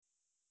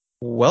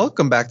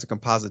Welcome back to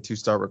Composite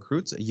Two-Star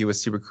Recruits, a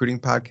USC recruiting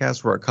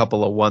podcast where a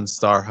couple of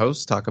one-star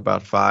hosts talk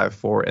about 5,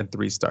 4, and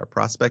 3-star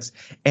prospects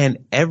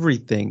and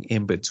everything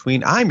in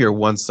between. I'm your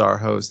one-star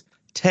host,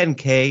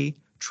 10K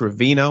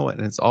Trevino, and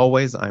as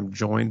always, I'm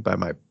joined by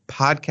my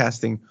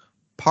podcasting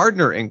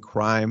partner in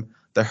crime,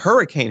 the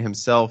hurricane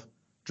himself,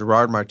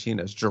 Gerard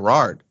Martinez.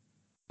 Gerard,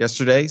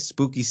 yesterday,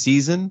 spooky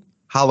season,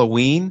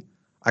 Halloween.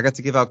 I got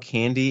to give out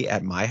candy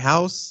at my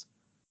house.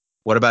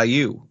 What about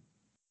you?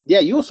 Yeah,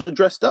 you also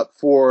dressed up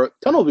for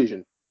Tunnel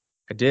Vision.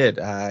 I did.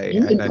 You I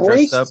dressed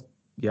embraced up.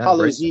 Yeah,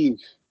 Hallows Eve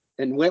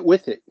and went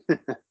with it.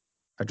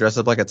 I dressed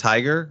up like a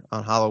tiger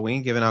on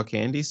Halloween, giving out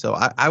candy. So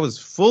I was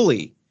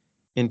fully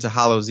into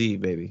Hallows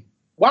Eve, baby.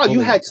 Wow, Fully.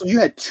 you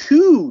had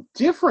two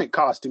different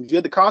costumes. You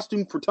had the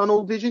costume for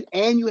Tunnel Vision,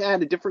 and you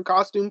had a different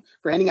costume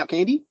for handing out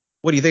candy.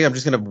 What do you think? I'm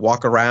just gonna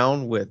walk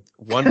around with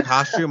one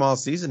costume all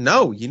season?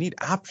 No, you need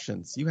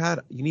options. You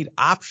need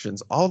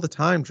options all the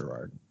time,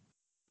 Gerard.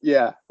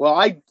 Yeah, well,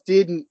 I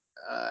didn't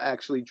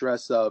actually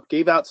dress up.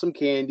 Gave out some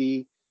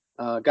candy.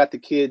 Got the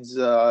kids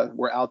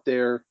were out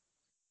there,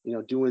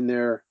 doing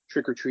their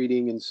trick or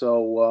treating, and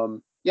so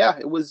yeah,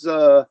 it was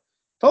felt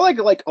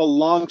like a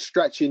long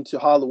stretch into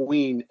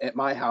Halloween at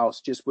my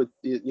house. Just with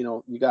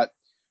you got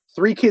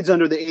 3 kids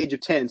under the age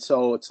of 10,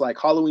 so it's like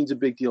Halloween's a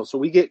big deal. So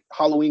we get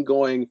Halloween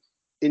going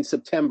in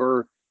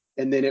September,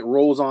 and then it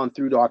rolls on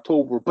through to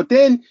October. But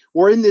then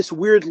we're in this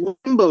weird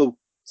limbo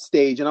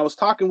stage, and I was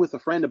talking with a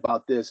friend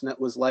about this, and it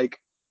was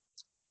like,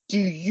 do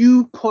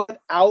you put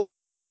out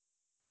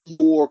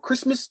your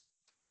Christmas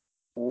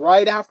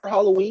right after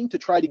Halloween to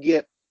try to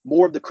get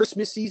more of the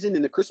Christmas season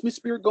and the Christmas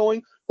spirit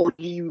going, or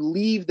do you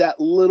leave that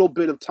little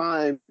bit of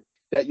time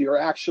that you're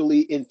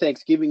actually in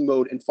Thanksgiving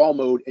mode and fall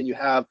mode, and you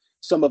have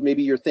some of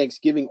maybe your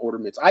Thanksgiving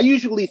ornaments? I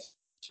usually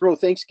throw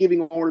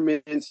Thanksgiving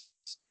ornaments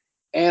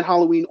and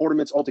Halloween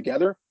ornaments all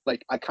together.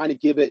 Like, I kind of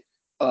give it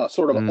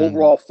sort of an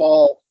overall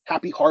fall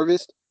happy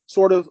harvest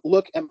sort of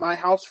look at my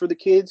house for the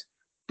kids,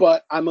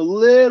 but I'm a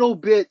little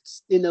bit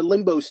in the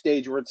limbo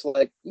stage where it's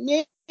like,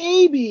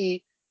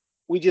 maybe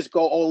we just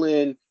go all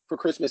in for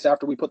Christmas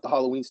after we put the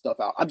Halloween stuff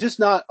out. I'm just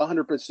not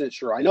 100%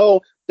 sure. I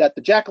know that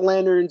the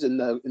jack-o'-lanterns and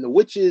the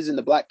witches and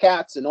the black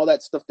cats and all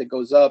that stuff that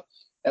goes up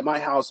at my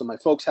house and my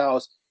folks'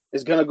 house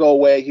is going to go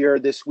away here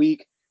this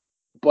week,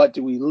 but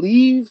do we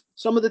leave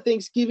some of the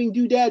Thanksgiving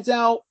doodads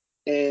out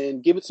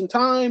and give it some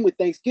time with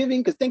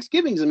Thanksgiving? Because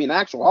Thanksgiving's, an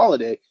actual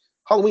holiday.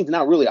 Halloween's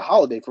not really a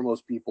holiday for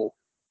most people.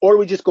 Or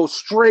we just go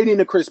straight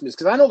into Christmas?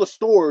 Because I know the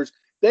stores,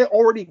 they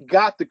already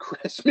got the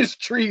Christmas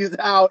trees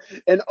out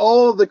and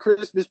all the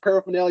Christmas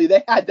paraphernalia.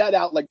 They had that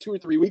out like 2 or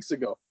 3 weeks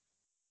ago.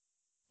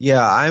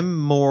 Yeah, I'm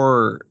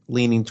more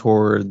leaning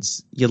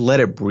towards you let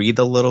it breathe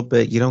a little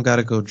bit. You don't got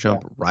to go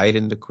jump right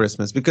into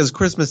Christmas, because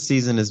Christmas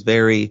season is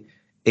very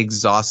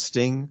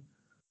exhausting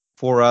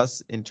for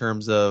us in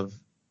terms of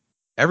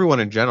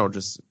everyone in general,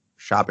 just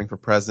shopping for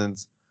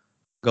presents,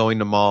 going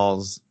to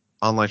malls,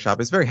 online shop.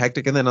 It's very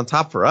hectic. And then on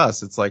top for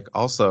us, it's like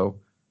also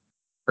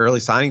early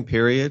signing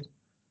period.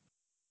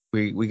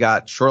 We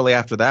got shortly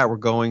after that, we're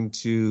going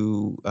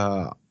to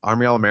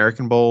Army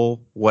All-American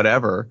Bowl,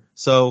 whatever.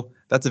 So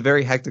that's a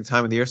very hectic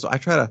time of the year. So I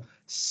try to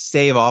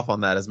stave off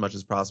on that as much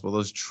as possible.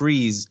 Those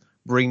trees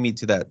bring me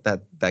to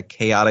that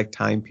chaotic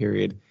time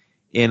period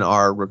in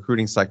our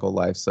recruiting cycle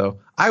life. So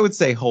I would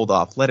say hold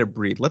off, let it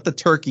breathe, let the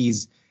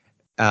turkeys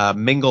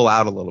mingle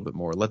out a little bit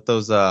more. Let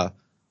those what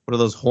are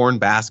those horn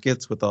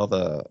baskets with all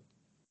the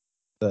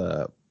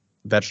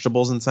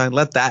vegetables inside?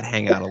 Let that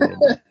hang out a little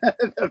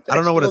bit. I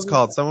don't know what it's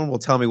called. Someone will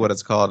tell me what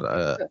it's called.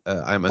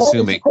 I'm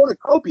assuming it's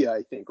cornucopia,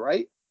 I think,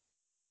 right?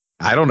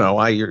 I don't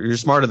know. You're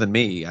smarter than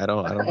me. I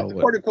don't know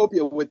what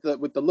cornucopia with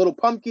the little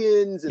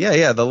pumpkins. And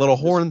the little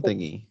horn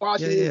thingy.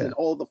 And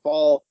all the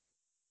fall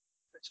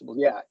vegetables.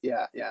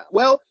 Yeah.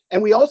 Well,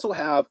 and we also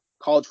have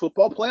college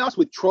football playoffs,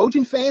 with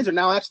Trojan fans are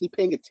now actually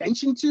paying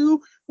attention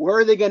to where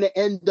are they going to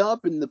end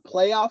up in the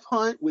playoff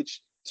hunt,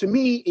 which to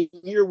me in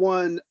year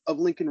one of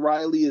Lincoln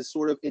Riley is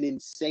sort of an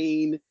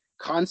insane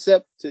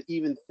concept to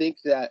even think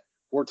that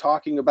we're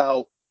talking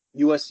about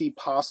USC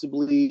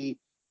possibly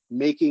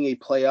making a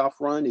playoff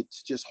run.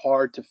 It's just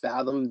hard to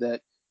fathom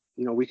that,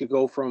 we could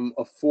go from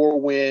a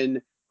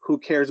 4-win, who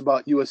cares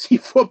about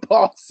USC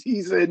football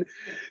season,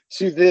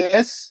 to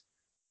this.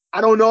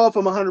 I don't know if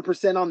I'm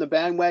 100% on the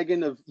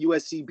bandwagon of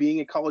USC being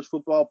a college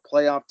football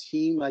playoff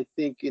team. I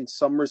think in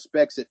some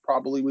respects it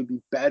probably would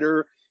be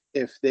better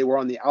if they were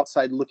on the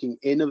outside looking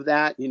in of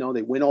that.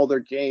 They win all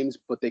their games,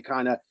 but they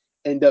kind of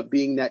end up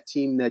being that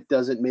team that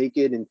doesn't make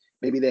it, and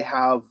maybe they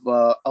have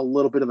a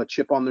little bit of a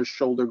chip on their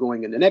shoulder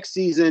going into next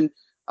season.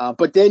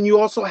 But then you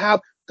also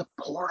have the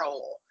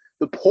portal.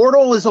 The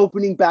portal is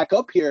opening back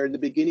up here in the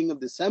beginning of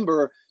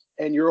December,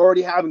 and you're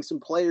already having some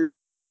players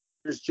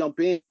jump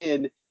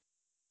in.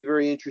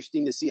 Very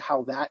interesting to see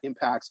how that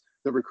impacts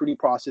the recruiting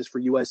process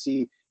for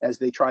USC as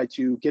they try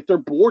to get their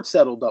board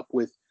settled up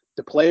with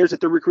the players that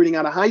they're recruiting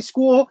out of high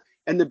school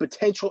and the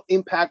potential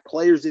impact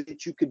players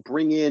that you could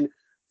bring in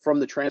from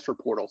the transfer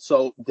portal.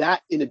 So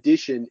that, in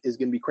addition, is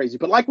going to be crazy.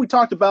 But like we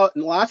talked about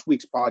in last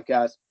week's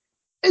podcast,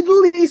 at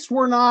least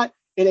we're not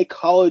in a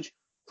college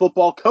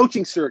football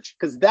coaching search,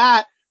 because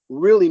that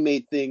really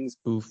made things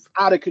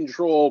out of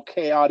control,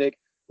 chaotic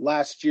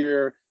last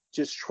year,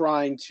 just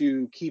trying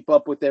to keep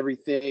up with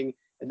everything.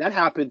 And that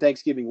happened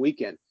Thanksgiving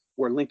weekend,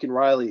 where Lincoln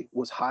Riley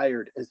was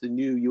hired as the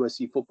new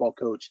USC football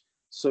coach.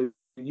 So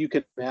you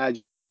can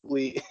imagine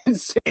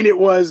insane it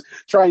was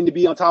trying to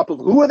be on top of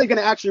who are they going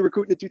to actually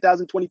recruit in the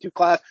 2022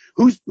 class,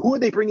 who are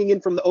they bringing in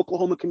from the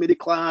Oklahoma committed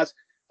class,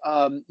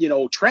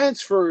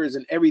 transfers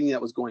and everything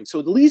that was going. So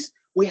at least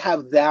we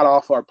have that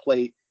off our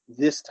plate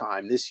this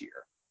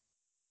year.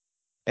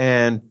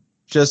 And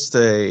just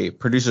a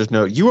producer's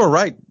note, you are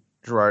right,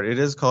 Gerard. It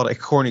is called a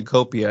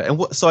cornucopia.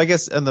 And so I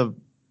guess in the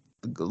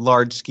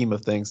large scheme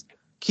of things,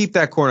 keep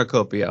that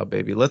cornucopia out,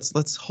 baby.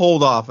 Let's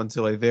hold off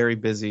until a very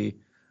busy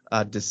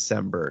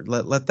December.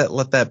 Let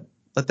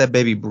that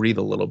baby breathe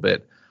a little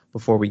bit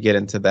before we get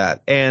into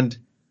that. And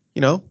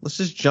let's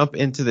just jump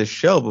into the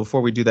show.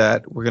 Before we do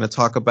that, we're going to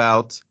talk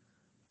about.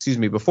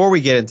 Before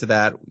we get into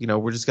that,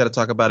 we're just got to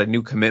talk about a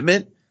new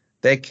commitment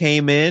that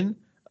came in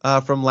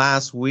from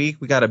last week.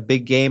 We got a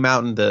big game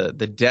out in the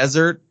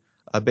desert,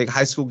 a big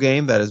high school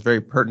game that is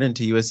very pertinent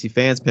to USC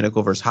fans,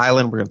 Pinnacle versus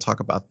Highland. We're going to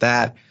talk about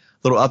that.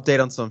 A little update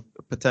on some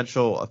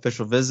potential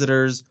official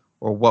visitors,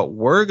 or what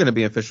were going to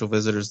be official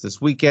visitors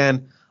this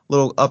weekend.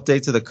 Little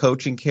update to the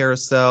coaching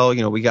carousel.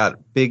 We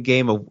got big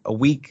game of a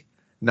week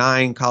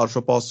 9 college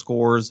football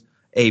scores,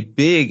 a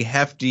big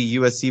hefty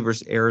USC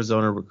versus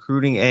Arizona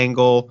recruiting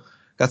angle.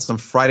 Got some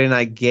Friday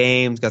night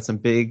games, got some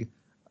big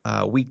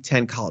week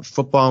 10 college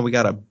football, and we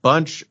got a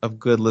bunch of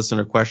good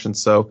listener questions.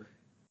 So,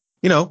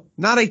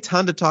 not a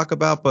ton to talk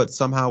about, but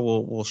somehow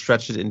we'll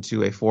stretch it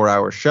into a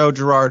 4-hour show,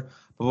 Gerard.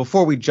 But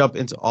before we jump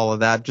into all of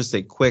that, just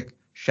a quick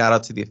shout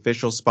out to the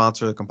official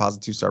sponsor of the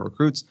Composite 2-Star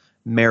Recruits,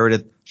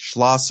 Meredith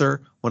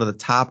Schlosser, one of the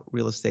top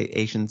real estate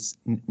agents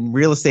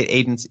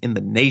in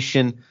the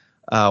nation,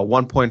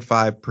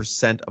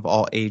 1.5% of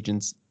all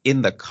agents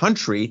in the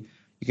country.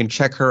 You can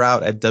check her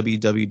out at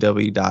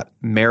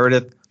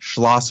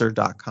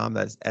www.meredithschlosser.com.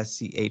 That's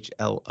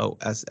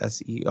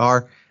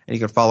SCHLOSSER. And you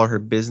can follow her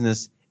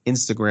business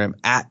Instagram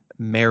at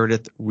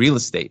Meredith Real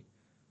Estate.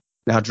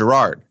 Now,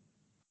 Gerard,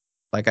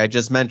 like I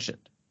just mentioned,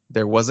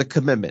 there was a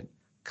commitment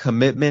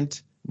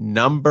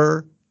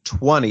number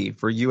 20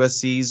 for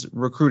USC's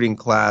recruiting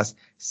class.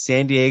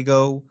 San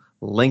Diego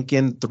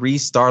Lincoln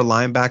 3-star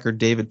linebacker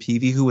David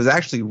Peavy, who was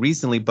actually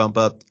recently bumped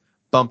up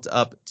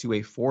to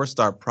a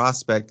 4-star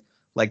prospect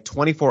like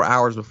 24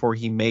 hours before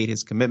he made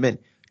his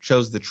commitment,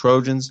 chose the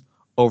Trojans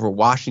over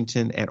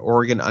Washington and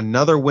Oregon.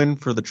 Another win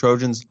for the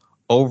Trojans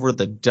over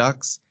the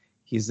Ducks.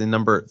 He's the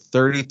number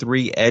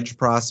 33 edge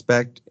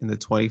prospect in the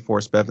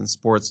 24/7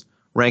 Sports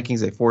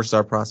rankings, a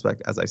 4-star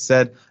prospect, as I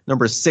said.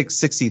 Number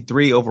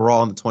 663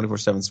 overall in the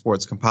 24/7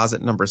 Sports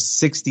composite. Number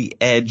 60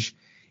 edge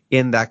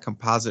in that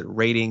composite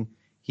rating.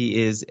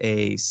 He is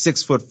a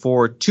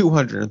 6'4",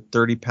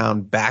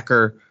 230-pound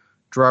backer.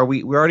 Gerard,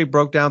 we already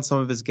broke down some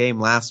of his game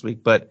last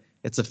week, but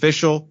it's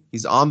official.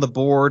 He's on the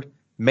board,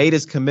 made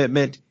his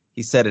commitment.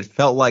 He said it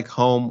felt like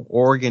home.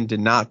 Oregon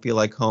did not feel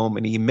like home,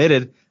 and he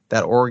admitted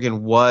that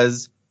Oregon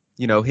was,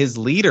 his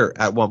leader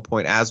at one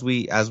point. As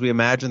we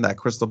imagined, that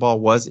crystal ball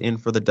was in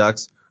for the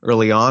Ducks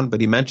early on, but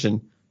he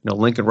mentioned,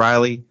 Lincoln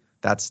Riley,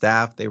 that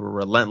staff, they were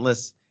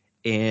relentless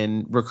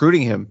in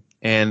recruiting him,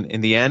 and in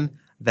the end,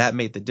 that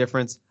made the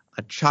difference.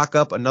 A chalk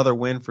up another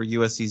win for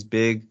USC's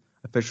big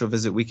official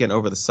visit weekend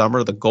over the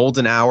summer, the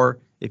golden hour,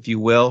 if you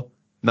will.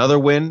 Another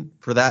win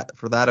for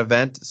that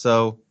event.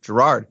 So,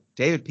 Gerard,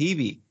 David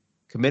Peavy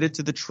committed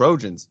to the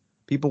Trojans.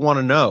 People want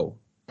to know,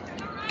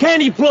 can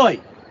he play?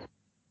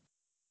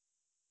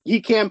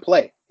 He can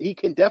play. He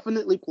can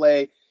definitely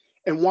play.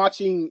 And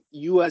watching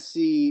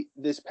USC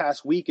this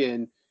past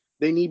weekend,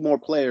 they need more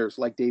players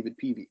like David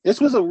Peavy. This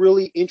was a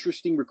really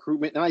interesting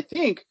recruitment. And I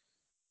think,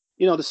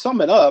 to sum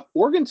it up,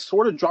 Oregon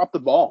sort of dropped the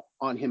ball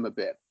on him a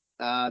bit.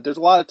 There's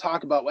a lot of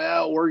talk about,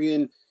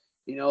 Oregon,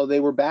 they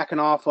were backing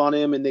off on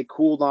him and they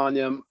cooled on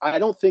him. I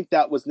don't think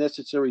that was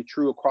necessarily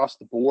true across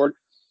the board.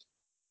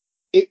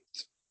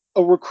 It's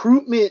a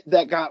recruitment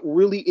that got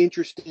really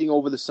interesting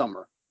over the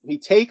summer. He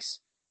takes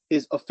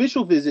his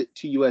official visit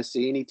to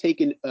USC and he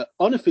taken an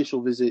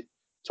unofficial visit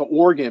to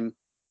Oregon.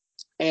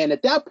 And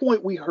at that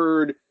point, we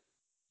heard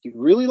he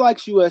really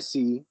likes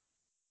USC.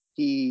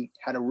 He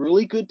had a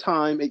really good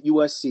time at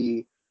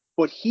USC,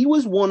 but he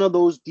was one of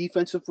those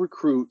defensive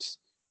recruits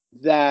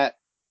that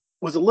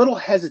was a little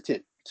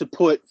hesitant to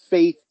put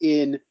faith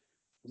in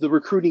the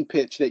recruiting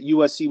pitch that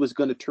USC was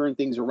going to turn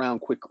things around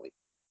quickly.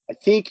 I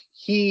think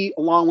he,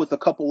 along with a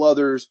couple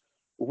others,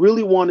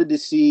 really wanted to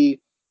see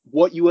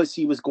what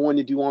USC was going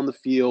to do on the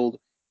field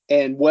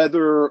and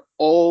whether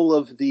all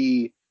of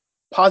the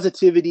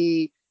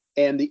positivity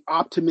and the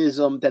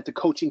optimism that the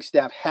coaching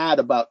staff had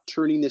about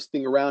turning this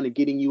thing around and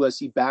getting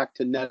USC back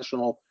to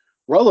national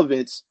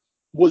relevance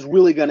was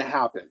really going to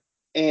happen.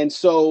 And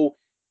so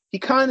he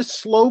kind of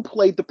slow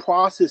played the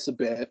process a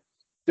bit.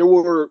 There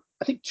were,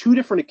 I think, 2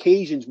 different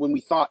occasions when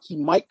we thought he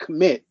might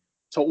commit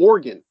to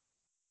Oregon.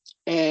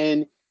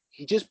 And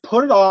he just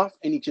put it off,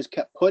 and he just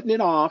kept putting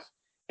it off.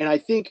 And I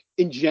think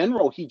in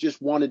general, he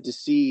just wanted to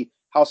see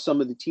how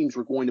some of the teams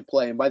were going to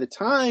play. And by the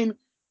time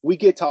we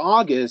get to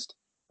August,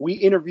 we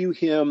interview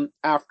him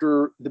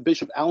after the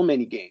Bishop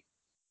Alemany game.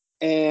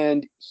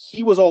 And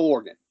he was all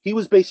Oregon. He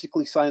was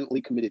basically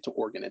silently committed to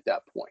Oregon at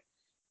that point.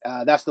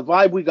 That's the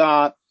vibe we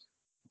got.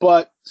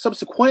 But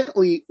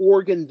subsequently,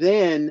 Oregon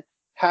then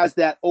has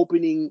that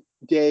opening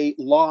day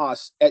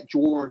loss at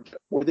Georgia,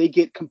 where they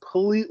get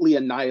completely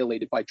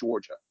annihilated by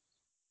Georgia.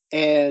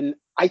 And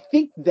I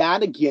think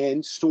that,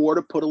 again, sort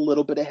of put a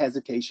little bit of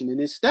hesitation in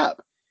his step.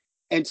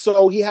 And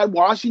so he had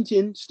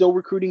Washington still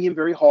recruiting him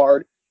very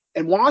hard.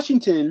 And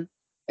Washington,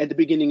 at the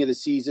beginning of the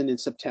season in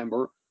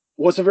September,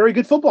 was a very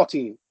good football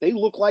team. They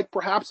look like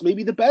perhaps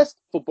maybe the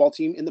best football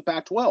team in the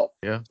Pac-12.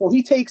 Yeah. So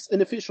he takes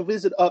an official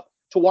visit up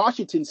to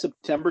Washington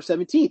September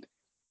 17th.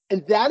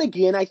 And that,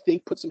 again, I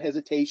think put some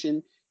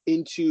hesitation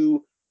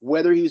into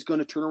whether he was going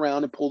to turn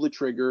around and pull the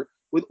trigger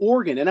with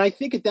Oregon. And I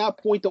think at that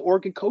point, the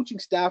Oregon coaching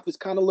staff was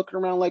kind of looking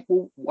around like,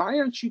 well, why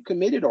aren't you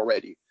committed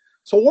already?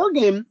 So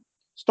Oregon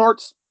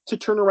starts to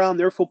turn around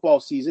their football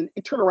season.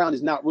 And turn around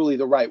is not really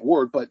the right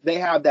word, but they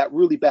have that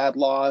really bad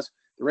loss.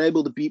 They're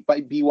able to beat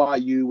by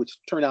BYU, which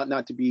turned out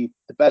not to be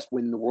the best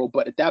win in the world.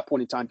 But at that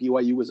point in time,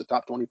 BYU was a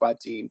top 25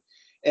 team.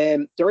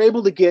 And they're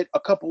able to get a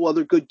couple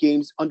other good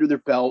games under their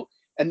belt.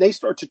 And they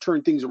start to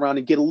turn things around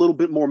and get a little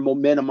bit more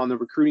momentum on the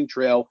recruiting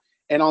trail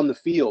and on the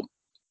field.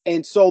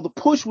 And so the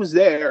push was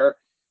there.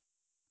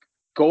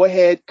 Go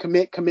ahead,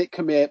 commit.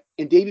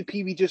 And David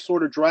Peavy just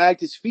sort of dragged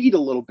his feet a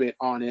little bit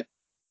on it.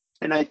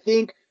 And I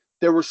think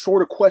there were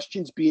sort of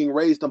questions being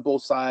raised on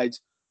both sides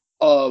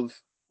of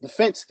the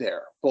fence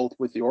there, both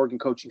with the Oregon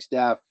coaching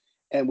staff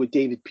and with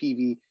David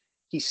Peavy.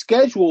 He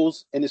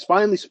schedules and is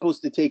finally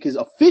supposed to take his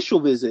official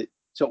visit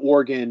to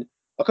Oregon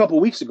a couple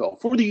of weeks ago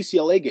for the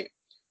UCLA game.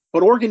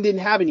 But Oregon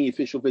didn't have any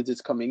official visits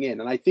coming in.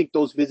 And I think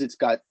those visits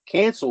got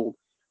canceled,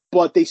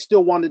 but they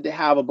still wanted to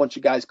have a bunch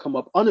of guys come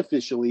up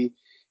unofficially.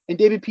 And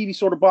David Peavy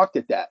sort of balked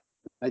at that.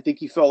 I think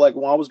he felt like,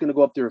 well, I was going to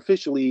go up there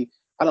officially.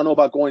 I don't know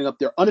about going up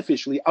there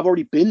unofficially. I've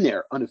already been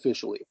there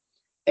unofficially.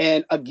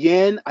 And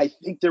again, I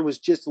think there was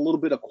just a little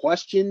bit of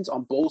questions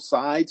on both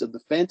sides of the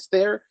fence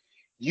there.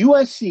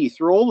 USC,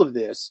 through all of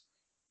this,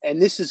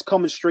 and this is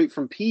coming straight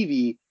from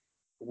Peavy,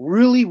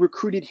 really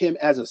recruited him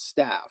as a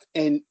staff.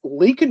 And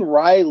Lincoln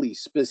Riley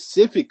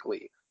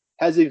specifically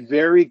has a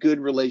very good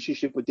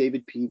relationship with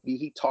David Peavy.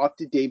 He talked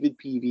to David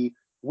Peavy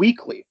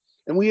weekly.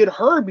 And we had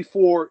heard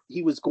before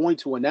he was going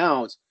to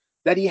announce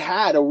that he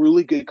had a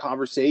really good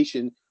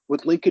conversation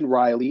with Lincoln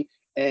Riley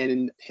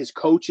and his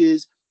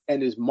coaches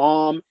and his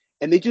mom.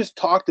 And they just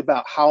talked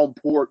about how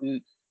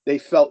important they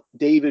felt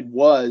David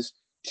was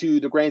to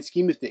the grand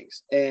scheme of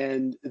things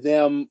and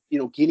them,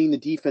 getting the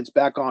defense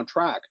back on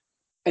track.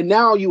 And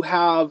now you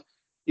have,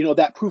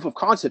 that proof of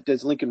concept,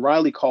 as Lincoln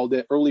Riley called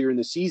it earlier in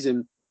the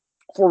season,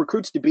 for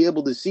recruits to be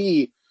able to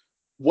see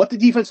what the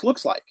defense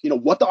looks like,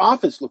 what the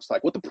offense looks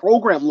like, what the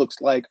program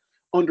looks like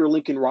under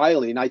Lincoln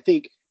Riley. And I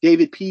think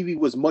David Peavy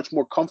was much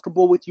more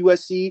comfortable with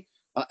USC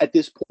at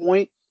this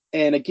point.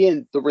 And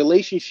again, the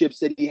relationships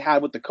that he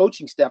had with the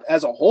coaching staff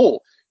as a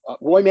whole,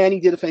 Roy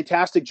Manning did a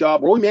fantastic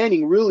job. Roy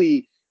Manning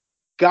really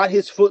got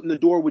his foot in the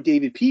door with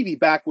David Peavy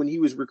back when he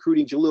was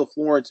recruiting Jaleel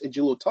Florence and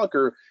Jaleel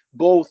Tucker,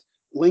 both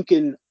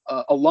Lincoln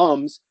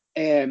alums.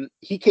 And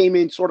he came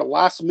in sort of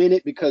last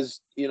minute because,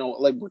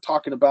 like we're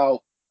talking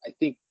about, I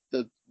think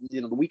the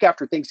week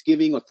after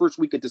Thanksgiving or first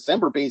week of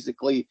December,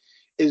 basically,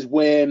 is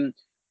when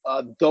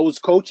those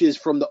coaches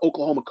from the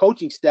Oklahoma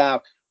coaching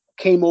staff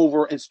came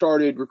over and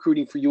started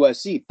recruiting for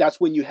USC. That's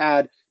when you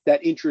had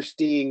that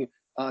interesting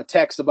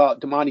text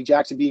about Damani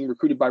Jackson being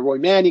recruited by Roy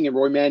Manning, and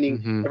Roy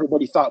Manning,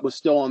 everybody thought was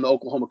still on the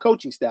Oklahoma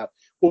coaching staff.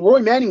 Well, Roy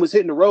Manning was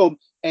hitting the road,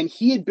 and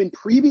he had been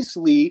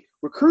previously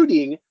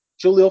recruiting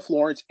Jaleel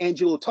Florence and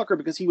Jaleel Tucker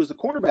because he was the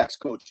cornerbacks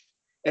coach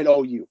at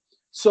OU.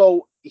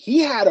 So he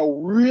had a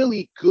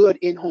really good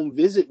in-home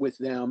visit with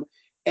them,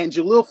 and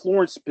Jaleel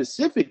Florence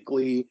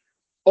specifically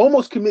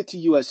almost commit to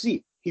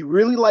USC. He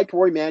really liked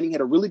Roy Manning,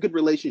 had a really good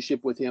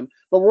relationship with him,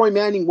 but Roy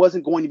Manning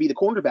wasn't going to be the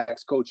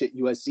cornerbacks coach at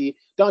USC.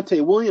 Dante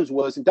Williams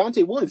was, and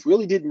Dante Williams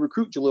really didn't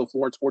recruit Jaleel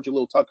Florence or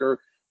Jaleel Tucker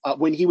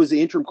when he was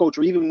the interim coach,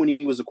 or even when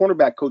he was a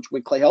cornerback coach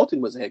when Clay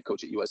Helton was the head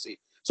coach at USC.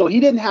 So he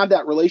didn't have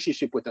that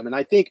relationship with them. And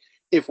I think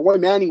if Roy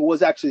Manning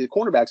was actually the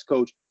cornerbacks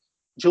coach,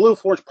 Jaleel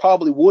Florence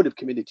probably would have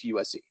committed to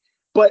USC.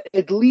 But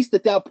at least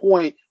at that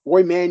point,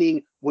 Roy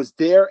Manning was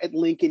there at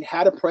Lincoln,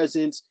 had a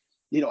presence,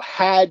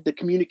 had the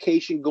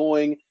communication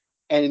going,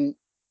 and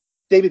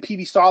David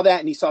Peavy saw that,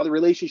 and he saw the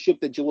relationship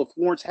that Jaleel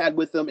Florence had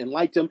with him and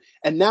liked him.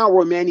 And now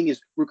Roy Manning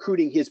is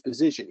recruiting his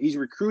position. He's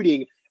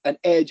recruiting an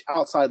edge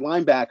outside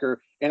linebacker,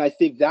 and I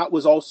think that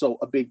was also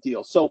a big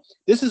deal. So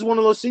this is one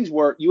of those things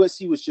where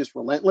USC was just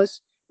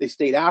relentless. They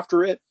stayed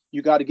after it.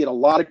 You got to get a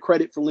lot of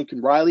credit for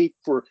Lincoln Riley,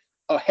 for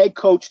a head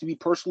coach to be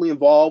personally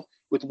involved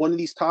with one of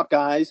these top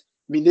guys.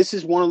 I mean, this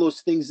is one of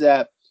those things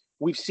that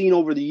we've seen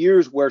over the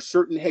years where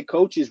certain head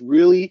coaches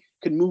really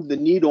can move the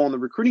needle on the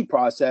recruiting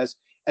process.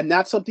 And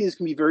that's something that's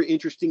going to be very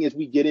interesting as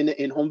we get into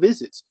in-home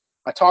visits.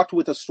 I talked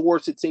with a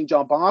source at St.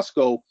 John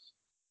Bosco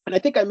and I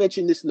think I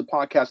mentioned this in the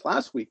podcast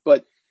last week,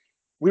 but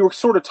we were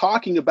sort of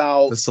talking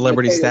about the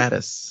celebrity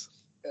status.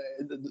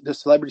 The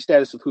celebrity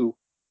status of who?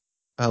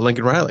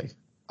 Lincoln Riley.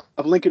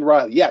 Of Lincoln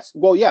Riley, yes.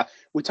 Well, yeah,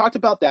 we talked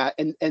about that,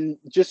 and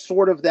just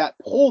sort of that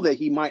pull that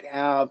he might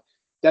have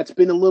that's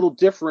been a little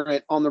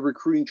different on the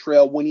recruiting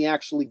trail when he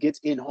actually gets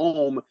in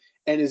home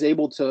and is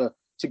able to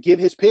give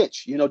his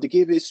pitch, to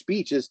give his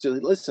speech as to,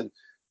 listen,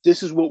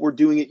 this is what we're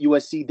doing at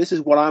USC. This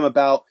is what I'm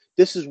about.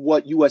 This is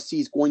what USC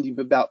is going to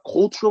be about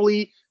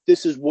culturally.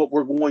 This is what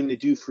we're going to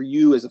do for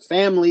you as a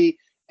family,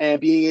 and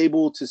being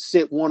able to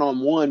sit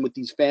one-on-one with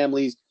these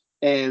families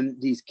and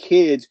these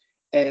kids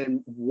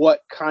and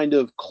what kind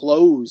of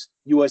close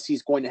USC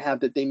is going to have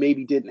that they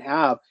maybe didn't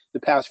have the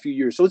past few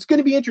years. So it's going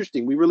to be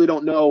interesting. We really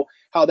don't know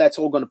how that's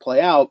all going to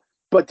play out.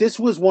 But this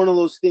was one of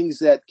those things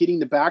that getting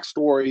the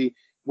backstory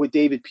with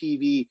David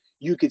Peavy,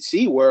 you could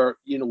see where,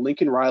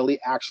 Lincoln Riley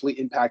actually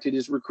impacted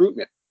his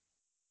recruitment.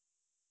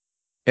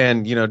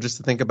 And, just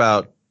to think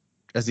about,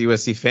 as a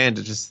USC fan,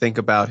 to just think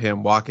about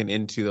him walking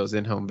into those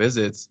in-home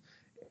visits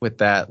with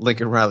that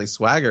Lincoln Riley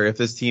swagger. If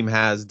this team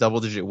has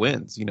double-digit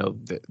wins,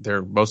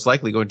 they're most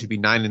likely going to be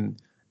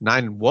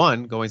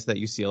 9-1 going to that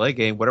UCLA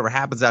game. Whatever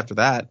happens after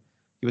that,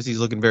 USC is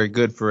looking very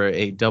good for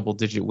a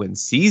double-digit win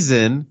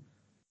season.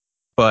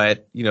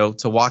 But,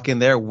 to walk in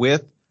there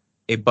with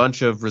a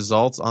bunch of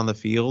results on the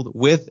field,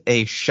 with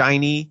a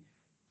shiny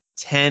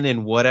 10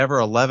 and whatever,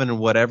 11 and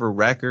whatever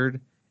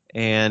record,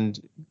 and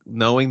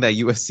knowing that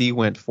USC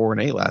went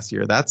 4-8 last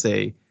year, that's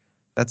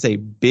a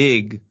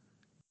big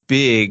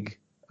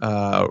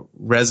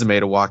resume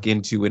to walk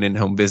into an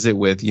in-home visit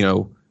with,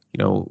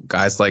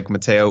 guys like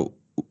Mateo.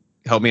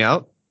 Help me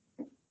out.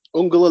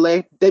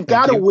 Uiagalelei. They've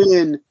got to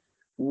win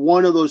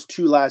one of those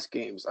two last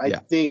games. I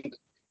think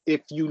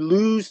if you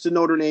lose to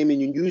Notre Dame and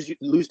you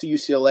lose to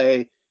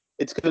UCLA,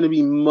 it's going to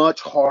be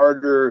much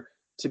harder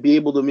to be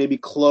able to maybe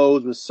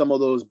close with some of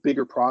those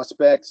bigger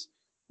prospects.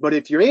 But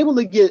if you're able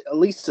to get at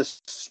least a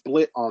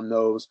split on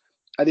those,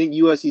 I think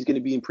USC is going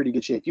to be in pretty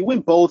good shape. You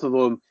win both of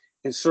them,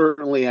 and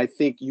certainly I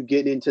think you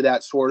get into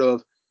that sort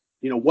of,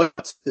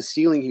 what's the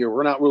ceiling here?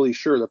 We're not really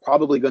sure. They're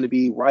probably going to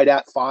be right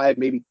at 5,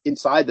 maybe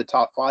inside the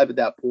top 5 at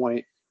that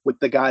point with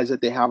the guys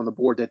that they have on the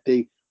board that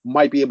they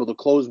might be able to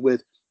close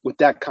with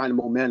that kind of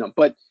momentum.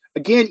 But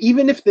again,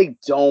 even if they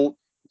don't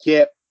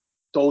get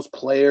those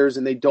players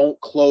and they don't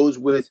close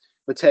with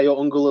Mateo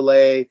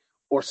Uiagalelei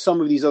or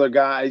some of these other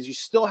guys, you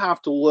still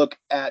have to look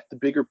at the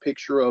bigger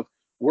picture of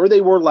where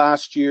they were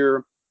last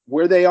year,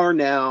 where they are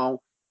now,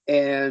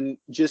 and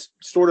just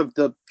sort of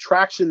the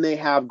traction they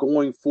have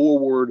going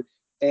forward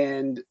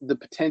and the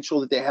potential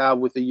that they have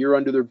with a year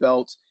under their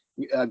belts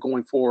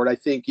going forward. I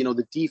think,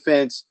 the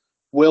defense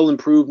will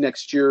improve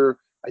next year.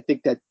 I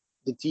think that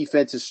the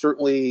defense is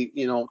certainly,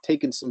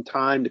 taken some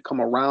time to come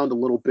around a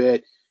little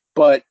bit.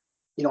 But,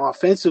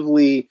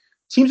 offensively,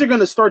 teams are going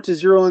to start to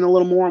zero in a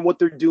little more on what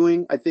they're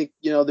doing. I think,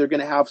 they're going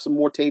to have some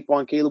more tape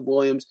on Caleb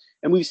Williams.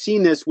 And we've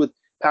seen this with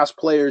past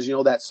players,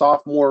 that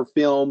sophomore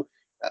film.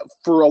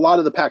 For a lot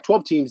of the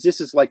Pac-12 teams, this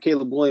is like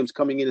Caleb Williams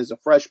coming in as a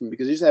freshman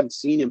because they just haven't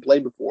seen him play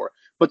before.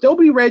 But they'll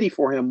be ready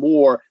for him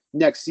more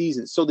next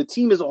season. So the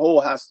team as a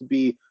whole has to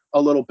be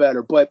a little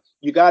better. But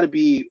you got to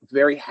be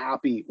very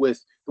happy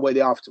with the way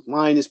the offensive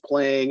line is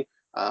playing,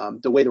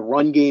 the way the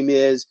run game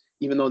is,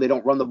 even though they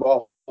don't run the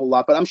ball a whole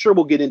lot. But I'm sure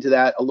we'll get into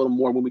that a little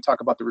more when we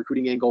talk about the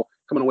recruiting angle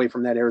coming away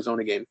from that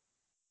Arizona game.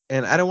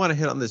 And I don't want to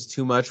hit on this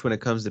too much when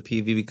it comes to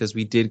PV because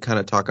we did kind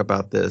of talk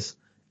about this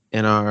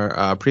in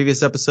our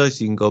previous episodes.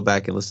 So you can go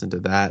back and listen to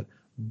that.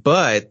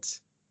 But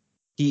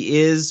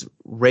he is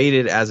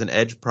rated as an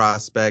edge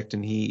prospect,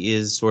 and he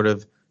is sort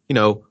of,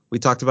 we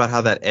talked about how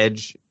that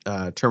edge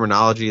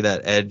terminology,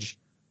 that edge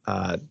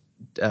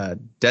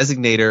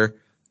designator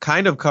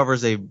kind of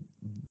covers a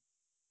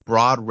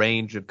broad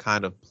range of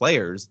kind of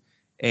players.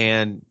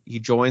 And he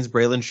joins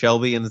Braylon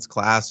Shelby in this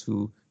class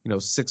who,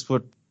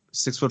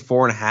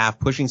 6'4.5",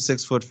 pushing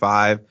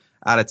 6'5",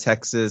 out of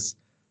Texas.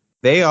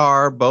 They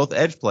are both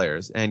edge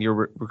players, and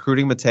you're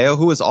recruiting Mateo,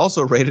 who is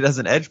also rated as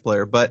an edge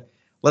player. But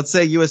let's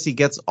say USC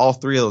gets all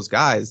three of those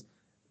guys.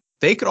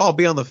 They could all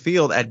be on the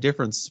field at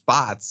different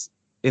spots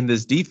in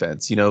this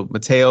defense.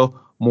 Mateo,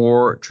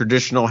 more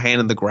traditional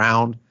hand in the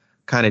ground,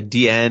 kind of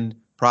D-end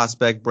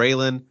prospect.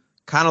 Braylon,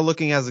 kind of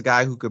looking as a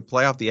guy who could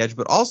play off the edge.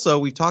 But also,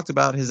 we've talked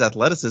about his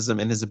athleticism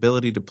and his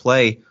ability to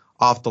play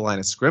off the line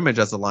of scrimmage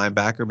as a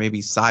linebacker,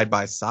 maybe side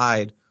by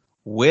side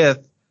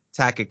with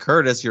Tackett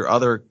Curtis, your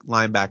other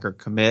linebacker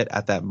commit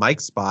at that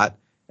Mike spot.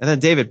 And then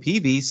David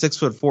Peavy,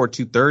 6'4",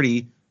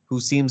 230, who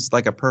seems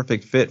like a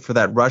perfect fit for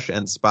that rush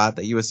end spot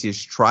that USC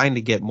is trying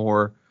to get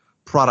more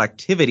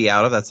productivity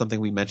out of. That's something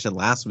we mentioned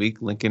last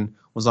week. Lincoln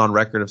was on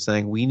record of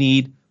saying we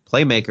need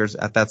playmakers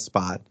at that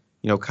spot.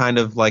 Kind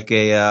of like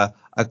a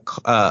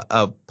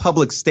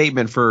public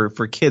statement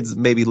for kids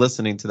maybe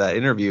listening to that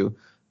interview.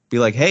 Be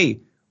like,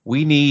 hey,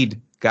 we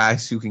need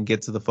guys who can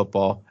get to the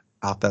football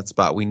out that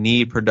spot. We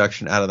need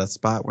production out of that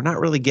spot. We're not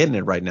really getting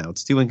it right now.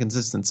 It's too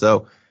inconsistent.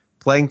 So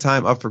playing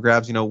time up for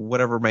grabs,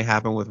 whatever may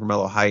happen with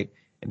Romello Height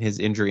and his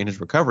injury and his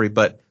recovery,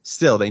 but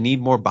still they need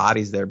more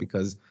bodies there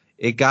because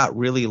it got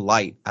really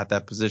light at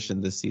that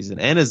position this season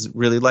and is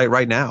really light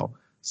right now.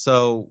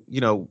 So,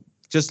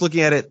 just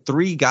looking at it,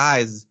 3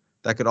 guys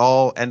that could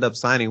all end up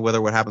signing, whether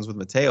what happens with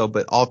Mateo,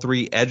 but all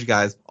 3 edge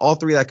guys, all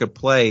 3 that could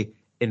play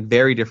in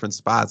very different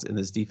spots in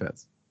this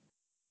defense.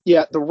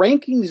 Yeah, the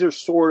rankings are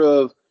sort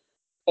of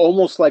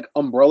almost like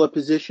umbrella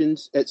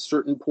positions at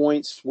certain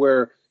points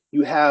where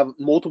you have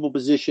multiple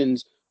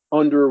positions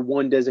under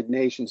one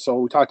designation. So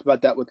we talked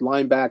about that with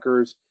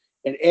linebackers,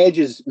 and edge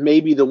is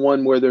maybe the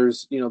one where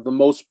there's, the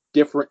most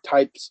different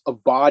types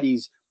of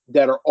bodies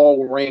that are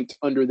all ranked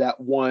under that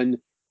one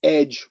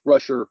edge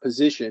rusher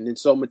position. And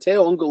so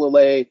Mateo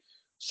Ungalale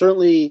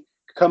certainly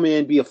come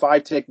in, be a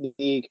 5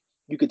 technique.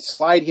 You could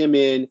slide him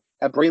in,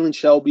 have Braylon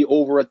Shelby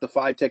over at the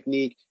 5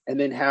 technique, and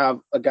then have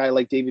a guy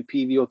like David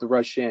Peavy at the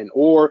rush end.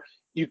 Or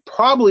you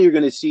probably are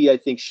going to see, I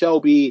think,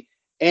 Shelby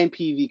and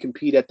Peavy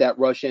compete at that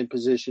rush end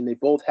position. They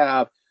both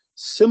have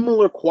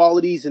similar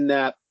qualities in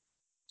that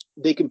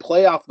they can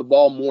play off the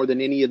ball more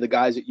than any of the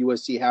guys that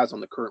USC has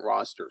on the current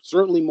roster.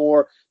 Certainly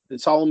more than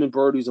Solomon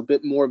Byrd, who's a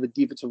bit more of a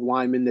defensive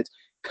lineman that's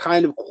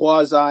kind of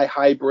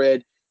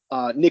quasi-hybrid.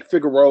 Nick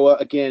Figueroa,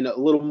 again, a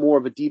little more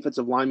of a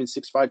defensive lineman,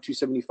 6'5",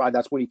 275.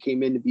 That's when he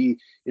came in to be,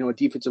 a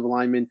defensive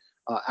lineman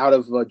out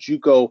of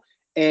JUCO.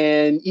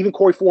 And even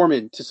Corey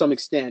Foreman, to some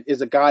extent,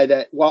 is a guy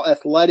that, while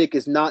athletic,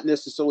 is not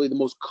necessarily the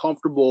most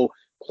comfortable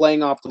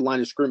playing off the line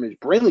of scrimmage.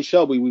 Braylon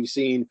Shelby, we've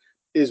seen,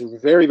 is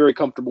very, very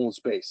comfortable in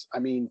space. I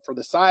mean, for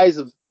the size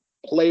of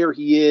player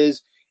he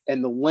is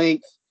and the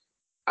length,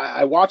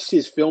 I watched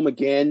his film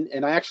again,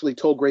 and I actually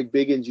told Greg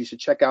Biggins you should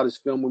check out his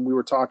film when we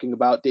were talking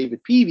about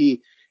David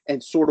Peavy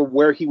and sort of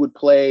where he would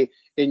play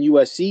in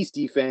USC's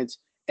defense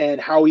and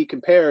how he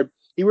compared.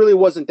 He really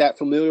wasn't that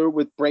familiar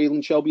with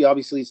Braylon Shelby.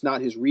 Obviously, it's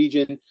not his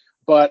region,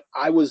 but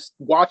I was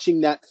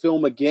watching that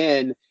film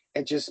again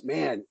and just,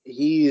 man,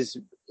 he is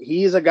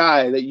a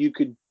guy that you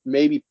could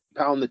maybe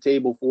pound the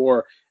table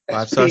for.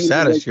 5-star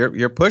status.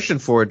 You're pushing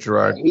for it,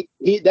 Gerard.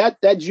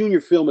 That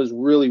junior film is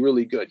really,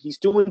 really good. He's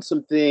doing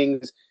some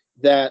things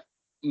that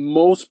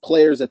most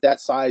players at that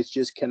size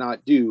just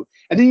cannot do.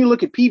 And then you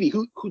look at Peavy,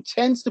 who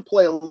tends to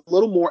play a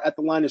little more at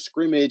the line of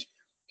scrimmage.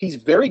 He's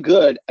very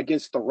good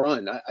against the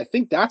run. I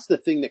think that's the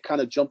thing that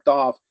kind of jumped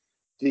off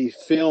the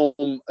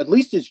film, at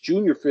least his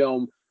junior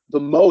film, the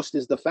most,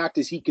 is the fact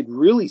is he could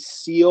really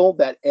seal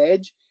that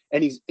edge,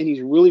 and he's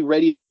really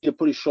ready to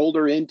put his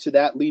shoulder into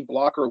that lead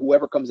blocker or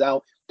whoever comes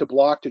out to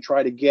block to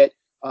try to get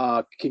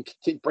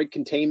break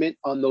containment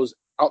on those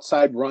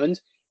outside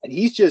runs. And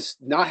he's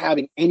just not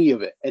having any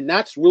of it. And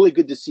that's really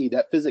good to see,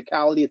 that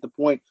physicality at the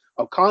point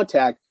of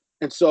contact.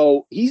 And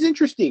so he's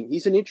interesting.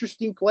 He's an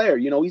interesting player.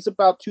 He's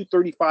about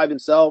 235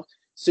 himself,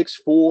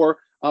 6'4",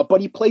 but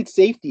he played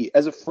safety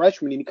as a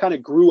freshman, and he kind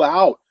of grew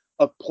out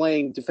of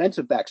playing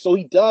defensive back. So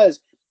he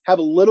does have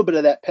a little bit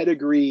of that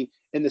pedigree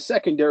in the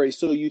secondary.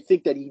 So you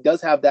think that he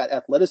does have that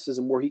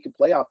athleticism where he can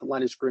play off the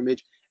line of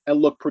scrimmage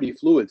and look pretty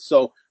fluid.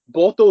 So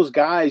both those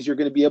guys, you're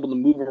going to be able to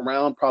move them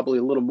around probably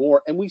a little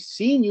more. And we've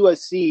seen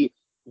USC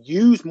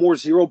use more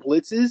zero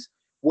blitzes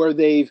where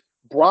they've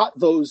brought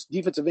those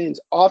defensive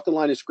ends off the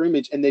line of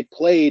scrimmage and they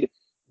played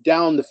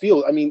down the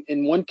field. I mean,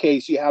 in one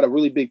case, you had a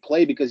really big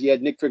play because you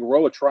had Nick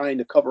Figueroa trying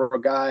to cover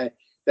a guy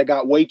that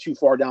got way too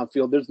far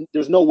downfield.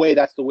 There's no way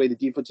that's the way the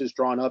defense is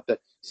drawn up. The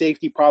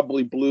safety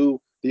probably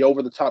blew the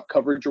over-the-top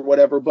coverage or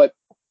whatever, but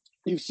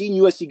you've seen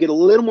USC get a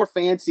little more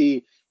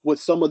fancy with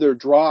some of their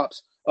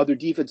drops of their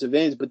defensive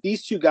ends. But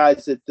these two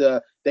guys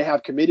that they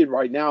have committed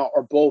right now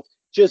are both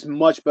just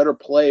much better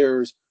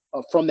players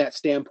from that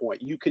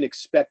standpoint. You can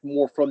expect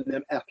more from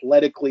them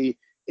athletically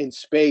in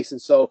space.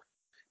 And so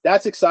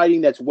that's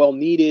exciting. That's well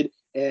needed.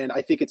 And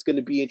I think it's going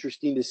to be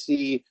interesting to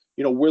see,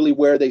 really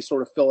where they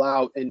sort of fill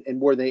out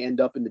and where they end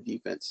up in the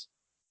defense.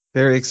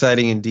 Very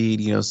exciting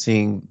indeed,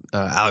 seeing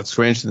Alex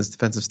Grinch and this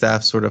defensive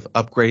staff sort of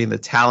upgrading the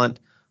talent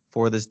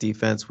for this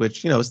defense,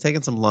 which, has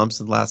taken some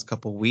lumps in the last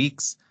couple of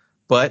weeks.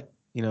 But,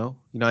 you know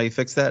how you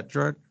fix that,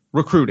 Gerard?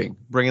 Recruiting,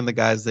 bringing the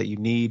guys that you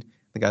need,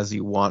 the guys that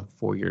you want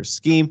for your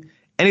scheme.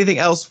 Anything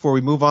else before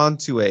we move on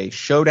to a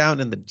showdown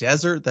in the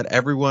desert that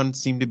everyone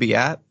seemed to be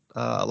at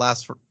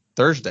last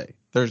Thursday?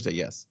 Thursday,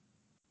 yes.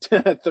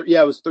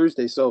 Yeah, it was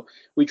Thursday. So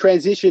we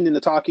transitioned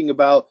into talking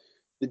about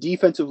the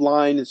defensive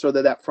line and sort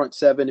of that front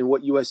seven and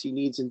what USC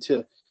needs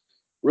into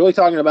really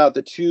talking about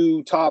the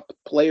 2 top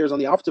players on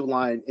the offensive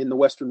line in the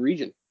Western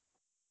region.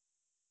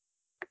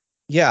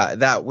 Yeah,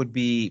 that would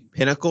be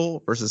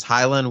Pinnacle versus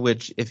Highland,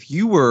 which if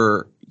you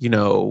were,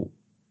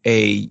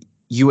 a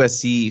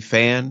USC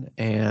fan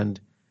and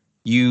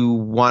you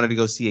wanted to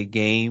go see a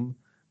game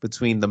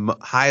between the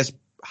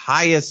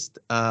highest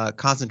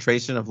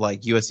concentration of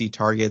like USC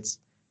targets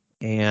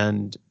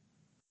and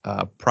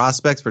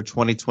prospects for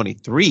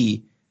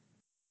 2023,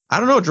 I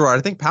don't know, Gerard.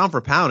 I think pound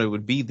for pound it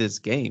would be this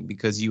game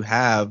because you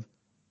have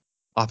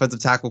offensive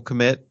tackle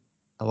commit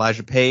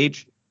Elijah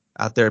Page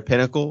out there at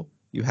Pinnacle.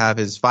 You have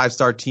his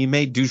 5-star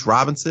teammate Deuce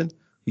Robinson,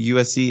 who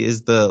USC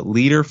is the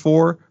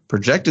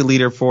projected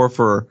leader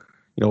for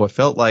what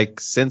felt like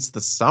since the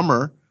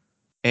summer.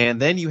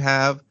 And then you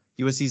have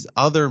USC's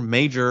other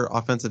major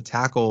offensive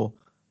tackle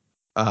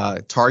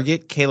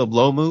target, Caleb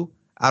Lomu,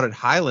 out at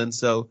Highland.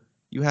 So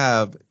you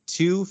have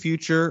two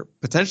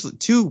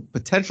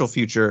potential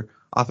future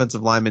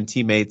offensive lineman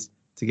teammates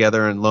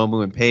together in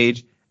Lomu and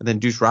Page, and then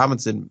Deuce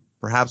Robinson,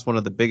 perhaps one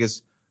of the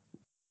biggest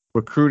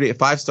recruited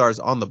 5-stars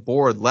on the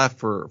board left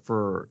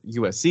for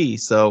USC.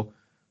 So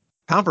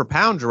pound for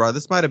pound, Gerard,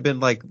 this might have been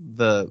like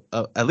the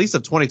at least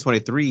of the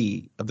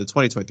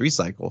 2023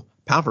 cycle.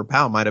 Pound for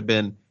pound might have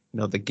been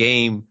the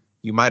game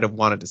you might have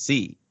wanted to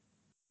see.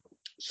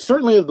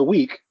 Certainly of the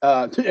week.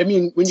 I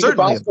mean, when you get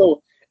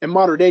Bosco and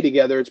Mater Dei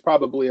together, it's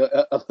probably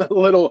a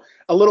little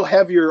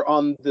heavier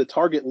on the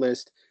target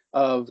list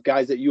of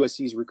guys that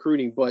USC is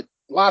recruiting. But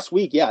last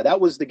week, yeah, that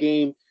was the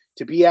game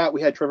to be at.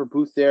 We had Trevor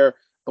Booth there,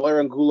 Blair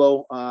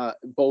Angulo,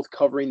 both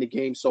covering the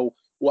game. So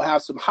we'll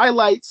have some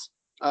highlights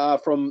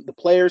from the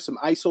players, some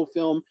ISO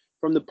film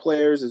from the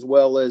players, as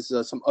well as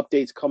some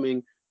updates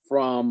coming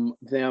from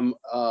them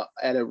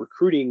at a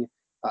recruiting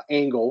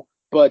angle.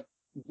 But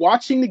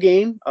watching the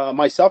game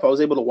myself, I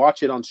was able to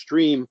watch it on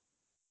stream.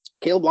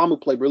 Caleb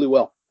Lomu played really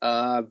well,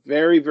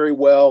 very, very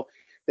well.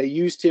 They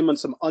used him on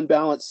some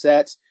unbalanced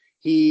sets.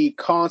 He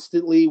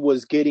constantly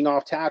was getting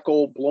off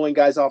tackle, blowing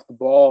guys off the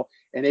ball,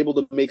 and able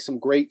to make some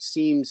great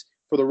seams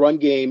for the run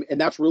game. And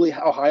that's really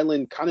how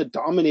Highland kind of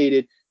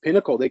dominated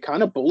Pinnacle. They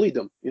kind of bullied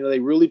them. They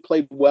really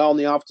played well on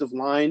the offensive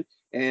line,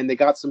 and they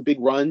got some big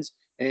runs,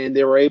 and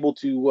they were able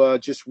to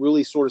just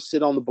really sort of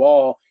sit on the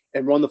ball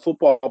and run the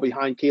football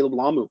behind Caleb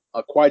Lomu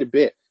quite a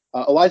bit.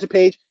 Elijah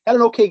Page had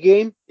an okay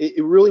game.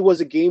 It really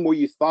was a game where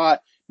you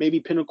thought maybe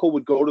Pinnacle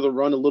would go to the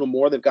run a little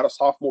more. They've got a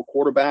sophomore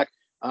quarterback.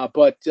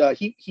 But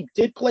he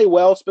did play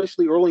well,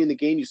 especially early in the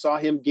game. You saw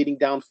him getting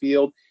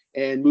downfield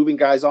and moving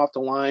guys off the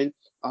line.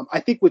 I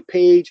think with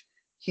Page,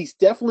 he's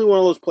definitely one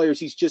of those players.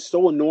 He's just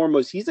so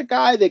enormous. He's a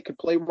guy that could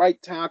play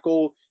right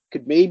tackle,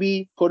 could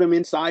maybe put him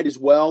inside as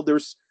well.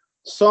 There's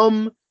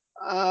some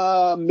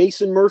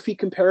Mason Murphy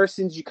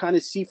comparisons you kind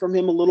of see from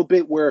him a little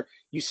bit, where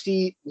you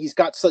see he's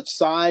got such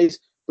size,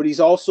 but he's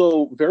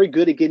also very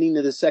good at getting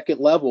to the second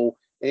level.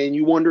 And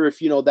you wonder if,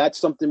 that's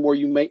something where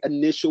you may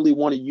initially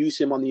want to use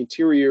him on the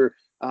interior,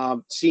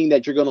 seeing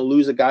that you're going to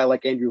lose a guy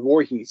like Andrew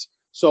Voorhees.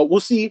 So we'll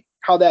see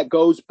how that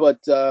goes. But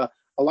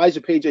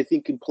Elijah Page, I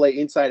think, can play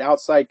inside,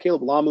 outside.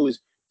 Caleb Lomu is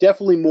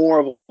definitely more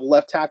of a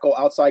left tackle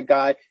outside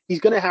guy.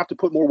 He's going to have to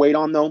put more weight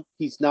on, though.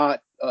 He's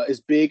not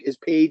as big as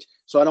Page,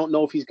 so I don't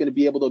know if he's going to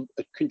be able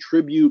to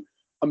contribute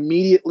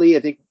immediately. I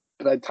think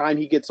by the time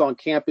he gets on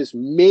campus,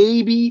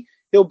 maybe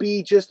he'll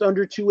be just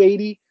under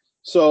 280.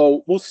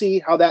 So we'll see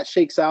how that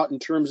shakes out in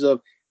terms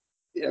of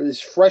his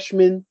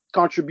freshman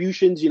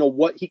contributions,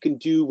 what he can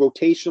do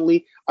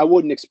rotationally. I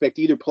wouldn't expect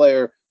either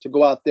player to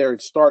go out there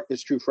and start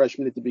as true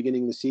freshmen at the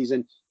beginning of the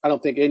season. I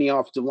don't think any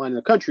offensive line in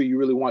the country, you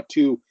really want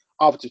two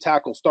offensive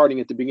tackles starting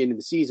at the beginning of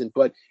the season.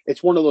 But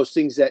it's one of those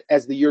things that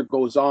as the year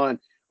goes on,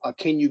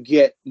 can you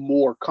get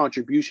more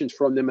contributions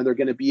from them, and they're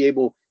going to be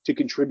able to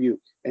contribute.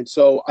 And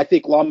so I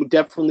think Lamu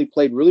definitely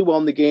played really well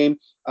in the game.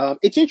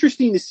 It's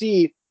interesting to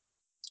see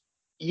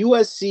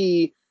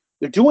USC,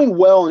 they're doing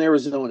well in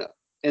Arizona.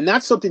 And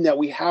that's something that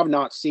we have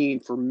not seen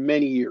for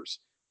many years.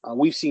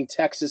 We've seen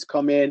Texas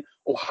come in,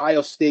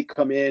 Ohio State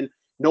come in,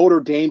 Notre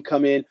Dame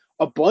come in,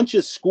 a bunch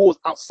of schools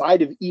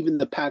outside of even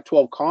the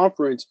Pac-12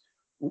 conference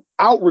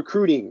out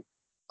recruiting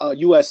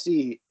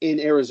USC in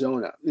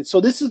Arizona. And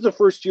so this is the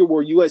first year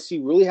where USC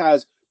really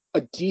has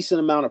a decent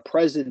amount of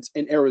presence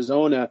in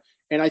Arizona.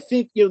 And I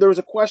think, there was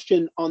a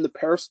question on the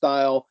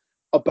peristyle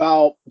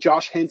about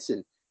Josh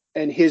Henson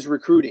and his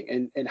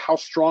recruiting and how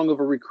strong of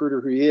a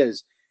recruiter he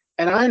is.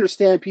 And I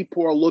understand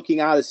people are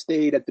looking out of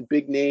state at the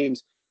big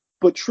names,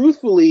 but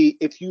truthfully,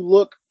 if you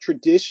look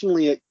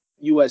traditionally at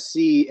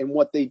USC and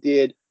what they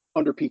did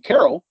under Pete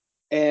Carroll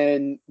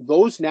and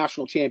those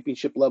national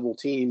championship level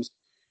teams,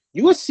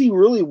 USC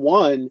really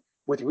won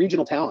with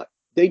regional talent.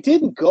 They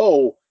didn't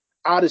go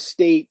out of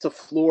state to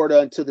Florida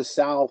and to the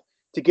South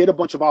to get a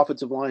bunch of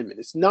offensive linemen.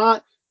 It's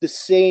not the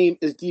same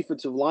as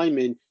defensive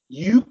linemen.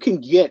 You can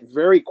get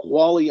very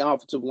quality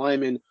offensive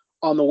linemen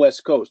on the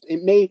West Coast.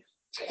 It may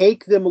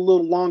take them a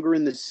little longer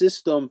in the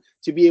system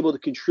to be able to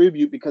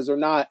contribute because they're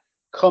not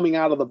coming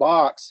out of the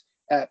box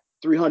at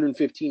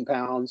 315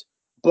 pounds.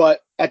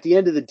 But at the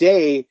end of the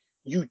day,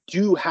 you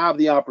do have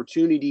the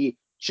opportunity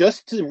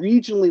just to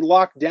regionally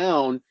lock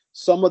down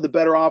some of the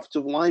better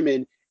offensive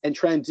linemen and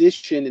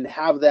transition and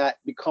have that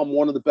become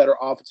one of the better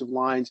offensive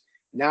lines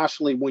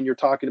nationally when you're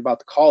talking about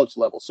the college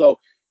level. So,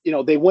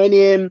 they went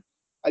in,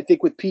 I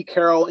think, with Pete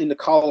Carroll into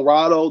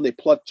Colorado. They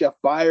plucked Jeff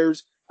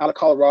Byers out of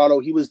Colorado.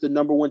 He was the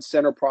number one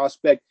center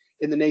prospect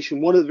in the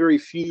nation, one of the very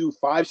few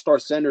 5-star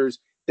centers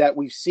that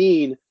we've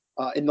seen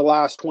in the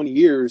last 20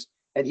 years.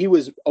 And he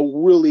was a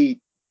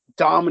really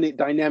dominant,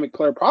 dynamic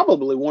player,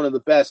 probably one of the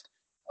best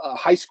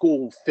high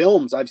school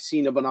films I've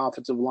seen of an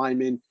offensive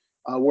lineman,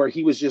 where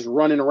he was just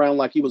running around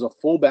like he was a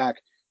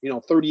fullback,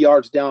 30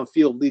 yards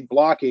downfield, lead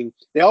blocking.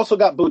 They also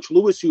got Butch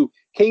Lewis, who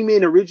came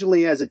in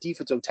originally as a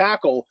defensive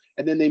tackle,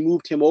 and then they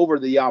moved him over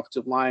to the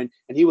offensive line,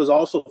 and he was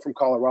also from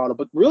Colorado.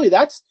 But really,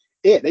 that's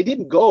it. They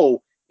didn't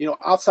go,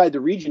 outside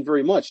the region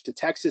very much to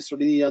Texas or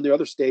any of the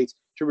other states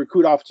to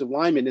recruit offensive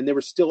linemen, and they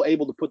were still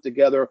able to put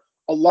together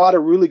a lot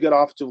of really good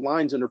offensive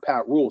lines under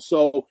Pat Rule.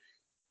 So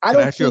Can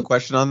I ask you a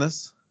question on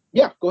this?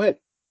 Yeah, go ahead.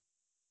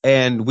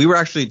 And we were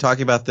actually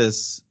talking about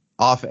this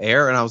off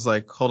air, and I was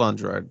like, hold on,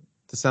 Gerard.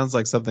 This sounds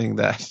like something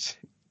that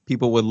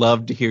people would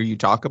love to hear you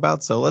talk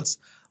about. So let's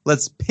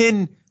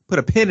put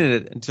a pin in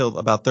it until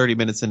about 30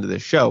 minutes into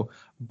this show.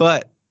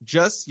 But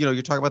just, you're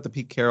talking about the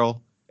Pete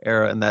Carroll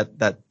era and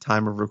that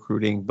time of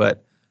recruiting,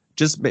 but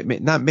just maybe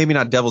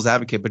not devil's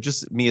advocate, but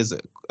just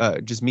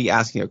me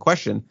asking a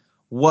question.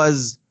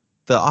 Was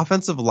the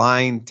offensive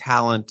line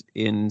talent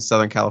in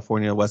Southern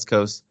California, West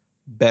Coast,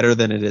 better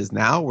than it is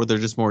now? Were there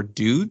just more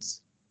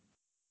dudes?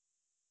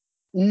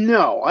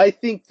 No, I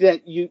think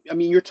that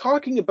you're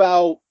talking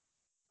about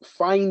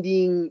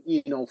finding,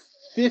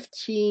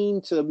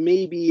 15 to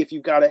maybe, if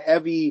you've got a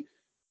heavy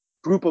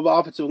group of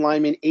offensive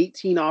linemen,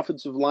 18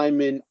 offensive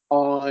linemen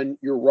on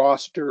your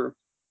roster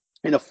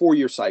in a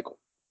 4-year cycle,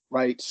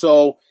 right?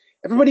 So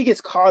everybody gets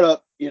caught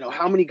up,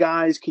 how many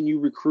guys can you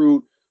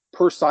recruit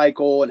per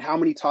cycle and how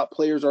many top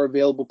players are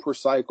available per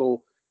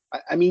cycle.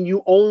 I mean,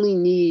 you only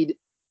need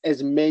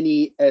as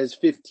many as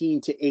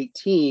 15 to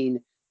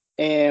 18,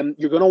 and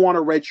you're going to want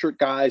to redshirt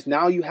guys.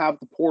 Now you have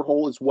the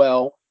porthole as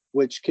well,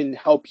 which can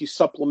help you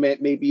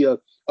supplement maybe a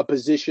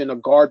position, a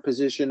guard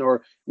position,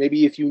 or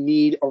maybe if you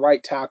need a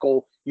right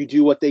tackle, you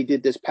do what they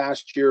did this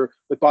past year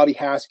with Bobby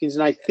Haskins.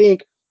 And I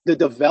think the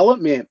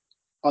development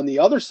on the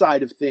other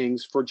side of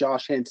things for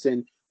Josh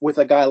Henson with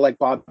a guy like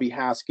Bobby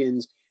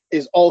Haskins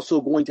is also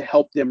going to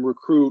help them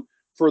recruit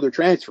further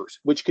transfers,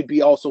 which could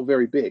be also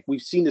very big.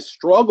 We've seen the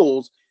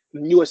struggles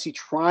in USC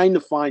trying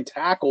to find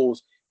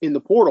tackles in the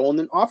portal, and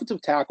then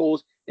offensive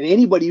tackles and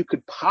anybody who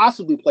could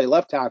possibly play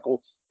left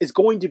tackle is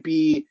going to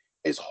be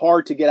as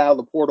hard to get out of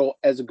the portal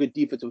as a good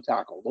defensive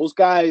tackle. Those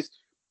guys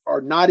are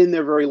not in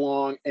there very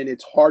long, and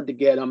it's hard to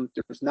get them.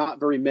 There's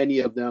not very many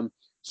of them.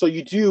 So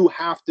you do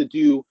have to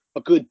do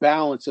a good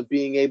balance of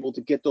being able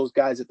to get those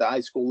guys at the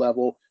high school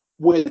level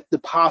with the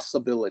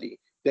possibility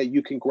that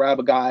you can grab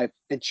a guy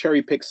and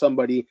cherry pick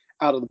somebody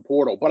out of the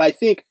portal. But I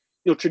think,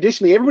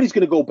 traditionally everybody's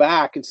going to go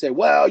back and say,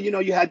 well,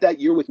 you had that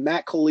year with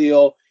Matt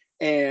Khalil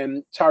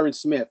and Tyron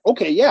Smith.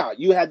 Okay, yeah,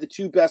 you had the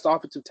two best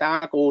offensive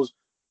tackles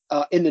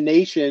in the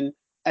nation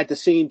at the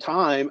same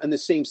time and the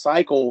same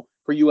cycle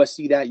for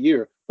USC that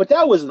year. But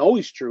that wasn't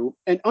always true.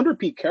 And under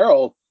Pete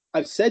Carroll,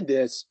 I've said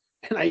this,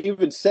 and I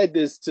even said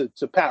this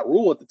to Pat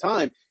Rule at the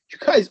time, you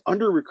guys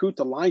under-recruit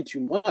the line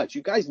too much.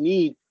 You guys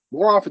need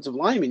more offensive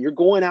linemen. You're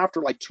going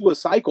after like 2 a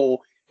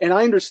cycle. And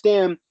I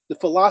understand the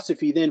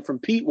philosophy then from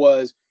Pete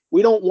was,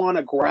 we don't want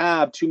to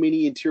grab too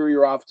many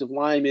interior offensive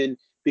linemen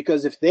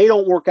because if they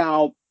don't work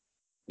out,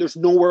 there's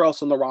nowhere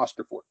else on the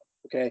roster for them,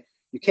 okay?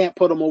 You can't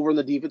put them over in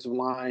the defensive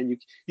line.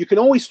 You can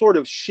always sort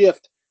of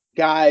shift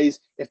guys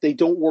if they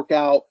don't work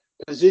out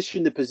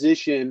position to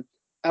position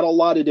at a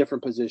lot of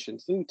different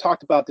positions. And we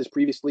talked about this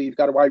previously. You've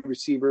got a wide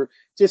receiver,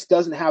 just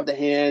doesn't have the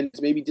hands,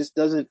 maybe just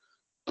doesn't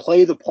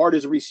play the part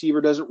as a receiver,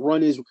 doesn't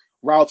run his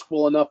routes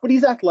well enough, but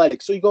he's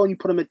athletic. So you go and you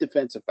put him at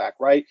defensive back,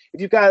 right?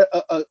 If you've got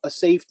a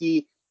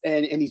safety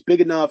and he's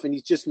big enough and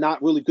he's just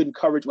not really good in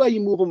coverage, well,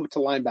 you move him to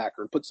linebacker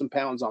and put some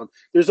pounds on him.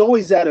 There's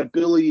always that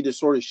ability to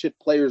sort of shift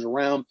players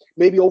around,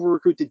 maybe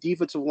over-recruit the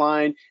defensive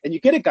line, and you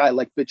get a guy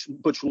like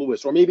Butch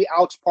Lewis, or maybe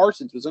Alex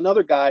Parsons was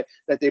another guy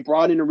that they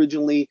brought in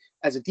originally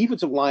as a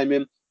defensive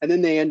lineman, and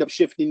then they end up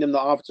shifting them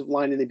to offensive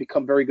line, and they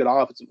become very good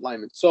offensive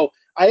linemen. So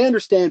I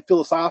understand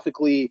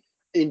philosophically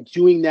in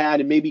doing that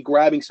and maybe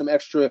grabbing some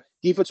extra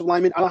defensive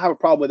linemen. I don't have a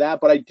problem with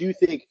that, but I do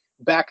think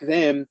back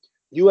then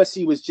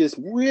USC was just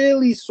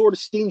really sort of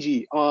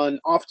stingy on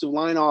offensive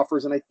line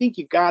offers, and I think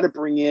you got to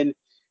bring in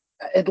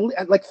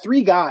at like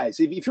 3 guys.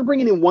 If you're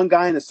bringing in 1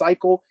 guy in a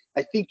cycle,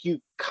 I think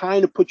you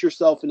kind of put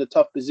yourself in a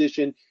tough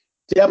position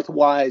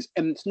depth-wise,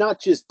 and it's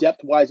not just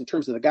depth-wise in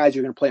terms of the guys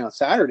you're going to play on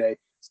Saturday.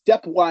 It's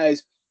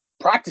depth-wise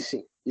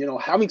practicing,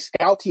 having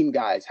scout team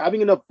guys,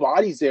 having enough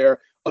bodies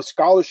there of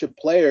scholarship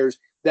players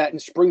that in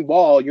spring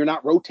ball you're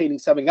not rotating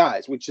 7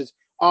 guys, which is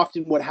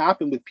often what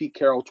happened with Pete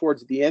Carroll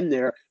towards the end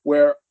there,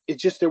 where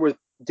it's just there were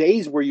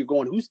days where you're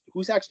going,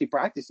 who's actually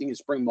practicing in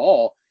spring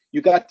ball?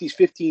 You got these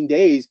 15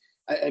 days.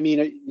 I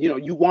mean,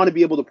 you want to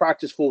be able to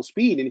practice full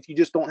speed, and if you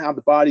just don't have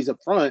the bodies up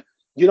front,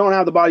 you don't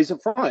have the bodies up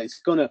front. It's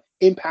going to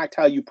impact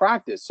how you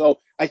practice. So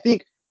I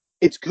think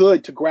it's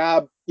good to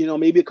grab,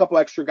 maybe a couple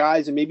extra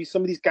guys, and maybe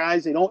some of these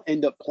guys, they don't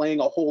end up playing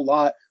a whole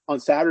lot on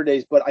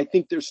Saturdays, but I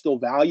think there's still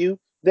value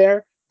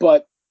there.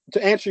 But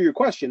to answer your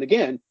question,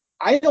 again,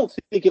 I don't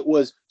think it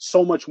was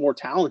so much more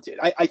talented.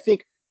 I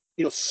think,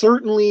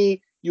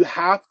 certainly you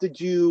have to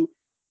do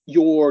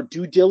your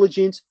due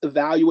diligence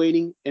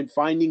evaluating and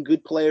finding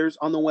good players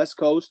on the West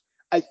Coast.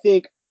 I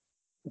think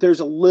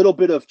there's a little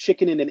bit of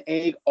chicken and an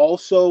egg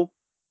also,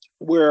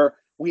 where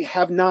we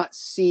have not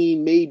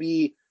seen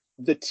maybe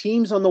the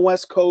teams on the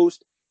West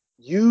Coast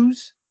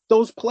use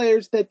those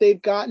players that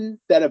they've gotten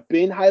that have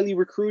been highly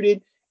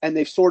recruited, and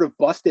they've sort of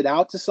busted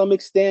out to some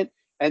extent.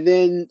 And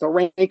then the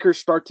rankers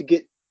start to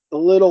get a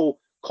little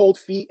cold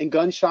feet and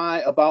gun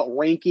shy about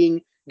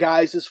ranking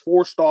guys as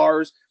 4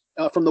 stars.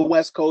 from the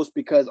West Coast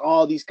because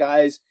all these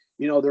guys,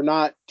 they're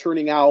not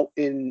turning out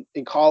in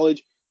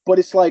college. But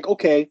it's like,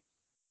 okay,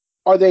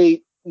 are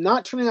they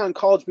not turning out in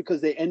college because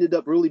they ended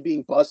up really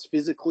being busts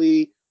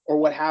physically or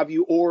what have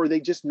you, or are they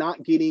just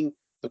not getting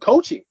the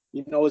coaching?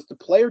 Is the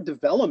player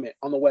development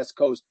on the West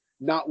Coast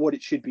not what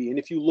it should be? And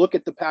if you look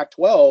at the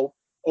Pac-12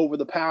 over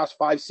the past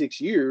 5-6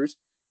 years,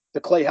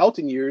 the Clay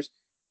Helton years,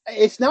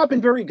 it's not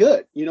been very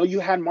good. You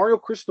had Mario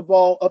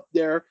Cristobal up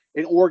there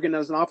in Oregon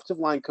as an offensive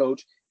line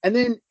coach, and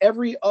then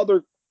every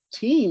other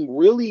team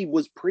really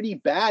was pretty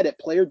bad at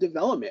player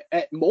development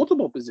at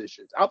multiple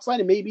positions, outside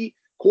of maybe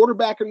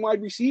quarterback and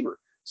wide receiver.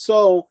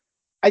 So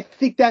I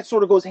think that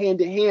sort of goes hand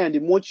to hand.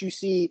 And once you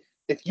see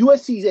if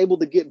USC is able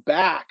to get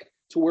back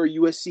to where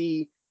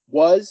USC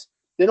was,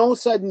 then all of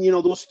a sudden,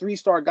 those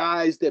 3-star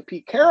guys that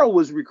Pete Carroll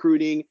was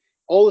recruiting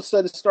all of a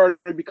sudden started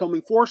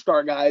becoming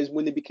 4-star guys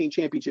when they became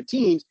championship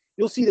teams.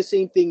 You'll see the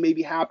same thing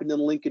maybe happen in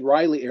the Lincoln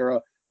Riley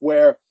era,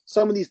 where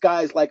some of these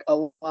guys like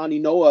Alani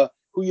Noah,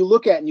 who you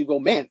look at and you go,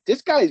 man,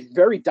 this guy is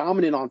very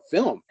dominant on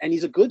film, and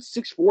he's a good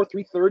 6'4",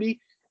 330.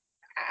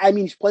 I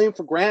mean, he's playing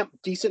for Grant,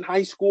 decent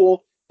high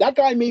school. That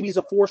guy maybe is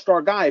a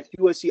 4-star guy if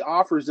USC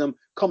offers him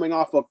coming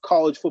off a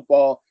college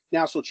football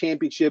national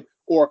championship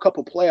or a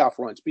couple playoff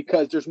runs,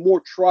 because there's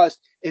more trust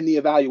in the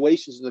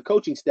evaluations of the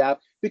coaching staff,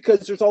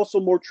 because there's also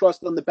more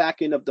trust on the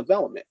back end of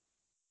development.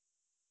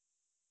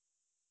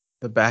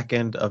 The back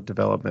end of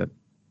development.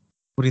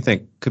 What do you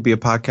think? Could be a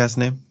podcast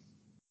name?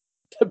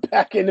 The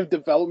back end of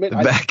development?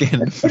 The back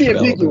end of pretty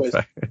ambiguous.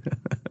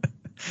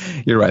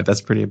 You're right.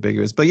 That's pretty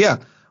ambiguous. But yeah,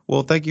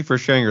 well, thank you for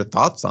sharing your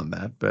thoughts on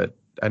that. But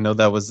I know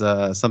that was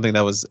something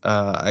that was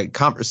a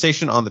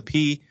conversation on the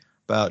P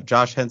about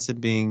Josh Henson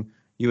being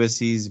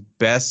USC's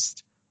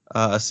best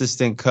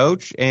assistant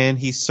coach, and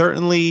he's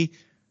certainly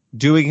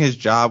doing his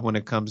job when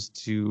it comes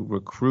to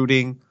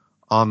recruiting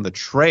on the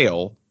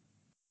trail.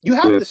 You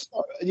have to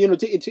start,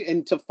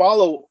 to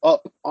follow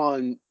up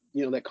on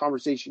that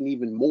conversation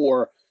even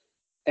more.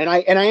 And I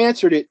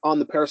answered it on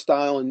the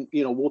Peristyle, and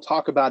we'll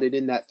talk about it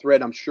in that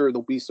thread. I'm sure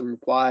there'll be some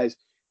replies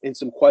and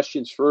some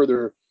questions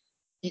further.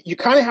 You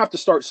kind of have to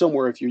start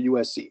somewhere if you're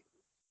USC.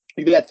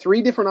 You've had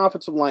 3 different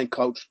offensive line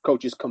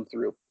coaches come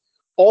through.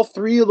 All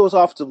 3 of those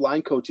offensive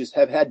line coaches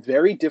have had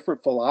very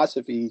different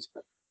philosophies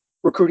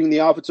recruiting the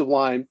offensive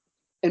line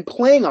and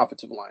playing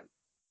offensive line.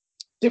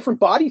 Different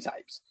body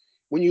types.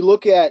 When you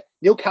look at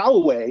Neil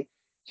Callaway,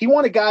 he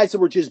wanted guys that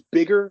were just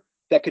bigger,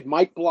 that could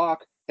mic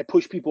block and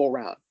push people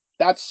around.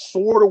 That's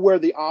sort of where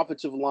the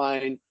offensive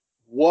line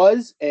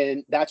was,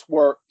 and that's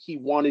where he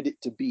wanted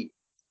it to be.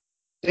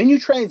 Then you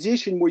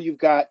transition where you've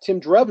got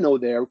Tim Drevno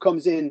there, who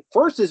comes in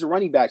first as a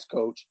running backs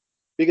coach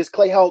because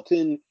Clay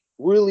Helton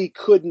really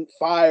couldn't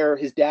fire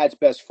his dad's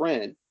best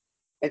friend.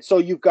 And so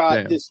you've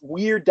got this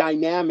weird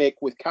dynamic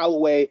with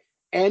Callaway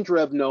and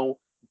Drevno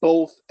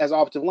both as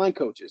offensive line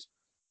coaches.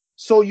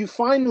 So you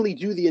finally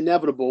do the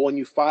inevitable and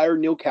you fire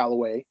Neil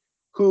Callaway,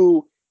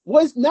 who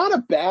was not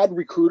a bad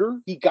recruiter.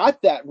 He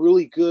got that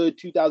really good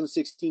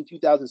 2016,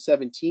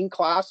 2017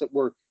 class that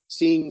we're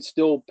seeing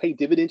still pay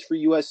dividends for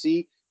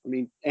USC. I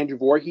mean, Andrew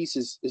Voorhees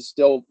is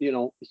still,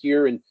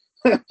 here and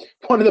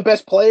one of the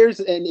best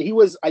players. And he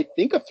was, I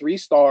think, a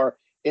 3-star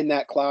in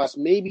that class,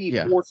 maybe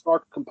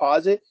 4-star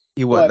composite.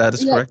 He was. That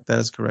is correct. That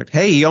is correct.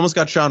 Hey, he almost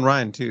got Sean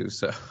Ryan too.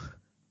 So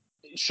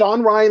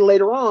Sean Ryan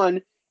later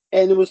on.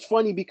 And it was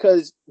funny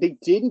because they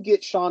didn't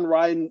get Sean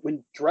Ryan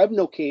when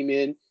Drevno came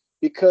in,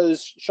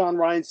 because Sean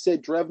Ryan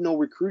said Drevno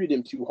recruited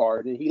him too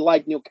hard, and he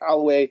liked Neil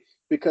Callaway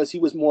because he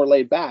was more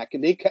laid back.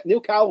 And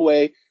Neil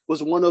Callaway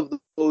was one of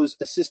those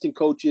assistant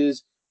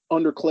coaches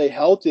under Clay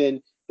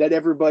Helton that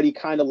everybody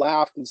kind of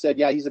laughed and said,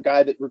 yeah, he's a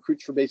guy that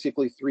recruits for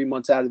basically 3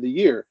 months out of the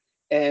year.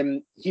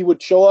 And he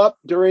would show up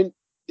during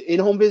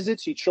in-home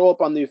visits. He'd show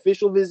up on the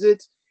official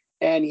visits,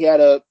 and he had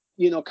a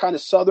kind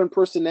of Southern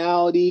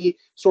personality,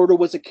 sort of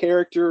was a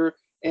character.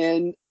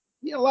 And,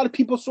 a lot of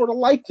people sort of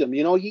liked him.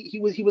 He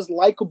was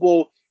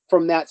likable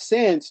from that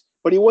sense,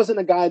 but he wasn't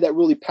a guy that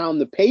really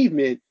pounded the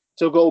pavement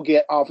to go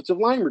get offensive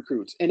line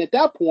recruits. And at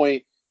that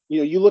point,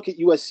 you look at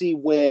USC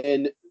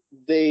when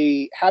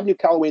they have Neil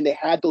Callaway and they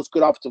had those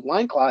good offensive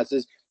line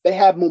classes, they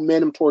have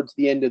momentum towards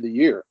the end of the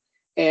year.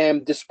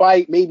 And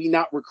despite maybe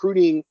not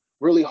recruiting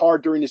really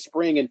hard during the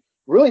spring and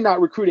really not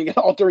recruiting at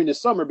all during the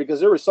summer, because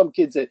there were some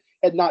kids that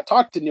had not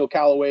talked to Neil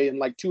Callaway in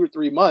like 2 or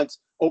 3 months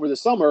over the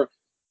summer,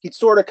 he'd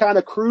sort of kind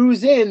of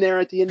cruise in there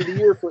at the end of the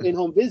year for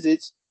in-home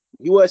visits.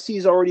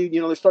 USC's already,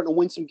 they're starting to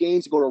win some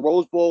games. They go to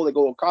Rose Bowl, they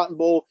go to Cotton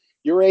Bowl.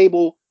 You're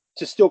able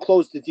to still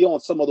close the deal on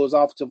some of those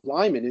offensive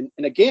linemen.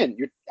 And again,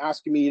 you're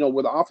asking me,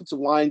 were the offensive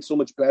line so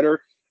much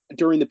better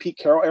during the Pete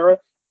Carroll era?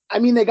 I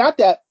mean, they got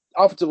that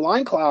offensive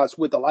line class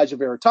with Elijah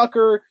Vera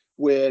Tucker,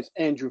 with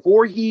Andrew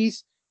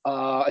Voorhees.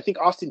 I think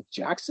Austin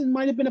Jackson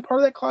might have been a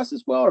part of that class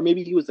as well, or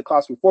maybe he was the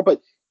class before.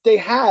 But they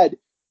had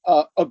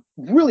a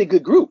really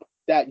good group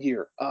that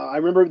year. I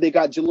remember they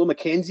got Jalil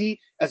McKenzie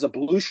as a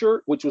blue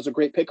shirt, which was a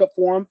great pickup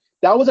for him.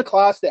 That was a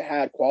class that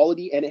had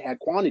quality and it had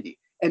quantity,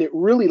 and it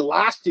really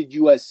lasted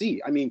USC.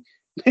 I mean,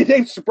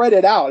 they spread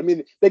it out. I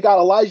mean, they got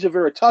Elijah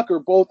Vera Tucker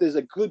both as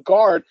a good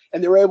guard,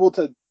 and they were able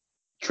to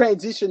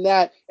transition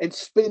that and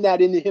spin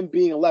that into him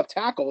being a left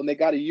tackle, and they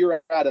got a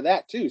year out of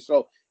that too.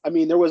 So, I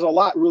mean, there was a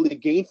lot really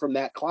gained from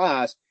that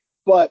class.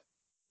 But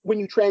when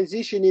you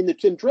transition into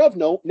Tim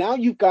Drevno, now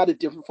you've got a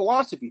different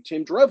philosophy.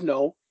 Tim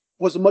Drevno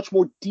was much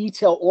more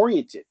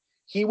detail-oriented.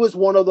 He was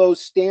one of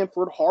those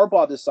Stanford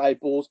Harbaugh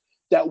disciples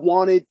that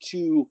wanted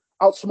to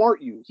outsmart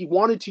you. He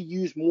wanted to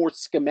use more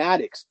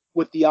schematics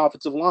with the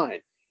offensive line.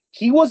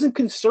 He wasn't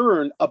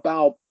concerned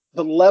about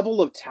the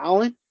level of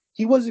talent.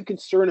 He wasn't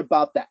concerned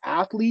about the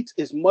athletes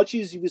as much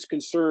as he was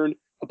concerned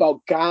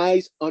about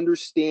guys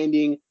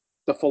understanding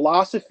the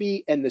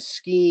philosophy and the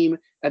scheme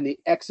and the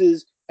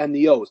X's and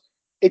the O's.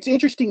 It's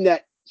interesting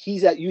that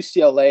he's at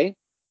UCLA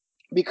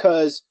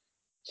because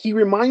he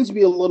reminds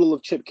me a little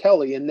of Chip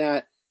Kelly in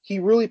that he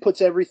really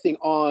puts everything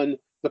on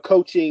the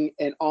coaching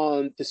and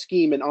on the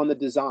scheme and on the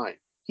design.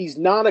 He's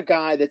not a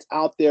guy that's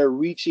out there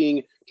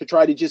reaching to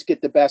try to just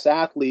get the best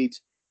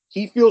athletes.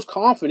 He feels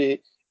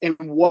confident in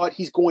what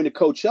he's going to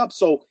coach up.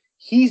 So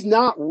he's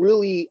not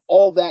really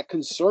all that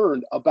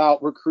concerned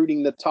about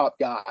recruiting the top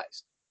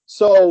guys.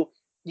 So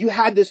you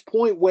had this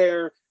point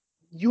where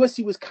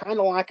USC was kind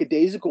of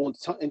lackadaisical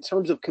in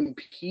terms of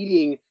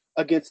competing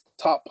against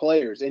top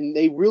players, and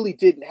they really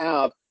didn't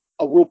have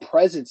a real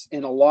presence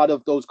in a lot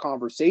of those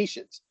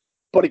conversations.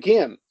 But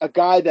again, a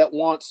guy that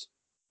wants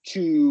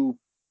to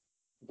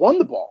run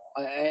the ball,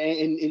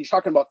 and you're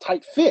talking about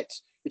tight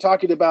fits. You're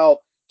talking about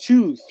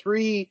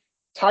 2-3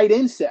 tight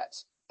end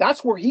sets.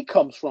 That's where he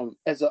comes from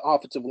as an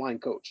offensive line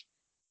coach.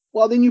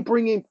 Well, then you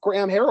bring in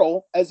Graham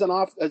Harrell as an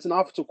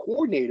offensive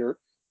coordinator,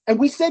 and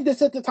we said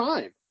this at the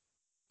time.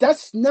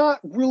 That's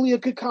not really a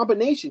good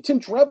combination. Tim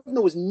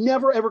Drevno was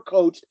never, ever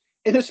coached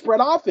in a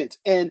spread offense.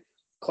 And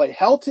Clay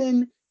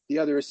Helton, the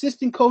other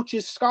assistant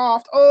coaches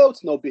scoffed, oh,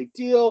 it's no big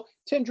deal.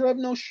 Tim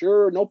Drevno,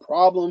 sure, no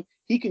problem.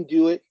 He can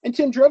do it. And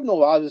Tim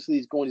Drevno obviously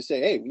is going to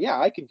say, hey, yeah,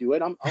 I can do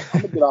it. I'm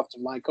a good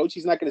offensive line coach.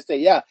 He's not going to say,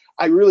 yeah,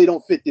 I really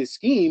don't fit this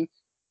scheme.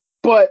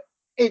 But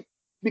it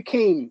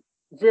became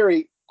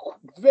very,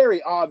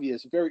 very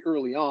obvious very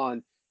early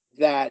on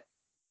that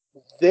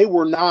they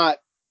were not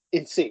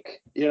in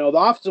sync. You know, the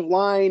offensive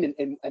line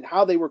and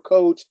how they were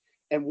coached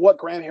and what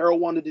Graham Harrell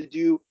wanted to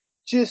do,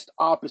 just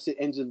opposite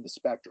ends of the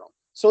spectrum.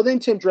 So then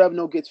Tim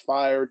Drevno gets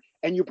fired,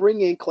 and you bring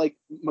in Clay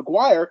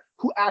McGuire,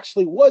 who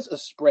actually was a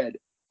spread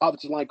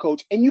offensive line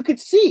coach. And you could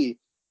see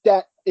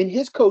that in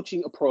his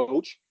coaching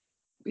approach,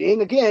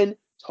 being, again,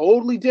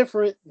 totally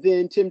different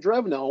than Tim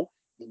Drevno,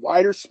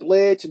 wider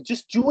splits and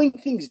just doing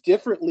things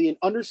differently and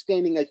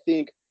understanding, I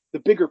think, the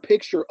bigger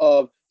picture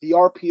of the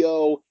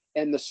RPO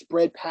and the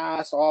spread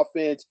pass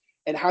offense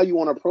and how you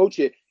want to approach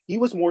it. He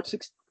was more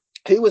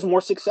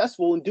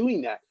successful in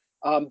doing that.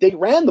 They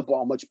ran the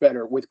ball much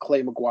better with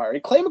Clay McGuire.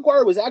 And Clay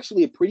McGuire was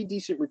actually a pretty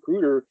decent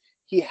recruiter.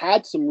 He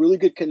had some really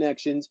good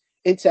connections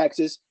in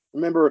Texas.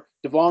 Remember,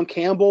 Devon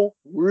Campbell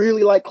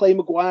really liked Clay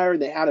McGuire,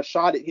 and they had a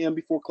shot at him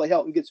before Clay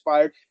Helton gets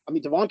fired. I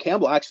mean, Devon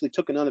Campbell actually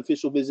took an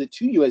unofficial visit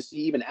to USC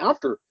even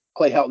after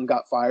Clay Helton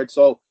got fired.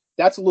 So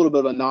that's a little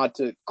bit of a nod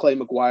to Clay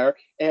McGuire.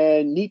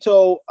 And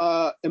Nito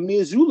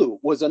Emiazulu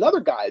was another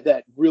guy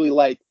that really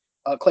liked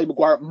Clay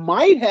McGuire.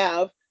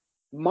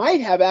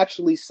 Might have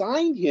actually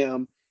signed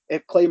him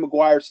if Clay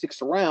McGuire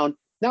sticks around.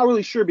 Not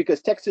really sure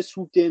because Texas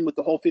swooped in with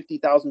the whole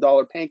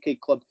 $50,000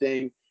 Pancake Club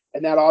thing,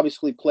 and that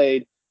obviously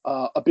played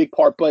a big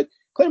part. But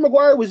Clay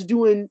McGuire was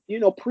doing,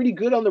 pretty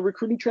good on the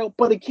recruiting trail.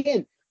 But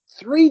again,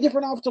 3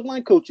 different offensive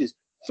line coaches,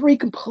 3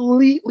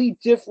 completely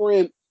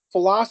different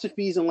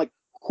philosophies and like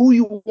who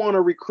you want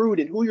to recruit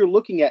and who you're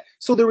looking at.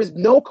 So there was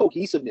no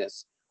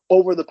cohesiveness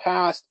over the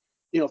past,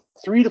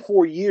 3 to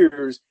 4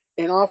 years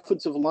in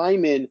offensive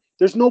linemen.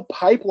 There's no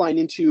pipeline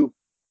into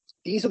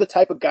these are the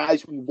type of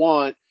guys we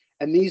want,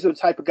 and these are the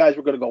type of guys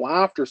we're going to go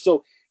after.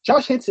 So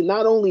Josh Henson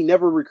not only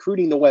never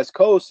recruiting the West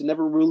Coast and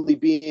never really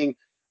being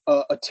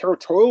a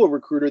territorial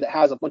recruiter that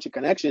has a bunch of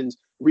connections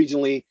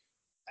regionally,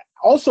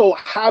 also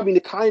having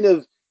to kind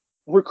of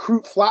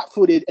recruit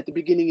flat-footed at the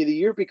beginning of the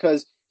year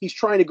because he's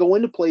trying to go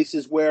into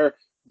places where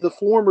the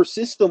former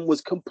system was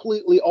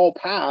completely all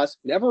pass,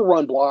 never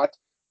run blocked.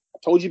 I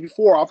told you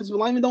before, offensive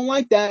linemen don't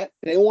like that.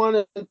 They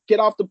want to get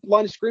off the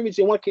line of scrimmage.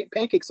 They want to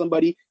pancake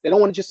somebody. They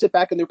don't want to just sit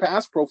back in their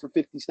pass pro for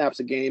 50 snaps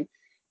a game.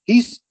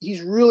 He's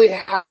really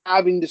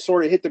having to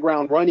sort of hit the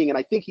ground running, and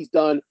I think he's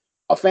done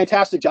a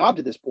fantastic job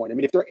to this point. I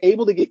mean, if they're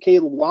able to get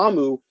Caleb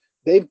Lamu,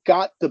 they've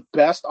got the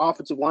best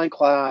offensive line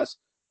class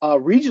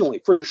regionally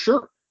for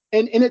sure.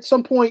 And at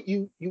some point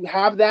you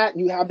have that,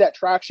 and you have that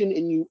traction,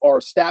 and you are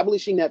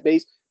establishing that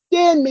base,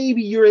 then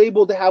maybe you're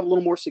able to have a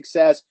little more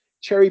success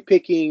cherry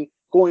picking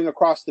going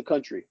across the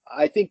country.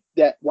 I think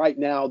that right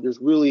now there's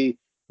really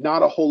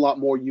not a whole lot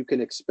more you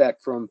can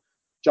expect from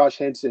Josh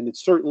Henson.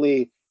 It's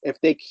certainly,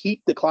 if they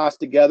keep the class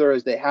together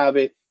as they have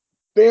it,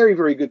 very,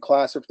 very good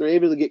class. If they're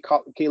able to get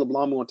Caleb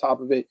Lamu on top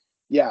of it,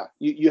 yeah,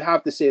 you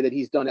have to say that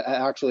he's done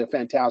actually a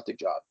fantastic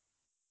job.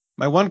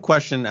 My one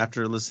question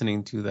after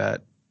listening to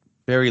that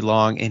very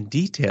long and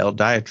detailed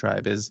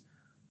diatribe is,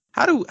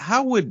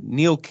 how would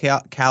Neil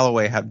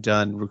Callaway have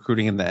done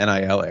recruiting in the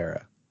NIL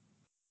era?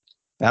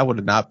 That would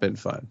have not been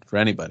fun for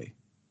anybody.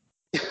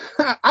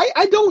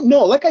 I don't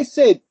know. Like I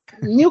said,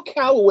 Neil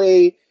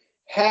Callaway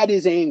had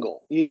his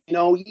angle. He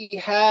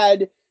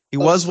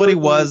was what he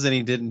was, and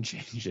he didn't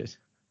change it.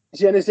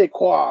 Je ne sais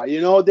quoi.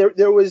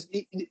 There was,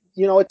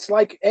 it's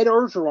like Ed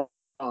Orgeron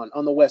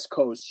on the West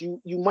Coast.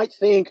 You might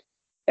think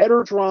Ed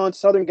Orgeron,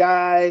 Southern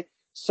guy,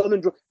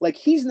 like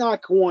he's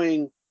not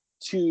going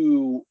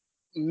to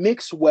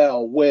mix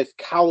well with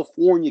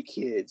California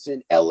kids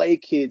and LA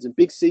kids and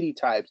big city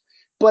types.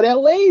 But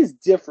LA is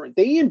different.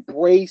 They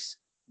embrace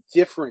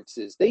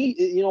differences.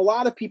 A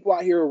lot of people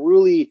out here are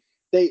really,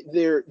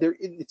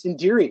 it's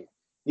endearing,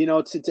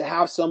 to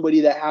have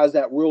somebody that has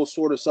that real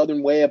sort of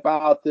Southern way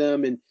about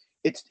them. And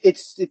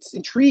it's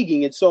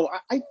intriguing. And so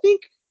I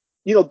think,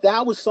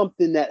 that was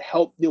something that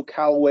helped Neil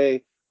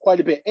Callaway quite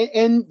a bit.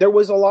 And there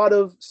was a lot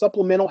of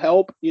supplemental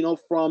help,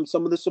 from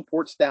some of the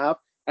support staff.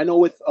 I know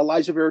with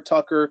Elijah Vera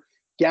Tucker,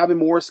 Gavin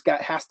Morris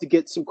has to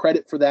get some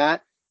credit for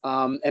that.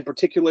 And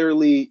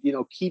particularly,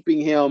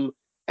 keeping him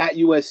at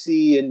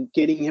USC and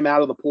getting him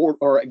out of the port,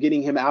 or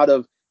getting him out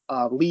of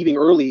leaving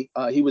early.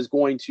 He was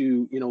going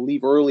to,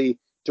 leave early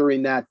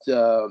during that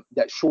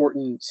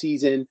shortened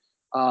season.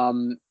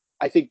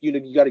 I think,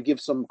 you got to give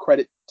some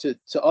credit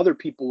to other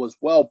people as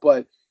well,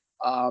 but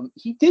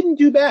he didn't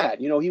do bad.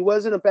 He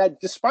wasn't a bad,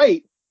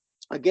 despite,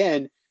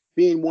 again,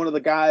 being one of the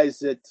guys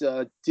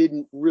that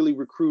didn't really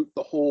recruit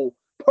the whole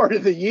part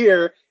of the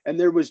year. And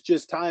there was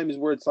just times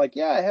where it's like,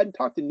 I hadn't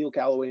talked to Neil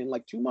Callaway in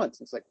like 2 months.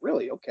 It's like,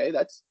 really? Okay,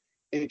 that's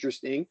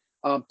interesting.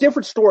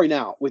 Different story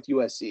now with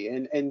USC.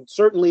 And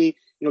certainly,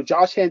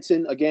 Josh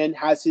Henson, again,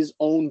 has his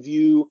own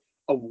view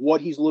of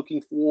what he's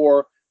looking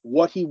for,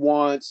 what he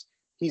wants.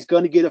 He's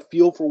going to get a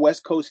feel for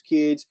West Coast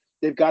kids.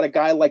 They've got a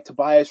guy like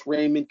Tobias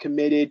Raymond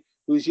committed,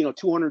 who's,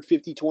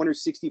 250,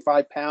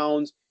 265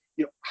 pounds.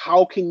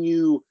 How can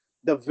you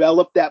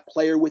develop that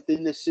player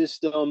within the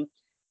system?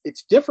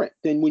 It's different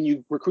than when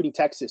you're recruiting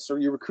Texas or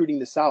you're recruiting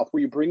the South,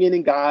 where you're bringing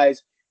in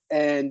guys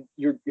and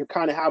you're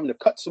kind of having to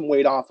cut some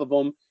weight off of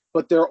them,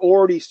 but they're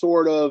already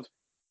sort of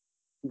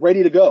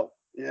ready to go.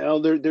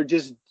 They're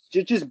just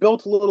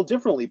built a little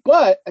differently.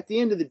 But at the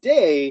end of the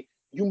day,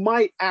 you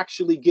might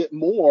actually get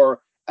more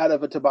out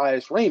of a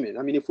Tobias Raymond.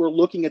 I mean, if we're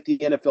looking at the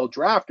NFL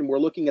draft and we're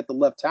looking at the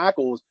left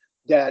tackles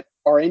that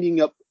are ending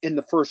up in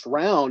the first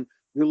round,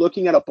 you're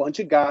looking at a bunch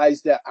of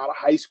guys that out of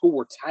high school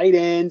were tight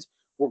ends,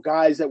 were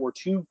guys that were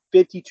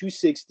 250,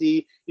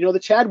 260, the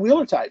Chad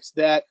Wheeler types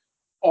that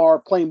are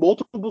playing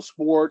multiple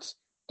sports.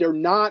 They're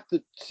not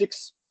the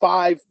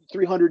 6'5",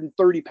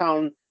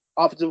 330-pound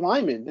offensive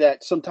linemen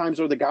that sometimes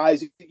are the guys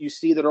that you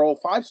see that are all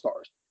 5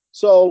 stars.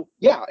 So,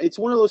 it's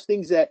one of those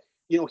things that,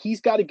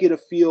 he's got to get a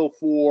feel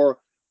for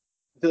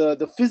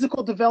the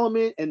physical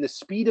development and the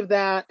speed of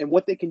that and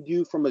what they can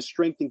do from a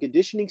strength and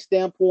conditioning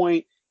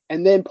standpoint,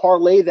 and then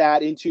parlay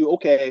that into,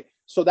 okay,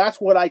 so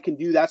that's what I can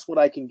do. That's what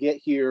I can get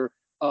here.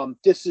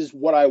 This is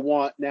what I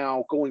want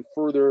now going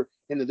further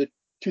into the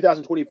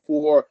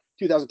 2024,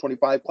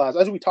 2025 class.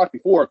 As we talked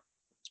before,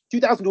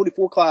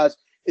 2024 class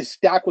is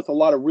stacked with a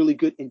lot of really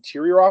good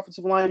interior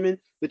offensive linemen.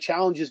 The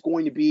challenge is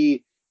going to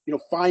be,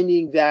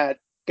 finding that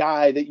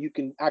guy that you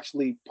can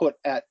actually put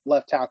at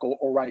left tackle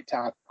or right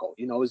tackle.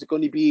 Is it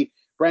going to be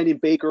Brandon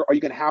Baker? Are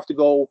you going to have to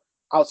go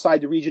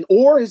outside the region?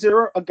 Or is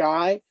there a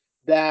guy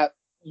that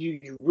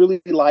you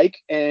really like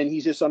and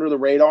he's just under the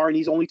radar and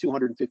he's only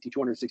 250,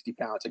 260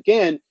 pounds?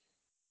 Again,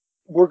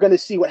 we're going to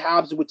see what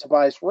happens with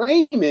Tobias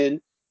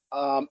Raymond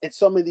and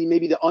some of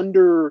the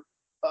under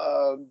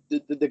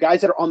the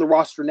guys that are on the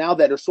roster now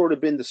that are sort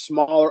of been the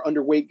smaller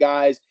underweight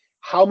guys.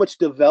 How much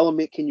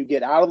development can you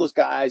get out of those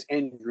guys?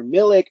 Andrew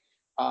Millick,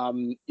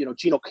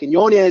 Gino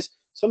Quinones.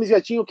 Some of these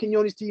guys, Gino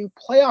Quinones didn't even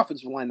play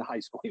offensive line in high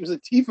school. He was a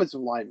defensive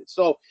lineman.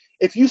 So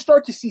if you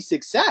start to see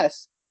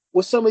success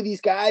with some of these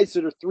guys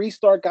that are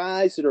 3-star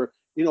guys that are,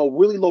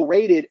 really low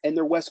rated and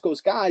they're West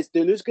Coast guys,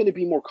 then there's going to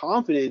be more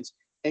confidence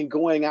in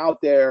going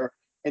out there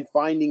and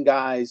finding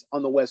guys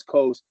on the West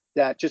Coast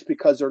that just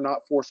because they're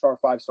not 4-star,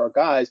 5-star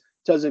guys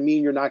doesn't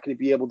mean you're not going to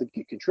be able to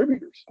get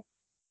contributors.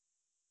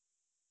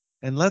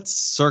 And let's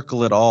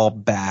circle it all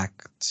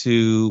back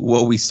to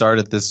what we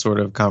started this sort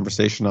of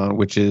conversation on,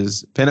 which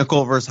is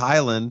Pinnacle versus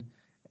Highland.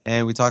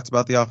 And we talked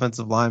about the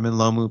offensive lineman,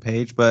 Lomu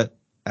Page. But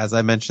as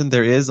I mentioned,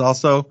 there is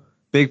also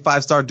big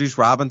 5-star Deuce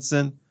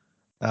Robinson.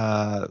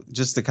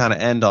 Just to kind of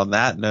end on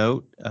that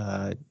note,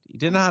 he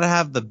did not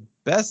have the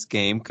best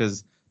game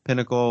because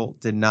Pinnacle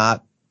did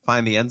not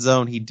find the end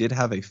zone. He did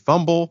have a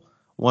fumble,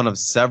 one of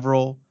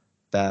several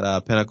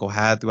that Pinnacle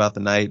had throughout the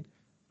night.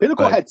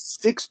 Pinnacle had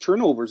 6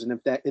 turnovers in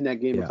that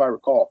game, if I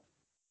recall.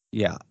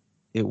 Yeah,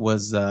 it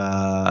was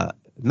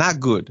not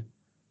good.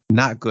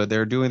 Not good. They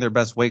were doing their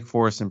best Wake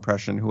Forest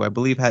impression, who I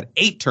believe had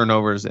 8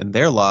 turnovers in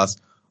their loss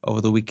over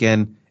the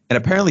weekend, and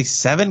apparently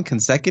 7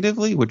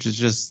 consecutively, which is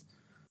just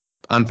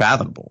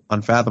unfathomable.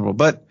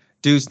 But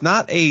Deuce,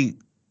 not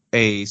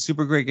a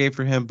super great game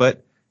for him,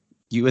 but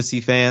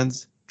USC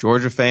fans,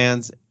 Georgia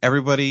fans,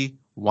 everybody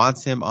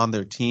wants him on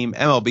their team.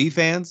 MLB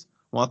fans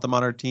want them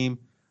on our team,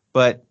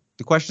 but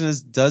the question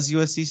is, does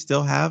USC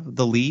still have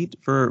the lead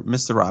for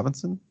Mr.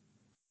 Robinson?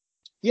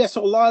 Yeah,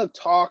 so a lot of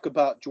talk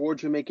about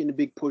Georgia making a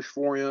big push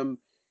for him,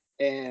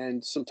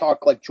 and some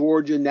talk like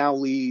Georgia now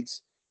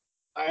leads.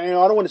 I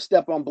don't want to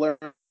step on Blair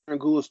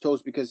Angulo's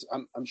toes because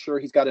I'm sure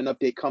he's got an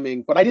update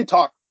coming. But I did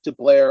talk to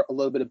Blair a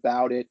little bit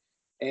about it,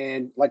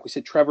 and like we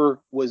said,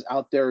 Trevor was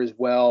out there as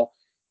well.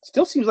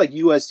 Still seems like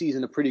USC is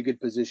in a pretty good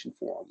position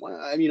for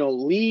him.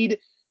 Lead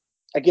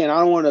again. I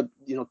don't want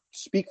to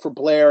speak for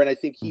Blair, and I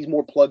think he's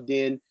more plugged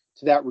in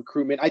to that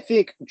recruitment. I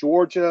think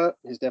Georgia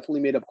has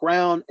definitely made up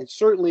ground, and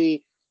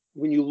certainly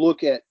when you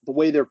look at the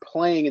way they're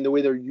playing and the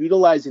way they're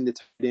utilizing the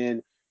tight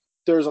end,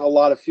 there's a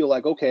lot of feel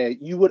like, okay,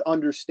 you would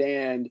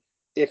understand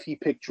if he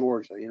picked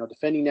Georgia,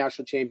 defending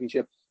national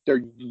championship.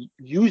 They're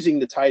using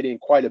the tight end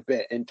quite a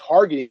bit and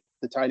targeting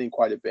the tight end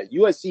quite a bit.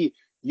 USC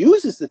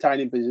uses the tight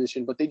end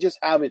position, but they just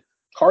haven't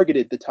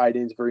targeted the tight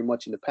ends very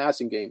much in the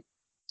passing game.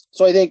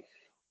 So I think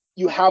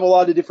you have a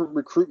lot of different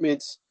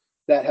recruitments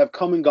that have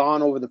come and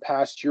gone over the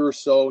past year or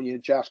so.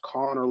 Josh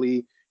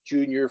Connerly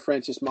Jr.,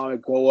 Francis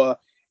Mauigoa,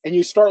 and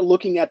you start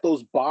looking at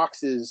those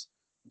boxes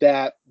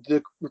that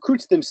the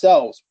recruits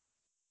themselves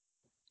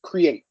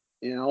create,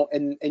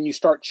 and you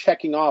start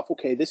checking off,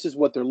 okay, this is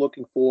what they're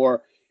looking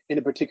for in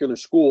a particular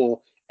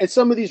school. And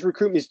some of these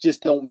recruitments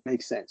just don't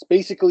make sense.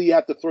 Basically, you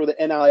have to throw the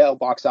NIL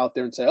box out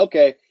there and say,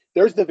 okay,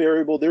 there's the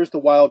variable, there's the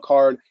wild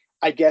card.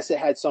 I guess it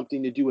had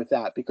something to do with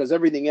that, because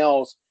everything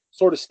else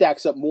sort of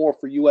stacks up more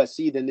for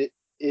USC than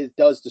it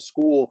does the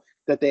school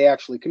that they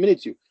actually committed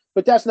to.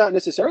 But that's not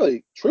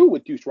necessarily true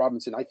with Deuce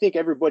Robinson. I think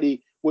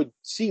everybody would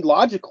see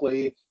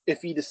logically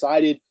if he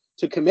decided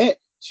to commit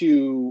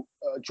to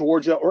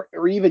Georgia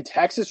or even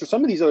Texas or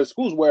some of these other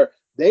schools where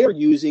they are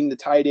using the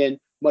tight end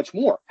much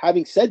more.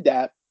 Having said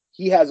that,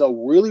 he has a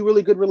really,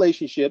 really good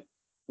relationship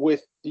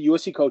with the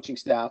USC coaching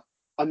staff.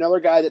 Another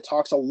guy that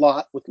talks a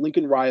lot with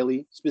Lincoln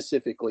Riley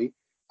specifically.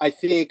 I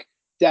think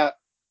that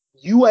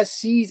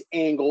USC's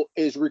angle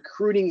is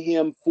recruiting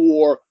him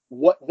for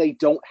what they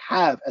don't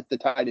have at the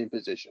tight end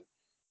position.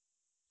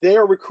 They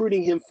are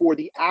recruiting him for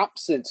the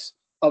absence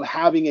of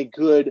having a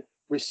good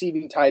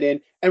receiving tight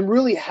end and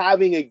really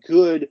having a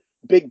good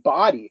big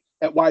body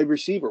at wide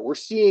receiver. We're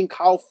seeing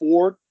Kyle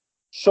Ford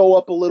show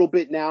up a little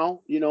bit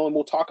now, and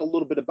we'll talk a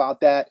little bit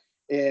about that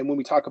and when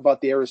we talk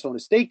about the Arizona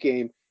State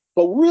game.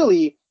 But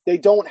really, they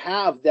don't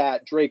have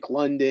that Drake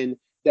London,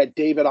 that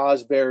David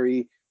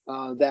Osbury,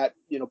 that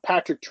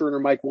Patrick Turner,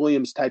 Mike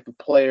Williams type of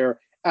player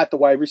at the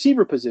wide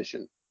receiver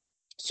position.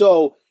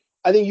 So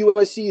I think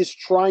USC is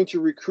trying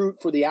to recruit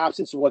for the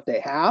absence of what they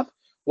have,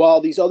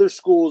 while these other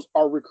schools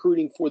are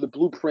recruiting for the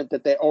blueprint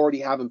that they already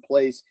have in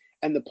place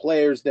and the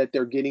players that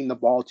they're getting the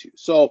ball to.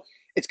 So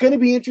it's going to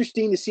be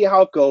interesting to see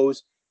how it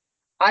goes.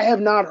 I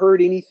have not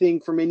heard anything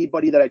from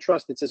anybody that I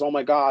trust that says, oh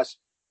my gosh,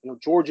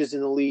 Georgia's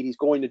in the lead, he's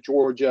going to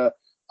Georgia.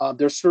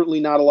 There's certainly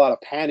not a lot of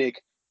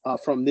panic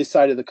from this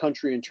side of the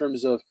country in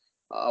terms of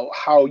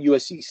how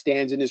USC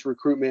stands in this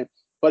recruitment.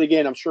 But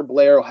again, I'm sure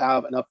Blair will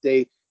have an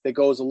update that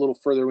goes a little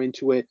further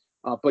into it.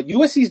 But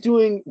USC is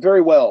doing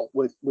very well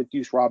with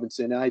Deuce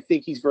Robinson, and I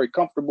think he's very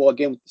comfortable,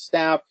 again, with the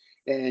staff.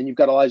 And you've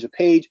got Elijah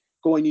Page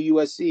going to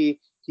USC.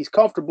 He's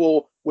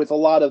comfortable with a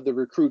lot of the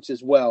recruits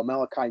as well.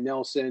 Malachi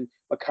Nelson,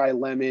 Makai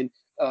Lemon,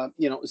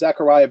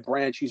 Zachariah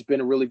Branch, who's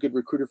been a really good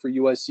recruiter for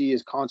USC,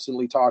 is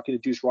constantly talking to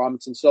Deuce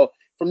Robinson. So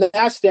from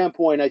that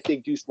standpoint, I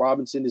think Deuce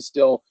Robinson is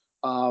still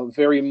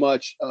very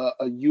much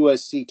a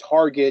USC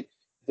target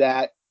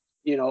that,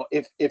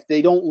 if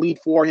they don't lead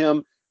for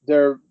him,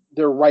 they're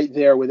right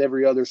there with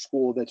every other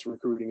school that's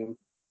recruiting him.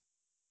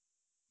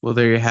 Well,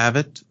 there you have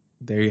it.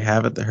 There you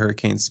have it. The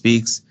Hurricane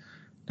speaks.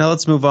 Now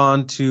let's move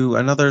on to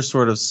another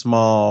sort of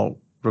small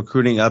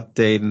recruiting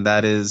update, and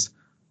that is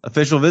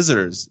official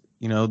visitors.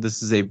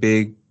 This is a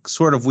big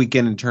sort of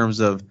weekend in terms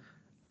of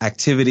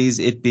activities,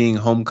 it being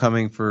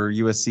homecoming for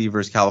USC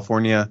versus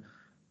California.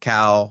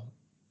 Cal,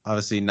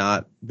 obviously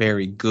not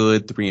very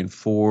good,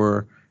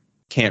 3-4,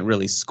 can't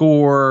really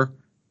score.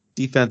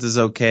 Defense is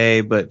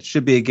okay, but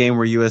should be a game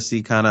where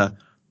USC kind of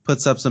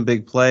puts up some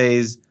big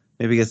plays,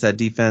 maybe gets that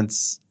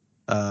defense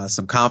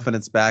some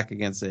confidence back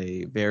against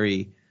a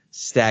very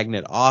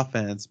stagnant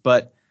offense.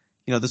 But,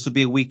 this would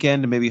be a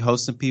weekend to maybe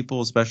host some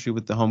people, especially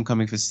with the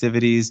homecoming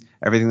festivities.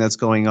 Everything that's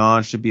going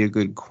on should be a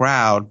good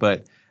crowd.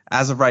 But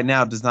as of right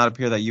now, it does not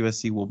appear that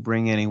USC will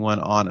bring anyone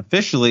on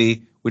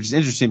officially, which is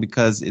interesting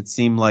because it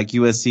seemed like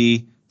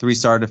USC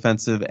 3-star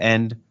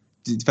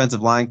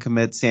defensive line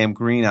commit Sam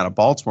Green out of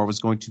Baltimore was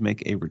going to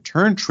make a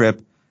return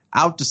trip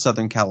out to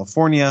Southern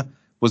California,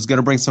 was going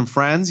to bring some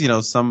friends,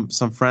 some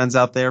friends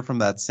out there from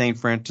that St.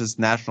 Francis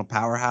National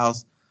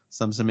Powerhouse,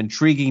 some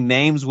intriguing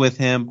names with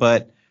him,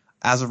 but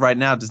as of right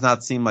now, it does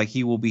not seem like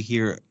he will be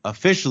here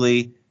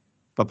officially,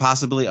 but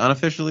possibly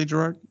unofficially,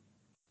 Gerard?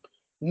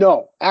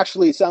 No,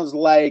 actually, it sounds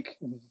like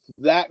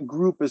that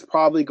group is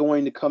probably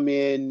going to come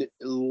in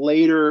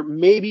later,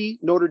 maybe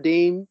Notre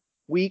Dame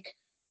week.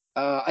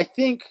 I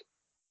think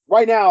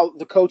right now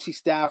the coaching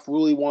staff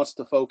really wants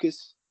to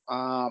focus.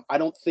 I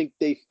don't think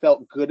they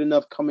felt good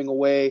enough coming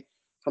away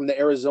from the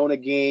Arizona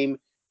game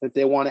that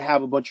they want to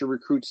have a bunch of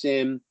recruits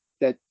in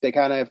that they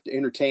kind of have to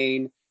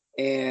entertain.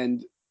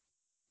 And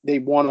they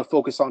want to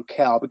focus on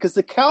Cal, because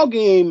the Cal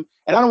game,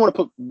 and I don't want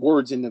to put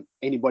words into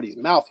anybody's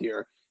mouth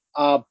here,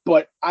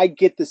 but I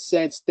get the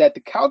sense that the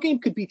Cal game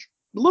could be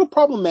a little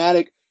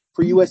problematic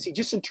for USC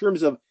just in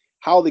terms of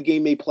how the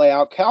game may play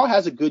out. Cal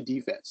has a good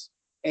defense,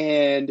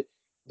 and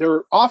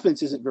their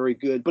offense isn't very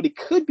good, but it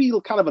could be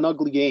kind of an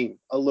ugly game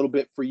a little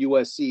bit for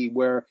USC,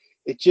 where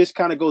it just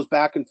kind of goes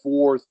back and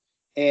forth,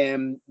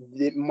 and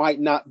it might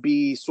not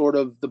be sort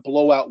of the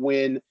blowout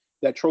win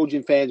that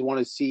Trojan fans want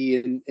to see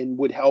and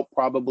would help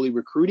probably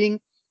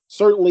recruiting.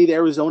 Certainly the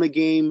Arizona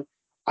game,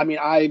 I mean,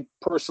 I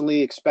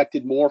personally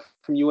expected more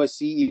from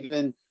USC,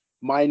 even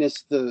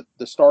minus the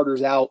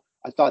starters out.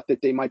 I thought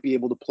that they might be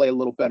able to play a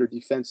little better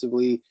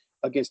defensively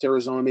against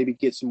Arizona, maybe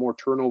get some more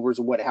turnovers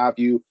and what have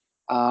you.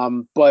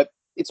 But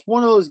it's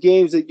one of those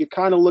games that you're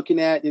kind of looking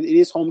at. It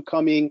is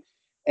homecoming.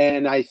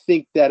 And I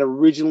think that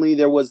originally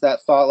there was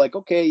that thought like,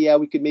 okay, yeah,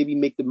 we could maybe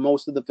make the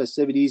most of the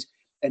festivities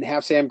and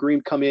have Sam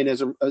Green come in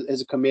as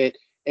a commit.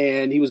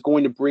 And he was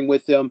going to bring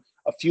with him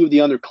a few of the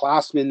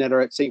underclassmen that are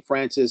at St.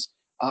 Francis.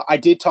 I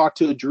did talk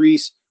to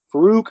Idris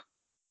Farouk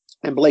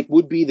and Blake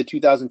Woodby, the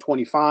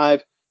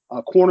 2025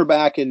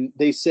 cornerback, and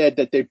they said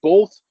that they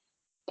both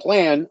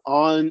plan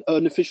on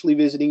unofficially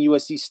visiting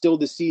USC still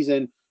this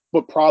season,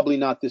 but probably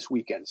not this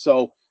weekend.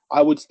 So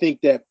I would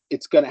think that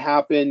it's going to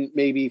happen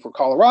maybe for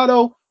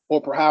Colorado,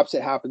 or perhaps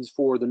it happens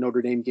for the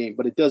Notre Dame game.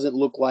 But it doesn't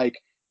look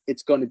like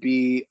it's going to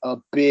be a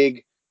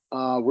big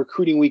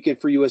recruiting weekend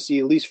for USC,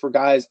 at least for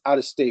guys out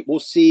of state. We'll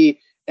see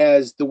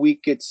as the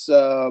week gets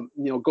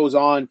goes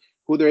on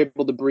who they're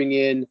able to bring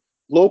in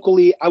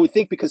locally. I would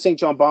think because St.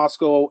 John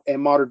Bosco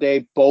and Mater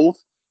Dei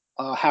both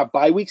have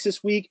bye weeks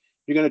this week,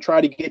 you're going to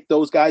try to get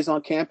those guys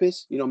on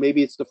campus.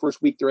 Maybe it's the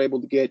first week they're able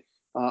to get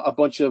a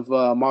bunch of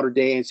Mater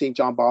Dei and St.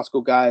 John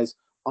Bosco guys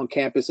on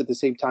campus at the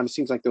same time. It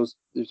seems like there's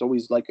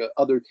always like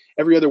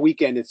every other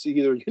weekend. It's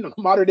either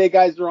Mater Dei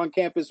guys that are on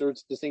campus, or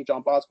it's the St.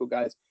 John Bosco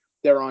guys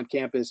that are on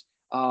campus,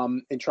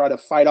 and try to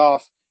fight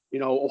off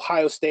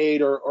Ohio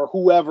State or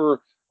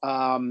whoever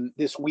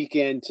this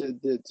weekend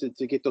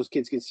to get those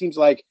kids. It seems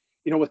like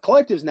with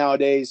collectives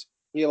nowadays,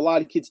 you have a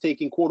lot of kids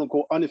taking quote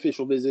unquote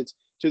unofficial visits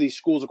to these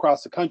schools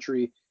across the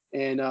country,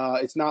 and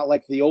it's not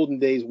like the olden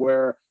days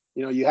where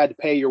you had to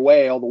pay your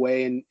way all the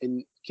way,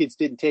 and kids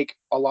didn't take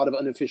a lot of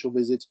unofficial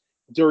visits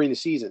during the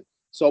season.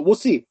 So we'll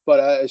see.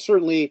 But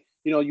certainly,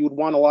 you would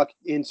want to lock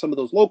in some of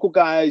those local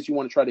guys. You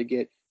want to try to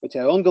get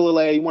Mateo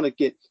Ungalele. You want to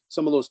get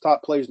some of those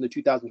top players in the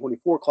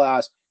 2024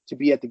 class to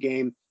be at the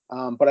game.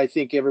 But I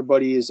think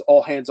everybody is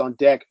all hands on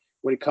deck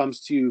when it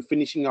comes to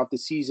finishing out the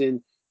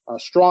season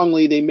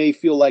strongly. They may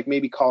feel like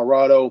maybe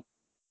Colorado,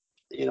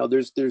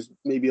 there's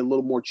maybe a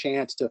little more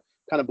chance to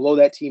kind of blow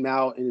that team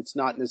out, and it's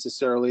not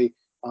necessarily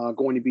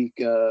going to be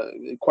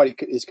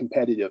quite as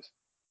competitive.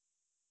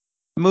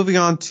 Moving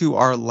on to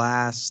our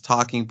last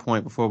talking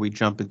point before we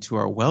jump into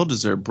our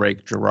well-deserved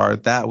break,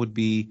 Gerard, that would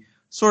be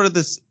sort of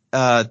this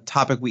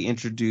topic we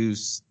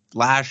introduced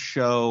last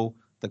show,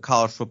 the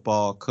college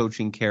football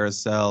coaching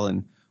carousel,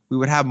 and we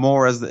would have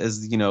more as the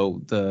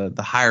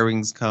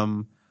hirings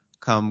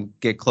come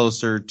get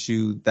closer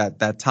to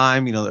that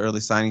time, the early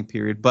signing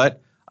period.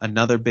 But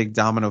another big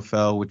domino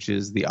fell, which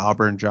is the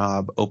Auburn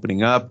job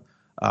opening up.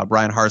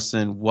 Brian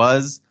Harsin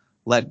was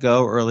let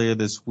go earlier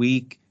this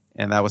week.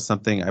 And that was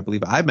something I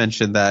believe I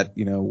mentioned that,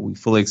 we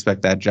fully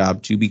expect that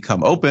job to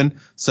become open.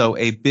 So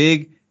a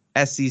big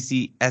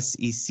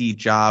SEC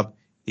job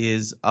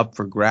is up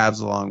for grabs,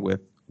 along with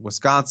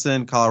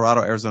Wisconsin,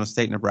 Colorado, Arizona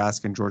State,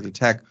 Nebraska, and Georgia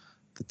Tech,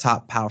 the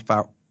top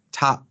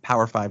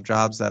Power 5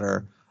 jobs that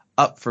are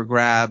up for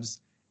grabs.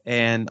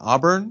 And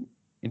Auburn,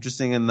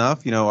 interesting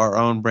enough, our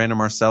own Brandon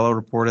Marcello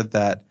reported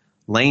that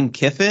Lane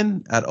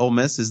Kiffin at Ole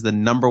Miss is the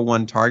number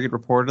one target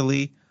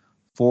reportedly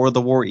for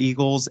the War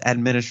Eagles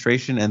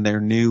administration and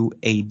their new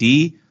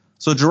AD.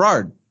 So,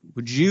 Gerard,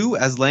 would you,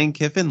 as Lane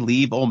Kiffin,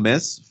 leave Ole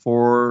Miss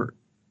for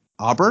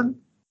Auburn?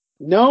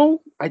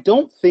 No, I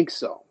don't think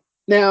so.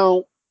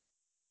 Now,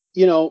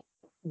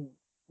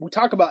 we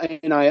talk about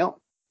NIL,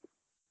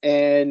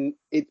 and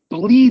it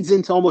bleeds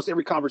into almost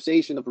every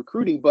conversation of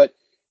recruiting, but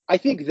I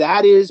think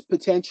that is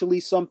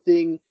potentially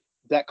something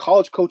that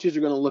college coaches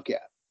are going to look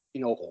at.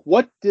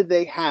 What do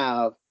they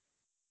have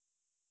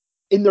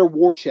in their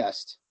war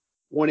chest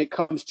when it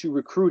comes to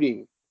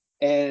recruiting,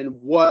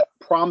 and what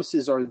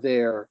promises are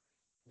there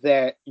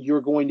that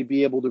you're going to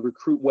be able to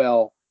recruit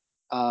well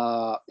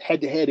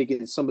head to head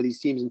against some of these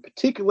teams, and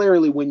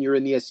particularly when you're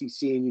in the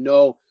SEC and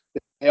that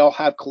they all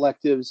have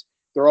collectives.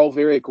 They're all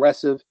very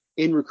aggressive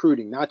in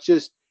recruiting, not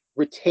just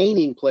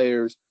retaining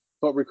players,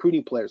 but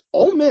recruiting players.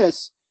 Ole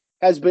Miss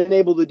has been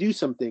able to do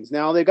some things.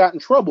 Now, they got in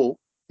trouble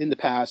in the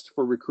past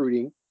for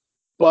recruiting,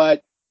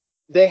 but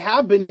they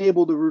have been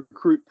able to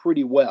recruit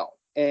pretty well.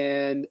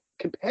 And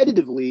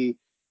competitively,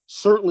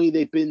 certainly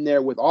they've been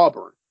there with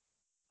Auburn.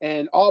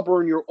 And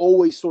Auburn, you're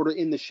always sort of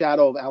in the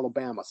shadow of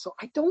Alabama. So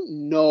I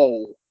don't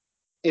know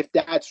if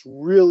that's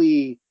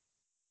really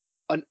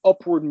an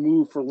upward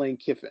move for Lane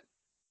Kiffin.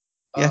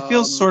 Yeah, it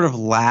feels sort of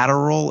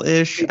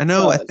lateral-ish. I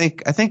know. Does.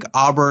 I think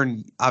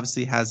Auburn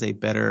obviously has a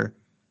better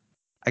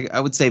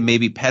I would say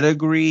maybe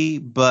pedigree,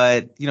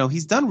 but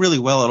he's done really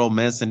well at Ole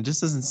Miss, and it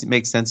just doesn't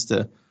make sense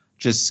to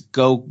just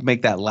go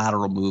make that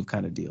lateral move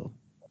kind of deal.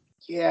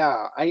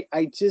 Yeah,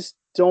 I just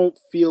don't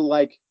feel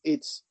like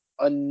it's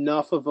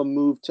enough of a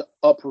move to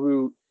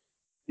uproot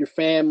your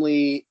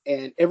family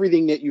and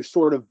everything that you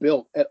sort of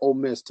built at Ole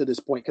Miss to this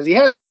point, because he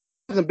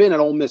hasn't been at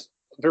Ole Miss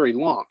very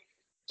long.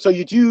 So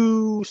you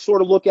do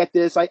sort of look at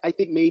this. I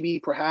think maybe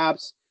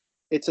perhaps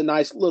it's a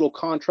nice little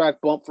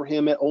contract bump for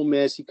him at Ole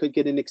Miss. He could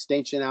get an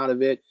extension out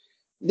of it.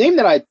 Name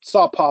that I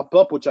saw pop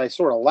up, which I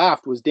sort of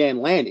laughed, was Dan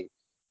Lanning.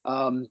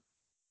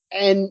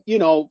 And,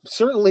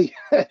 certainly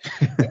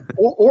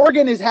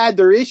Oregon has had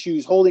their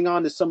issues holding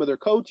on to some of their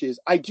coaches.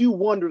 I do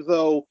wonder,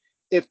 though,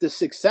 if the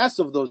success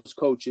of those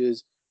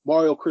coaches,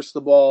 Mario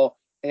Cristobal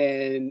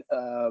and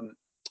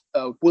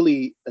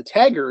Willie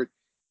Taggart,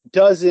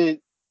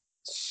 doesn't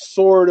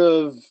sort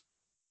of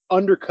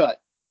undercut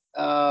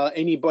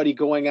anybody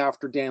going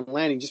after Dan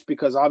Lanning, just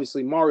because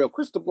obviously Mario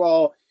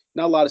Cristobal,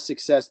 not a lot of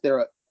success there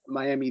at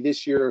Miami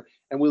this year,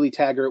 and Willie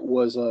Taggart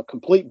was a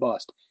complete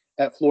bust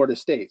at Florida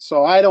State.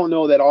 So I don't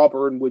know that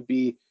Auburn would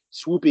be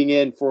swooping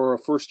in for a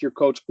first-year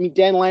coach. I mean,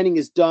 Dan Lanning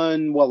has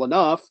done well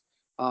enough,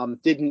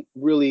 didn't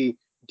really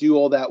do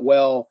all that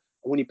well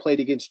when he played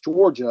against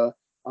Georgia.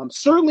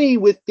 Certainly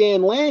with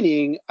Dan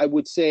Lanning, I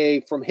would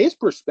say from his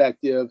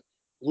perspective,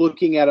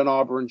 looking at an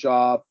Auburn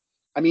job,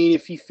 I mean,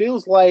 if he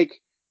feels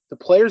like the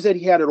players that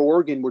he had at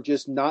Oregon were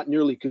just not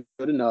nearly good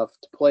enough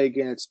to play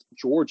against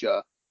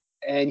Georgia,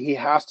 and he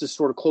has to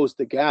sort of close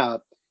the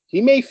gap,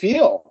 he may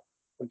feel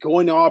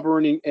going to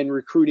Auburn and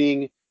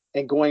recruiting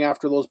and going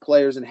after those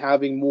players and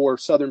having more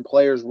Southern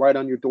players right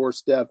on your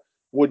doorstep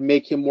would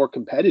make him more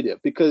competitive.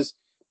 Because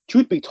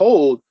truth be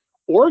told,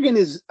 Oregon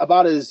is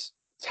about as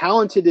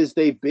talented as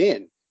they've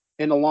been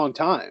in a long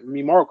time. I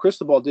mean, Mario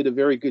Cristobal did a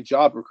very good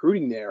job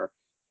recruiting there,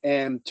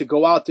 and to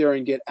go out there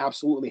and get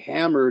absolutely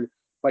hammered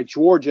by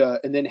Georgia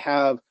and then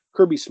have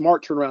Kirby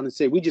Smart turn around and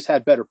say, we just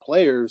had better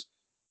players.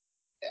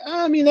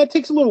 I mean, that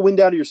takes a little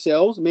wind out of your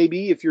sails,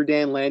 maybe, if you're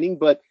Dan Lanning,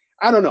 but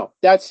I don't know.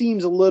 That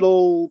seems a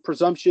little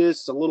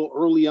presumptuous, a little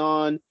early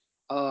on.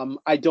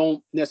 I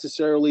don't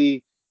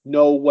necessarily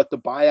know what the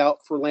buyout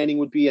for Lanning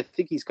would be. I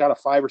think he's got a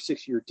 5 or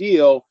 6 year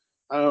deal.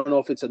 I don't know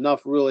if it's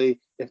enough, really,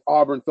 if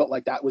Auburn felt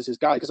like that was his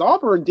guy. Because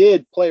Auburn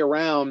did play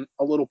around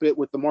a little bit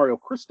with the Mario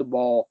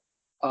Cristobal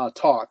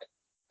talk,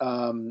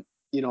 a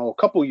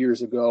couple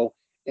years ago.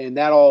 And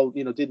that all,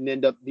 didn't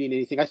end up being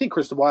anything. I think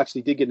Cristobal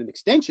actually did get an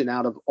extension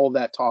out of all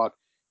that talk,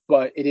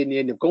 but it didn't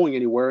end up going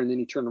anywhere. And then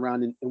he turned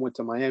around and went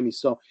to Miami.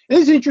 So it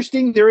is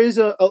interesting. There is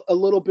a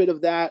little bit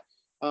of that,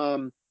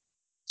 that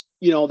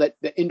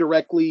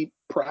indirectly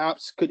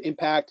perhaps could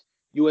impact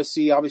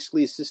USC,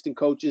 obviously assistant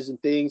coaches and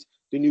things,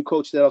 the new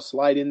coach that'll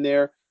slide in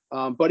there.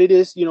 But it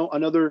is,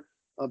 another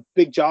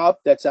big job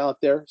that's out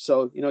there.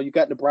 So, you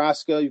got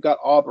Nebraska, you've got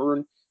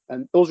Auburn,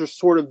 and those are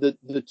sort of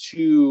the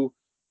two,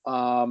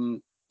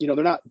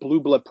 they're not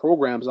blue blood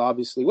programs,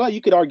 obviously. Well,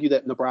 you could argue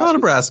that Nebraska. Oh,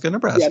 Nebraska.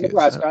 Yeah,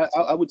 Nebraska.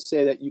 I would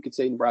say that you could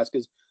say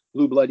Nebraska's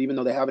blue blood, even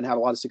though they haven't had a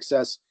lot of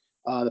success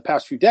the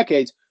past few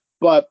decades.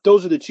 But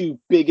those are the two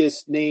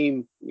biggest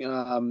name,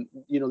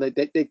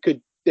 that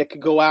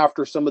could go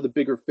after some of the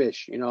bigger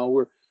fish.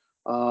 We're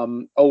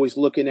always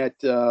looking at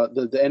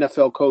the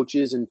NFL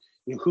coaches and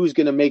who's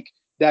going to make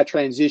that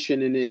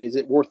transition, and is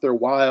it worth their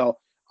while?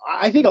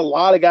 I think a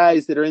lot of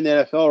guys that are in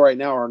the NFL right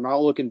now are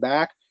not looking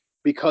back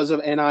because of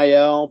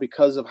NIL,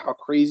 because of how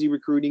crazy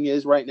recruiting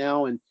is right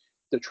now, and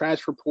the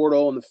transfer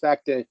portal, and the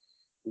fact that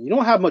you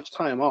don't have much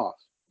time off.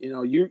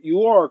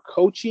 You are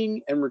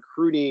coaching and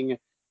recruiting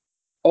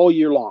all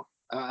year long.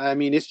 I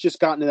mean, it's just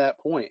gotten to that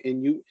point,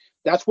 and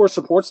that's where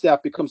support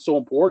staff becomes so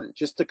important,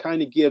 just to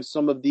kind of give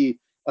some of the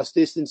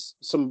assistants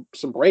some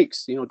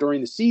breaks,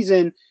 during the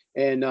season,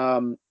 and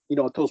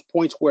at those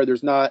points where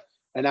there's not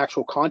an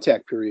actual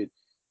contact period.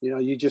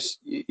 You're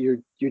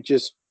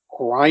just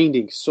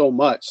grinding so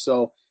much.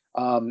 So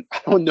I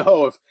don't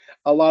know if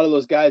a lot of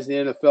those guys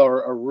in the NFL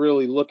are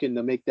really looking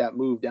to make that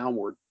move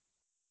downward.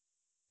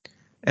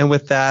 And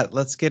with that,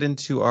 let's get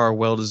into our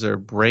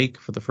well-deserved break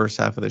for the first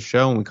half of the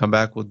show. When we come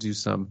back, we'll do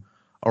some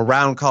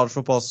around college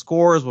football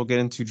scores. We'll get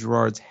into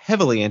Gerard's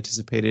heavily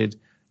anticipated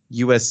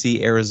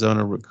USC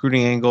Arizona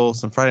recruiting angle,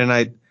 some Friday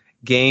night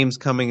games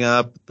coming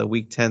up, the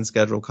Week 10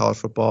 schedule, college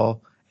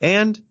football,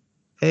 and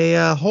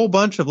a whole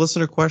bunch of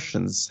listener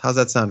questions. How's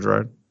that sound,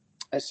 Gerard?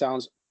 That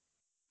sounds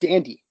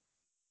dandy.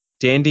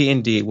 Dandy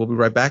indeed. We'll be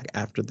right back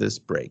after this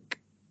break.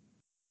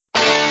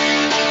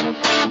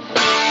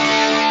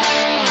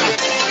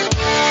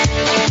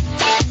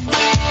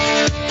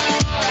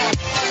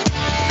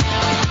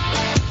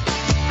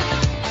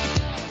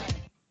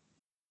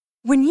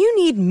 When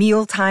you need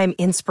mealtime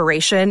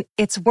inspiration,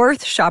 it's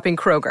worth shopping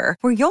Kroger,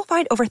 where you'll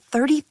find over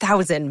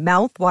 30,000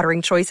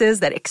 mouth-watering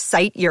choices that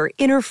excite your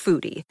inner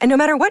foodie. And no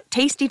matter what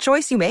tasty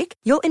choice you make,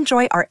 you'll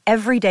enjoy our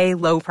everyday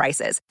low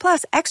prices,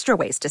 plus extra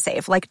ways to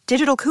save, like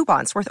digital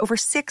coupons worth over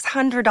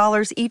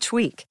 $600 each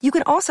week. You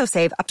can also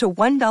save up to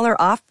 $1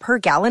 off per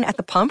gallon at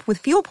the pump with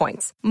fuel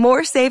points.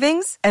 More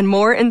savings and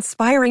more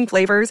inspiring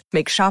flavors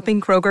make shopping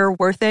Kroger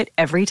worth it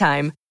every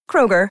time.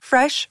 Kroger,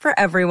 fresh for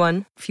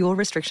everyone. Fuel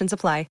restrictions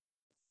apply.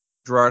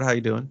 Gerard, how you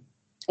doing?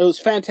 It was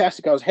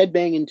fantastic. I was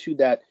headbanging to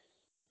that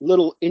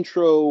little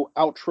intro,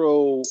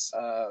 outro,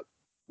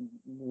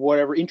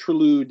 whatever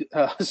interlude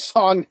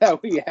song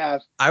that we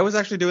have. I was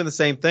actually doing the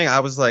same thing.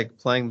 I was like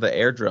playing the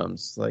air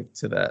drums like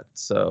to that.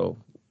 So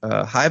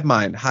hive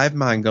mind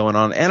going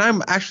on. And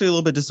I'm actually a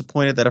little bit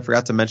disappointed that I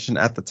forgot to mention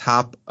at the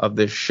top of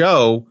this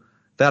show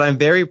that I'm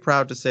very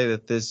proud to say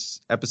that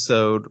this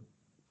episode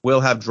will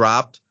have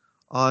dropped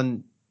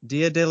on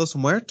Dia de los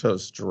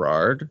Muertos,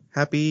 Gerard.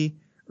 Happy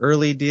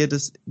early Dia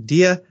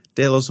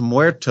de los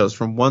Muertos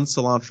from one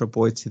cilantro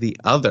boy to the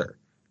other.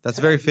 That's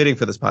very fitting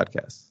for this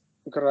podcast.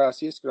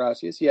 Gracias.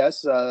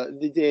 Yes,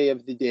 the Day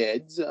of the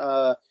Dead.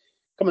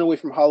 Coming away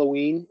from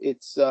Halloween.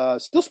 It's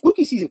still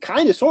spooky season,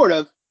 kind of, sort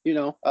of. You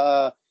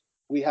know,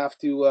 we have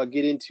to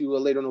get into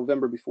later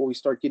November before we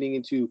start getting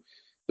into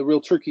the real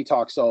turkey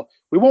talk. So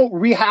we won't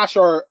rehash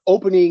our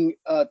opening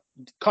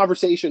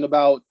conversation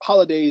about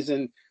holidays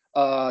and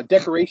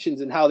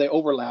decorations and how they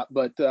overlap.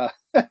 But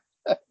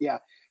yeah.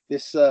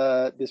 This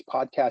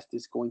podcast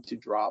is going to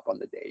drop on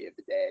the Day of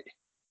the Dead.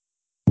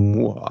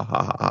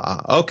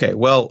 Okay,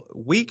 well,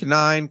 week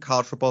 9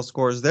 college football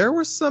scores. There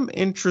were some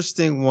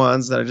interesting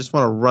ones that I just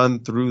want to run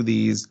through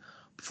these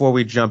before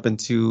we jump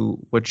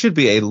into what should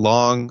be a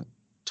long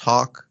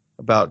talk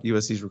about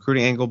USC's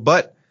recruiting angle.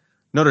 But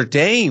Notre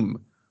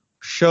Dame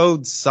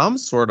showed some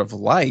sort of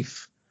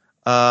life.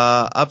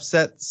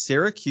 Upset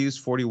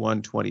Syracuse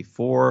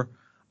 41-24.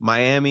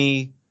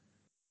 Miami,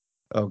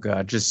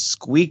 just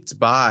squeaked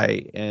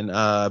by and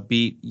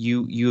beat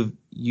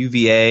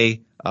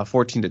UVA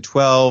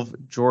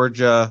 14-12.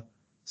 Georgia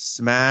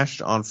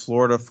smashed on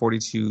Florida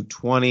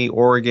 42-20.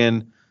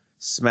 Oregon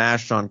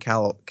smashed on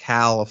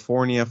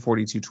California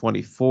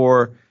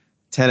 42-24.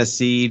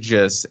 Tennessee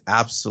just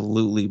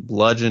absolutely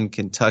bludgeoned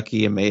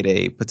Kentucky and made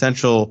a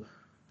potential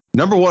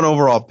number 1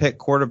 overall pick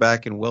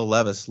quarterback in Will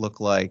Levis look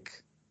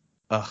like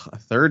a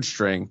third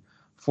string,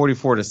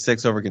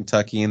 44-6 over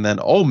Kentucky. And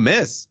then Ole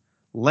Miss,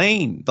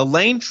 the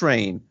Lane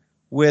train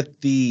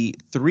with the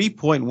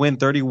 3-point win,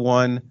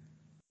 31-28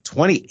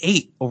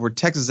 over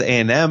Texas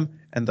A&M,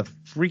 and the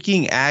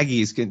freaking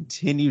Aggies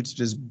continue to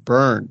just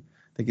burn.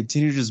 They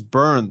continue to just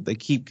burn. They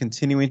keep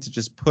continuing to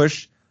just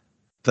push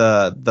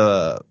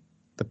the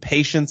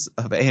patience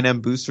of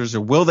A&M boosters,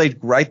 or will they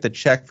write the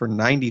check for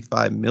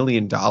 $95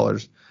 million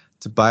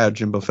to buy out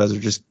Jimbo Fisher?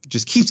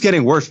 Just keeps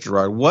getting worse,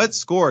 Gerard. What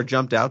score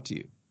jumped out to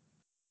you?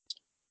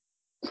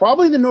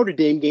 Probably the Notre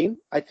Dame game.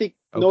 I think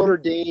Notre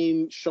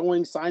Dame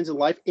showing signs of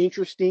life.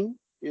 Interesting,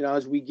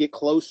 as we get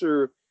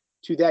closer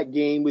to that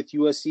game with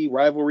USC,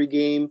 rivalry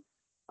game.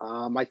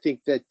 I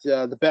think that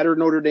the better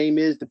Notre Dame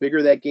is, the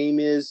bigger that game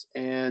is,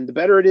 and the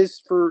better it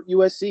is for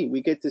USC.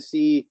 We get to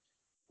see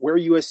where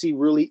USC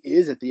really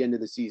is at the end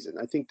of the season.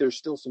 I think there's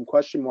still some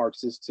question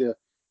marks as to,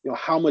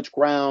 how much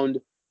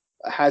ground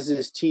has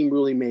this team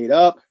really made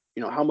up?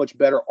 How much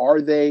better are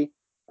they?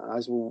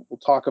 As we'll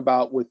talk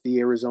about with the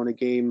Arizona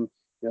game,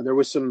 there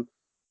was some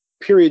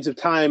periods of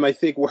time, I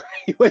think, where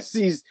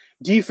USC's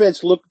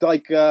defense looked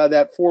like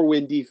that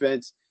 4-win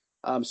defense.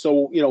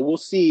 So we'll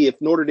see if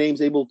Notre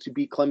Dame's able to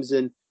beat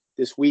Clemson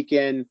this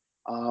weekend.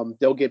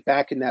 They'll get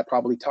back in that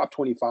probably top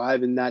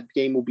 25, and that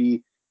game will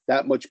be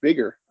that much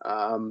bigger.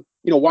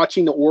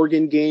 Watching the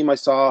Oregon game, I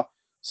saw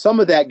some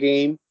of that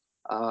game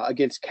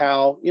against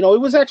Cal. It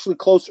was actually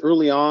close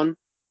early on,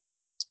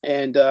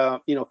 and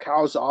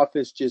Cal's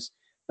offense just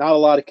not a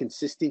lot of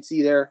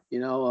consistency there.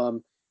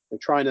 They're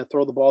trying to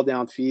throw the ball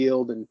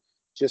downfield and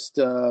just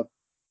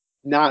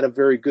not a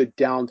very good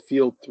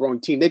downfield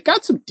throwing team. They've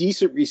got some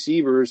decent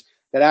receivers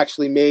that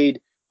actually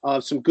made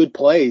some good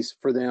plays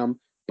for them,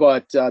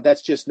 but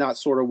that's just not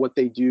sort of what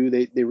they do.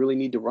 They really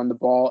need to run the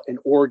ball. And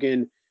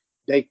Oregon,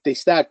 they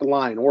stacked the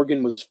line.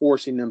 Oregon was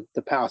forcing them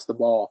to pass the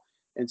ball.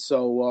 And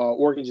so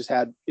Oregon just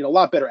had a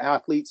lot better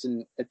athletes.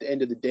 And at the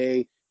end of the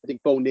day, I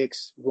think Bo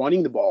Nix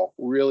running the ball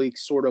really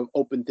sort of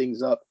opened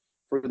things up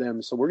for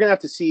them. So we're going to have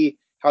to see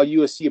how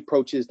USC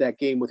approaches that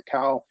game with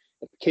Cal.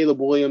 If Caleb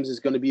Williams is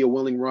going to be a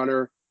willing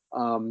runner,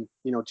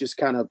 just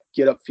kind of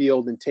get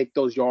upfield and take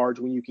those yards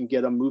when you can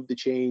get them, move the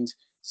chains,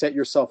 set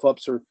yourself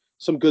up for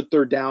some good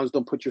third downs.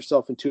 Don't put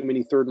yourself in too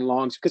many third and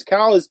longs, because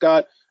Cal has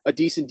got a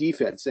decent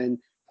defense. And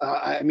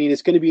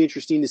it's going to be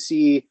interesting to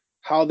see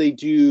how they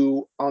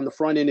do on the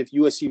front end if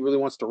USC really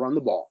wants to run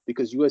the ball,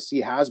 because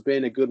USC has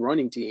been a good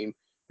running team,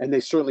 and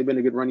they've certainly been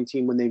a good running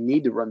team when they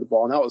need to run the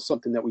ball. And that was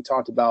something that we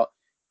talked about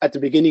at the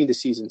beginning of the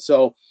season.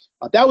 So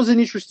that was an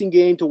interesting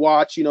game to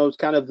watch. It's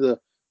kind of the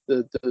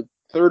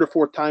third or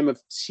fourth time I've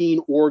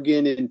seen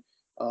Oregon and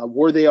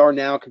where they are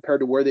now compared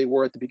to where they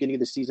were at the beginning of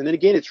the season. And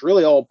again, it's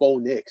really all Bo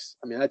Nix.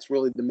 I mean, that's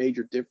really the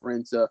major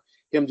difference.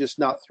 Him just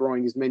not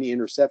throwing as many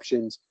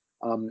interceptions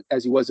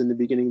as he was in the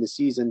beginning of the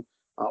season.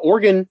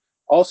 Oregon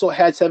also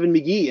had Seven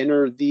McGee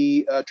enter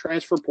the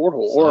transfer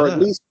portal, or at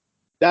least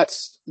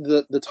that's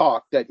the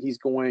talk that he's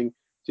going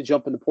to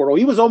jump in the portal.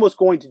 He was almost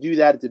going to do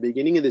that at the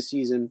beginning of the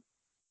season.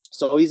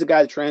 So he's a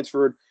guy that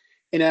transferred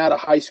in and out of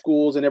high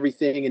schools and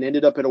everything and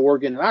ended up at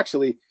Oregon. And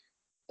actually,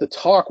 the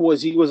talk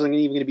was he wasn't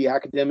even going to be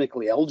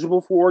academically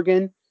eligible for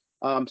Oregon.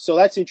 So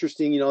that's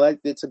interesting.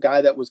 It's a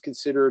guy that was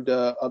considered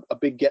a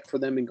big get for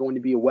them and going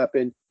to be a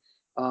weapon.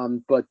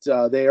 But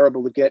they are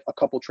able to get a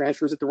couple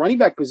transfers at the running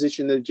back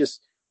position that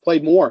just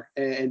played more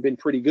and been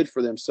pretty good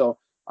for them. So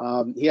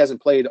he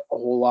hasn't played a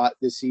whole lot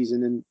this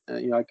season.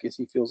 And, I guess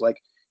he feels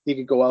like he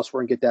could go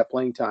elsewhere and get that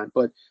playing time.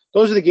 But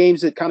those are the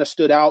games that kind of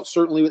stood out,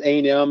 certainly with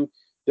A&M.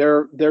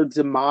 Their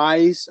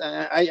demise,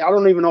 I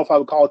don't even know if I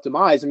would call it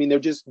demise. I mean, they're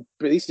just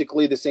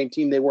basically the same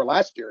team they were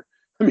last year.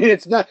 I mean,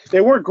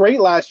 they weren't great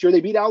last year.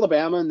 They beat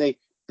Alabama, and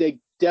they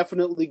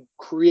definitely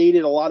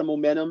created a lot of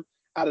momentum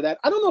out of that.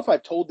 I don't know if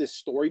I've told this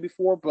story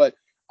before, but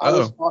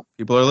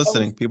people are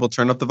listening. People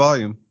turn up the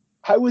volume.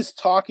 I was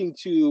talking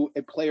to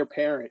a player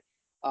parent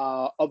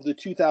of the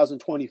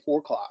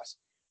 2024 class,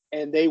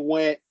 and they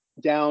went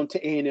down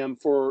to A&M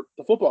for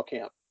the football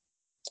camp.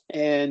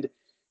 And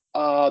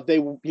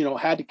they,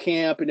 had to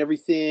camp and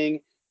everything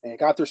and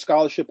got their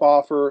scholarship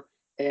offer.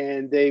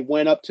 And they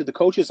went up to the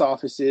coaches'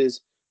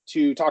 offices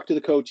to talk to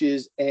the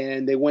coaches.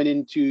 And they went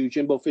into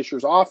Jimbo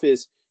Fisher's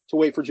office to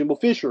wait for Jimbo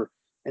Fisher.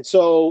 And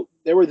so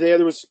they were there.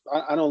 There was,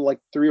 I don't know, like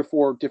 3 or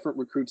 4 different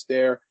recruits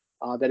there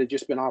that had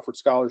just been offered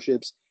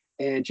scholarships.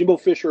 And Jimbo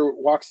Fisher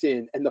walks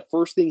in. And the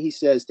first thing he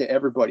says to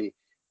everybody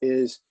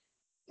is,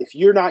 if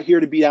you're not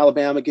here to beat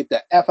Alabama, get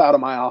the F out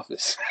of my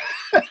office.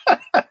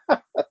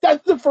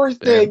 That's the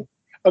first thing,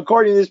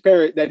 according to this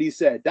parent, that he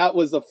said. That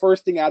was the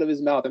first thing out of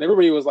his mouth. And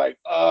everybody was like,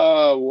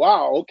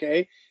 wow,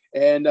 okay.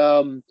 And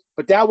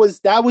but that was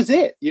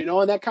it,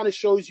 and that kind of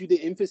shows you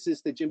the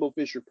emphasis that Jimbo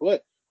Fisher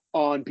put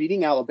on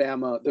beating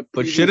Alabama.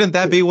 But shouldn't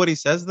that be what he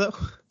says, though?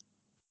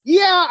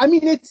 Yeah, I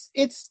mean,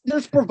 it's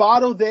there's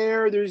bravado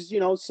there. There's,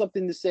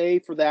 something to say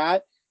for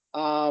that.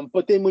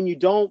 But then when you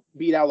don't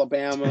beat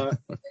Alabama,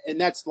 and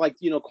that's like,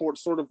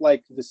 sort of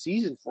like the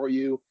season for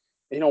you,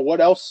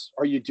 what else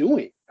are you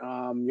doing?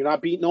 You're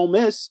not beating Ole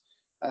Miss,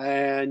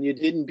 and you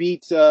didn't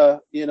beat,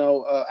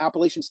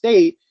 Appalachian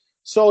State.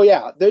 So,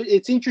 yeah,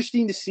 it's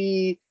interesting to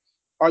see,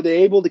 are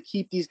they able to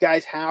keep these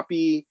guys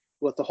happy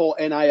with the whole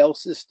NIL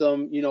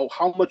system?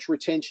 How much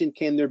retention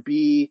can there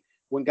be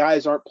when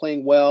guys aren't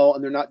playing well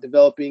and they're not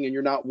developing and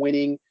you're not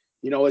winning?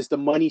 Is the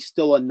money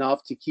still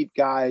enough to keep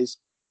guys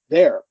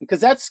there? Because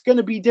that's going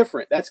to be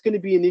different. That's going to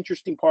be an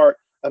interesting part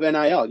of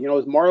NIL.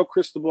 As Mario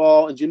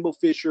Cristobal and Jimbo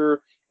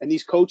Fisher and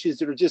these coaches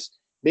that are just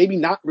maybe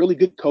not really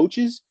good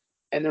coaches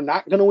and they're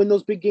not going to win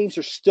those big games,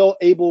 are still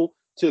able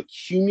to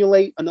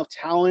accumulate enough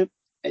talent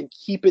and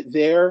keep it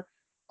there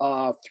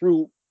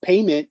through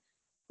payment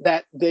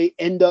that they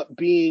end up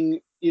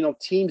being,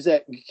 teams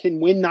that can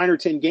win 9 or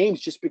 10 games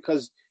just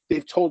because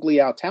they've totally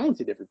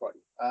out-talented everybody.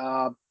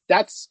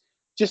 That's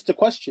just a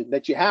question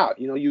that you have.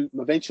 You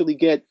eventually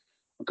get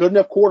a good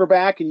enough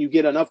quarterback and you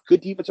get enough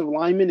good defensive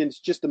linemen, and it's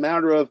just a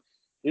matter of,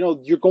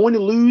 you're going to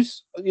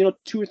lose,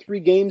 2 or 3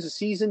 games a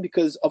season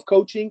because of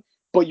coaching,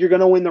 but you're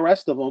going to win the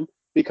rest of them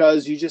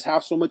because you just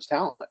have so much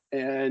talent.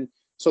 And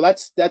so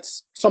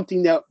that's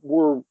something that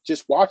we're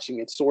just watching.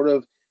 It's sort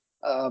of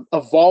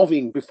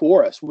evolving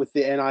before us with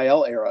the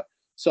NIL era.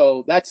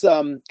 So that's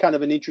kind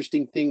of an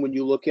interesting thing when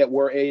you look at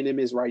where A&M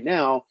is right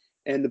now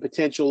and the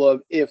potential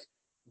of, if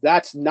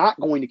that's not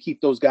going to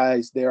keep those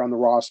guys there on the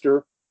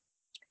roster,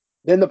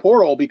 then the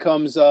portal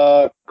becomes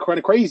kind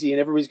of crazy, and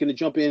everybody's going to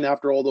jump in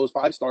after all those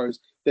 5 stars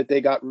that they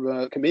got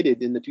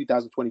committed in the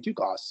 2022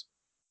 class.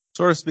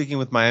 Sort of speaking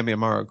with Miami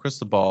and Mario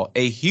Cristobal,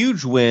 a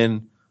huge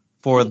win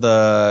for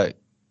the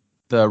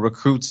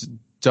recruits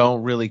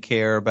don't really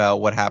care about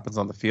what happens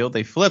on the field.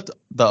 They flipped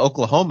the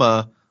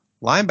Oklahoma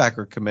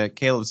linebacker commit,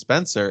 Caleb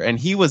Spencer, and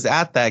he was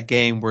at that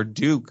game where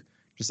Duke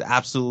just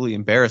absolutely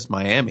embarrassed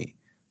Miami.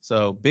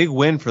 So big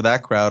win for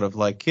that crowd of,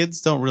 like,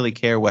 kids don't really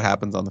care what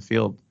happens on the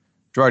field.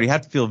 Gerard, you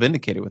have to feel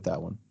vindicated with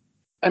that one.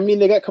 I mean,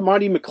 they got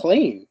Kamani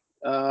McLean.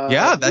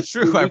 Yeah, that's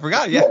true. I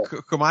forgot. Yeah,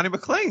 Kamani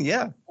McLean,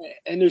 yeah.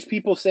 And there's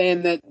people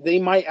saying that they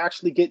might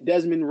actually get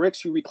Desmond Ricks,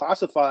 who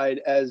reclassified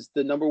as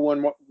the number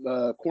 1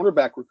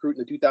 cornerback recruit in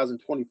the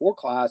 2024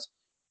 class.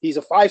 He's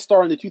a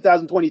 5-star in the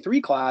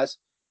 2023 class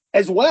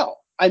as well.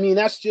 I mean,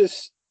 that's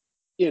just,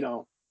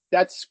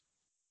 that's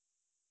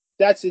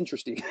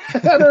interesting.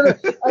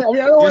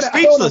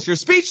 You're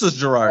speechless,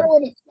 Gerard.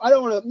 I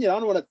don't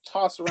want to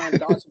toss around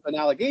gossip and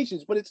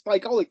allegations, but it's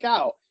like, holy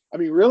cow. I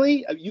mean,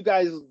 really? You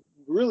guys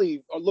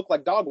really look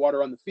like dog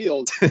water on the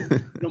field.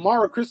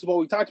 Mario Cristobal,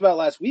 we talked about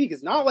last week,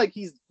 it's not like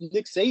he's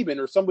Nick Saban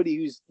or somebody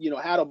who's,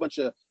 had a bunch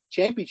of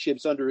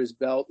championships under his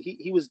belt.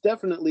 He was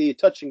definitely a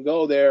touch and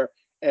go there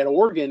at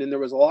Oregon, and there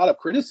was a lot of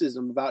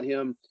criticism about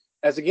him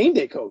as a game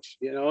day coach,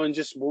 and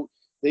just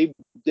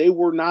they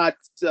were not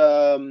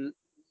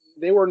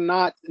they were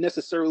not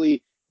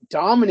necessarily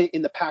dominant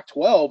in the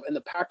Pac-12, and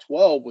the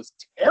Pac-12 was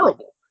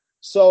terrible.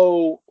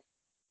 So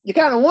you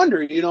kind of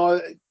wonder,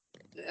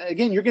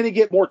 again, you're going to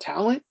get more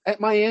talent at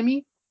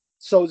Miami.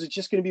 So is it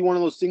just going to be one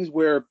of those things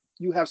where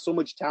you have so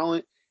much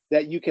talent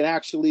that you can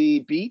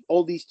actually beat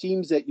all these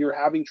teams that you're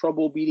having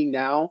trouble beating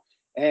now,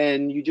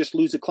 and you just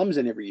lose to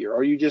Clemson every year,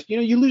 or you just,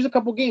 you lose a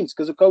couple games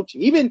because of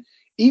coaching?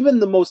 Even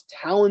the most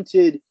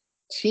talented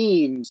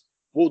teams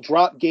will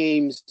drop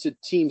games to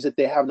teams that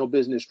they have no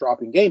business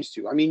dropping games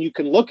to. I mean, you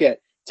can look at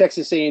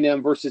Texas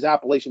A&M versus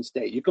Appalachian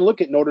State. You can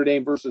look at Notre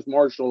Dame versus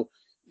Marshall.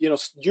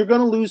 You're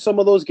going to lose some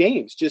of those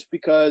games just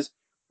because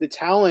the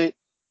talent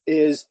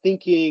is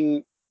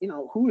thinking,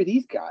 who are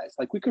these guys?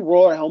 Like, we could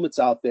roll our helmets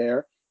out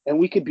there and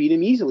we could beat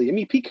them easily. I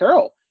mean, Pete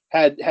Carroll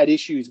had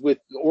issues with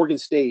Oregon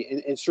State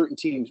and certain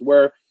teams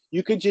where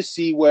you could just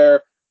see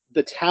where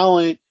the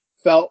talent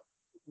felt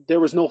there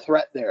was no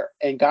threat there,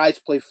 and guys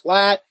play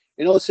flat,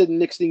 and all of a sudden,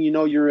 next thing you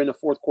know, you're in a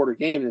fourth quarter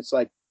game, and it's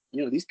like,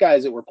 these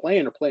guys that we're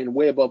playing are playing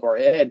way above our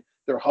head.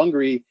 They're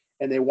hungry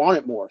and they want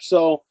it more.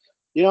 So,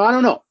 I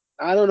don't know.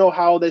 I don't know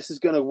how this is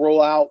going to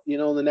roll out, in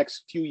the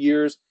next few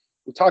years.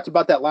 We talked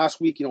about that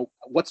last week.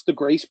 What's the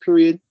grace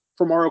period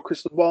for Mario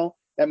Cristobal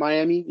at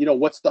Miami?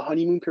 What's the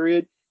honeymoon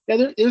period?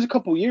 Yeah, there's a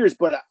couple years,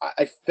 but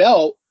I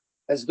felt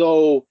as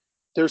though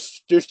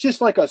there's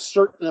just like a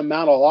certain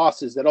amount of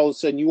losses that all of a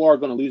sudden you are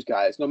going to lose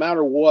guys. No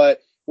matter what,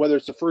 whether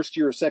it's the first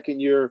year or second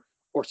year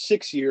or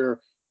sixth year,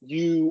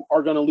 you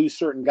are going to lose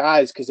certain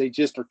guys because they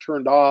just are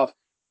turned off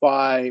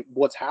by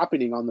what's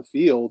happening on the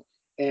field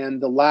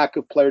and the lack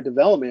of player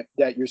development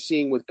that you're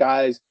seeing with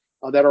guys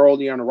that are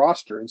already on a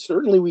roster. And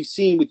certainly we've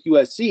seen with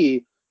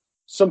USC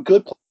some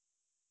good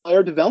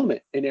player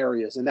development in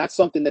areas, and that's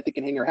something that they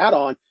can hang their hat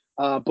on.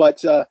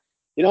 But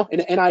in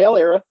the NIL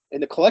era, in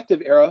the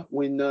collective era,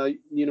 when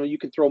you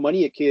can throw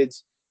money at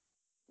kids,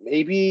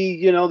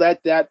 maybe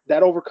that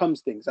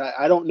overcomes things.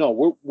 I don't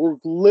know. We're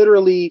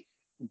literally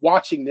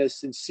watching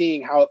this and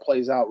seeing how it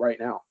plays out right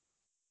now.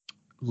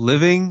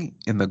 Living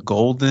in the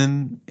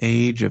golden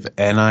age of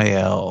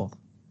NIL,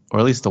 or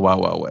at least the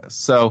Wild Wild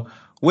West. So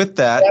with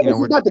that, this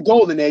is not the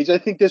golden age. I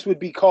think this would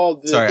be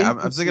called. I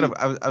was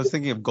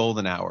thinking of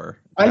golden hour.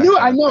 I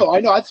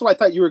know. That's why I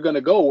thought you were going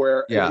to go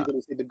where. Yeah. You were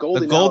going to say the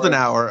golden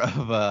hour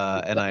of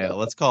NIL.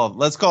 Let's call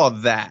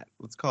it that.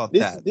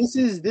 This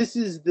is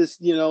the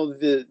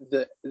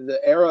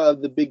era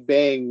of the Big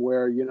Bang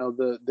where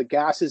the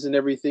gases and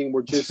everything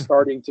were just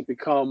starting to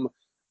become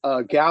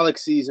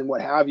galaxies and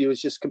what have you.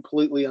 Is just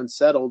completely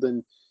unsettled,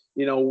 and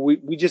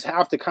we just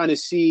have to kind of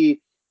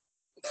see.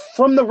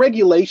 From the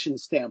regulation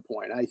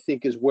standpoint, I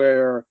think is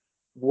where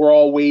we're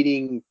all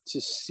waiting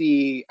to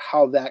see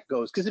how that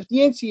goes. Because if the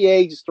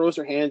NCAA just throws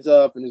their hands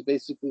up and is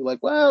basically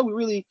like, well, we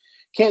really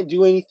can't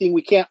do anything.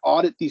 We can't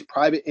audit these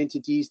private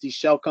entities, these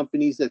shell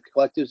companies that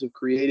collectives have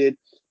created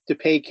to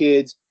pay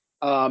kids.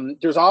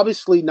 There's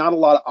obviously not a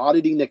lot of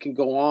auditing that can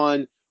go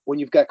on when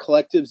you've got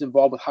collectives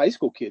involved with high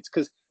school kids,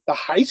 because the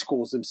high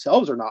schools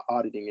themselves are not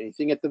auditing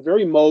anything. At the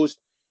very most,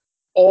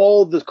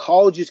 all the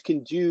colleges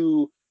can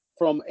do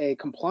from a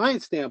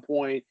compliance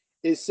standpoint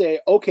is say,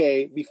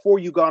 okay, before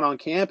you got on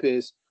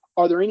campus,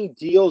 are there any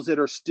deals that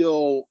are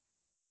still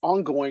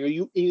ongoing? Are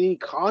you any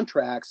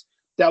contracts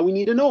that we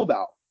need to know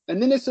about? And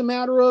then it's a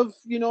matter of,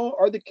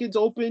 are the kids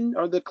open?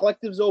 Are the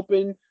collectives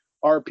open?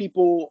 Are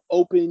people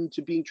open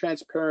to being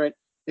transparent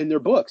in their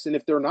books? And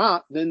if they're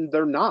not, then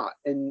they're not.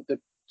 And the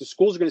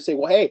schools are going to say,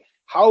 well, hey,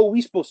 how are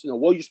we supposed to know?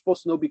 Well, you're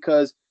supposed to know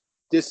because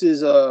this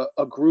is a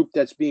group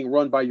that's being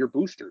run by your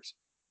boosters.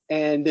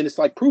 And then it's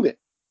like, prove it.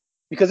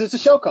 Because it's a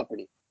shell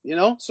company,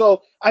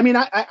 So, I mean,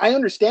 I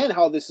understand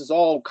how this is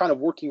all kind of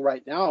working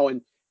right now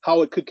and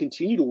how it could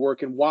continue to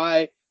work and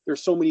why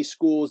there's so many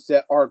schools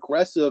that are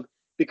aggressive,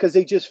 because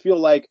they just feel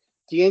like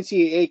the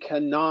NCAA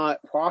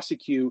cannot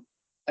prosecute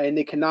and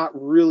they cannot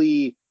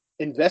really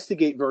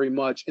investigate very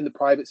much in the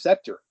private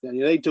sector.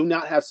 They do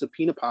not have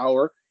subpoena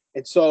power.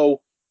 And so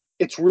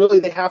it's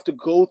really, they have to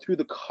go through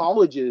the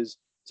colleges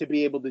to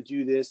be able to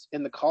do this.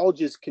 And the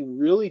colleges can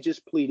really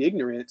just plead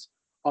ignorance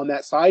on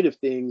that side of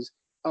things.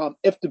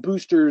 If the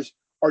boosters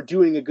are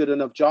doing a good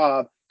enough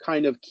job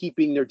kind of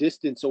keeping their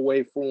distance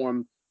away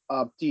from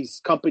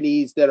these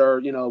companies that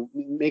are,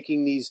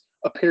 making these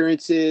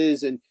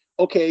appearances and,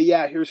 okay,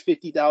 yeah, here's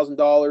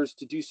 $50,000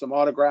 to do some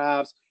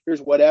autographs, here's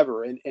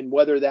whatever. And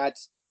whether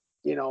that's,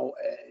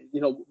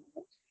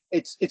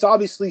 it's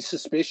obviously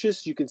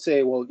suspicious. You can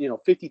say, well,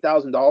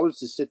 $50,000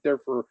 to sit there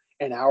for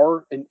an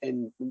hour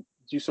and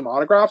do some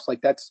autographs.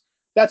 Like that's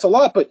a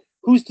lot, but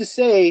who's to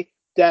say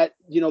that,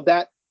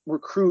 that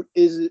recruit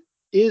is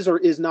or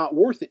is not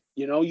worth it.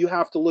 You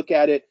have to look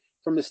at it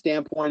from the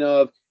standpoint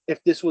of,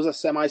 if this was a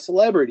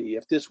semi-celebrity,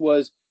 if this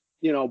was,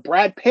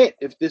 Brad Pitt,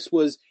 if this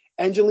was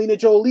Angelina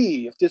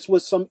Jolie, if this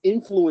was some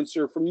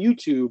influencer from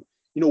YouTube,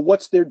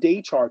 what's their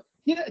day chart?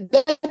 You're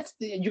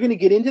going to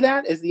get into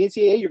that as the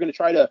NCAA. You're going to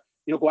try to,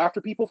 go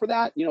after people for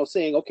that,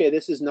 saying, okay,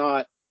 this is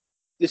not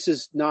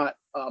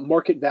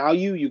market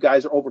value. You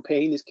guys are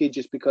overpaying this kid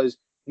just because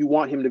you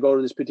want him to go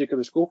to this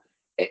particular school.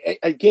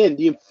 Again,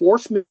 the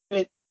enforcement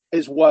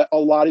is what a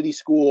lot of these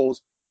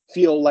schools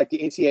feel like the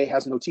NCAA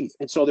has no teeth.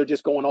 And so they're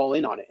just going all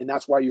in on it. And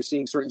that's why you're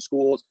seeing certain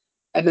schools,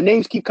 and the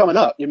names keep coming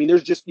up. I mean,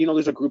 there's just,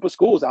 there's a group of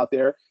schools out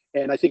there.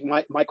 And I think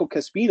Michael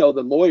Caspino,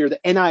 the lawyer, the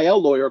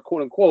NIL lawyer,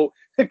 quote unquote,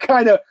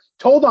 kind of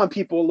told on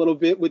people a little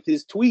bit with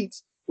his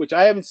tweets, which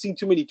I haven't seen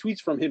too many tweets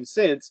from him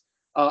since,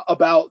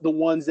 about the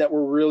ones that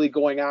were really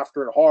going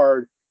after it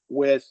hard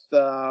with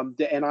the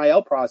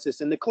NIL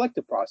process and the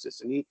collective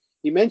process. And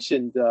he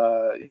mentioned,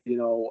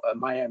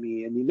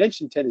 Miami, and he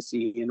mentioned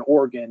Tennessee and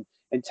Oregon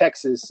and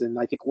Texas, and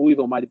I think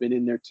Louisville might have been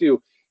in there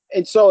too.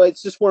 And so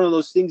it's just one of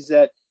those things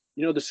that,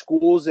 the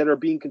schools that are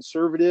being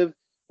conservative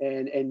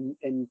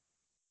and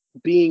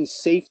being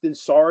safe than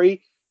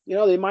sorry,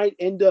 they might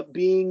end up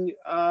being,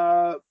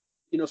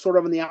 sort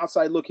of on the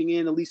outside looking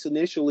in, at least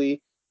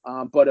initially.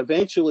 But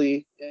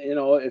eventually,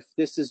 if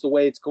this is the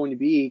way it's going to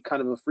be,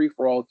 kind of a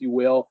free-for-all, if you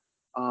will,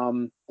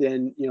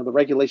 then, the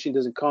regulation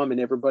doesn't come and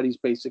everybody's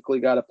basically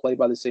got to play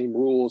by the same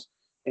rules.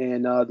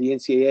 And the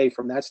NCAA,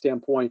 from that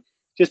standpoint,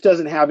 just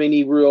doesn't have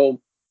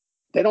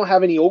they don't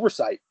have any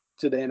oversight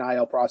to the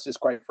NIL process,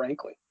 quite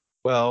frankly.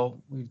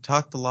 Well, we've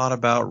talked a lot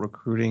about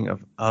recruiting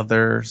of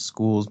other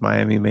schools,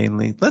 Miami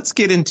mainly. Let's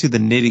get into the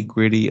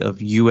nitty-gritty of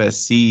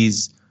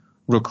USC's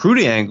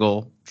recruiting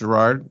angle,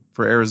 Gerard,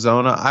 for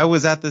Arizona. I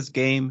was at this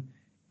game,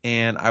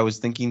 and I was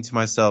thinking to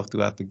myself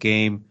throughout the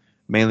game,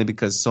 mainly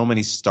because so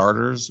many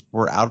starters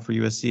were out for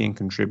USC and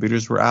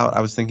contributors were out,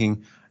 I was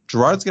thinking,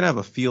 Gerard's going to have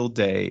a field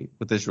day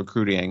with this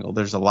recruiting angle.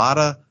 There's a lot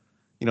of,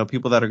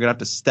 people that are going to have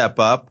to step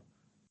up.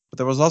 But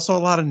there was also a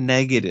lot of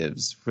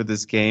negatives for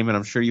this game, and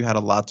I'm sure you had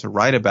a lot to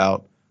write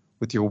about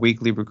with your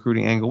weekly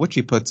recruiting angle, which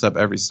he puts up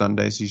every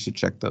Sunday, so you should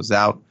check those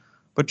out.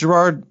 But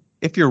Gerard,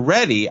 if you're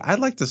ready, I'd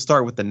like to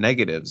start with the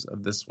negatives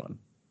of this one.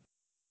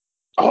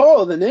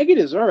 Oh, the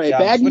negatives. All right. Yeah,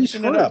 bad news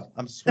first.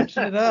 I'm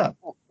switching it up.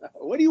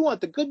 What do you want?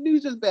 The good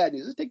news or the bad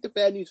news? Let's take the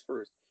bad news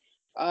first.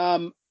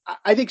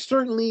 I think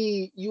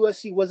certainly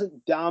USC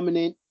wasn't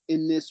dominant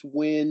in this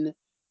win,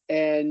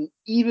 and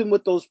even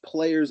with those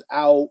players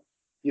out,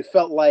 you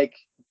felt like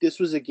this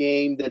was a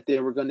game that they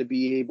were going to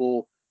be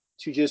able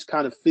to just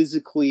kind of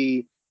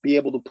physically be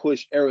able to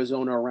push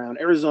Arizona around.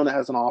 Arizona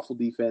has an awful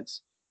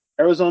defense.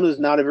 Arizona is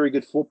not a very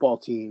good football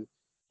team.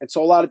 And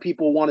so a lot of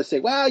people want to say,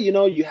 well,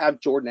 you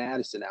have Jordan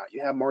Addison out.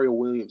 You have Mario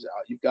Williams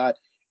out. You've got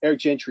Eric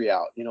Gentry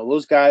out.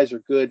 Those guys are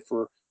good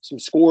for some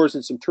scores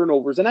and some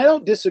turnovers. And I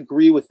don't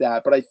disagree with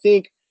that. But I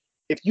think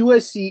if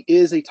USC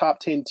is a top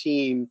 10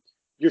 team,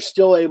 you're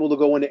still able to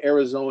go into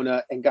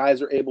Arizona and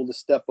guys are able to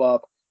step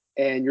up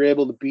and you're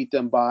able to beat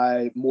them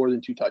by more than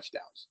 2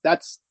 touchdowns.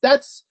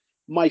 That's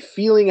my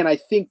feeling, and I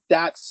think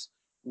that's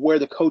where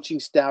the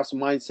coaching staff's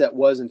mindset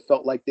was and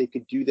felt like they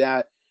could do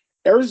that.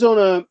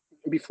 Arizona,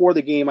 before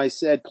the game, I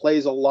said,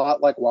 plays a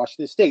lot like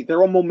Washington State.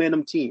 They're a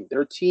momentum team.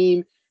 They're a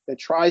team that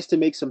tries to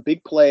make some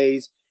big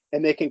plays,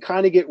 and they can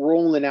kind of get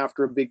rolling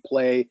after a big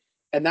play,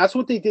 and that's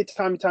what they did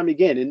time and time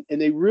again.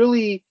 And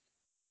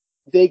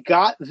they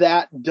got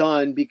that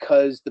done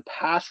because the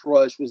pass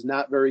rush was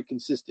not very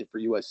consistent for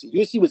USC.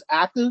 USC was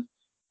active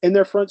in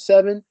their front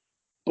seven,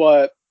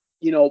 but,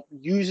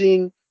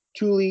 using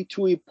Tuli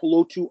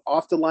Pelotu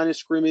off the line of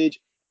scrimmage,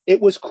 it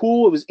was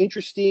cool. It was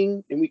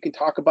interesting. And we can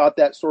talk about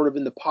that sort of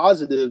in the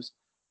positives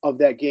of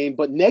that game.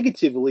 But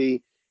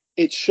negatively,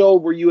 it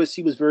showed where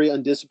USC was very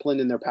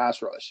undisciplined in their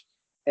pass rush.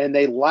 And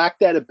they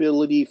lacked that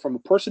ability from a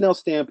personnel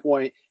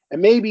standpoint.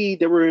 And maybe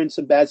they were in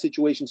some bad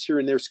situations here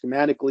and there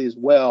schematically as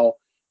well,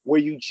 where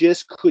you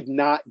just could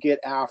not get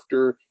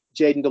after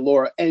Jayden de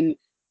Laura. And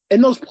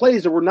in those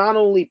plays, there were not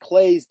only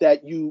plays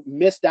that you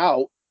missed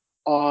out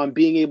on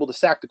being able to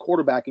sack the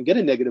quarterback and get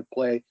a negative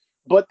play,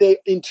 but they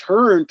in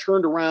turn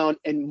turned around,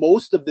 and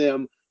most of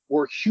them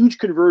were huge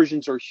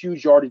conversions or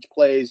huge yardage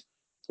plays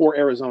for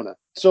Arizona.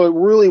 So it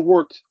really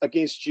worked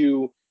against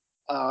you.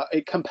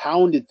 It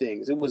compounded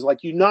things. It was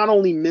like you not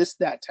only missed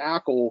that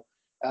tackle,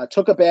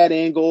 took a bad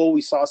angle.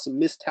 We saw some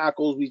missed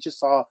tackles. We just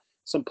saw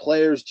some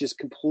players just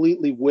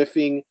completely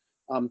whiffing,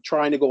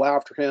 trying to go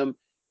after him.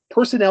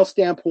 Personnel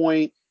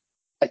standpoint,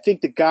 I think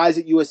the guys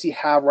that USC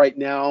have right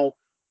now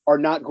are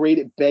not great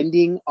at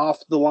bending off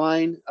the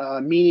line,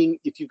 meaning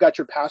if you've got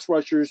your pass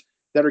rushers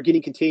that are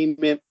getting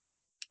containment,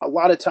 a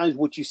lot of times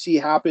what you see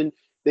happen,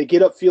 they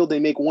get upfield, they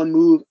make one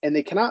move, and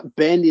they cannot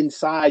bend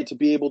inside to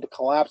be able to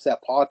collapse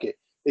that pocket.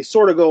 They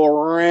sort of go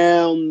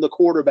around the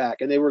quarterback,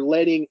 and they were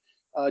letting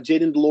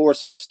Jayden de Laura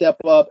step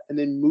up and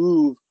then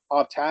move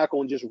off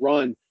tackle and just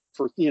run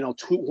for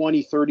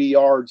 20, 30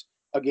 yards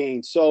a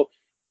gain. So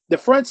the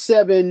front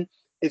seven,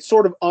 it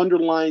sort of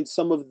underlines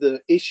some of the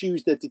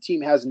issues that the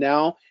team has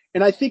now.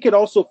 And I think it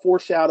also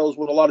foreshadows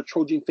what a lot of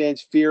Trojan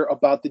fans fear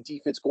about the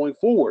defense going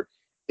forward.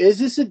 Is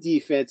this a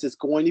defense that's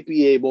going to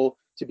be able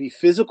to be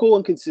physical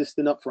and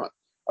consistent up front?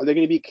 Are they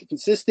going to be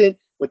consistent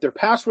with their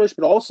pass rush,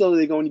 but also are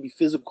they going to be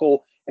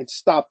physical and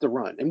stop the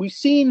run? And we've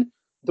seen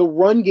the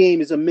run game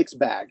is a mixed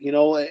bag. An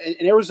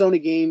Arizona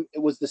game, it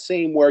was the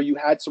same where you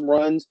had some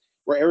runs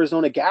where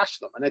Arizona gashed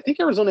them. And I think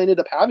Arizona ended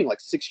up having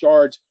like 6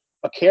 yards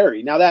a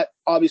carry. Now that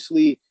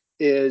obviously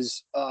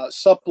is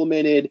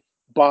supplemented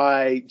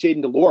by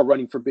Jayden de Laura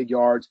running for big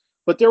yards.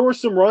 But there were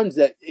some runs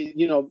that,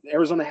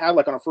 Arizona had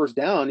like on a first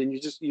down, and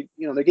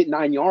they get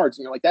 9 yards,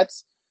 and you're like,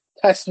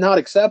 that's not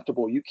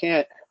acceptable. You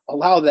can't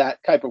allow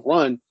that type of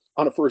run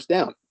on a first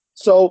down.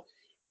 So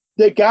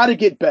they got to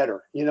get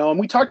better, and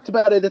we talked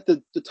about it at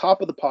the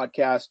top of the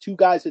podcast, 2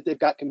 guys that they've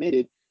got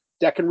committed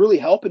that can really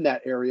help in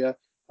that area,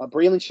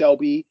 Braylon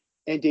Shelby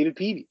and David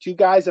Peavy, 2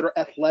 guys that are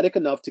athletic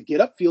enough to get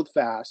upfield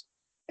fast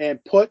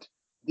and put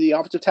the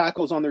offensive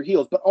tackles on their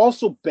heels, but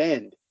also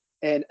bend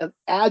and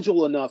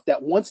agile enough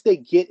that once they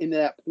get into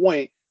that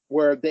point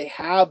where they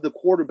have the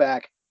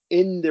quarterback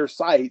in their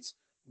sights,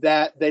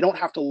 that they don't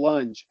have to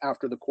lunge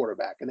after the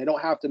quarterback and they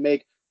don't have to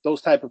make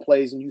those type of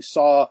plays. And you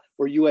saw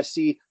where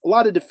USC, a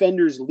lot of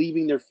defenders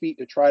leaving their feet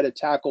to try to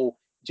tackle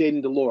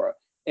Jaden DeLora.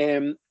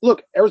 And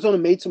look, Arizona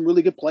made some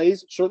really good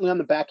plays, certainly on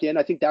the back end.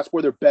 I think that's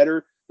where they're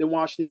better than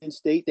Washington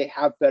State. They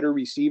have better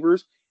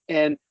receivers.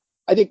 And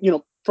I think,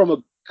 from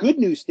a good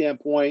news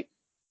standpoint,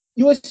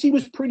 USC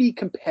was pretty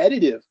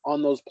competitive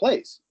on those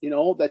plays.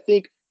 I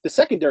think the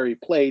secondary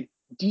played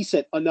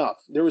decent enough.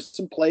 There was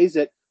some plays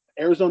that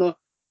Arizona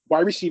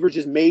wide receivers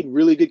just made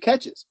really good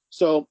catches.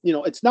 So,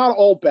 it's not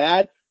all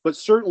bad, but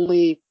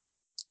certainly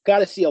got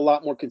to see a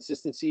lot more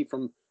consistency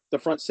from the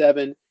front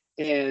seven.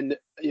 And,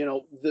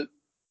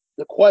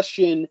 the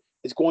question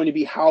is going to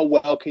be, how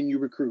well can you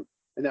recruit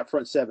in that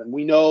front seven?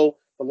 We know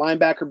the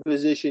linebacker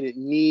position, it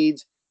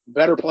needs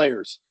better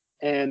players,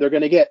 and they're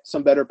going to get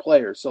some better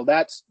players. So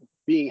that's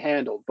being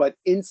handled. But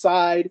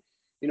inside,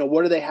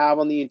 what do they have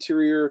on the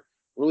interior?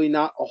 Really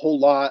not a whole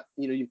lot.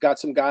 You've got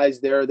some guys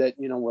there that,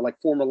 were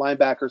like former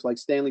linebackers like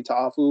Stanley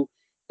Ta'afu,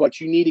 but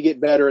you need to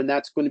get better, and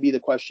that's going to be the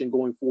question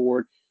going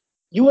forward.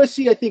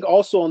 USC, I think,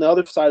 also on the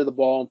other side of the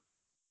ball,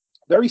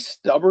 very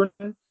stubborn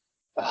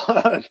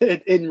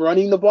in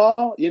running the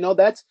ball.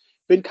 That's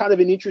been kind of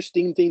an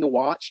interesting thing to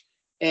watch.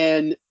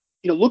 And,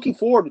 looking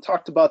forward, we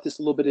talked about this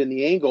a little bit in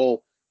the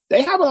angle,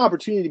 they have an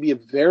opportunity to be a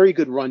very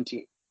good run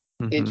team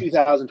in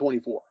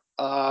 2024.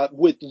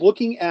 With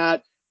looking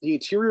at the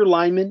interior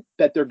linemen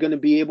that they're going to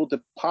be able to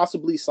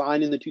possibly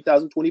sign in the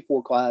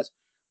 2024 class,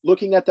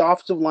 looking at the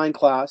offensive line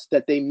class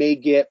that they may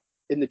get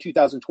in the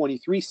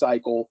 2023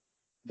 cycle,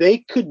 they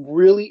could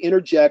really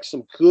interject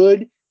some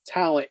good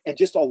talent and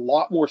just a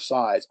lot more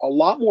size, a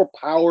lot more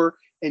power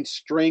and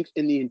strength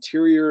in the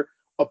interior,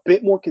 a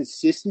bit more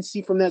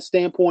consistency from that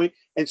standpoint.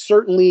 And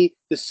certainly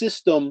the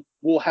system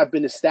will have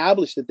been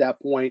established at that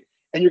point,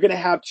 and you're going to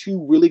have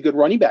 2 really good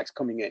running backs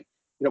coming in.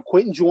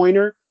 Quentin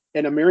Joyner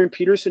and Amarian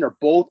Peterson are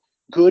both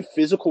good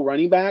physical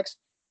running backs.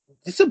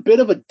 It's a bit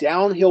of a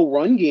downhill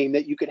run game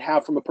that you could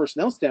have from a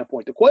personnel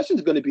standpoint. The question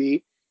is going to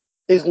be,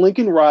 is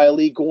Lincoln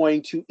Riley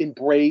going to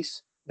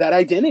embrace that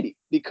identity?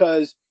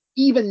 Because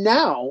even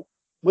now,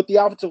 with the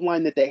offensive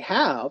line that they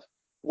have,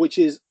 which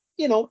is,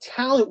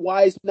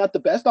 talent-wise, not the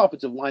best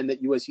offensive line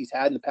that USC's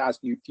had in the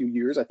past few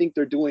years. I think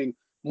they're doing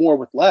more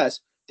with less.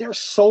 They're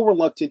so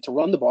reluctant to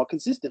run the ball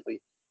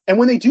consistently. And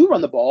when they do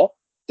run the ball,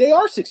 they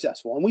are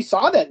successful. And we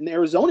saw that in the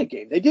Arizona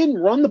game. They didn't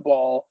run the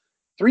ball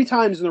 3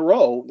 times in a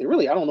row. I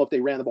don't know if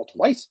they ran the ball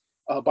twice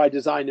by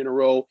design in a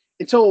row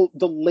until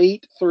the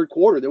late third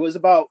quarter. There was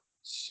about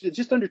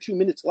just under 2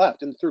 minutes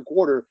left in the third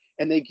quarter,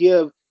 and they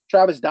give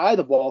Travis Dye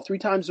the ball 3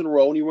 times in a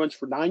row, and he runs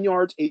for 9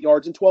 yards, 8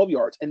 yards, and 12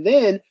 yards. And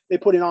then they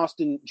put in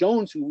Austin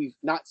Jones, who we've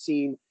not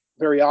seen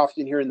very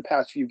often here in the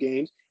past few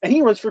games, and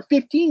he runs for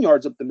 15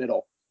 yards up the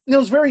middle. And it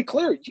was very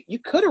clear. You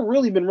could have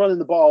really been running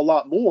the ball a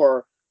lot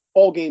more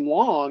all game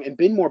long and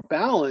been more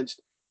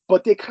balanced,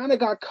 but they kind of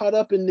got caught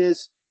up in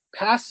this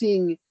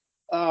passing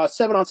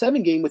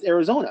 7-on-7 game with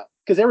Arizona,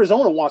 because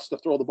Arizona wants to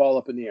throw the ball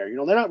up in the air.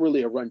 They're not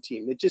really a run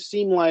team. It just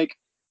seemed like,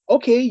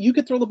 okay, you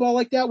could throw the ball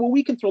like that. Well,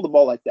 we can throw the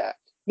ball like that.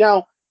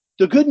 Now,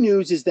 the good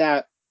news is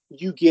that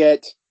you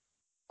get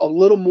a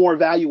little more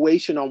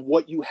evaluation on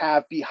what you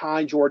have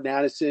behind Jordan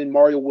Addison,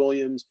 Mario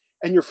Williams,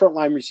 and your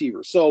frontline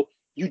receivers. So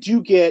you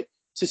do get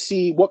to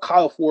see what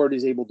Kyle Ford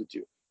is able to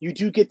do. You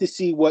do get to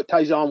see what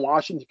Tyjon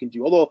Washington can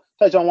do. Although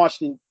Taj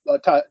Washington,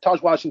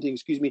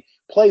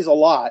 plays a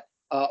lot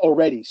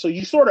already. So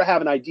you sort of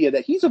have an idea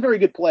that he's a very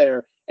good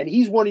player, and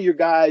he's one of your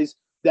guys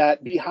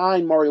that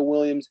behind Mario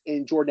Williams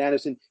and Jordan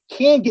Addison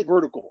can get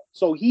vertical.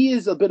 So he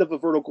is a bit of a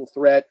vertical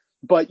threat.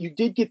 But you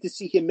did get to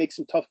see him make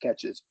some tough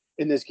catches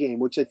in this game,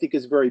 which I think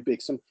is very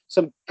big.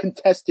 Some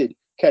contested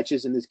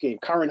catches in this game.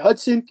 Kyron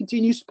Hudson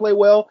continues to play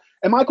well,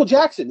 and Michael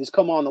Jackson has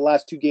come on the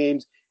last 2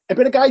 games and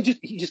been a guy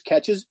he just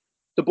catches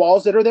the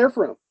balls that are there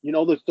for him.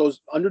 Those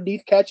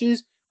underneath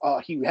catches.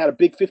 He had a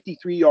big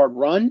 53-yard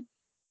run.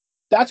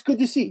 That's good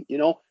to see.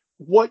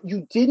 What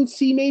you didn't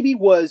see maybe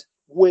was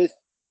with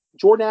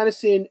Jordan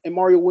Addison and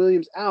Mario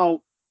Williams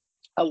out,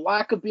 a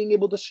lack of being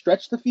able to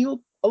stretch the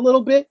field a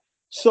little bit.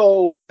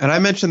 So, and I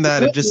mentioned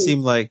that it just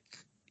seemed like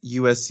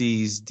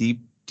USC's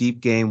deep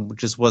game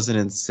just wasn't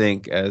in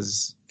sync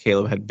as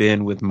Caleb had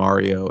been with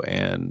Mario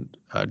and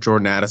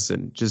Jordan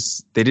Addison.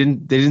 Just they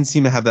didn't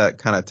seem to have that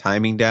kind of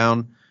timing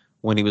down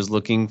when he was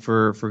looking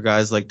for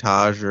guys like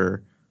Taj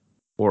or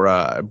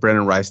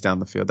Brennan Rice down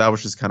the field. That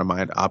was just kind of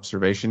my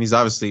observation. He's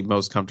obviously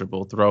most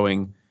comfortable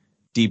throwing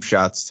deep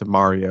shots to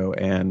Mario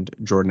and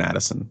Jordan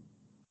Addison.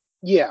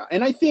 Yeah,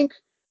 and I think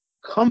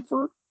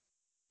comfort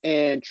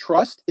and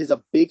trust is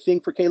a big thing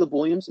for Caleb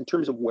Williams in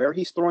terms of where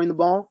he's throwing the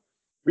ball.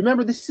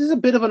 Remember, this is a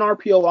bit of an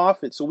RPO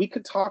offense, so we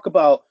could talk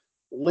about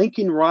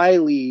Lincoln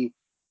Riley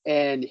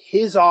and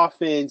his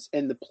offense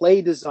and the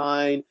play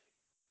design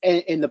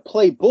and the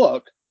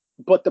playbook,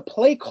 but the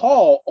play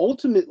call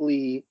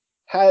ultimately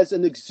has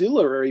an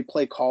auxiliary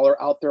play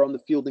caller out there on the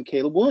field in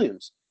Caleb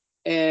Williams.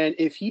 And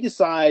if he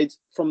decides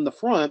from the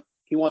front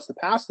he wants to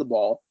pass the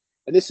ball,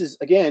 and this is,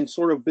 again,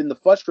 sort of been the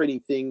frustrating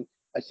thing,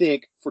 I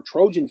think, for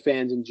Trojan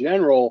fans in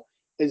general,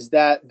 is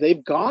that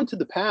they've gone to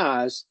the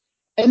pass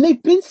and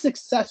they've been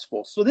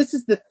successful. So this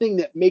is the thing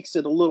that makes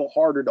it a little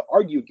harder to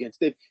argue against.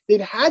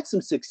 They've had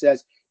some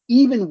success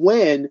even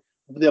when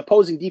the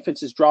opposing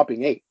defense is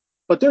dropping 8.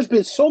 But there's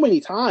been so many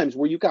times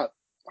where you got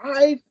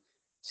 5,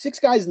 6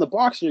 guys in the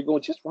box and you're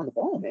going, just run the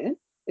ball, man.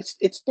 It's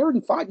 3rd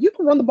and 5. You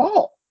can run the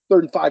ball 3rd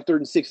and 5, 3rd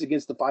and 6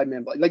 against the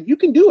 5-man. Like, you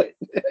can do it.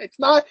 It's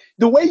not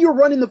the way you're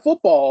running the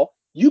football.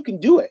 You can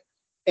do it.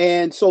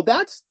 And so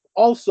that's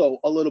also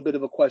a little bit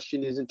of a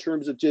question, is in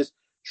terms of just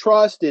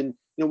trust. And,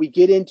 we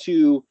get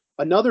into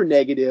another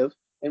negative,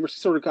 and we're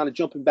sort of kind of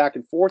jumping back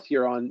and forth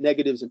here on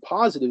negatives and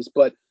positives,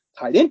 but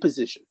tight end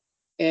position.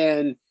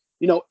 And,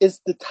 is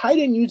the tight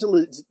end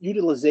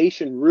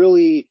utilization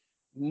really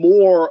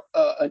more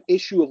an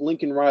issue of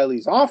Lincoln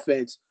Riley's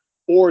offense,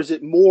 or is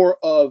it more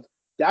of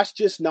that's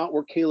just not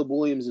where Caleb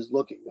Williams is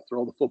looking to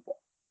throw the football?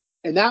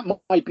 And that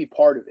might be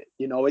part of it.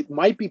 It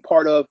might be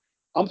part of,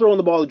 I'm throwing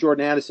the ball to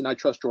Jordan Addison, I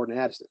trust Jordan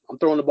Addison. I'm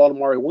throwing the ball to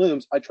Mario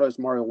Williams, I trust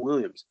Mario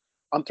Williams.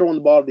 I'm throwing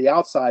the ball to the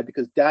outside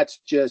because that's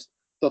just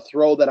the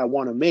throw that I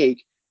want to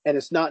make, and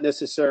it's not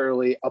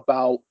necessarily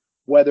about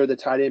whether the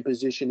tight end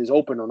position is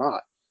open or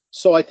not.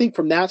 So I think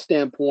from that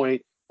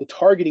standpoint, the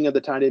targeting of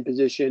the tight end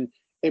position,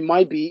 it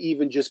might be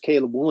even just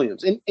Caleb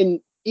Williams. And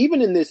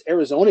even in this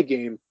Arizona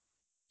game,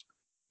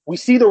 we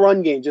see the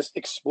run game just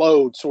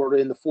explode sort of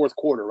in the fourth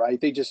quarter, right?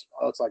 They just,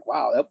 it's like,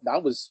 wow,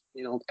 that was,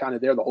 kind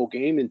of there the whole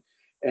game.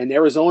 And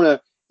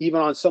Arizona, even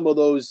on some of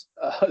those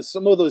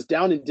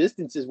down and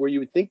distances where you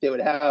would think they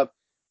would have,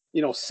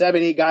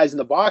 7, 8 guys in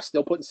the box,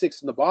 they'll put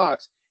 6 in the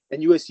box,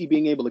 and USC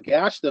being able to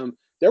gash them.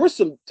 There were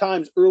some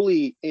times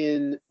early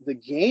in the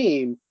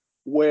game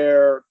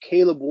where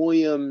Caleb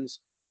Williams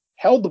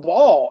held the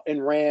ball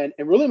and ran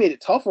and really made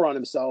it tougher on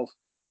himself.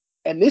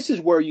 And this is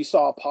where you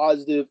saw a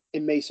positive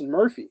in Mason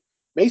Murphy.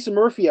 Mason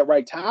Murphy at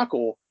right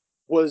tackle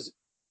was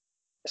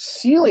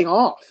sealing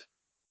off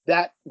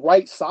that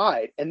right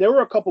side. And there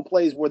were a couple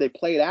plays where they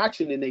played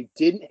action and they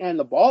didn't hand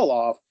the ball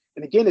off.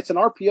 And again, it's an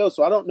RPO,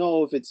 so I don't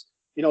know if it's,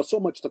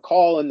 so much to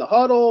call in the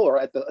huddle or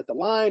at the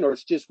line, or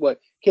it's just what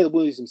Caleb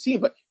Williams is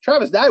seeing. But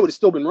Travis Dye would have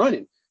still been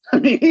running. I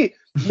mean,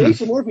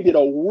 Mason Murphy did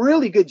a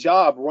really good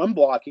job run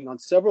blocking on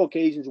several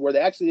occasions where they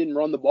actually didn't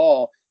run the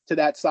ball to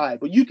that side.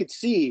 But you could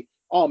see,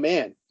 oh,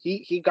 man,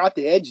 he got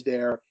the edge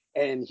there,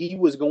 and he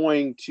was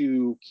going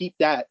to keep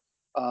that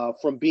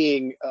from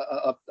being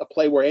a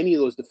play where any of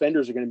those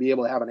defenders are going to be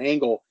able to have an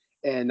angle,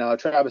 and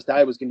Travis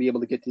Dye was going to be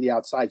able to get to the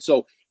outside.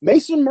 So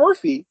Mason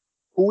Murphy,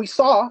 who we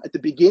saw at the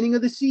beginning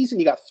of the season,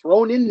 he got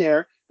thrown in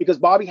there because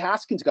Bobby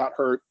Haskins got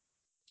hurt.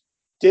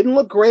 Didn't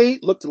look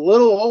great, looked a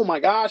little, oh my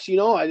gosh,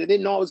 I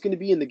didn't know I was going to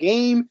be in the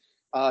game.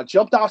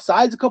 Jumped off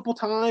sides a couple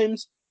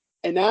times.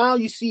 And now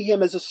you see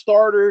him as a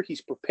starter.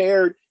 He's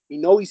prepared. You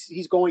know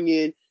he's going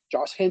in.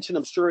 Josh Henson,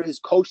 I'm sure, has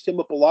coached him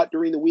up a lot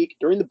during the week,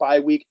 during the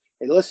bye week.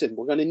 Hey, listen,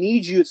 we're going to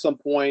need you at some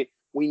point.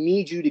 We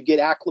need you to get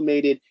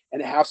acclimated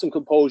and have some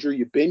composure.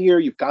 You've been here.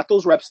 You've got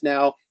those reps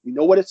now. You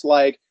know what it's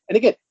like. And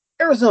again,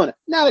 Arizona,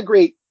 not a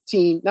great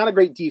team, not a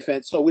great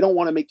defense, so we don't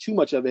want to make too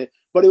much of it.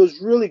 But it was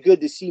really good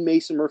to see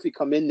Mason Murphy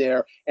come in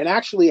there and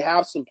actually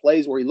have some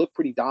plays where he looked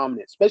pretty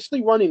dominant,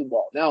 especially running the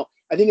ball. Now,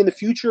 I think in the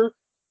future,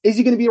 is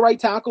he going to be a right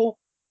tackle?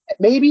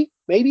 Maybe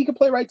he could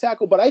play right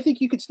tackle, but I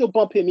think you could still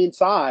bump him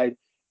inside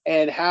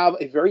and have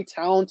a very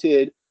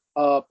talented,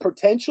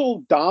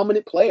 potential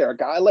dominant player, a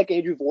guy like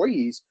Andrew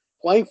Voorhees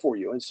playing for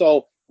you. And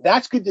so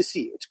that's good to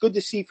see. It's good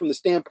to see from the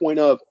standpoint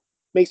of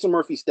Mason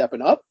Murphy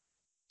stepping up.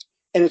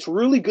 And it's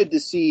really good to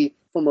see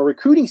from a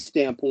recruiting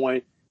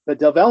standpoint the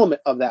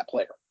development of that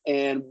player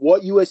and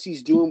what USC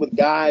is doing with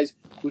guys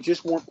who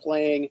just weren't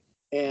playing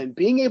and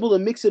being able to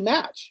mix and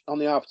match on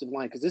the offensive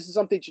line, because this is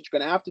something that you're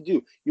going to have to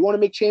do. You want to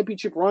make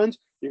championship runs,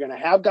 you're going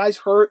to have guys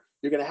hurt,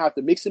 you're going to have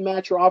to mix and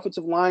match your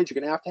offensive lines, you're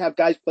going to have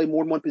guys play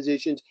more than one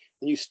positions,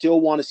 and you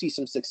still want to see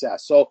some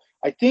success. So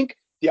I think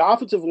the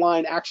offensive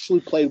line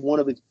actually played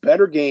one of its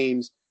better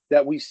games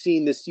that we've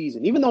seen this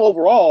season. Even though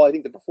overall I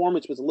think the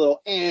performance was a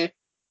little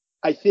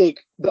I think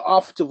the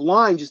offensive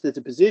line, just as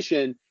a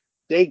position,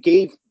 they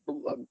gave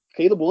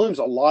Caleb Williams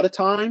a lot of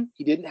time.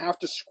 He didn't have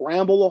to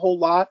scramble a whole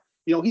lot.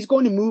 He's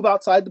going to move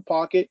outside the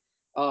pocket,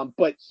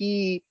 but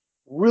he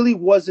really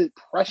wasn't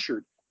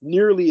pressured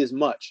nearly as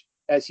much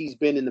as he's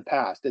been in the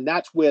past. And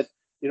that's with,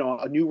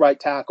 a new right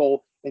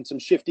tackle and some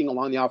shifting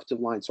along the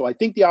offensive line. So I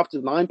think the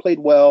offensive line played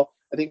well.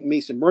 I think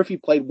Mason Murphy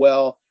played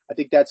well. I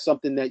think that's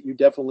something that you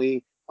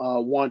definitely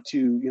want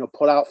to,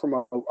 put out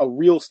from a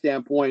real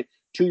standpoint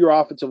to your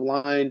offensive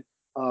line.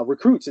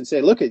 recruits and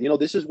say, look,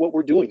 this is what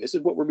we're doing. This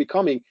is what we're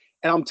becoming.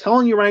 And I'm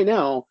telling you right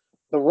now,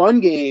 the run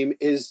game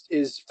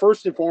is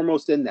first and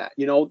foremost in that.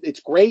 It's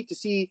great to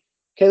see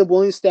Caleb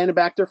Williams standing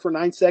back there for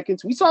 9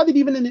 seconds. We saw that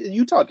even in the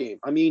Utah game.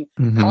 I mean,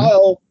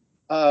 Kyle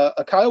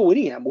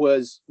Whittingham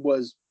was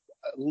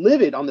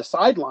livid on the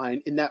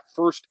sideline in that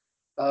first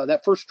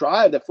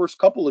drive, that first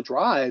couple of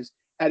drives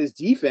at his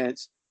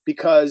defense,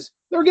 because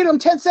they're getting him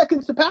 10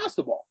 seconds to pass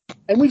the ball.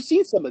 And we've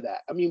seen some of that.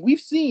 I mean, we've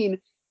seen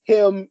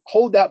him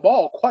hold that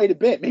ball quite a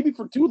bit, maybe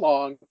for too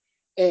long.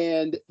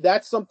 And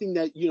that's something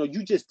that,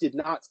 you just did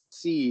not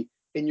see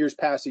in years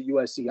past at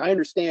USC. I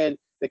understand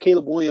that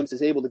Caleb Williams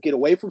is able to get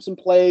away from some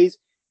plays.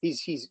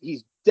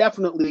 He's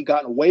definitely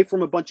gotten away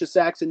from a bunch of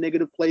sacks and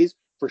negative plays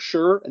for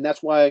sure. And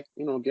that's why,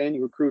 again,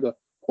 you recruit a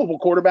mobile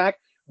quarterback.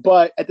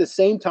 But at the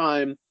same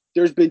time,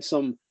 there's been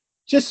some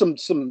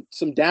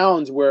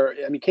downs where,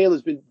 I mean,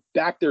 Caleb's been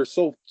back there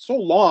so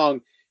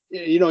long,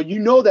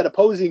 that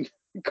opposing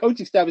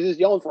coaching staff is just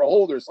yelling for a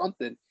hold or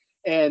something,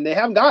 and they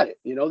haven't got it.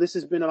 This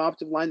has been an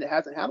offensive line that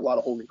hasn't had a lot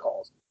of holding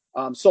calls.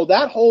 So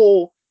that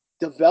whole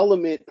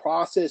development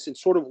process and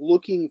sort of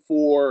looking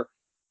for,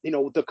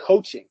 the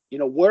coaching,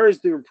 where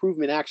is the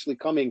improvement actually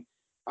coming?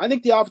 I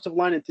think the offensive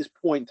line at this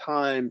point in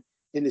time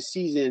in the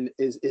season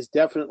is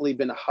definitely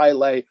been a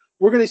highlight.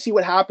 We're going to see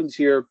what happens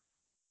here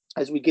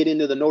as we get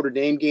into the Notre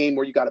Dame game,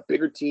 where you got a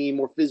bigger team,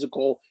 more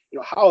physical.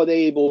 How are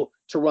they able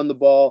to run the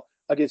ball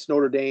against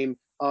Notre Dame?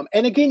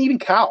 And again, even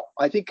Cal.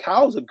 I think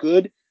Cal's a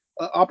good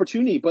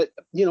opportunity, but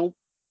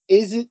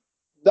is it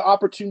the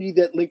opportunity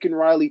that Lincoln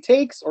Riley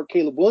takes or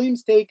Caleb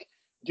Williams take?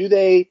 Do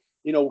they,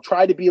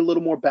 try to be a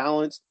little more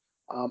balanced?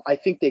 I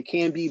think they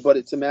can be, but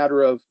it's a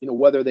matter of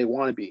whether they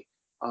want to be.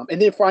 And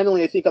then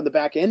finally, I think on the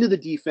back end of the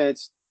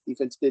defense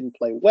didn't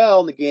play well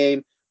in the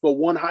game, but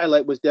one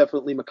highlight was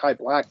definitely Mekhi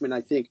Blackmon,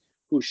 I think,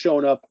 who's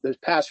shown up the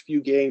past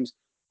few games.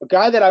 A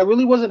guy that I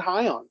really wasn't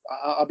high on.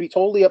 I'll be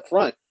totally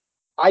upfront.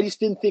 I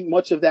just didn't think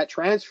much of that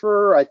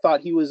transfer. I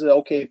thought he was an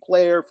okay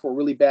player for a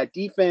really bad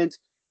defense.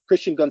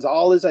 Christian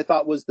Gonzalez, I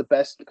thought, was the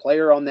best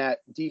player on that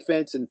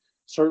defense, and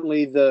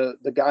certainly the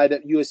guy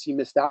that USC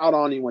missed out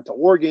on. He went to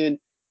Oregon.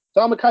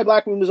 Thought Mekhi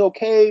Blackmon was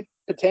okay.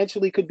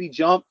 Potentially could be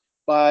jumped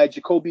by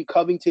Jacoby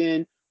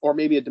Covington or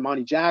maybe a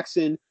Damani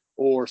Jackson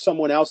or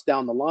someone else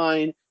down the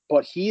line.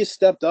 But he has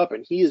stepped up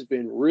and he has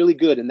been really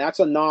good. And that's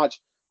a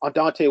notch on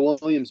Dante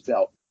Williams'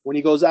 belt. When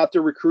he goes out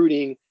there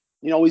recruiting,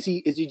 is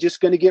he just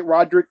going to get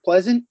Roderick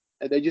Pleasant?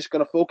 Are they just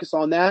going to focus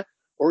on that?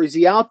 Or is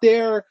he out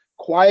there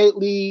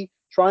quietly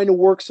trying to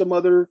work some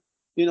other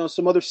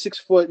 6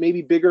 foot,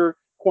 maybe bigger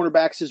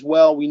cornerbacks as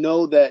well? We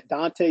know that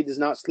Dante does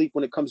not sleep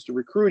when it comes to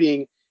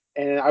recruiting.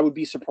 And I would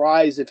be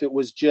surprised if it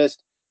was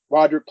just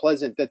Roderick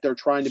Pleasant that they're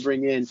trying to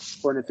bring in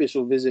for an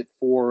official visit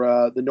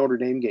for the Notre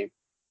Dame game.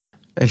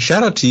 And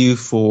shout out to you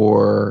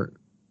for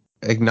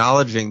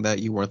acknowledging that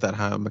you weren't that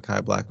high on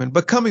Mekhi Blackmon,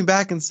 but coming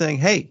back and saying,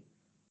 hey, you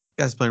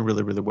guys playing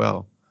really, really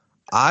well.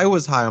 I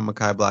was high on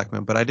Mekhi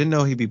Blackmon, but I didn't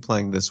know he'd be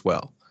playing this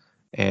well.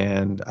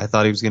 And I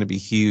thought he was going to be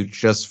huge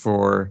just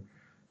for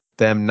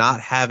them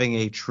not having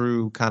a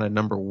true kind of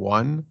number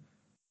one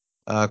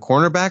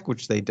cornerback,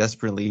 which they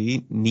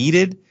desperately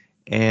needed.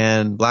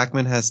 And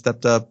Blackmon has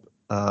stepped up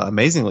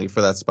amazingly for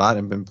that spot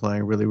and been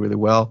playing really, really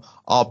well.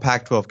 All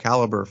Pac-12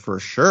 caliber for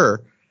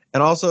sure.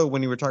 And also,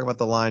 when you were talking about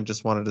the line,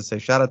 just wanted to say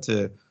shout out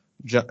to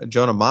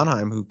Jonah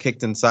Monheim, who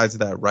kicked inside to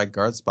that right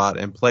guard spot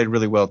and played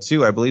really well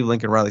too. I believe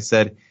Lincoln Riley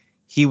said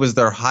he was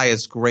their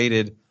highest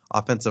graded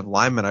offensive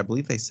lineman. I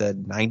believe they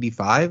said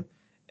 95.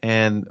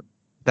 And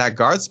that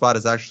guard spot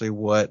is actually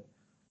what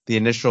the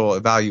initial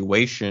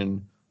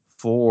evaluation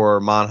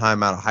for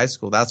Monheim out of high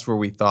school, that's where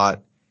we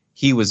thought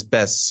he was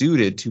best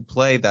suited to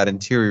play that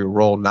interior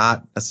role,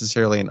 not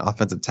necessarily an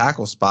offensive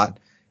tackle spot.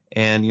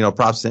 And,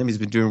 props to him. He's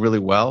been doing really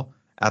well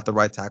at the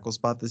right tackle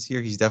spot this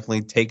year. He's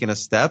definitely taken a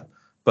step,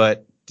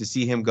 but to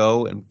see him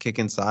go and kick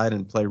inside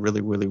and play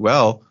really, really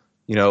well,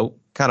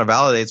 kind of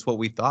validates what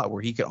we thought,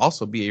 where he could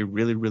also be a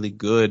really, really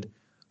good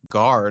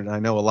guard. And I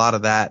know a lot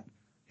of that,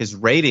 his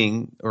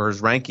rating or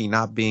his ranking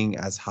not being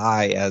as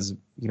high as,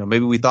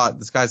 maybe we thought.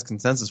 This guy's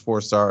consensus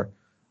 4-star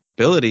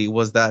ability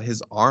was that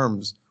his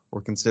arms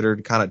were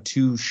considered kind of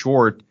too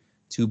short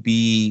to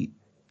be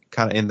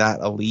kind of in that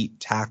elite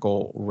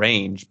tackle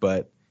range,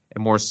 and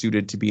more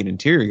suited to be an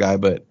interior guy.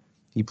 But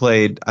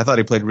I thought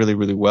he played really,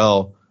 really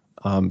well,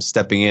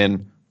 stepping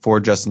in for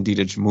Justin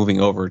Dedich,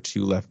 moving over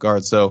to left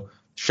guard. So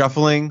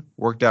shuffling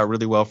worked out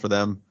really well for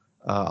them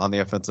on the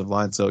offensive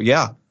line. So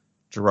yeah,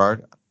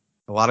 Gerard,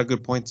 a lot of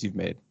good points you've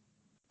made,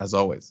 as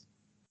always.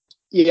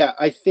 Yeah,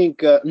 I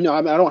think, I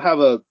don't have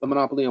a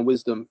monopoly on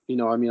wisdom.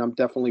 I'm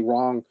definitely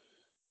wrong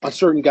on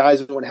certain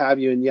guys and what have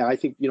you. And yeah, I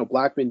think,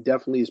 Blackmon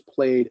definitely has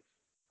played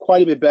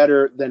quite a bit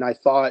better than I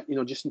thought,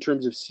 just in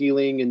terms of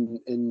ceiling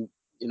and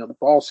the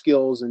ball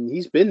skills. And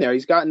he's been there.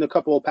 He's gotten a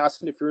couple of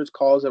pass interference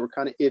calls that were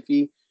kind of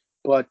iffy.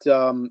 But,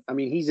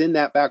 he's in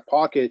that back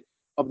pocket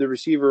of the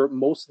receiver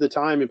most of the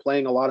time and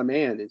playing a lot of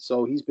man. And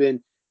so he's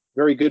been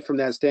very good from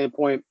that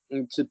standpoint.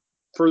 And to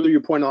further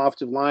your point on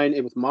offensive line,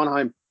 with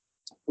Monheim,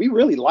 we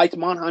really liked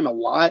Monheim a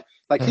lot.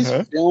 Like his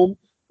film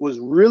was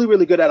really,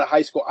 really good out of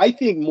high school. I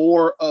think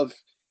more of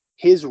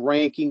his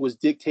ranking was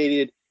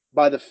dictated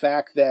by the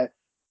fact that,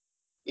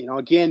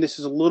 again, this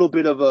is a little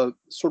bit of a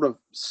sort of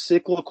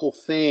cyclical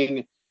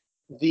thing.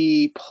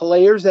 The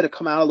players that have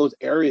come out of those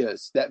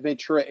areas, that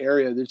Ventura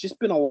area, there's just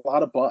been a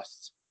lot of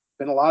busts.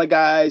 Been a lot of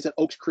guys at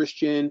Oaks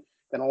Christian,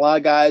 been a lot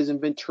of guys in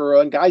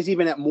Ventura, and guys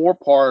even at Moore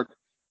Park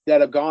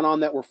that have gone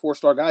on that were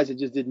 4-star guys that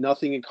just did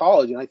nothing in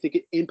college. And I think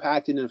it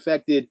impacted and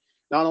affected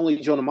not only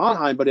Jonah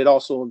Monheim, but it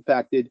also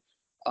impacted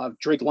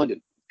Drake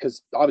London,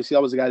 because obviously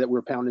that was the guy that we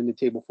were pounding the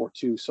table for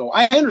too. So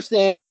I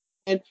understand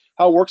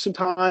how it works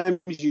sometimes.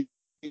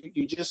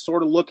 You just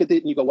sort of look at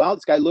it and you go, wow,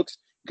 this guy looks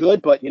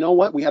good, but you know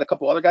what? We had a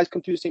couple other guys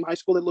come through the same high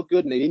school that looked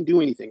good, and they didn't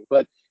do anything.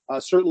 But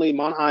certainly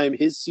Monheim,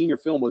 his senior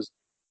film was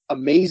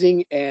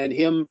amazing, and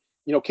him,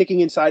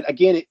 kicking inside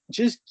again, it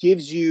just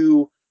gives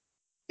you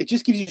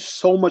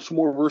so much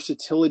more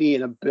versatility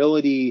and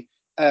ability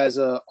as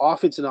a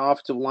offensive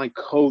line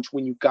coach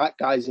when you got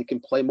guys that can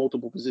play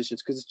multiple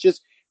positions, because it's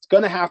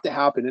going to have to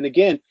happen. And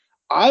again,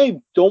 I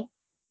don't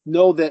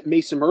know that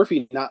Mason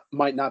Murphy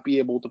might not be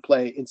able to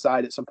play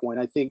inside at some point.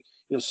 I think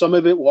some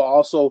of it will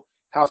also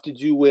have to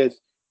do with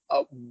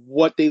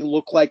what they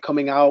look like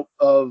coming out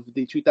of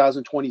the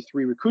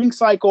 2023 recruiting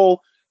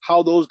cycle,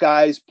 how those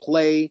guys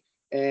play,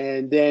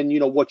 and then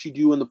what you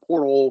do in the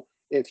portal.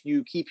 If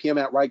you keep him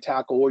at right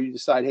tackle, or you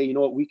decide, hey, you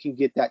know what, we can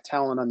get that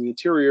talent on the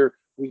interior,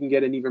 we can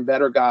get an even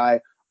better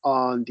guy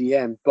on the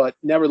end. But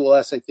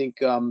nevertheless, I think,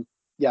 some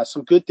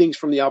good things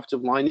from the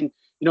offensive line. And,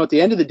 at the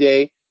end of the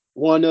day,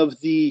 one of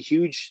the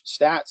huge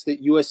stats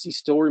that USC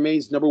still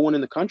remains number one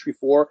in the country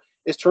for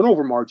is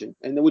turnover margin,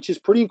 and which is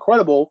pretty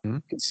incredible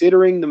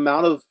considering the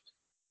amount of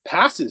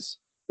passes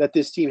that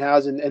this team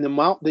has and the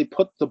amount they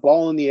put the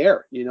ball in the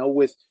air,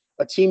 with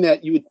a team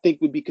that you would think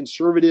would be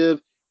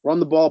conservative, run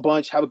the ball a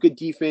bunch, have a good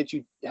defense,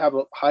 you have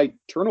a high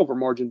turnover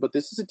margin. But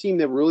this is a team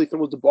that really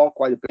throws the ball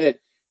quite a bit.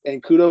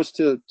 And kudos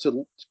to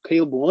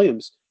Caleb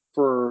Williams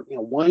for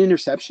one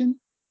interception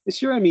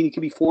this year. I mean, he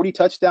could be 40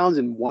 touchdowns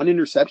and one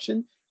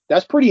interception.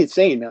 That's pretty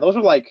insane, man. Those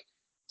are like,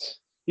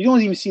 you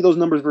don't even see those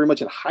numbers very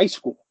much in high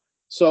school.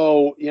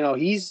 So,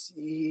 he's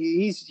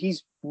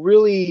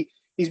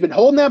been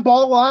holding that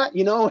ball a lot,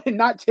 and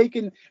not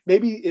taking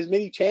maybe as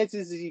many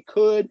chances as he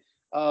could.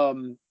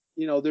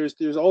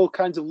 There's all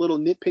kinds of little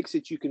nitpicks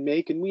that you can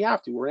make, and we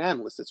have to. We're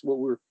analysts. That's what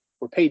we're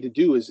paid to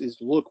do is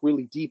look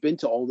really deep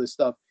into all this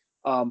stuff.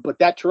 But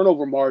that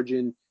turnover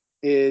margin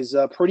is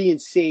pretty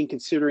insane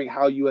considering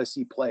how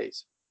USC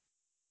plays.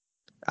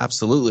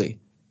 Absolutely.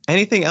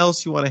 Anything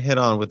else you want to hit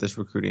on with this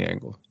recruiting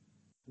angle?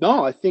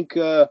 No, I think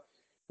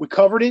we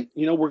covered it.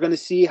 We're going to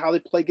see how they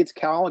play against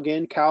Cal.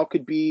 Again, Cal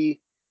could be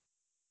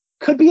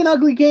an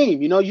ugly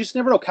game. You just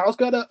never know. Cal's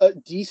got a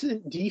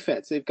decent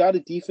defense. They've got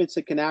a defense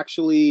that can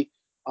actually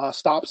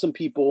stop some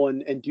people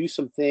and do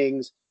some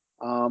things.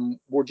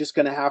 We're just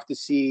going to have to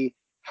see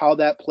how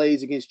that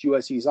plays against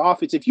USC's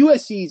offense. If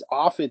USC's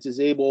offense is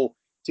able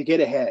to get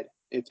ahead,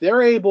 if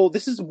they're able,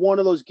 this is one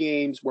of those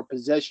games where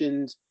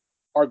possessions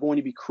are going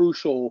to be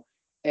crucial,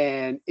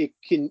 and it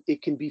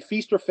can be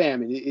feast or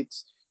famine.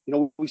 It's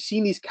we've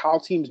seen these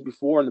Cal teams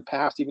before in the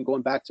past, even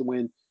going back to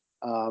when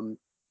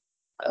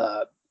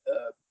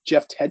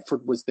Jeff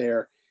Tedford was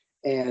there,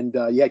 and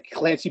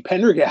Clancy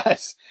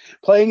Pendergast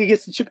playing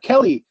against the Chip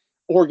Kelly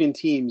Oregon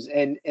teams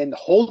and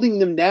holding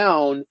them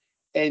down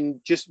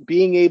and just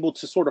being able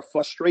to sort of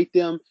frustrate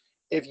them.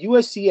 If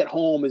USC at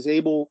home is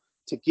able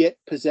to get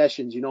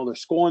possessions, they're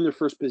scoring their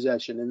first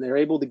possession and they're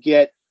able to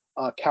get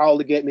Cal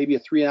to get maybe a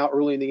 3-and-out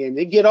early in the game.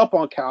 They get up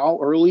on Cal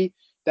early.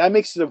 That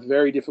makes it a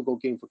very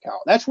difficult game for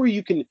Cal. That's where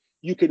you can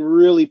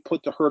really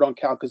put the hurt on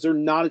Cal, because they're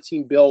not a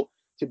team built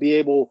to be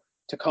able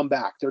to come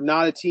back. They're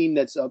not a team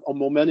that's a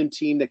momentum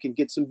team that can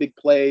get some big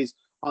plays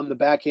on the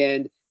back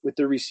end with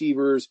their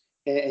receivers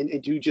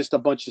and do just a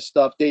bunch of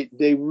stuff.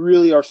 They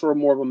really are sort of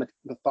more of a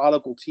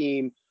methodical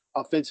team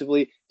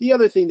offensively. The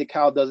other thing that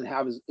Cal doesn't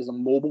have is a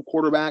mobile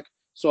quarterback.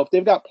 So if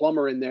they've got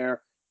Plummer in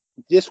there,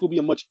 this will be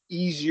a much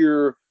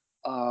easier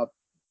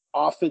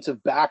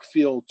offensive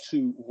backfield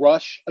to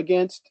rush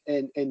against.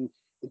 And in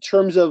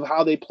terms of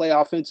how they play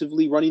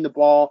offensively, running the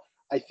ball,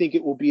 I think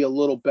it will be a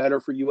little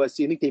better for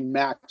USC. I think they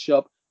match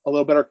up a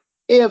little better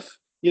if,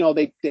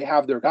 they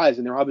have their guys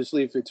in there.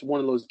 Obviously, if it's one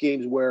of those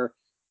games where,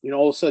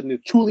 all of a sudden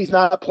Chuli's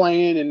not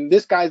playing and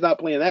this guy's not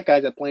playing, that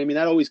guy's not playing. I mean,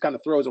 that always kind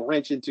of throws a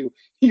wrench into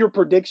your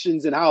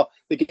predictions and how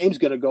the game's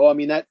going to go. I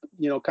mean, that,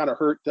 kind of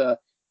hurt the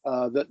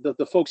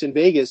folks in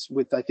Vegas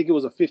with, I think it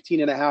was a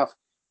 15.5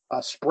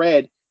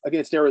 spread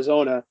against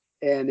Arizona.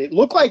 And it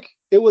looked like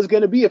it was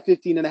going to be a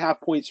 15.5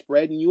 point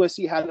spread, and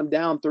USC had them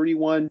down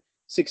 31-16.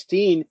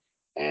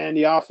 And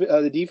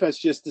the defense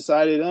just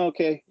decided,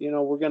 okay,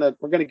 we're gonna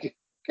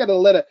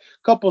let a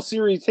couple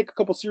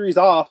series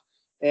off,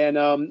 and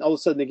all of a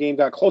sudden the game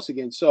got close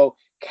again. So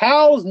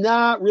Cal's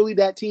not really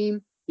that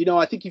team.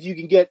 I think if you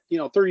can get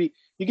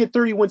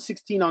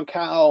 31-16 on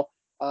Cal,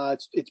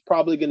 it's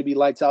probably going to be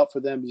lights out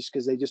for them, just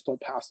because they just don't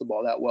pass the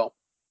ball that well.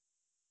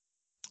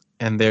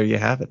 And there you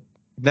have it.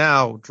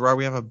 Now, Gerard,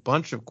 we have a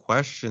bunch of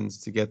questions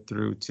to get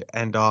through to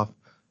end off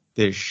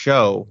this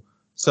show.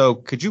 So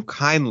could you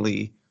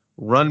kindly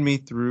run me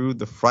through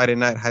the Friday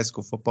night high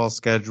school football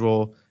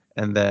schedule,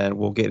 and then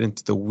we'll get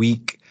into the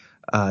week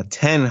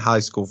 10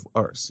 college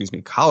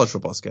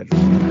football schedule.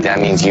 That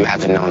means you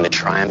haven't known the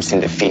triumphs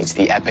and defeats,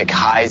 the epic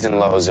highs and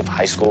lows of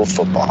high school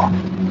football.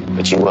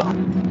 But you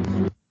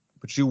will.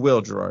 But you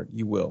will, Gerard.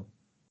 You will.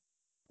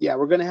 Yeah,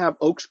 we're going to have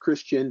Oaks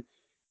Christian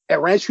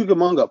at Rancho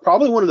Cucamonga.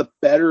 Probably one of the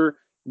better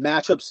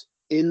matchups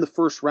in the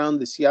first round of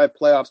the CI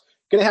playoffs.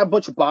 Going to have a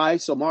bunch of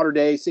byes, so Mater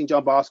Dei, St.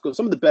 John Bosco.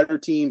 Some of the better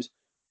teams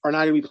are not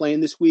going to be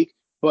playing this week.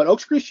 But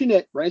Oaks Christian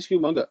at Rancho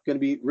Cucamonga going to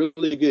be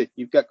really good.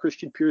 You've got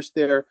Christian Pierce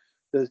there.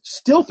 The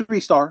still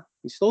 3-star.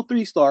 He's still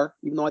 3-star,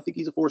 even though I think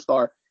he's a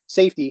 4-star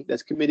safety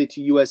that's committed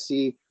to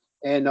USC.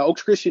 And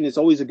Oaks Christian is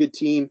always a good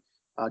team.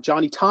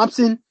 Johnny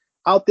Thompson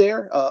out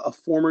there, a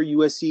former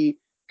USC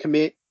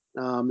commit,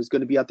 is going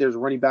to be out there as a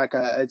running back.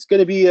 It's going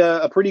to be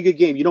a pretty good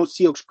game. You don't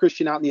see Oaks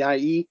Christian out in the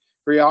IE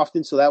very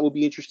often, so that will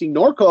be interesting.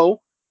 Norco,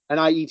 an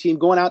IE team,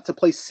 going out to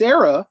play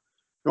Sarah.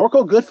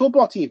 Norco, good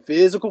football team,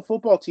 physical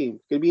football team.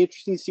 It's going to be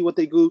interesting to see what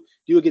they do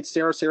against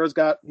Sarah. Sarah's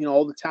got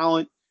all the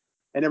talent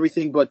and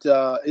everything, but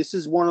this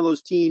is one of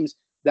those teams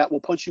that will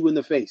punch you in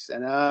the face.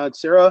 And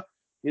Sarah,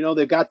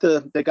 they got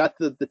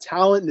the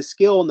talent and the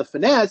skill and the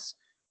finesse,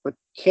 but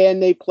can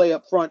they play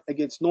up front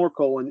against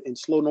Norco and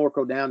slow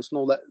Norco down,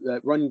 slow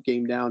that running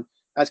game down?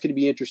 That's going to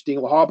be interesting.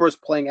 La Habra's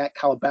playing at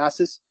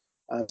Calabasas,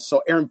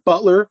 so Aaron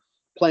Butler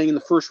playing in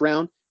the first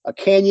round.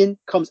 Canyon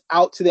comes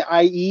out to the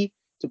IE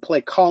to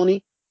play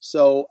Colony,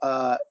 so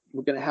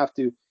we're going to have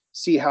to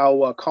see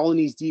how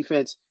Colony's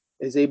defense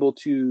is able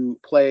to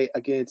play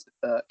against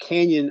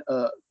Canyon.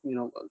 I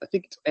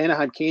think it's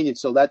Anaheim Canyon.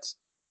 So that's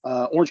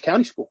Orange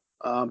County School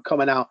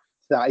coming out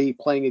to the IE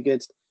playing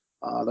against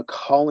the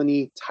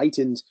Colony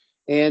Titans.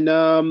 And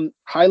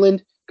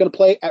Highland going to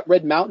play at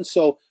Red Mountain.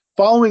 So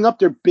following up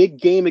their big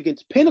game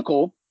against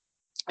Pinnacle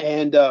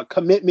and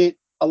commitment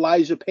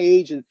Elijah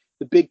Page and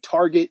the big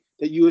target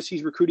that USC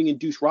is recruiting in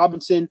Deuce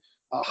Robinson,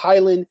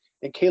 Highland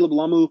and Caleb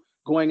Lumu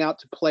going out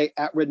to play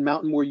at Red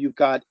Mountain, where you've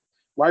got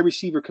wide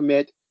receiver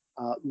commit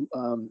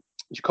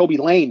Jacoby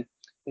Lane.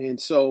 And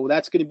so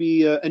that's going to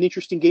be an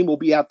interesting game. We'll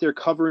be out there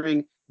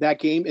covering that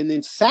game. And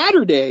then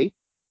Saturday,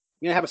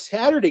 you're going to have a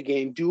Saturday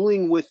game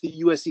dueling with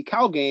the USC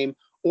Cal game.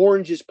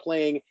 Orange is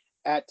playing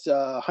at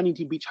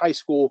Huntington Beach High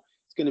School.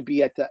 It's going to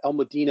be at El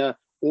Medina.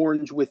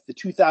 Orange with the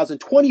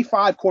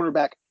 2025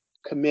 cornerback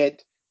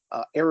commit,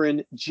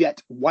 Aaron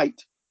Jet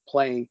White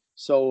playing.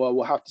 So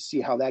we'll have to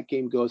see how that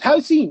game goes.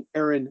 Haven't seen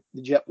Aaron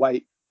the Jet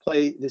White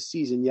play this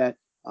season yet.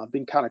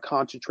 Been kind of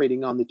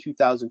concentrating on the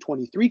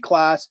 2023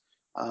 class,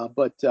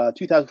 but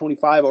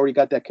 2025 already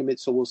got that commit.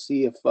 So we'll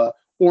see if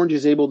Orange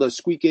is able to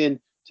squeak in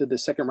to the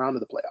second round of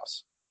the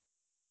playoffs.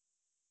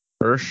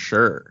 For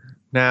sure.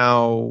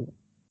 Now,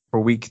 for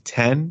week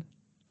 10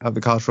 of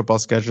the college football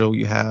schedule,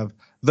 you have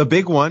the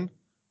big one,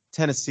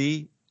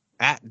 Tennessee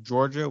at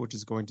Georgia, which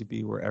is going to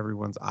be where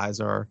everyone's eyes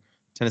are.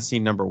 Tennessee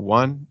number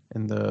 1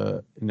 in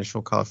the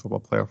initial college football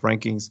playoff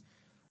rankings.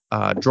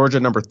 Georgia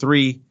number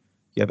 3.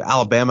 You have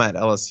Alabama at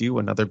LSU,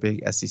 another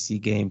big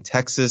SEC game.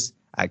 Texas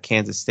at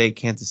Kansas State.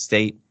 Kansas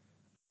State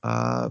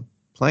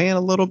playing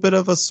a little bit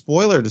of a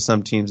spoiler to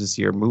some teams this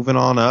year. Moving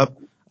on up.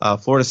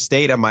 Florida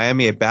State at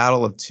Miami, a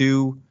battle of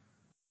two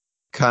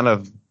kind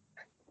of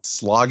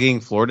slogging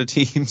Florida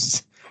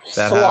teams.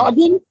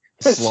 Slogging?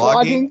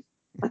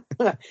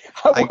 I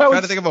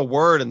tried to think of a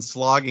word, and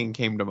slogging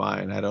came to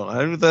mind. I don't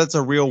know if that's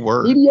a real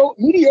word.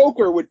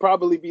 Mediocre would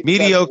probably be the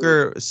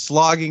mediocre,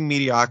 slogging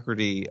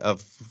mediocrity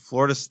of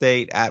Florida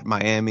State at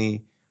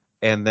Miami,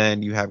 and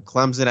then you have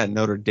Clemson at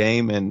Notre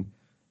Dame, and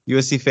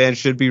USC fans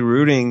should be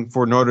rooting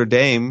for Notre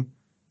Dame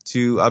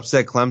to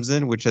upset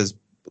Clemson, which has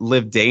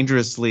lived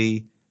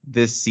dangerously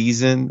this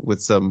season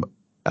with some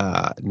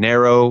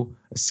narrow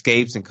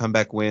escapes and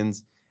comeback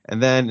wins.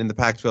 And then in the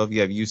Pac-12,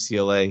 you have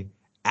UCLA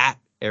at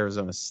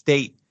Arizona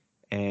State,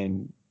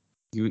 and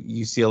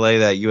UCLA,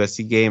 that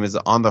USC game is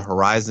on the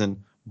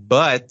horizon.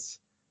 But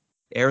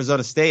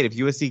Arizona State, if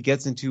USC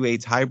gets into a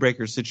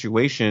tiebreaker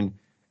situation,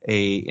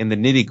 in the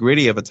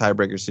nitty-gritty of a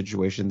tiebreaker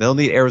situation, they'll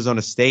need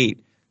Arizona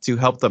State to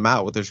help them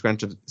out with their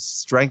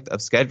strength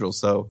of schedule.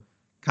 So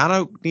kind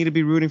of need to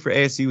be rooting for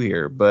ASU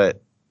here,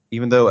 but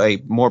even though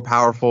a more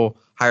powerful,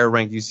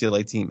 higher-ranked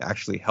UCLA team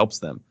actually helps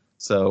them.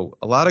 So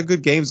a lot of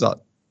good games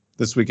on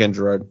this weekend,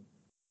 Gerard.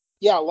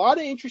 Yeah, a lot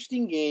of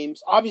interesting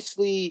games.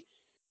 Obviously,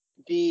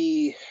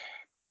 the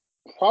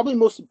probably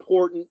most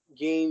important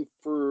game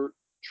for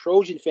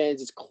Trojan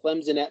fans is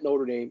Clemson at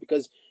Notre Dame,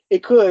 because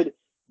it could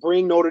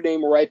bring Notre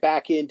Dame right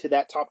back into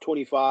that top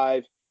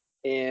 25,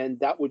 and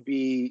that would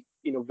be,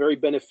 very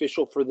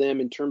beneficial for them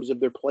in terms of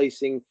their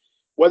placing,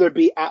 whether it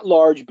be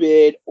at-large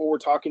bid or we're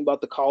talking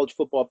about the college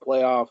football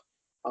playoff.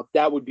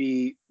 That would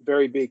be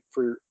very big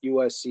for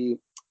USC.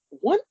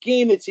 One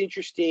game that's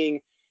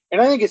interesting, and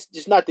I think it's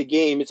just not the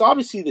game, it's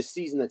obviously the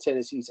season that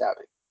Tennessee's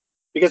having,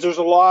 because there's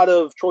a lot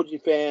of Trojan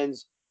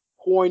fans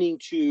pointing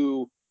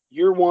to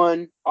year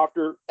one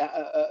after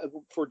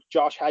for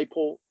Josh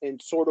Heupel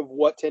and sort of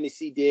what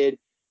Tennessee did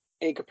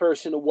in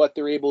comparison to what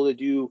they're able to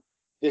do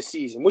this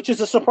season, which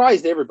is a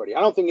surprise to everybody.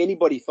 I don't think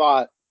anybody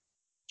thought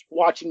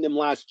watching them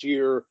last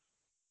year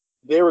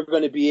they were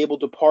going to be able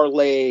to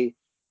parlay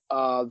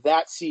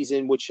that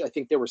season, which I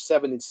think they were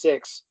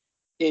 7-6,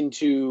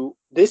 into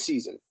this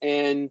season.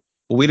 And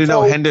we didn't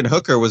know Hendon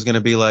Hooker was going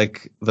to be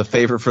like the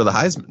favorite for the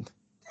Heisman.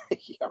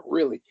 Yeah,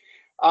 really.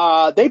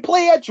 They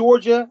play at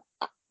Georgia.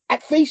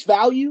 At face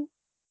value,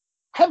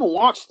 I haven't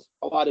watched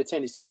a lot of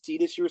Tennessee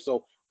this year,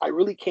 so I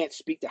really can't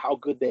speak to how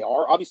good they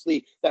are.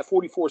 Obviously, that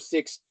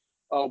 44-6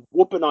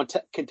 whooping on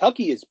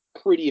Kentucky is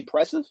pretty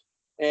impressive,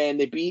 and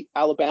they beat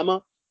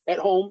Alabama at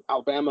home.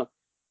 Alabama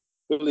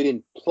really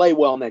didn't play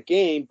well in that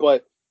game,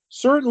 but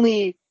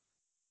certainly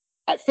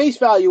at face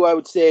value, I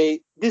would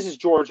say this is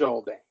Georgia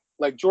all day.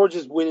 Like,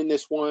 Georgia's winning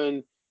this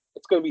one.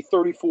 It's going to be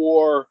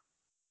 34-13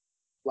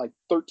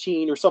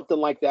 or something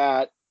like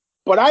that.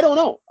 But I don't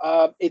know.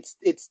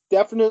 It's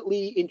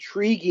definitely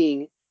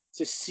intriguing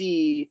to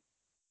see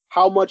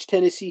how much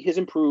Tennessee has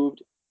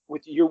improved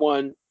with year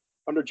one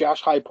under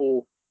Josh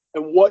Heupel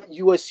and what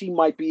USC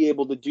might be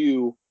able to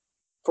do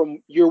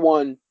from year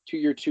one to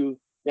year two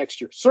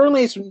next year.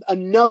 Certainly it's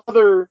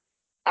another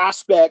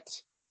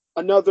aspect,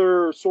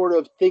 another sort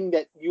of thing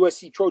that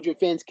USC Trojan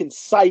fans can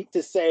cite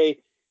to say,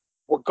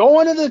 we're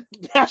going to the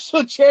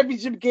national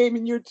championship game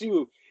in year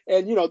two.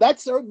 And,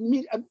 that's,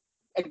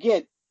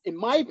 again, in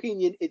my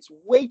opinion, it's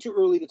way too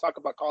early to talk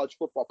about college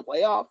football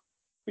playoff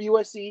for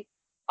USC.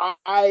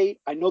 I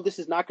know this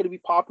is not going to be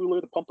popular.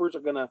 The pumpers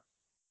are going to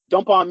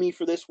dump on me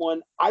for this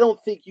one. I don't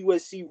think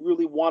USC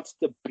really wants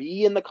to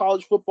be in the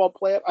college football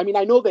playoff. I mean,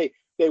 I know they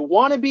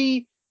want to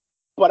be,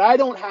 but I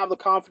don't have the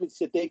confidence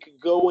that they could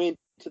go into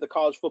the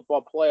college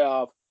football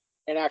playoff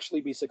and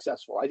actually be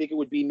successful. I think it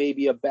would be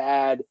maybe a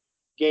bad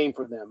game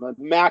for them. A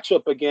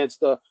matchup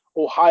against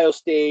Ohio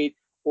State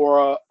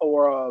or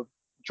a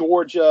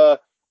Georgia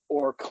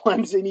or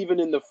Clemson, even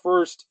in the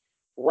first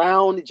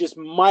round, it just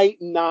might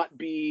not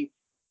be.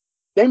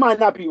 They might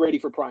not be ready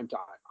for prime time.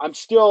 I'm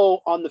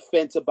still on the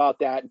fence about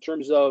that in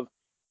terms of,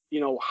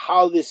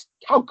 how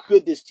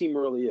good this team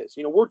really is.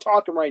 We're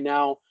talking right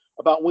now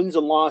about wins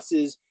and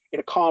losses in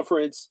a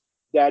conference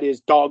that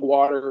is dog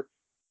water.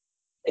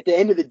 At the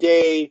end of the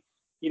day,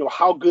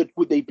 how good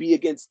would they be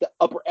against the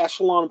upper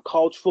echelon of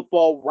college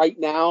football right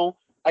now?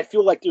 I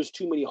feel like there's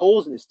too many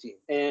holes in this team,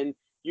 and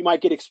you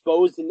might get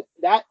exposed, and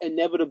that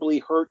inevitably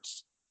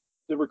hurts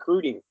the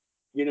recruiting,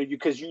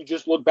 because you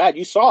just look bad.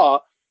 You saw,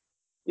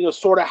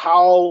 sort of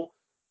how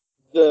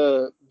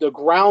the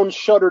ground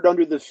shuddered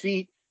under the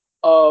feet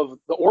of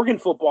the Oregon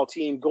football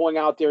team going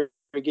out there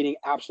and getting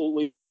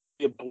absolutely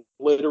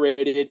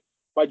obliterated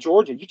by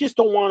Georgia. You just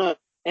don't want to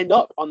end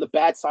up on the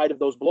bad side of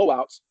those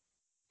blowouts.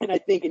 And I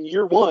think in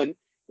year one,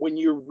 when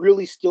you're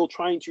really still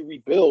trying to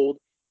rebuild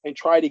and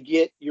try to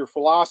get your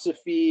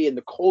philosophy and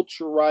the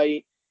culture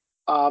right,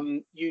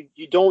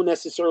 you don't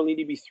necessarily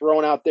need to be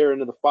thrown out there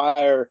into the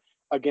fire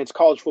against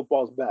college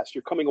football's best.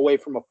 You're coming away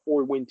from a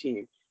 4-win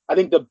team. I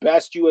think the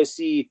best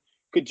USC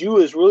could do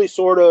is really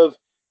sort of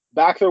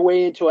back their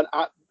way into an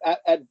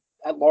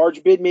at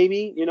large bid,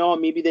 maybe,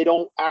 maybe they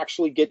don't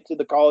actually get to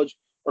the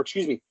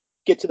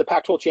get to the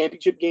Pac-12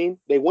 championship game.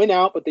 They win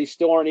out, but they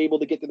still aren't able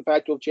to get to the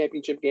Pac-12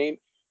 championship game.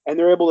 And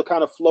they're able to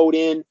kind of float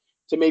in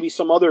to maybe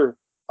some other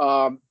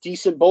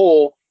decent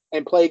bowl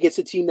and play against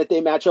a team that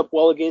they match up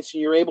well against.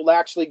 And you're able to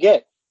actually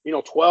get,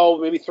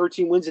 12, maybe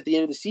 13 wins at the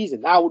end of the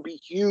season. That would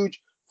be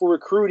huge for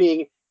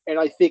recruiting. And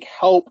I think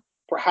help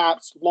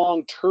perhaps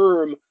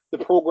long-term the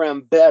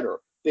program better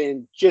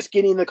than just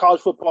getting the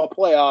college football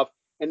playoff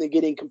and then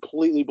getting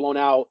completely blown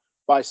out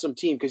by some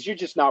team because you're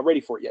just not ready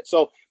for it yet.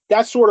 So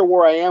that's sort of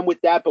where I am with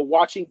that. But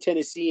watching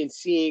Tennessee and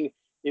seeing,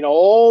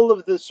 all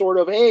of the sort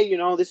of, hey,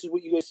 this is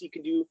what USC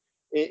can do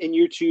in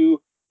year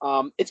two.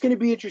 It's going to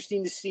be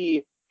interesting to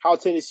see how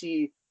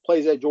Tennessee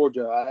plays at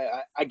Georgia.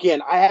 I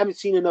haven't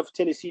seen enough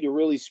Tennessee to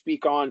really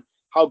speak on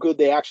how good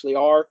they actually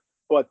are,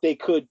 but they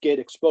could get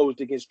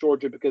exposed against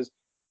Georgia because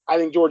I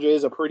think Georgia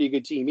is a pretty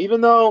good team,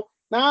 even though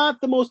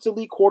not the most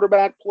elite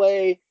quarterback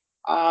play.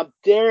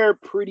 They're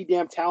pretty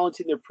damn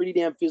talented. They're pretty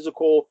damn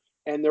physical,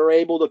 and they're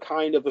able to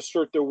kind of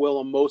assert their will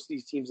on most of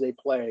these teams they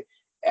play.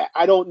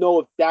 I don't know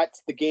if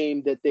that's the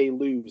game that they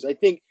lose. I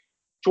think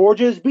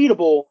Georgia is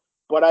beatable,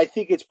 but I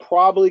think it's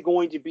probably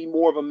going to be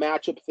more of a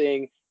matchup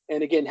thing.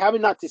 And again,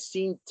 having not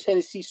seen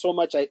Tennessee so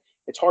much,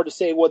 it's hard to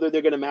say whether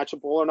they're going to match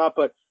up well or not,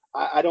 but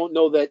I don't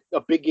know that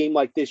a big game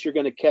like this, you're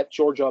going to catch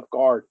Georgia off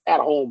guard at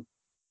home.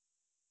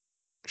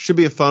 Should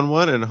be a fun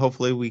one, and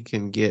hopefully we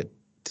can get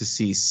to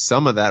see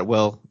some of that.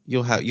 Well,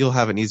 you'll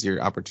have an easier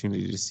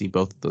opportunity to see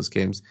both of those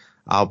games.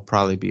 I'll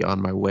probably be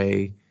on my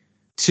way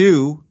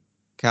to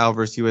Cal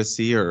versus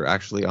USC, or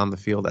actually on the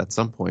field at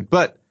some point.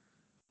 But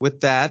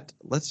with that,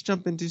 let's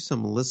jump into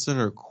some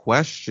listener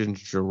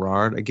questions,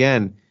 Gerard.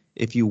 Again,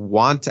 if you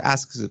want to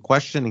ask us a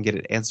question and get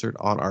it answered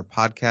on our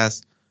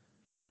podcast,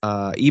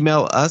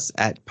 email us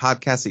at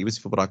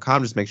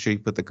podcast@uscfootball.com. Just make sure you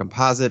put the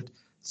composite,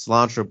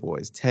 Cilantro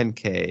Boys,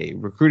 10K,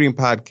 Recruiting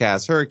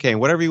Podcast, Hurricane,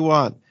 whatever you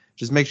want.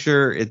 Just make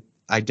sure it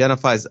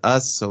identifies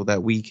us so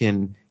that we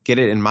can get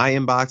it in my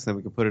inbox and then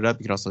we can put it up.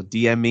 You can also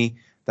DM me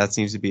That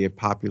seems to be a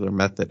popular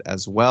method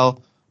as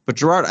well. But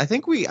Gerard,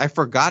 I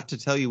forgot to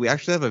tell you, we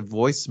actually have a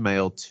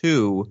voicemail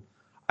too.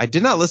 I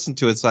did not listen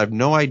to it, so I have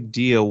no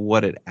idea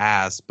what it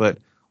asked, but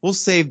we'll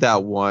save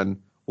that one.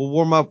 We'll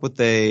warm up with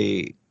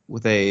a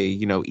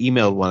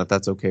emailed one if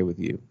that's okay with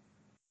you.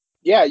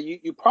 Yeah,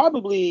 you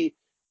probably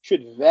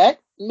should vet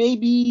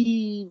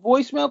maybe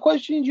voicemail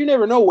questions. You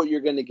never know what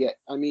you're going to get.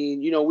 I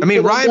mean,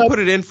 Ryan put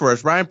it in for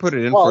us.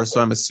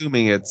 So I'm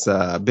assuming it's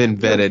been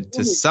vetted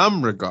to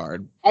some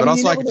regard, but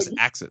also I can just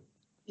ask it.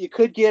 You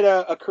could get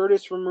a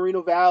Curtis from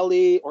Moreno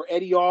Valley or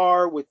Eddie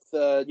R with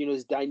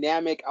his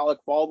dynamic Alec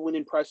Baldwin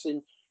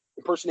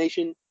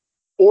impersonation,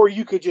 or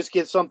you could just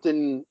get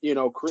something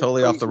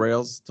totally off the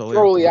rails,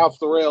 totally off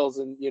the rails,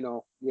 and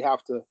you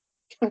have to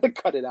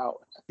cut it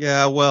out.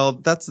 Yeah, well,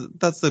 that's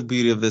the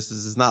beauty of this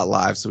is it's not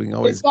live, so we can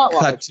always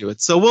cut to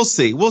it. So we'll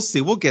see.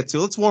 We'll get to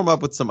it. Let's warm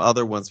up with some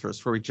other ones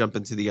first before we jump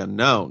into the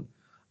unknown.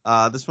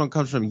 This one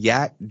comes from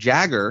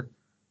Jagger.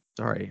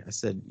 Sorry, I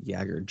said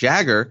Jagger.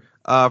 Jagger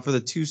for the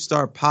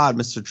 2-star pod,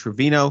 Mr.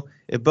 Trevino.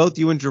 If both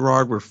you and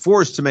Gerard were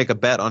forced to make a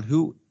bet on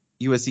who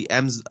USC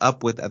ends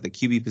up with at the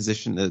QB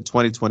position in the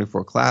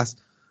 2024 class,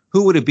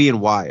 who would it be and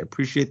why?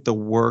 Appreciate the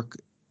work,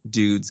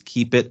 dudes.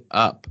 Keep it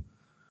up.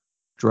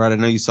 Gerard, I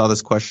know you saw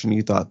this question.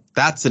 You thought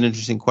that's an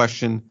interesting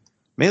question,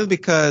 mainly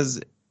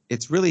because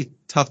it's really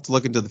tough to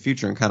look into the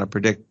future and kind of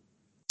predict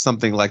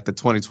something like the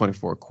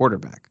 2024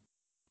 quarterback.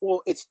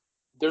 Well,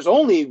 there's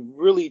only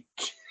really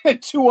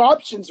two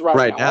options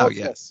right now.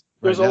 Yes.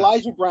 There's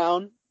Elijah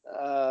Brown,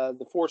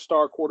 the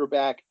 4-star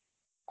quarterback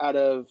out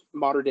of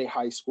Mater Dei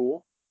High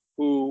School,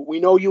 who we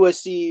know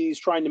USC is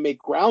trying to make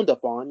ground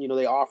up on.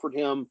 They offered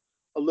him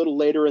a little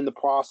later in the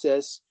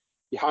process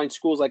behind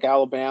schools like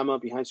Alabama,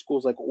 behind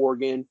schools like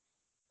Oregon.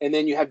 And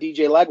then you have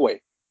DJ Lagway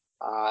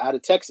out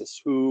of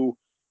Texas, who,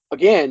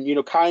 again,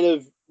 kind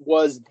of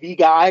was the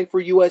guy for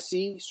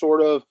USC.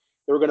 Sort of,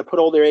 they were going to put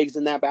all their eggs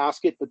in that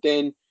basket. But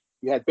then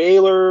you had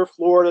Baylor,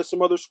 Florida,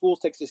 some other schools.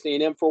 Texas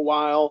A&M for a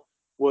while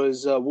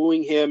was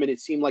wooing him, and it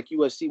seemed like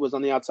USC was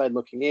on the outside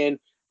looking in.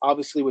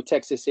 Obviously, with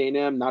Texas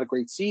A&M, not a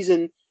great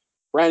season.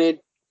 Granted,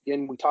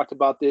 again, we talked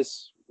about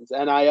this.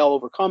 NIL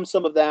overcome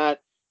some of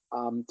that.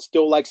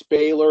 Still likes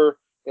Baylor.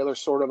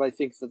 Baylor's sort of, I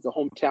think, the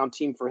hometown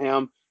team for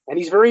him. And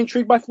he's very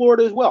intrigued by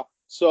Florida as well.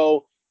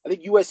 So I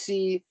think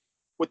USC,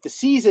 with the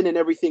season and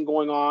everything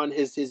going on,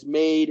 has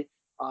made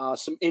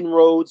some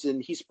inroads,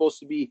 and he's supposed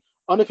to be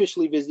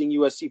unofficially visiting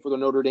USC for the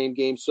Notre Dame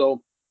game.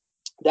 So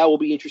that will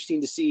be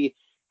interesting to see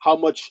how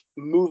much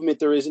movement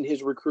there is in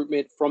his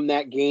recruitment from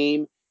that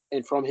game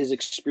and from his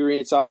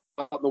experience out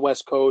on the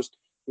West Coast.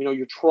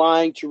 You're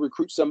trying to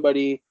recruit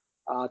somebody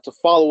to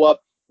follow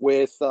up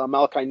with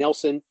Malachi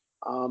Nelson.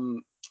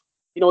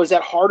 Is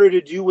that harder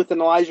to do with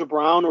an Elijah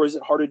Brown, or is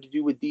it harder to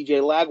do with DJ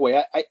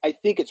Lagway? I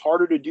think it's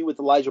harder to do with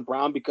Elijah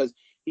Brown because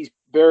he's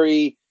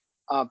very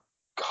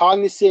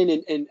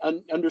cognizant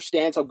and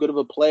understands how good of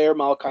a player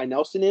Malachi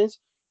Nelson is.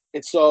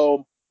 And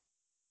so,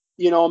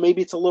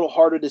 maybe it's a little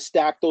harder to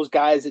stack those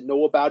guys that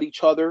know about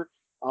each other,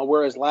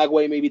 whereas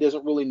Lagway maybe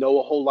doesn't really know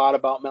a whole lot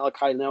about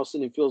Malachi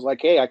Nelson and feels like,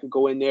 hey, I can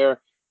go in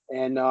there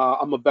and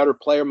I'm a better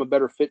player, I'm a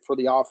better fit for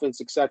the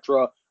offense,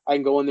 etc. I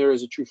can go in there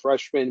as a true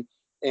freshman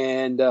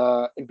and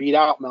beat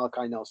out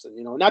Malachi Nelson.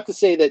 Not to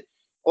say that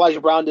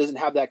Elijah Brown doesn't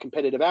have that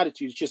competitive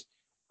attitude. It's just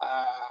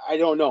I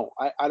don't know.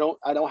 I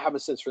don't have a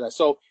sense for that.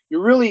 So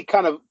you're really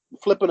kind of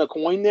flipping a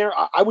coin there.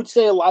 I would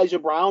say Elijah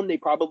Brown, they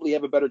probably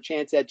have a better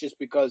chance at, just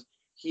because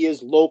he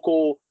is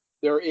local.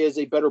 There is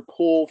a better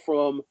pull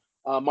from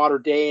Mater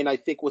Dei, and I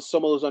think with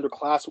some of those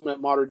underclassmen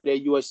at Mater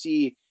Dei,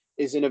 USC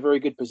is in a very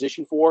good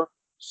position for.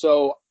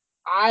 So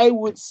I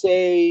would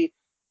say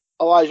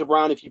Elijah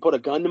Brown if you put a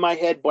gun to my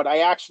head, but I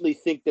actually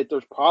think that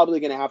there's probably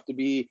going to have to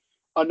be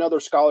another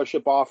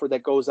scholarship offer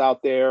that goes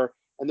out there,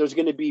 and there's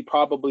going to be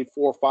probably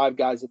 4 or 5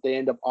 guys that they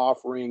end up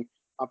offering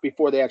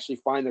before they actually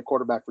find their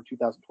quarterback for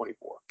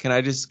 2024. Can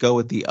I just go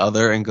with the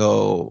other and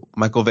go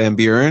Michael Van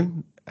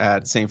Buren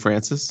at St.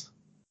 Francis?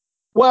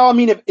 Well, I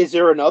mean, is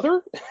there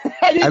another?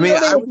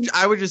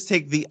 I would just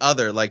take the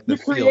other, like the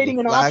You're creating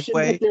an option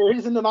that there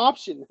isn't an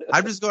option.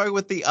 I'm just going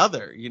with the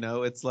other.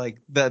 It's like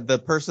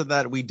the person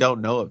that we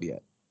don't know of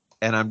yet,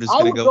 and I'm just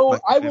going to go.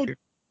 I would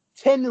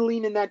tend to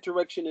lean in that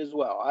direction as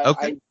well.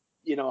 Okay.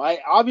 I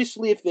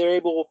obviously, if they're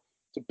able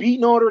to beat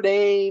Notre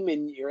Dame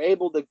and you're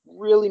able to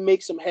really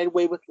make some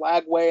headway with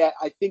Lagway,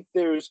 I think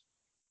there's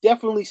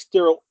definitely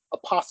still a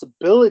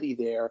possibility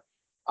there.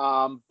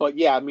 But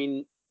yeah, I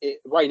mean,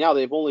 right now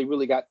they've only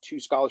really got 2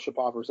 scholarship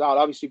offers out.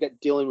 Obviously, you've got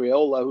Dylan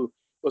Raiola, who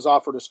was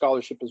offered a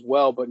scholarship as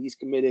well, but he's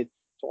committed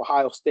to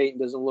Ohio State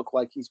and doesn't look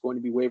like he's going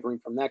to be wavering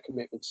from that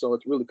commitment. So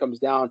it really comes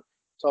down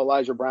to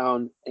Elijah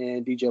Brown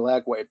and DJ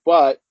Lagway.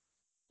 But,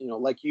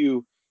 like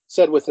you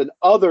said with an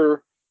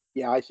other,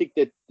 yeah, I think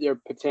that there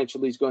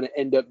potentially is going to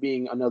end up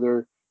being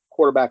another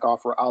quarterback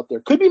offer out there.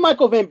 Could be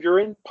Michael Van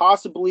Buren,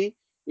 possibly.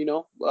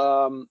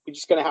 We're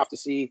just going to have to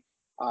see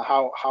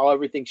how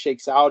everything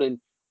shakes out, and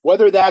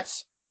whether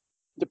that's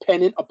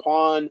dependent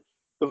upon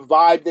the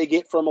vibe they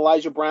get from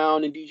Elijah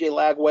Brown and DJ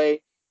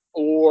Lagway,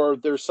 or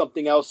there's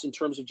something else in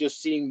terms of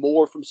just seeing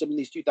more from some of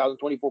these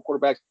 2024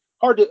 quarterbacks.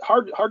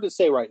 Hard to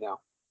say right now.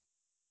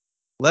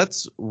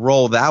 Let's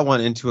roll that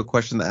one into a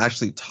question that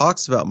actually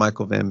talks about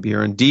Michael Van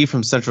Buren. D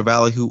from Central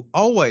Valley, who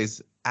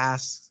always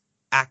asks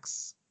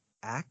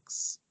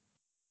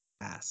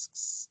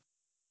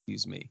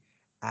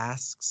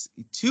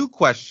two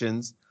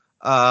questions.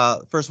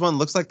 First one,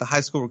 looks like the high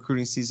school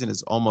recruiting season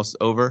is almost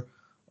over.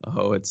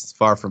 Oh, it's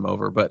far from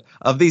over. But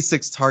of these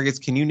 6 targets,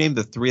 can you name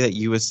the 3 that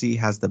USC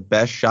has the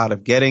best shot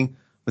of getting?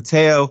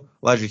 Mateo,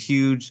 Elijah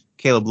Hughes,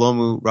 Caleb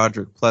Lomu,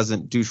 Roderick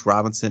Pleasant, Deuce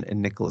Robinson, and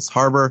Nicholas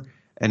Harbor.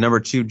 And number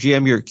 2,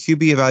 GM, your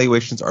QB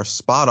evaluations are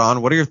spot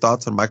on. What are your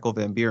thoughts on Michael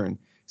Van Buren?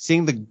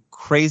 Seeing the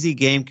crazy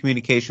game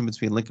communication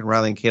between Lincoln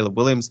Riley and Caleb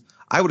Williams,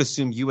 I would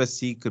assume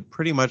USC could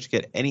pretty much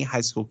get any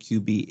high school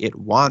QB it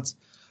wants.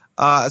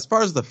 As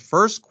far as the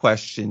first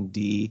question,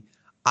 D,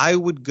 I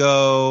would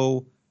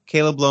go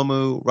Caleb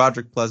Lomu,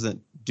 Roderick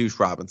Pleasant, Deuce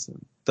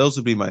Robinson. Those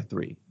would be my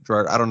 3.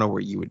 Gerard, I don't know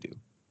what you would do.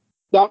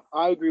 No,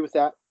 I agree with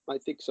that. I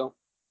think so.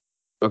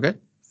 Okay,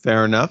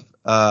 fair enough.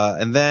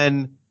 And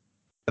then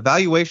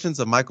evaluations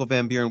of Michael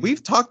Van Buren.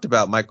 We've talked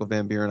about Michael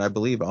Van Buren, I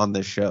believe, on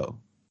this show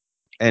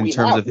in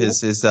terms of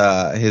his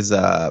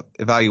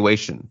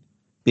evaluation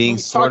being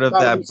sort of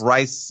that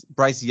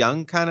Bryce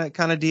Young kind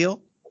of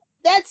deal.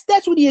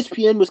 That's what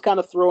ESPN was kind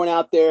of throwing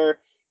out there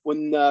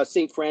when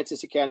St.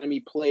 Francis Academy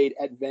played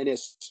at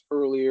Venice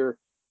earlier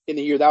in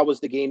the year. That was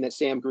the game that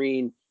Sam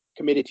Green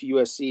committed to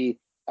USC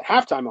at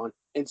halftime on.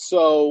 And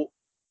so,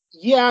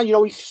 yeah,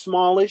 he's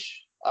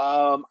smallish.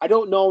 I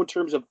don't know in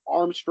terms of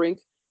arm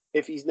strength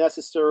if he's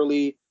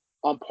necessarily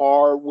on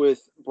par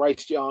with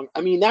Bryce Young.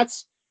 I mean,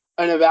 that's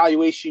an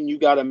evaluation you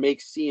got to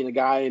make seeing a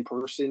guy in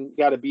person. You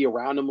got to be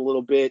around him a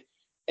little bit.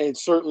 And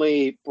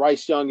certainly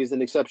Bryce Young is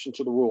an exception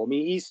to the rule. I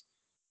mean, he's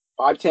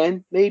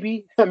 5'10",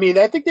 maybe. I mean,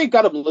 I think they've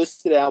got him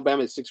listed at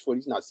Alabama at 6 foot.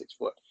 He's not 6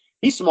 foot.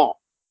 He's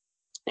small.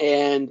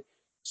 And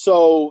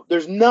so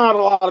there's not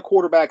a lot of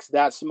quarterbacks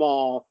that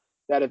small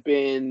that have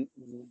been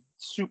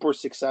super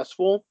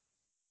successful.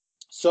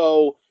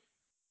 So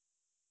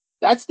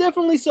that's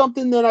definitely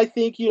something that I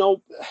think,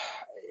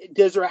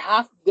 does there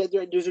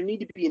need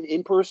to be an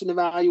in-person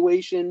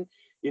evaluation?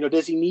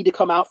 Does he need to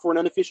come out for an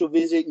unofficial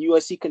visit and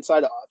USC can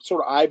sort of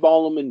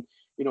eyeball him and,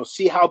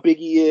 see how big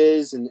he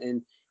is?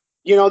 And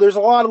there's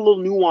a lot of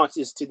little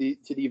nuances to the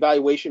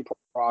evaluation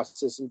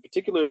process, and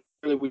particularly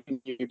when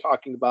you're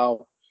talking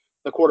about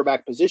the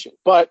quarterback position.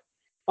 But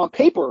on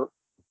paper,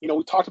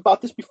 we talked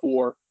about this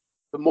before,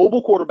 the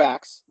mobile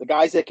quarterbacks, the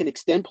guys that can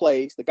extend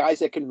plays, the guys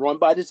that can run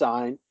by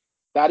design,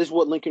 that is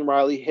what Lincoln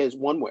Riley has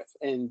won with.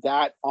 And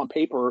that on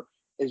paper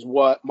is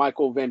what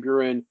Michael Van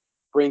Buren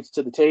brings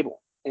to the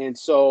table. And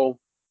so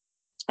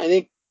I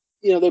think,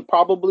 they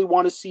probably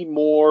want to see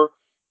more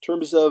in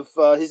terms of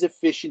his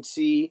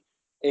efficiency.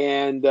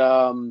 And,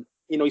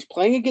 he's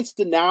playing against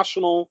the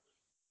national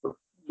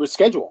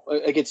schedule,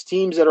 against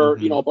teams that are,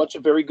 a bunch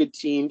of very good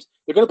teams.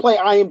 They're going to play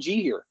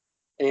IMG here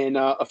in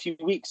a few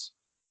weeks.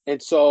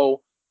 And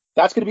so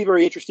that's going to be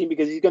very interesting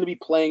because he's going to be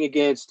playing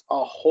against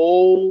a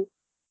whole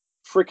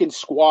freaking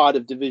squad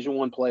of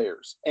Division I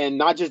players, and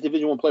not just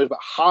Division I players, but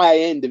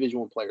high-end Division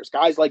I players,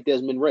 guys like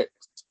Desmond Riggs.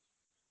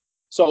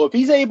 So if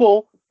he's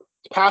able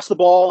to pass the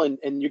ball and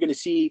you're going to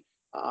see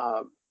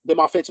them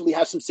offensively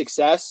have some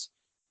success,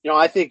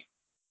 I think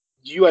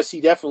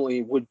USC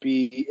definitely would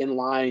be in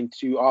line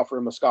to offer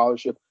him a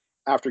scholarship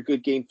after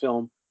good game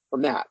film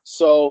from that.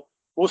 So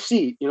we'll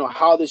see,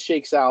 how this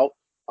shakes out.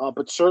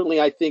 But certainly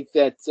I think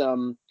that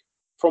from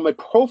a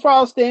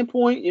profile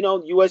standpoint,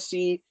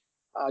 USC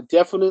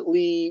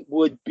definitely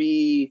would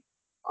be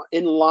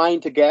in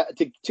line to get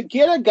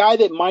a guy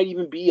that might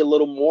even be a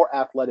little more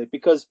athletic,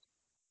 because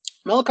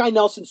Malachi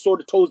Nelson sort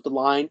of toes the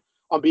line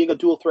on being a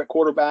dual threat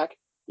quarterback.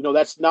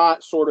 That's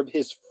not sort of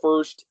his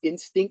first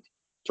instinct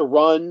to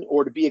run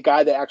or to be a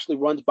guy that actually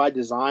runs by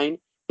design,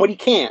 but he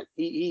can.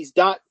 He's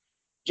not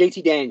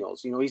JT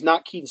Daniels. He's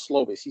not Keaton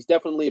Slovis. He's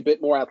definitely a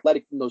bit more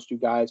athletic than those two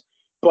guys,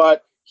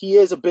 but he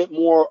is a bit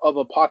more of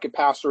a pocket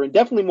passer and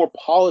definitely more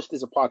polished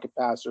as a pocket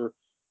passer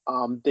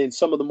than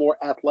some of the more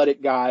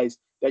athletic guys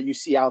that you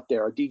see out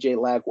there, DJ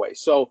Lagway.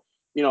 So,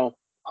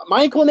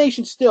 my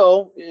inclination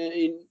still,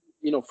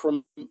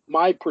 from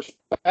my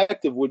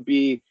perspective, would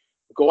be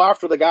go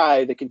after the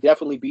guy that can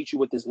definitely beat you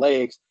with his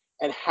legs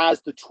and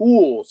has the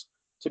tools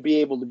to be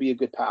able to be a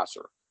good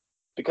passer,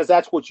 because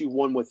that's what you've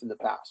won with in the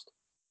past.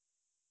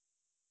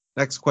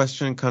 Next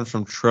question comes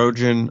from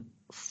Trojan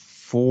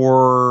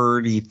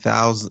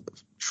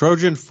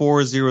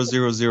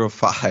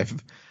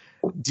 40005.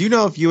 Do you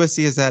know if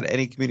USC has had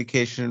any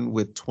communication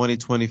with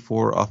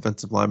 2024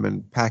 offensive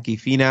lineman Paki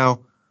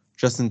Finau,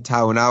 Justin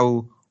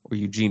Taunau, or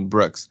Eugene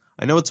Brooks?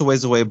 I know it's a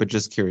ways away, but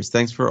just curious.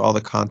 Thanks for all the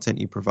content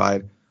you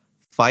provide.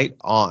 Fight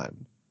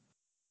on.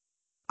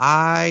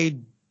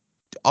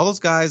 All those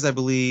guys, I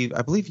believe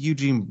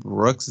Eugene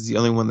Brooks is the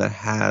only one that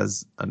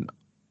has an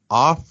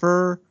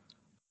offer.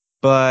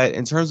 But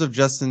in terms of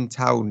Justin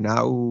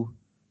Taunau,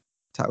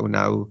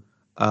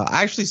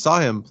 I actually saw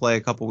him play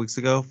a couple weeks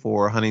ago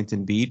for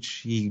Huntington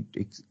Beach. He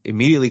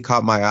immediately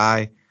caught my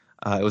eye.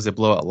 It was a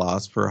blowout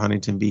loss for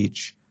Huntington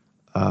Beach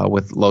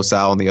with Los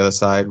Al on the other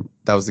side.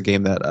 That was the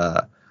game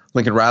that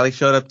Lincoln Riley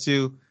showed up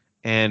to.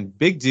 And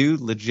big dude,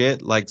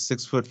 legit, like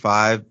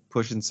 6'5",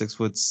 pushing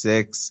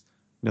 6'6".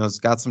 He's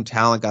got some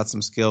talent, got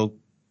some skill.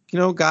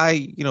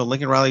 Guy,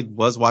 Lincoln Riley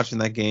was watching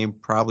that game,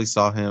 probably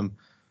saw him.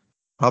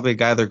 Probably a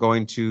guy they're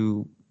going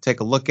to take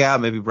a look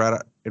at, maybe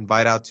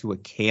invite out to a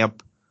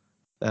camp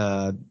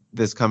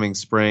this coming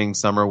spring,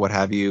 summer, what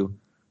have you.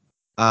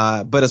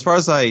 But as far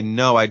as I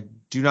know, I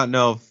do not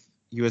know if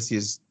USC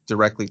is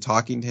directly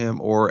talking to him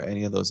or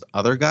any of those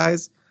other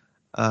guys.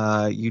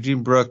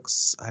 Eugene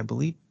Brooks, I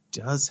believe,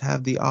 does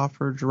have the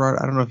offer, Gerard.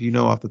 I don't know if you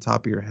know off the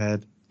top of your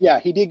head. Yeah,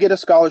 he did get a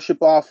scholarship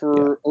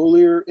offer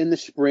earlier in the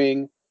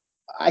spring.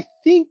 I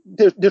think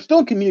they're still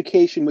in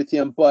communication with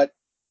him, but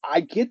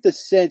I get the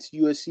sense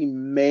USC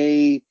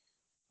may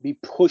be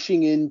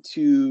pushing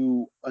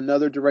into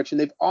another direction.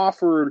 They've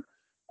offered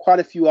quite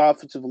a few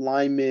offensive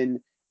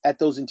linemen at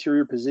those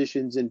interior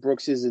positions, and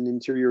Brooks is an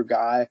interior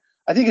guy.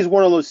 I think it's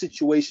one of those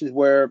situations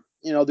where,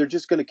 they're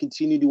just going to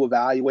continue to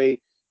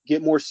evaluate,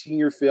 get more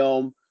senior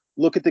film,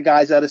 look at the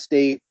guys out of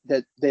state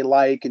that they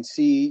like and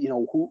see,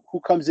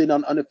 who comes in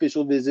on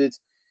unofficial visits.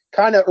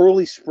 Kind of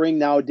early spring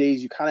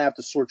nowadays, you kind of have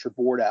to sort your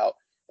board out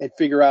and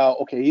figure out,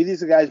 okay,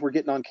 these are the guys we're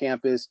getting on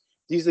campus.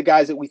 These are the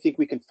guys that we think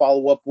we can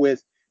follow up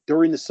with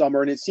during the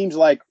summer. And it seems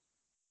like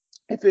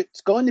if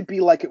it's going to be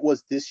like it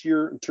was this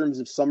year in terms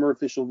of summer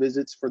official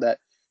visits for that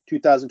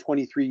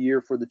 2023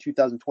 year for the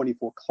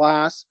 2024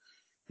 class,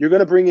 you're going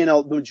to bring in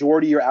a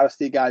majority of your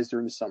out-of-state guys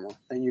during the summer.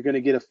 And you're going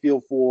to get a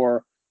feel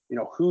for,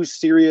 who's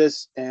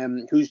serious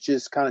and who's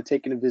just kind of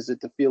taking a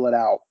visit to feel it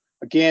out.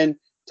 Again,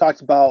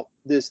 talked about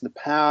this in the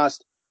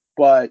past,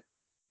 but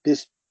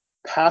this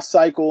past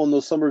cycle and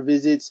those summer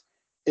visits,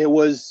 it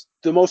was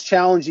the most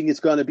challenging it's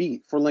going to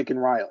be for Lincoln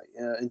Riley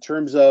in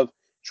terms of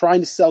trying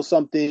to sell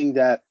something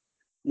that,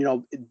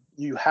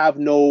 you have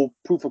no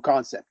proof of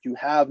concept. You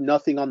have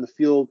nothing on the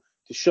field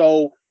to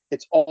show.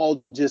 It's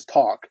all just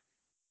talk.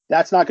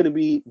 That's not going to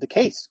be the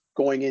case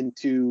going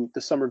into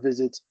the summer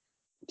visits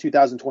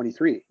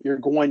 2023. You're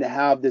going to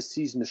have this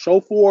season to show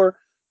for,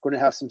 going to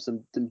have some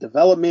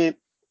development,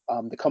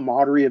 the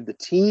camaraderie of the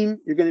team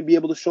you're going to be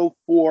able to show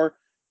for,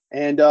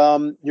 and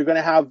you're going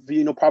to have,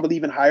 probably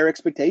even higher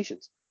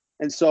expectations.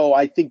 And so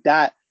I think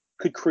that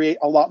could create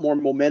a lot more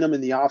momentum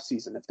in the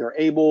offseason. If they're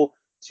able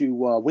to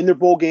win their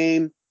bowl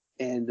game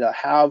and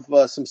have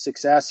some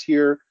success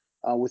here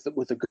with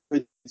a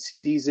good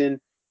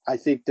season, I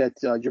think that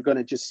you're going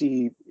to just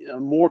see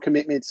more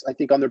commitments, I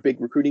think, on their big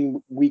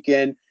recruiting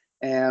weekend.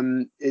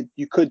 And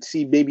you could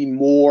see maybe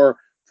more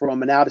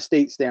from an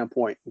out-of-state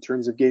standpoint in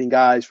terms of getting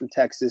guys from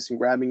Texas and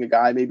grabbing a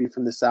guy maybe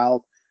from the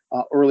South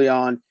early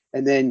on,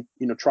 and then,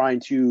 trying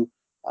to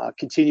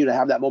continue to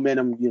have that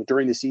momentum,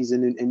 during the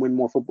season and win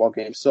more football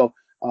games. So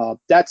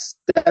that's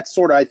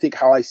sort of, I think,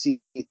 how I see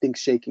things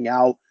shaking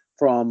out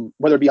from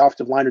whether it be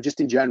offensive line or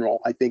just in general.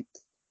 I think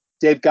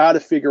they've got to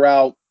figure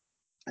out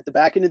at the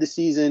back end of the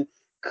season,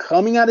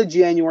 coming out of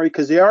January,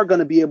 because they are going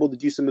to be able to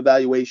do some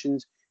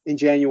evaluations in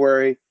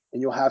January,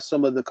 and you'll have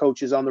some of the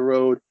coaches on the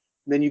road.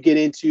 And then you get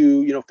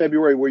into,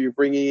 February, where you're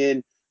bringing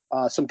in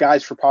some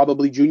guys for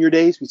probably junior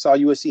days. We saw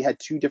USC had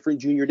 2 different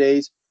junior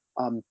days.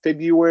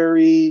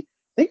 February,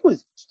 I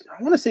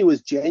want to say it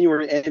was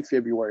January and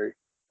February,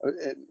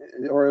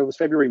 or it was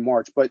February,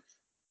 March. But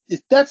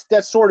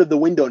that's sort of the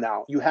window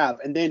now you have.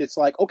 And then it's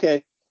like,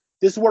 okay,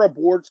 this is what our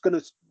board's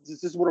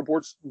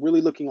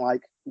really looking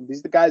like. These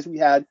are the guys we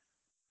had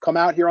come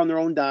out here on their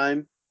own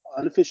dime,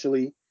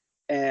 unofficially.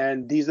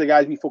 And these are the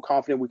guys we feel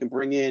confident we can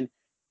bring in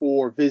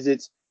for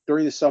visits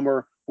during the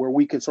summer where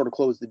we can sort of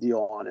close the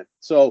deal on it.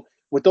 So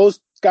with those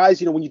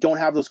guys, when you don't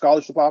have those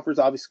scholarship offers,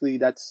 obviously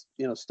that's,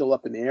 still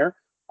up in the air.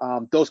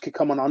 Those could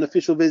come on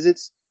unofficial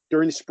visits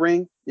during the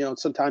spring,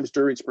 sometimes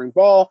during spring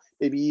ball,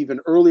 maybe even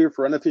earlier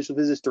for unofficial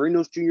visits during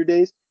those junior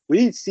days. We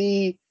didn't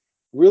see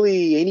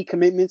really any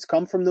commitments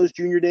come from those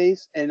junior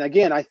days. And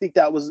again, I think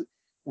that was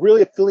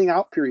really a filling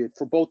out period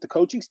for both the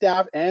coaching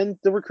staff and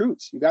the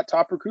recruits. You got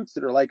top recruits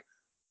that are like,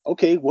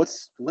 okay,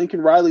 what's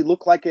Lincoln Riley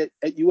look like at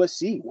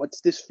USC?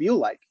 What's this feel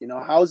like?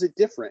 How is it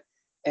different?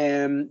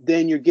 And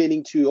then you're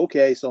getting to,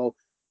 okay, so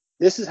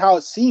this is how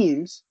it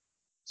seems.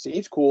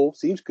 Seems cool.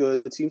 Seems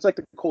good. It seems like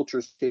the culture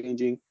is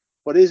changing.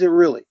 But is it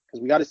really?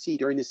 Because we got to see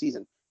during the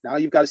season. Now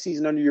you've got a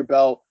season under your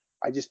belt.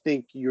 I just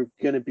think you're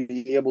going to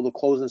be able to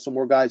close in some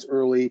more guys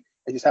early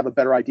and just have a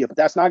better idea. But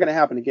that's not going to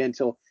happen again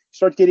until you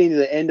start getting to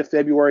the end of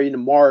February into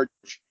March.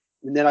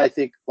 And then I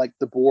think like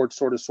the board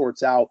sort of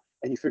sorts out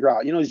and you figure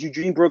out, is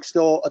Eugene Brooks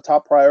still a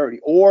top priority?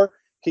 Or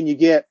can you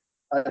get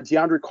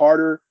DeAndre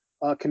Carter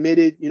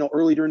committed,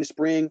 early during the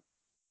spring,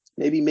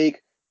 maybe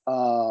make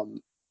a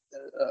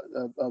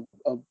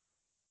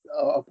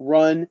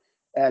run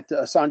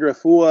at Sandra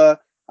Afua,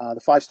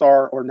 the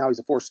 5-star, or now he's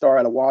a 4-star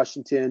out of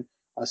Washington.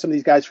 Some of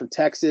these guys from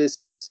Texas.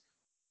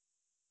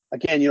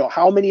 Again,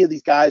 how many of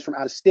these guys from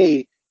out of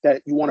state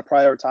that you want to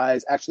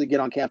prioritize actually get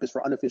on campus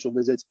for unofficial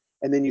visits,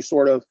 and then you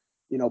sort of,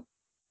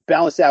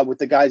 balance that with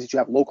the guys that you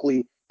have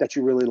locally that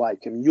you really like.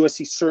 I mean,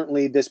 USC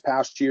certainly this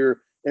past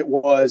year It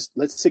was,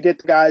 let's get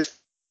the guys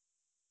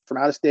from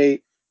out of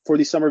state for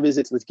these summer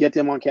visits. Let's get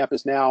them on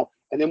campus now,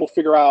 and then we'll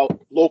figure out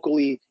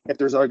locally if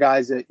there's other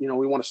guys that we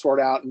want to sort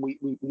out and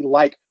we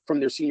like from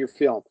their senior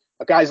film.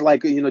 Guys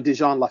like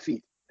Dejan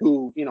Lafitte,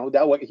 who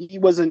he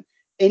wasn't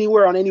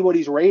anywhere on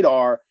anybody's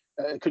radar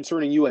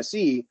concerning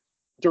USC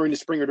during the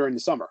spring or during the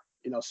summer.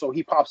 So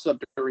he pops up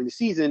during the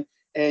season,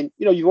 and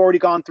you've already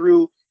gone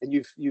through and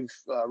you've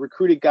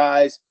recruited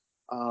guys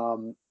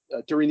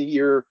during the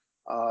year,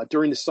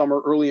 during the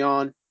summer, early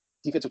on,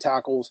 defensive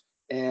tackles.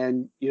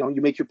 And,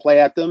 you make your play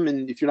at them.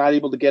 And if you're not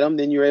able to get them,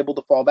 then you're able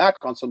to fall back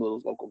on some of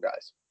those local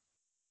guys.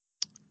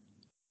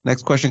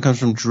 Next question comes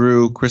from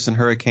Drew, Chris, and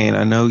Hurricane.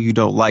 I know you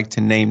don't like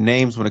to name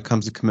names when it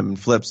comes to commitment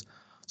flips,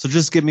 so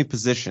just give me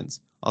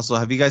positions. Also,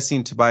 have you guys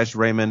seen Tobias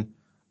Raymond,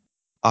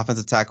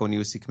 offensive tackle when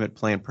USC commit,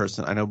 play in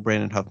person? I know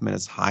Brandon Huffman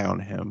is high on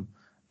him.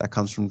 That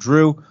comes from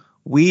Drew.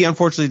 We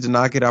unfortunately did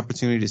not get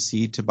opportunity to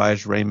see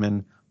Tobias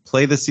Raymond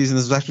play this season.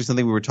 This was actually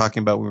something we were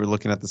talking about when we were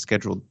looking at the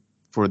schedule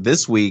for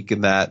this week,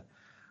 and that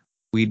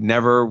we'd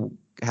never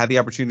had the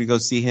opportunity to go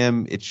see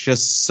him. It's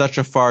just such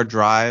a far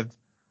drive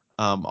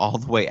all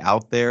the way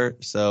out there.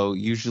 So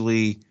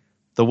usually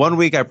the 1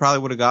 week I probably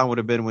would have gone would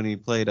have been when he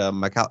played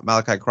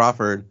Malachi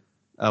Crawford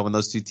when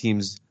those two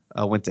teams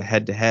went to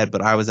head-to-head.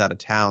 But I was out of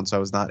town, so I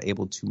was not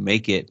able to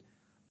make it.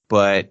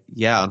 But,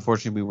 yeah,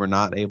 unfortunately we were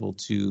not able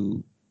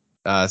to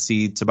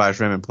see Tobias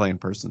Raymond play in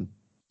person.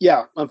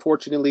 Yeah,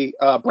 unfortunately.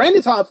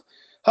 Brandon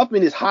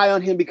Huffman is high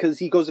on him because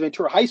he goes to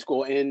Ventura High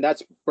School, and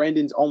that's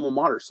Brandon's alma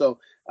mater. So,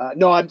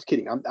 no, I'm just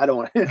kidding. I don't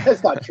want to.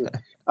 That's not true.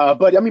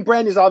 But, I mean,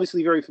 Brandon's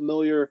obviously very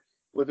familiar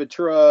with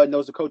Ventura,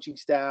 knows the coaching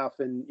staff,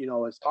 and,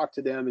 has talked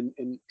to them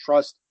and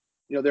trust,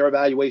 their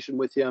evaluation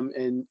with him.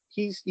 And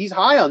he's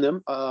high on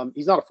them.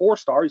 He's not a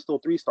 4-star. He's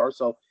still a 3-star.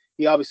 So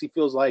he obviously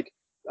feels like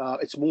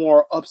it's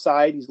more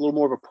upside. He's a little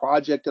more of a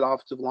project at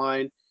offensive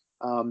line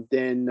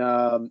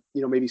than,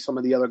 maybe some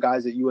of the other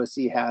guys that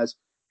USC has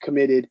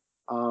committed.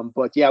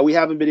 But yeah, we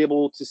haven't been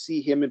able to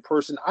see him in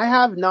person. I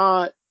have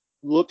not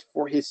looked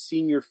for his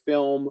senior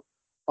film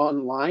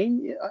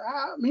online.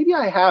 Maybe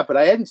I have, but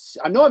I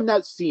know I've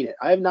not seen it.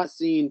 I have not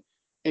seen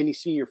any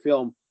senior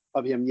film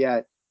of him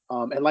yet.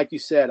 And like you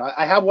said,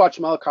 I have watched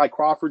Malachi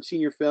Crawford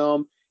senior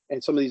film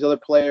and some of these other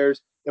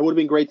players. It would have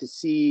been great to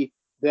see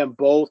them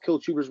both kill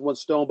two birds with one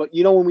stone. But,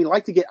 when we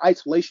like to get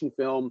isolation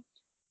film,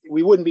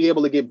 we wouldn't be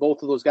able to get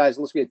both of those guys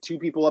unless we had two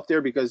people up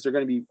there because they're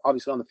going to be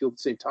obviously on the field at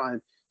the same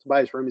time.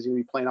 Tobias Raymond is going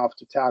to be playing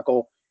offensive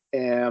tackle,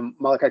 and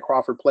Malachi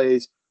Crawford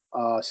plays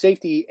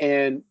safety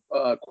and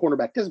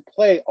cornerback. Doesn't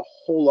play a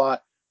whole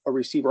lot of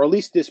receiver, or at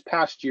least this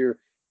past year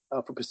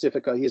for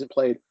Pacifica, he hasn't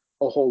played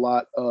a whole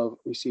lot of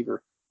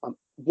receiver.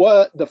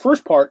 What the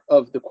first part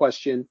of the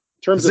question in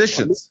terms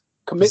positions.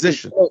 Of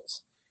commitment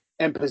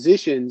and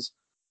positions.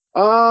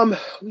 Let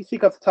me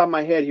think off the top of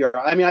my head here.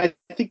 I mean, I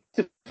think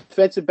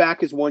defensive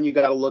back is one you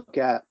got to look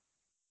at,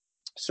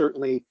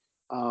 certainly,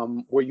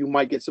 where you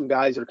might get some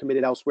guys that are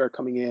committed elsewhere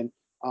coming in.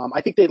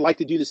 I think they'd like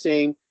to do the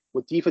same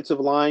with defensive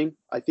line.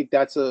 I think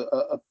that's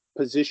a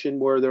position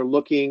where they're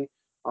looking.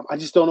 I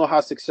just don't know how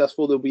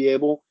successful they'll be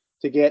able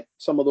to get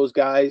some of those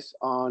guys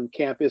on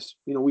campus.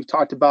 We've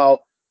talked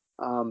about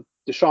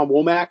Deshaun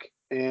Womack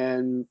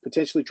and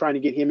potentially trying to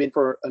get him in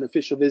for an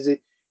official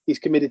visit. He's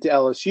committed to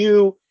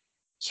LSU.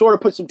 Sort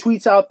of put some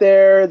tweets out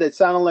there that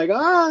sounded like,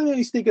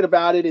 he's thinking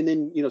about it. And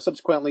then,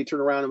 subsequently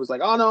turned around and was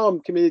like, oh, no, I'm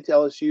committed to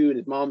LSU. And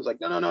his mom was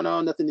like, no,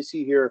 nothing to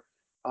see here.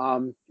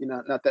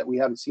 Not that we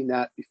haven't seen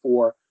that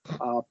before.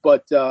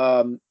 But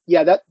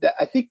that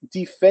I think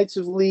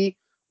defensively,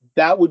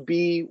 that would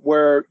be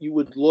where you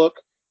would look.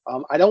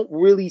 I don't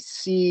really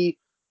see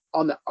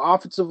on the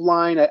offensive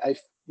line.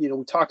 We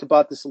talked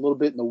about this a little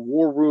bit in the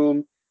war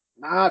room,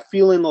 not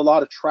feeling a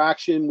lot of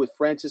traction with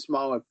Francis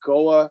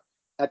Mauigoa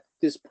at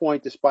this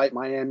point, despite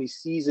Miami's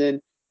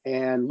season.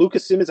 And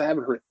Lucas Simmons, I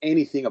haven't heard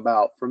anything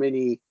about from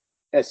any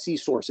SC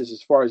sources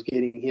as far as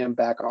getting him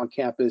back on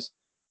campus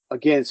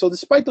again. So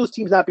despite those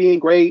teams not being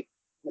great,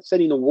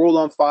 setting the world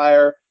on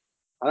fire,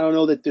 I don't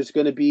know that there's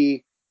going to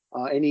be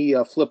any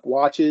flip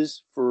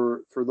watches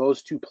for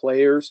those two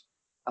players.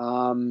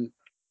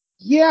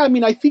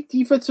 I think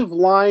defensive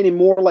line and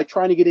more like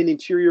trying to get an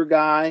interior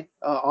guy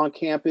on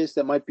campus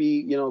that might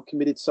be,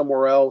 committed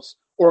somewhere else,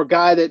 or a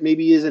guy that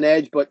maybe is an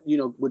edge, but,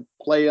 would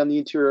play on the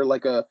interior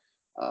like a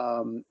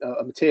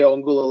Mateo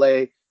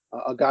Ngulale,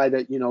 a guy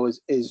that,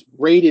 is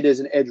rated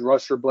as an edge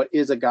rusher, but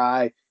is a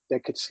guy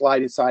that could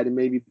slide inside and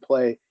maybe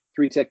play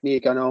three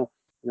technique. I know,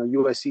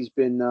 USC's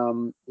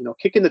been,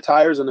 kicking the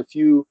tires on a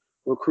few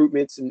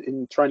recruitments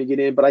and trying to get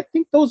in, but I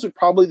think those are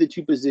probably the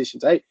two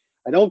positions. I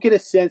don't get a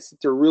sense that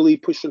they're really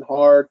pushing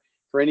hard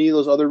for any of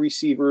those other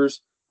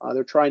receivers.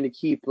 They're trying to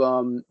keep,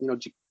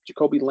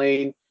 Jacoby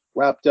Lane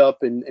wrapped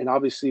up, and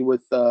obviously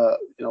with,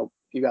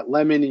 you got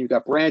Lemon and you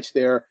got Branch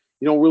there.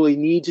 You don't really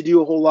need to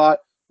do a whole lot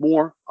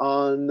more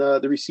on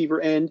the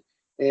receiver end.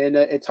 And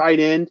at tight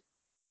end,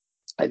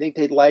 I think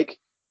they'd like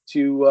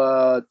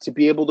to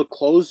be able to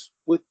close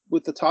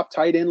with the top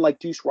tight end like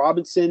Deuce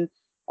Robinson.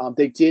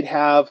 They did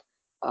have,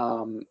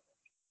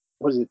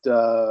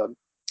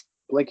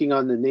 blanking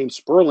on the name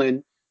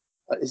Spurlin.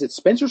 Is it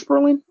Spencer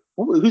Spurlin?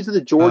 Who's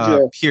the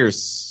Georgia?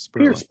 Pierce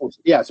Spurlin.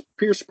 Yes,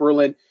 Pierce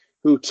Spurlin,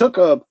 who took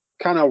a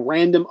kind of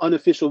random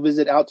unofficial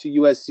visit out to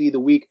USC the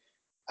week,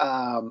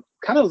 kind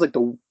of like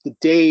the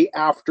day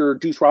after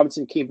Deuce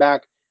Robinson came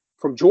back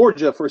from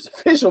Georgia for his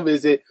official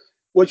visit,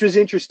 which was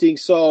interesting.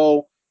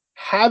 So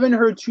haven't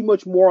heard too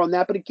much more on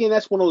that. But again,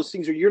 that's one of those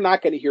things where you're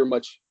not going to hear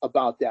much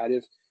about that.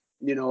 If,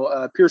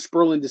 Pierce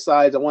Spurlin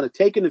decides I want to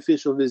take an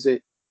official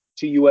visit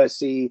to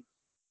USC,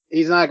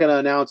 he's not going to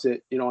announce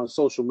it, on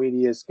social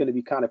media. It's going to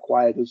be kind of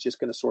quiet. It's just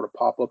going to sort of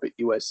pop up at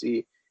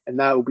USC. And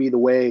that will be the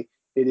way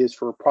it is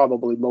for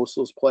probably most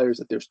of those players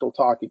that they're still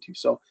talking to.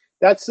 So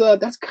that's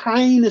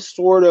kind of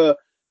sort of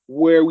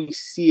where we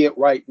see it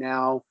right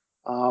now.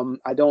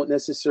 I don't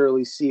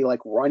necessarily see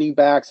like running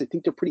backs. I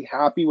think they're pretty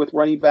happy with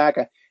running back.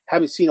 I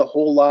haven't seen a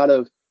whole lot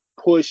of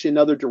push in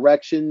other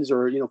directions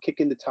or,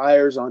 kicking the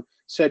tires on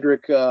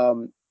Cedric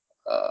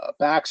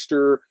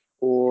Baxter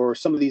or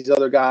some of these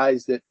other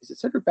guys. Is it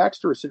Cedric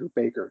Baxter or Cedric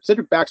Baker?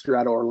 Cedric Baxter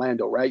out of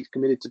Orlando, right? He's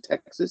committed to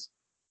Texas.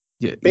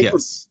 Yeah,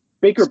 yes.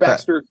 Baker,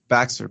 Baxter.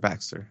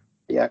 Baxter.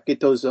 Yeah, get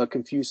those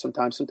confused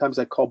sometimes. Sometimes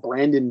I call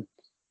Brandon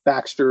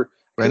Baxter.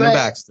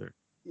 Baxter.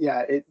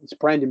 Yeah, it's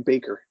Brandon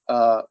Baker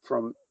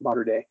from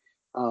Modern Day.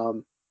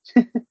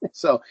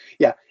 So,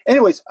 yeah.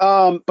 Anyways,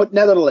 but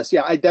nevertheless,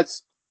 yeah,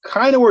 that's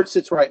kind of where it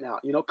sits right now.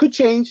 Could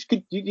change.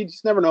 You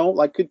just never know.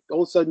 Like, could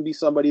all of a sudden be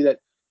somebody that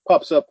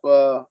pops up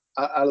out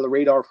of the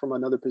radar from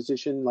another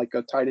position, like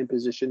a tight end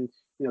position,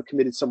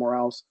 committed somewhere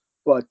else.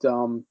 But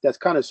that's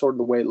kind of sort of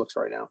the way it looks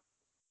right now.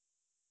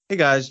 Hey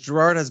guys,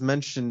 Gerard has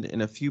mentioned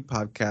in a few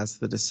podcasts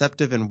the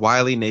deceptive and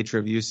wily nature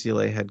of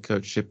UCLA head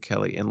coach Chip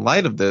Kelly. In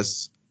light of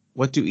this,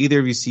 what do either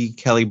of you see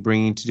Kelly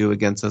bringing to do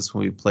against us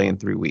when we play in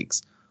 3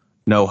 weeks?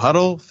 No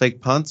huddle, fake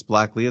punts,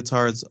 black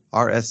leotards,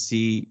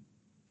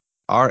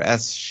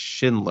 RS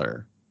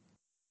Schindler.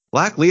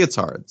 Black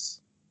leotards.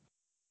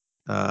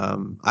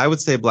 I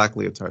would say black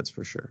leotards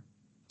for sure.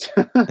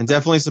 And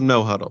definitely some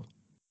no huddle,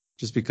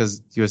 just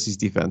because USC's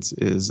defense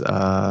is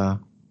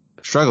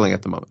struggling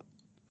at the moment.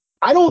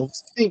 I don't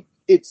think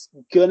it's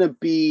going to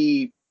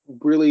be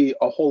really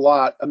a whole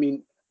lot. I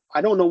mean,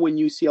 I don't know when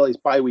UCLA's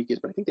bye week is,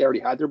 but I think they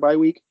already had their bye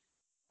week.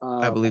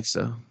 I believe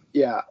so.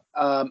 Yeah.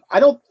 I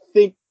don't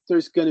think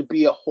there's going to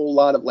be a whole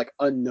lot of like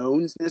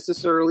unknowns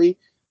necessarily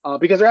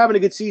because they're having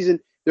a good season.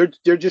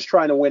 They're just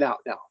trying to win out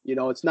now.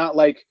 It's not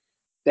like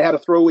they had a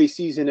throwaway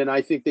season, and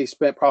I think they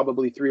spent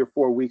probably 3 or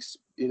 4 weeks,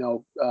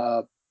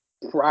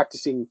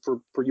 practicing for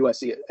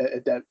USC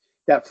at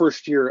that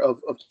first year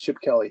of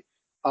Chip Kelly.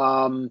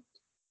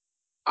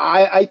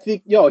 I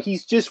think,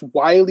 he's just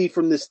wily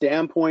from the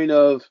standpoint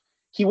of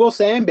he will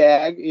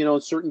sandbag,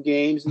 in certain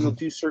games, and he'll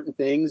do certain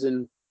things.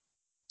 And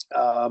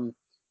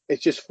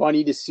it's just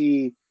funny to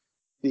see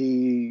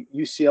the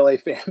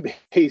UCLA fan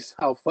base,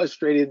 how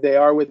frustrated they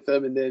are with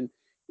them. And then,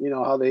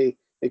 how they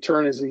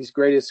turn as his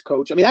greatest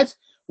coach. I mean, that's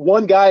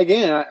one guy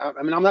again.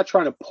 I mean, I'm not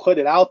trying to put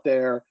it out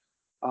there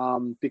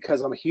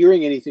because I'm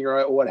hearing anything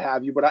or what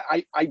have you, but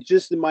I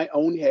just in my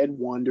own head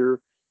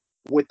wonder,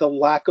 with the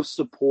lack of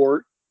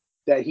support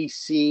that he's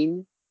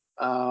seen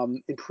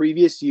in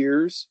previous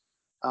years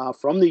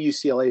from the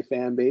UCLA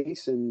fan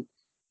base, and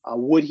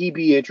would he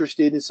be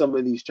interested in some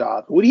of these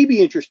jobs? Would he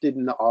be interested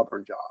in the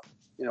Auburn job?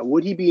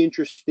 Would he be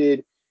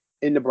interested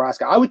in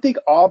Nebraska? I would think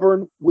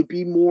Auburn would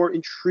be more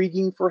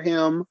intriguing for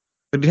him.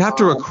 But you'd have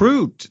to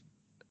recruit,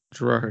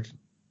 Gerard.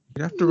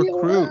 You'd have to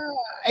recruit.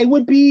 It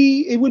would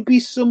be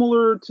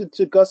similar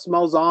to Gus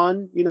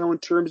Malzahn, in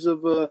terms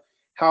of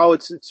how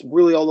it's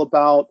really all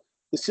about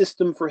the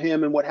system for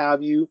him and what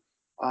have you.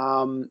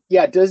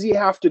 Does he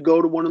have to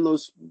go to one of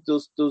those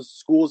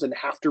schools and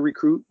have to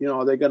recruit?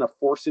 Are they going to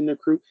force him to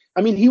recruit?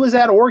 I mean, he was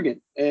at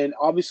Oregon, and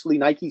obviously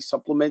Nike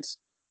supplements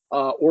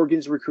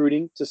Oregon's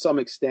recruiting to some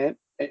extent.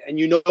 And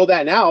you know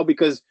that now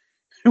because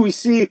we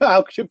see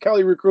how Chip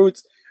Kelly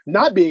recruits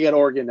not being at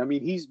Oregon. I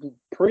mean, he's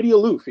pretty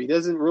aloof. He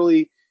doesn't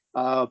really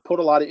put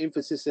a lot of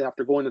emphasis in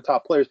after going to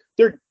top players.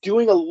 They're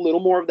doing a little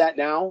more of that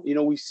now.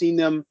 We've seen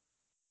them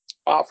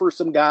offer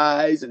some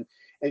guys and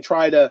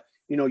try to,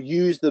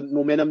 use the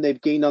momentum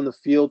they've gained on the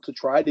field to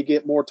try to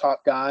get more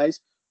top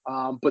guys.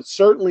 But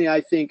certainly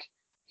I think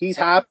he's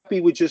happy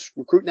with just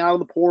recruiting out of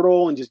the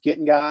portal and just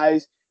getting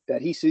guys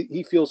that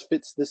he feels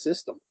fits the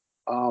system.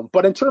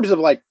 But in terms of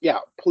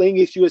playing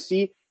against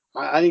USC,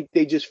 I think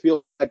they just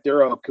feel like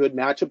they're a good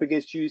matchup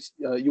against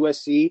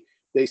USC.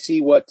 They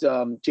see what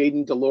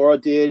Jaden Delora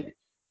did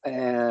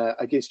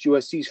against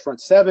USC's front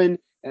seven,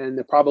 and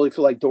they probably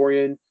feel like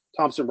Dorian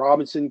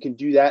Thompson-Robinson can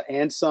do that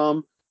and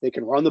some. They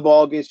can run the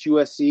ball against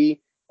USC.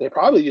 They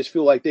probably just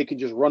feel like they can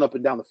just run up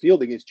and down the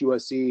field against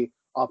USC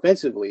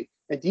offensively.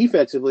 And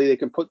defensively, they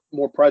can put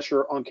more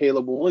pressure on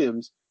Caleb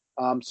Williams.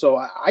 So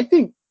I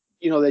think,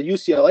 the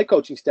UCLA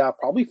coaching staff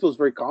probably feels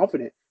very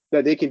confident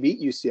that they can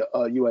beat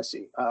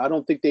USC. I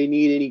don't think they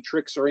need any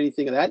tricks or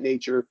anything of that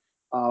nature.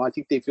 I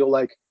think they feel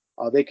like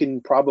they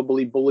can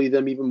probably bully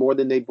them even more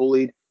than they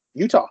bullied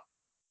Utah.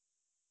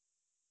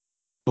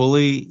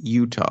 Bully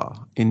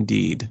Utah,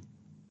 indeed.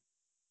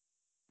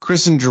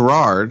 Chris and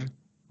Gerard,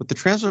 With the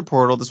transfer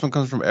portal, this one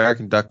comes from Eric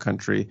in Duck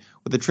Country.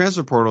 With the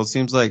transfer portal, it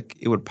seems like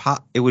it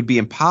would be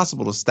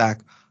impossible to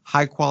stack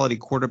high-quality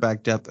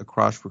quarterback depth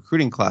across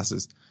recruiting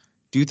classes.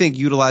 Do you think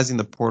utilizing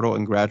the portal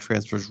and grad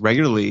transfers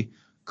regularly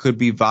could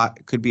be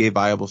a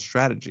viable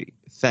strategy?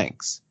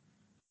 Thanks.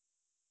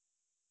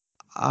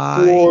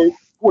 For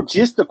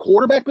just the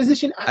quarterback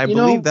position? I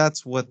believe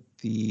that's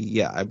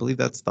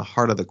the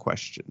heart of the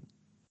question.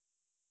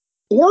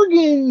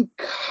 Oregon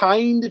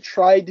kind of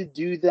tried to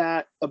do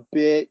that a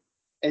bit,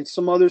 and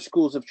some other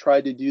schools have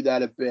tried to do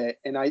that a bit.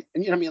 And I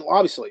mean,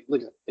 obviously,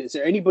 look, is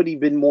there anybody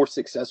been more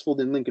successful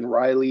than Lincoln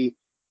Riley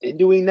in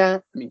doing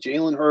that? I mean,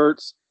 Jalen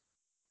Hurts,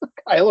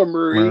 Kyler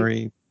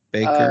Murray,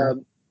 Baker,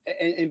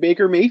 and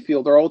Baker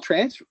Mayfield are all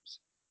transfers.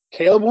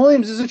 Caleb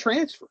Williams is a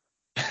transfer.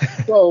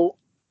 So,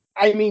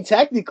 I mean,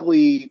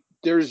 technically,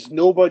 there's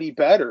nobody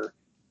better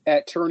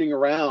at turning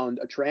around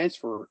a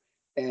transfer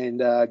and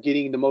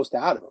getting the most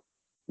out of them.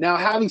 Now,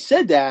 having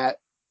said that,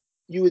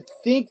 you would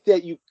think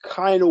that you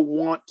kind of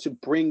want to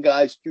bring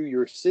guys through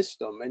your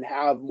system and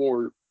have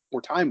more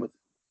time with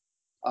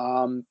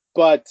them.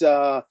 But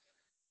I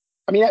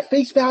mean, at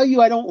face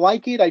value, I don't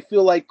like it. I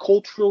feel like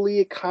culturally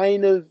it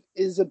kind of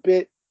is a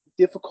bit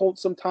difficult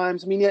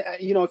sometimes. I mean,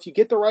 you know, if you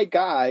get the right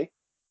guy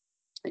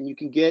and you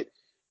can get,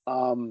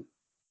 you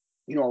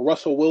know, a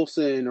Russell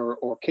Wilson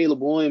or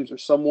Caleb Williams or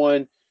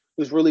someone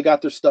who's really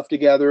got their stuff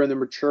together and they're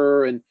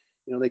mature and,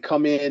 you know, they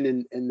come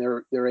in and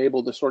they're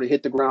able to sort of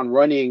hit the ground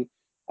running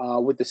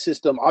with the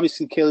system.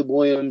 Obviously, Caleb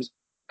Williams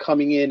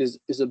coming in is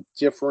a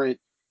different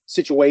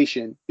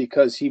situation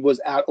because he was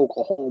at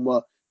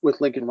Oklahoma with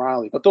Lincoln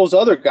Riley. But those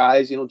other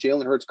guys, you know,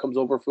 Jalen Hurts comes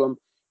over from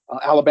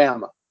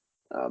Alabama.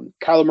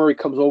 Kyler Murray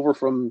comes over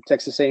from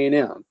Texas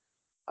A&M.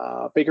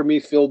 Baker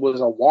Mayfield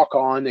was a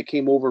walk-on that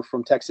came over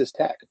from Texas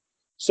Tech.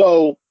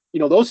 So, you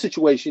know, those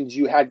situations,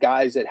 you had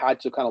guys that had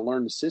to kind of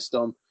learn the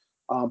system,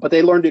 but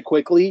they learned it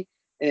quickly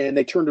and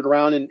they turned it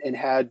around and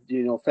had,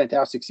 you know,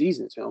 fantastic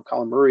seasons. You know,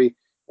 Kyler Murray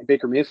and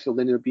Baker Mayfield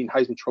ended up being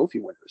Heisman Trophy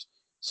winners.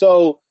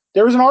 So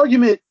there was an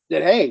argument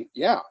that, hey,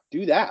 yeah,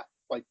 do that.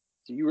 Like,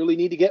 do you really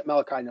need to get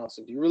Malachi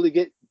Nelson? Do you really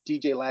get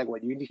DJ Lagway?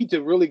 Do you need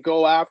to really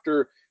go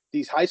after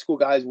these high school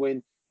guys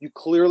when you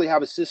clearly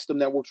have a system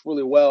that works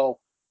really well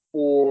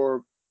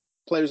for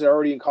players that are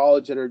already in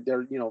college that are,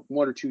 you know,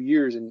 1 or 2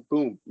 years, and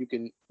boom, you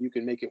can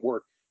make it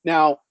work.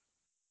 Now,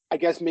 I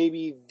guess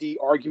maybe the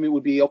argument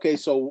would be, okay,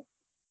 so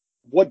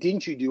what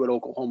didn't you do at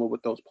Oklahoma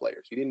with those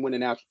players? You didn't win a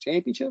national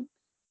championship?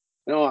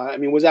 No, I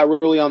mean, was that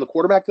really on the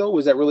quarterback, though?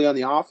 Was that really on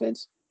the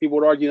offense? People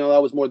would argue, no,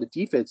 that was more the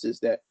defenses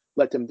that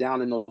let them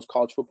down in those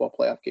college football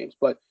playoff games.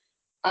 But,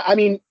 I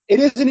mean, it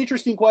is an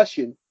interesting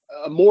question,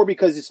 more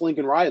because it's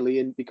Lincoln Riley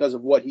and because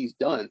of what he's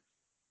done.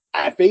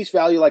 At face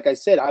value, like I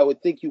said, I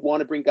would think you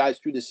want to bring guys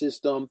through the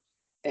system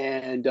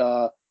and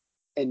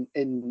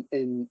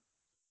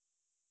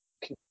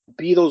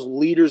be those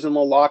leaders in the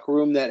locker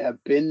room that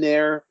have been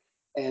there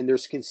and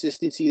there's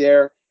consistency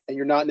there, and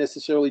you're not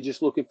necessarily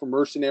just looking for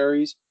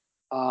mercenaries.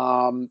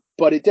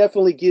 But it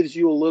definitely gives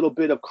you a little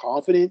bit of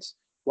confidence.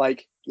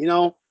 Like, you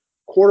know,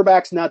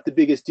 quarterback's not the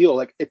biggest deal.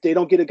 Like, if they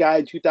don't get a guy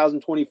in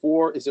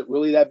 2024, is it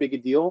really that big a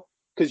deal?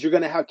 Because you're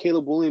going to have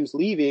Caleb Williams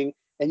leaving,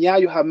 and yeah,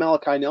 you have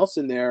Malachi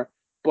Nelson there,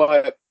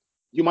 but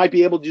you might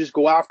be able to just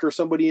go after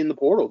somebody in the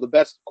portal, the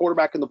best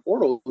quarterback in the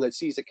portal that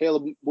sees that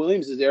Caleb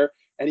Williams is there,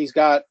 and he's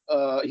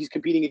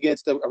competing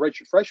against a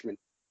redshirt freshman,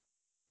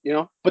 you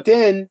know. But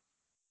then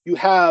you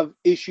have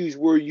issues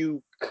where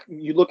you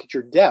look at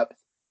your depth,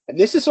 and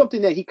this is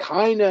something that he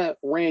kind of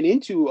ran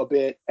into a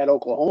bit at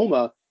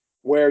Oklahoma,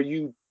 where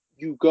you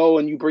go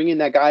and you bring in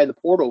that guy in the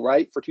portal,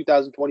 right, for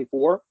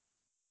 2024,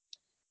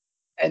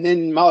 and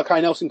then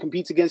Malachi Nelson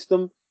competes against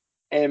him,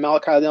 and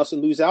Malachi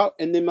Nelson loses out,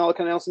 and then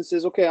Malachi Nelson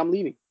says, "Okay, I'm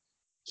leaving."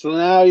 So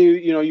now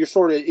you're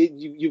sort of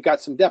you've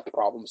got some depth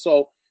problems.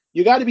 So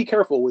you got to be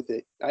careful with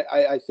it.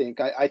 I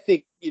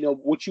think you know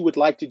what you would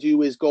like to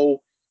do is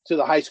go to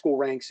the high school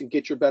ranks and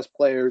get your best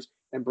players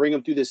and bring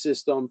them through the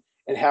system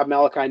and have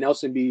Malachi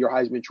Nelson be your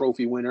Heisman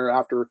Trophy winner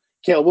after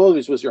Caleb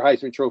Williams was your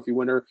Heisman Trophy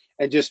winner,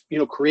 and just, you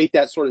know, create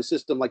that sort of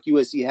system like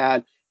USC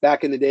had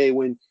back in the day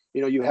when,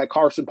 you know, you had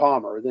Carson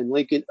Palmer, then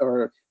Matt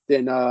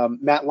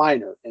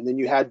Leinart, and then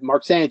you had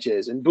Mark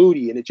Sanchez and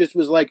Booty, and it just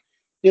was like,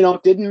 you know,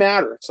 it didn't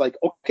matter. It's like,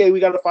 okay, we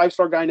got a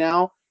 5-star guy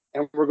now,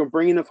 and we're going to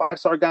bring in a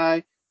 5-star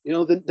guy, you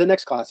know, the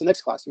next class. I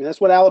mean,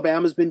 that's what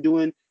Alabama's been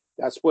doing.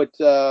 That's what,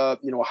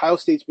 you know, Ohio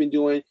State's been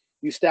doing.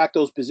 You stack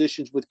those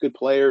positions with good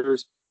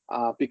players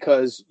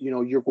because, you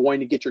know, you're going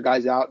to get your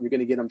guys out and you're going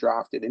to get them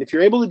drafted. And if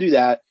you're able to do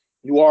that,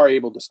 you are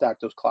able to stack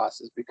those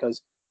classes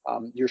because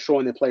you're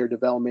showing the player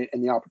development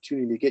and the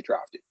opportunity to get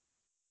drafted.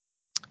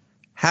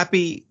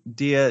 Happy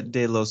Dia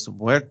de los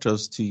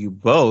Muertos to you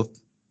both.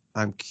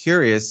 I'm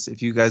curious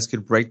if you guys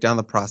could break down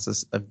the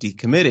process of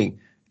decommitting.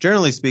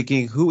 Generally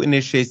speaking, who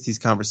initiates these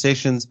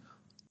conversations?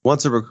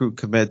 Once a recruit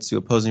commits, do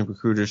opposing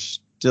recruiters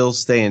still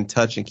stay in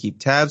touch and keep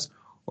tabs,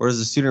 or does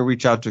the student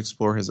reach out to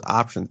explore his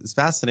options? It's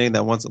fascinating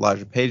that once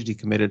Elijah Page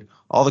decommitted,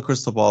 all the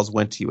crystal balls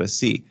went to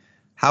USC.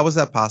 How was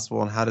that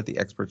possible, and how did the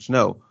experts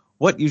know?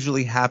 What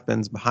usually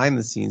happens behind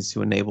the scenes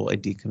to enable a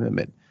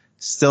decommitment?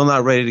 still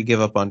not ready to give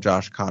up on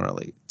Josh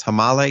Connerly.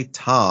 Tamale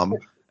Tom,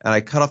 and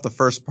I cut off the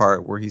first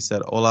part where he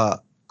said,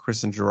 "Hola,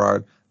 Chris and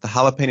Gerard, the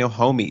jalapeno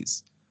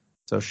homies."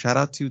 So shout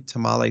out to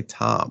Tamale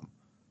Tom.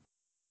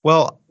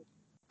 Well,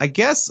 I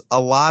guess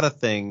a lot of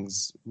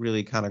things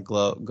really kind of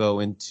go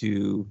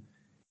into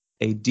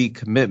a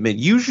decommitment.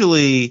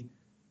 Usually,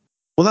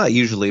 well, not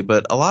usually,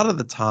 but a lot of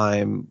the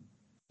time,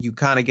 you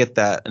kind of get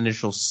that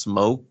initial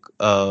smoke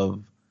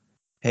of,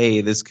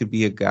 hey, this could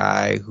be a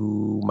guy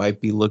who might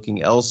be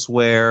looking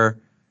elsewhere.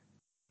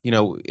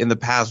 In the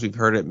past, we've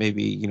heard it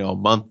maybe, a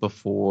month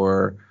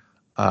before.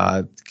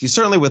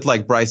 Certainly with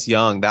like Bryce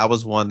Young, that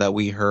was one that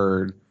we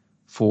heard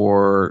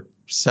for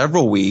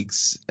several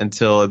weeks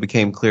until it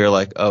became clear,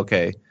 like,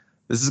 okay,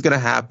 this is going to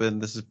happen.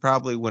 This is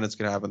probably when it's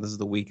going to happen. This is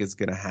the week it's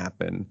going to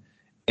happen.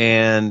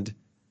 And,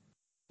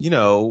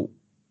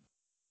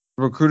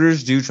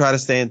 recruiters do try to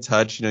stay in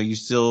touch.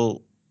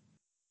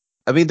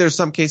 There's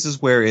some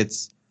cases where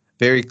it's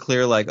very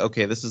clear, like,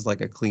 okay, this is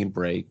like a clean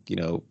break.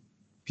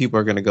 People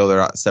are going to go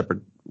their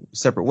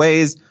separate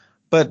ways.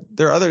 But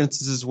there are other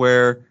instances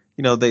where,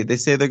 they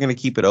say they're going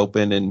to keep it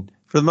open. And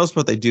for the most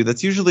part, they do.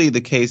 That's usually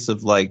the case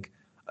of like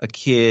a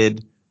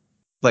kid,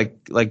 like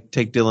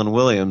take Dylan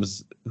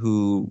Williams,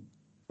 who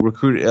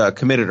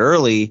committed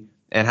early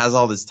and has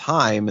all this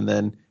time, and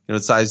then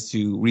decides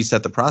to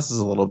reset the process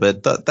a little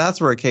bit. That's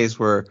where a case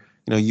where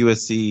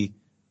USC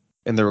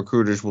and the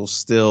recruiters will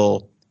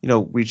still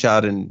reach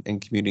out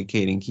and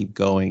communicate and keep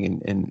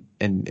going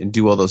and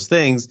do all those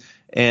things,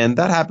 and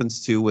that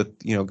happens too with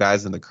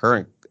guys in the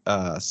current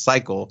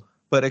cycle.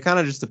 But it kind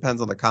of just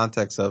depends on the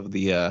context of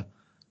the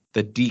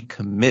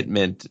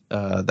decommitment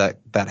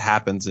that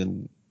happens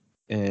in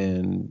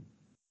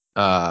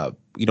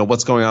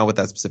what's going on with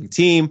that specific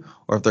team,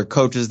 or if they're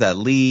coaches that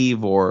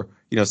leave, or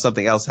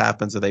something else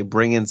happens, or they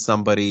bring in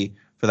somebody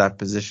for that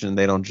position.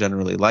 They don't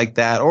generally like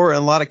that. Or in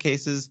a lot of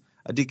cases,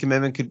 a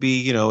decommitment could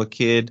be a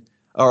kid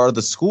or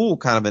the school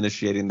kind of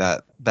initiating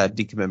that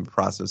decommitment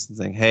process and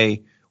saying,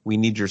 hey, we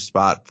need your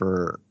spot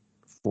for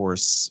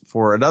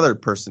another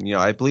person.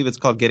 I believe it's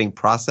called getting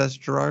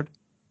processed, Gerard.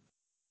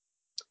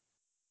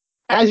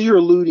 As you're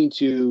alluding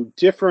to,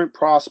 different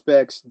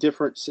prospects,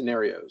 different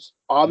scenarios.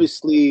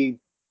 Obviously,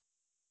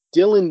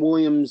 Dylan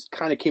Williams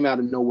kind of came out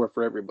of nowhere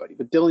for everybody.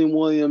 But Dylan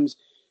Williams,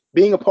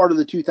 being a part of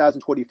the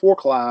 2024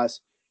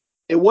 class,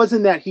 it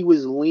wasn't that he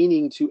was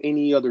leaning to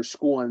any other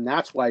school and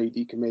that's why he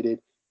decommitted.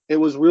 It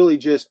was really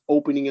just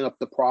opening up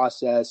the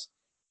process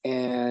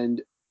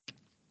and,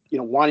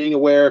 wanting to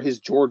wear his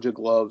Georgia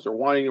gloves or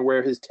wanting to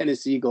wear his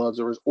Tennessee gloves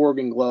or his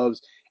Oregon gloves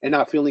and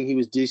not feeling he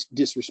was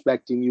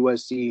disrespecting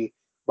USC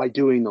by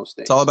doing those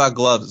things. It's all about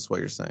gloves, is what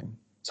you're saying.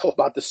 It's all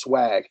about the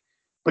swag.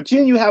 But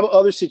then you have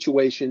other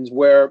situations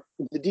where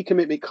the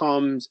decommitment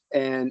comes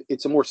and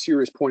it's a more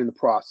serious point in the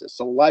process.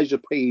 So Elijah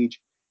Page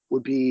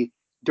would be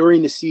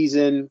during the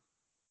season,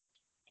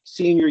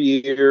 senior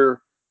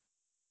year.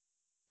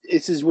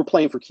 We're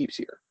playing for keeps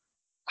here.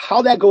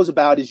 How that goes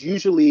about is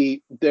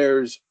usually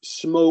there's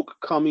smoke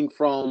coming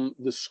from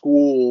the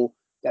school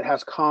that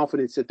has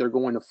confidence that they're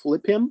going to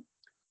flip him,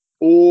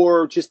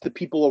 or just the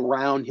people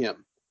around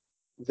him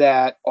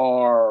that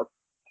are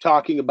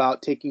talking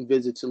about taking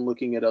visits and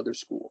looking at other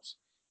schools.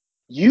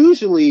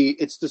 Usually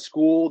it's the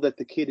school that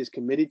the kid is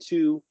committed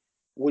to,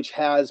 which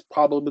has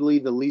probably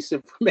the least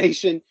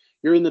information.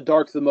 You're in the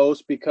dark the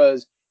most,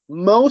 because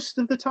most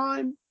of the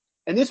time,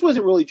 and this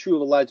wasn't really true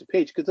of Elijah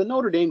Page, because the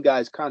Notre Dame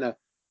guys kind of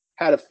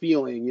had a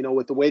feeling,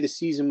 with the way the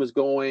season was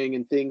going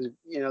and things,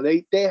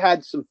 they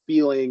had some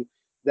feeling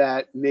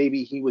that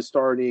maybe he was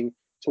starting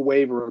to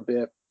waver a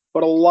bit.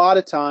 But a lot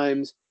of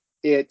times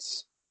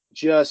it's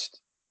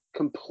just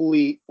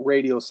complete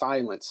radio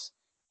silence.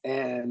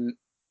 And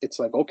it's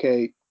like,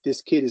 okay,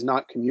 this kid is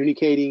not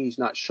communicating. He's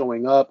not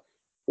showing up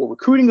for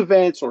recruiting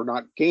events or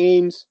not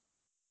games.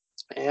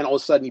 And all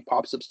of a sudden he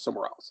pops up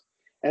somewhere else.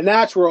 And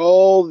that's where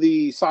all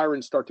the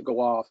sirens start to go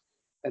off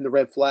and the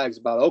red flags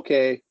about,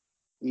 okay,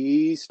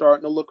 he's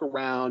starting to look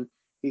around.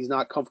 He's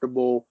not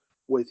comfortable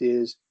with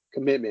his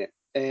commitment.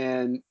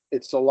 And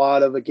it's a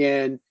lot of,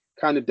 again,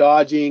 kind of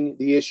dodging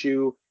the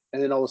issue.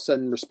 And then all of a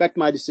sudden, respect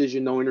my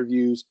decision, no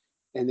interviews.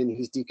 And then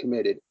he's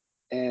decommitted.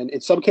 And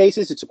in some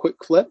cases, it's a quick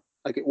flip,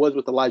 like it was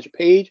with Elijah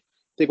Page.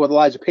 I think with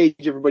Elijah Page,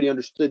 everybody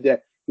understood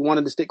that he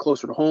wanted to stay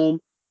closer to home.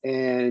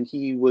 And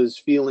he was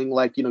feeling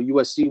like,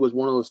 USC was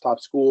one of those top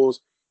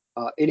schools.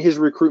 In his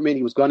recruitment,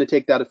 he was going to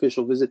take that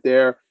official visit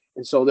there.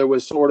 And so there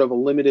was sort of a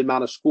limited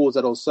amount of schools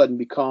that all of a sudden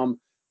become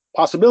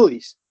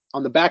possibilities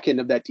on the back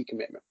end of that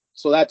decommitment.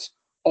 So that's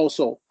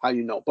also how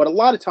you know. But a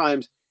lot of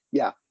times,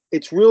 yeah,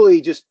 it's really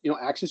just,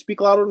 actions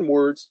speak louder than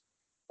words.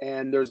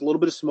 And there's a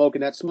little bit of smoke,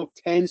 and that smoke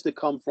tends to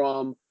come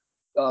from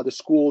the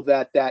school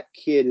that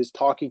kid is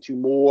talking to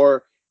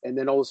more, and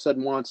then all of a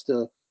sudden wants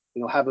to,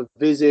 have a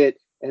visit,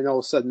 and all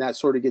of a sudden that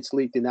sort of gets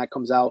leaked and that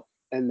comes out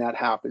and that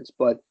happens.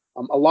 But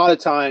a lot of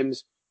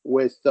times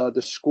with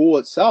the school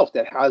itself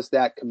that has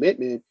that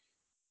commitment,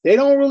 they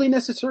don't really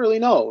necessarily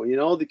know.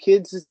 The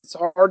kids, it's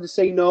hard to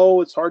say no.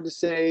 It's hard to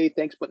say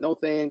thanks, but no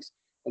thanks.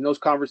 And those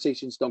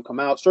conversations don't come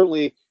out.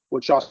 Certainly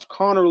with Josh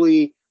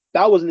Connerly,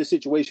 that wasn't a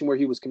situation where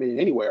he was committing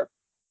anywhere.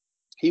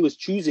 He was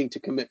choosing to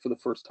commit for the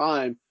first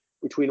time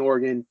between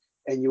Oregon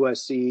and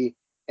USC.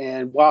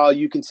 And while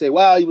you can say,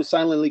 well, he was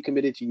silently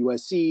committed to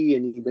USC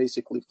and he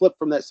basically flipped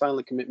from that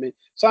silent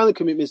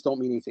commitments don't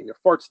mean anything. They're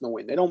farts in the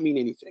wind. They don't mean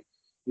anything.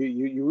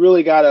 You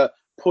really got to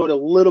put a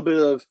little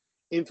bit of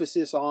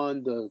emphasis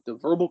on the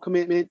verbal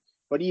commitment.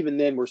 But even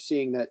then, we're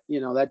seeing that,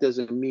 that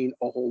doesn't mean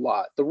a whole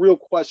lot. The real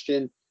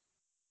question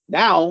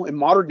now in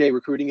modern day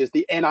recruiting is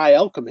the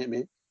NIL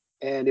commitment.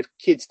 And if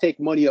kids take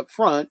money up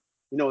front,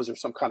 is there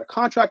some kind of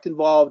contract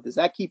involved? Does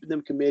that keep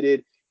them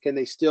committed? Can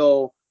they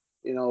still,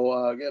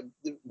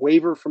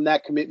 waiver from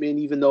that commitment,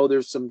 even though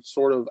there's some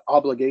sort of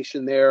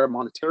obligation there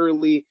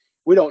monetarily?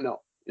 We don't know.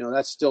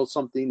 That's still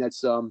something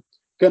that's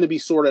going to be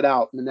sorted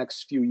out in the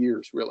next few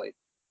years, really.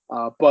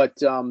 But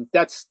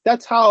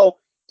that's how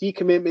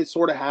decommitment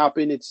sort of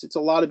happen. It's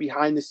a lot of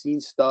behind the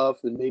scenes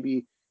stuff, and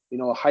maybe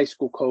a high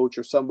school coach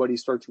or somebody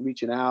starts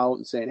reaching out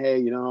and saying,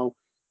 hey,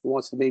 who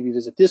wants to maybe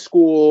visit this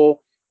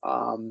school?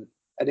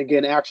 And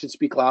again, actions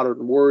speak louder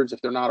than words.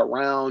 If they're not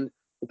around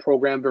the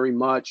program very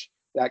much,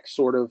 that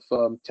sort of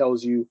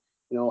tells you,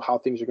 how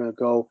things are going to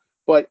go.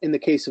 But in the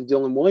case of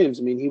Dylan Williams,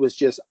 I mean, he was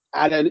just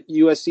at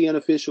USC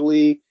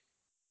unofficially.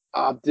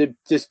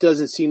 This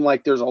doesn't seem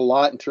like there's a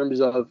lot in terms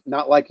of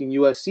not liking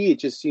USC. It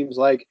just seems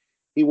like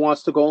he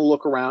wants to go and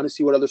look around and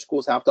see what other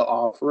schools have to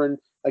offer. And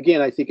again,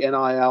 I think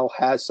NIL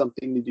has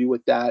something to do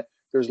with that.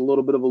 There's a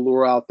little bit of a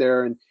lure out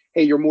there. And,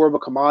 hey, you're more of a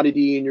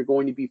commodity and you're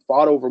going to be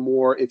fought over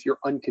more if you're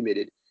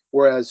uncommitted.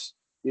 Whereas,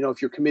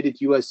 if you're committed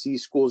to USC,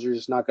 schools are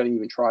just not going to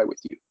even try with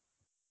you.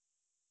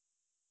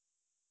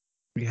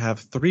 We have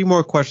 3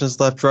 more questions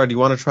left. Gerard, do you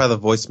want to try the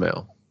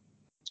voicemail?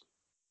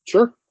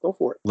 Sure, go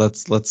for it.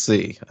 Let's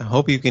see. I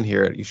hope you can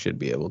hear it. You should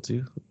be able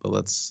to. But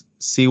let's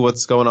see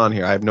what's going on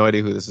here. I have no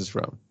idea who this is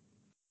from.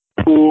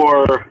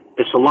 For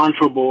the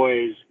Cilantro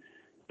Boys,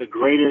 the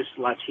greatest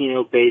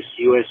Latino-based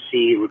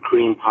USC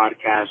recruiting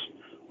podcast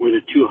where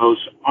the 2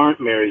 hosts aren't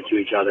married to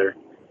each other.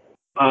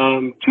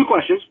 2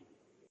 questions.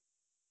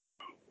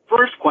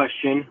 First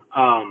question,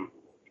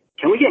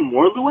 can we get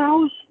more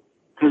luau's?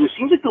 Because it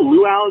seems like the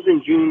luau's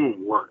in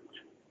June worked.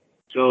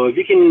 So if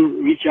you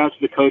can reach out to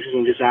the coaches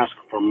and just ask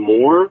for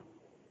more,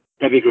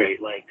 that'd be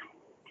great. Like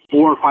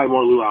 4 or 5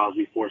 more luau's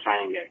before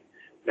signing day.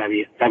 That'd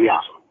be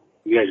awesome.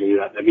 You guys can do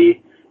that. That'd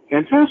be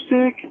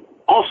fantastic.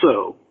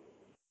 Also,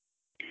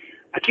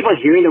 I keep on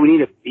hearing that we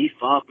need to beef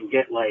up and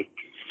get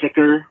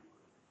thicker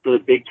for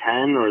the Big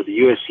Ten, or the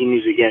USC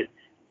needs to get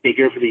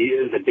bigger for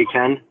the Big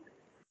Ten.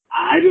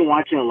 I've been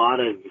watching a lot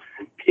of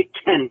Big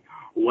Ten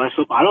West.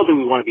 I don't think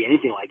we want to be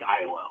anything like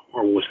Iowa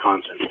or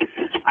Wisconsin.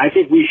 I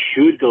think we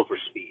should go for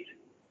speed.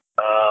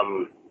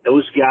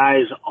 Those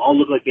guys all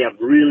look like they have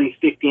really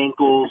thick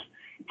ankles,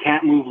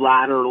 can't move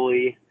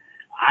laterally.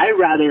 I'd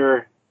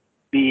rather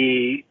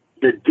be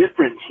the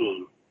different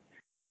team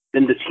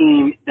than the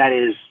team that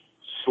is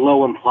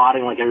slow and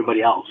plodding like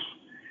everybody else.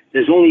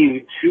 There's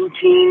only 2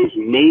 teams,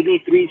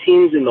 maybe 3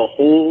 teams in the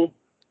whole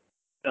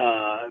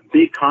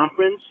big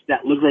conference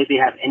that look like they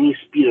have any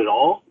speed at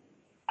all.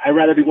 I'd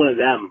rather be one of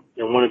them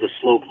than one of the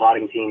slow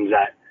plodding teams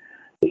that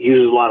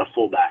uses a lot of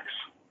fullbacks.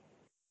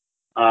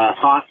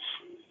 Thoughts?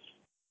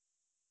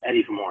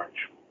 Eddie from Orange.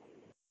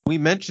 We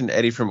mentioned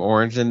Eddie from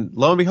Orange, and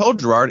lo and behold,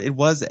 Gerard, it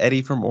was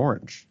Eddie from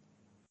Orange.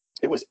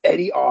 It was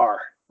Eddie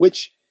R.,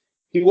 which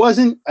he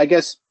wasn't, I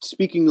guess,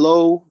 speaking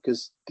low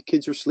because the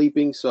kids were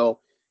sleeping, so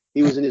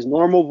he was in his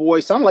normal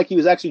voice. Sounded like he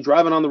was actually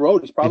driving on the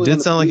road. He's probably It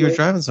did sound like he was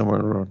driving somewhere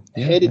on the road.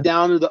 Headed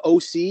down to the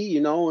OC,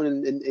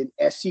 in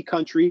SC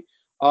country.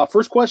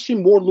 First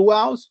question, more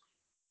luau's?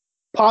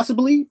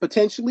 Possibly,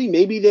 potentially.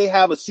 Maybe they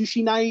have a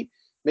sushi night.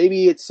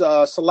 Maybe it's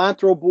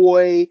Cilantro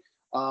Boy,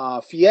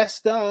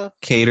 Fiesta.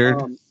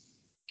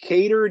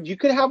 Catered. You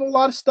could have a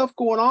lot of stuff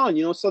going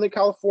on. Southern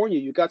California,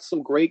 you got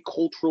some great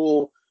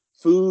cultural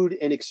food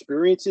and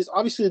experiences.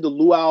 Obviously, the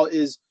luau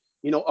is,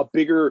 a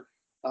bigger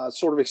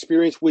sort of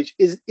experience, which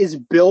is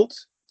built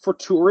for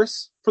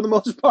tourists for the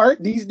most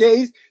part these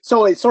days.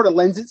 So it sort of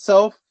lends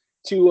itself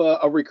to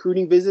a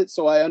recruiting visit.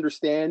 So I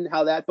understand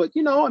how that, but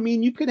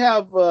you could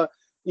have,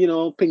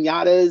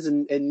 piñatas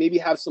and maybe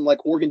have some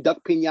Oregon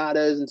Duck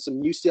piñatas and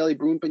some UCLA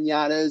Bruin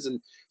piñatas and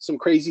some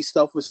crazy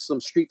stuff with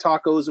some street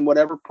tacos and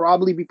whatever.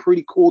 Probably be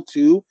pretty cool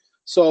too.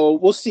 So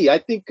we'll see. I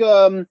think,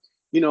 that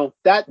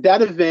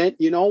event,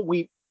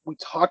 we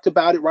talked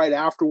about it right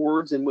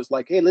afterwards and was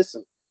like, hey,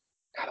 listen,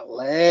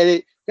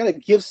 gotta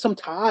give some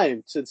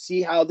time to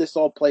see how this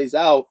all plays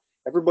out.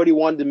 Everybody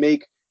wanted to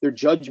make their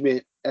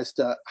judgment as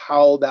to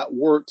how that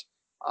worked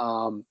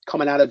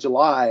coming out of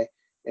July.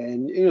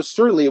 And,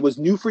 certainly it was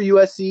new for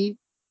USC.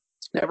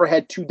 Never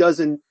had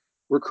 24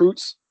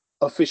 recruits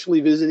officially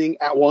visiting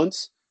at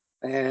once.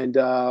 And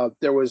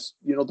there was,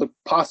 the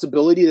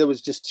possibility there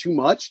was just too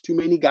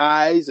many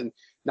guys and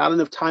not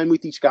enough time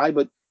with each guy.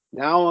 But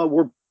now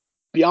we're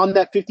beyond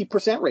that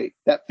 50% rate.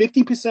 That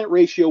 50%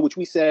 ratio, which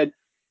we said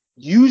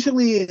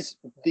usually is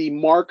the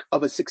mark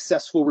of a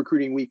successful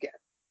recruiting weekend.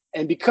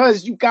 And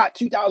because you got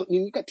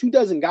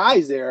 24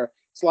 guys there,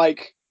 it's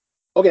like,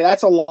 Okay,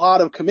 that's a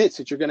lot of commits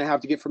that you're going to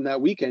have to get from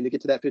that weekend to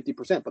get to that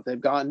 50%, but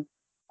they've gotten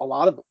a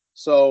lot of them.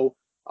 So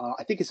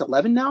I think it's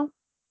 11 now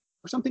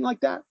or something like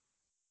that.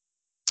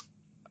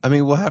 I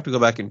mean, we'll have to go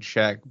back and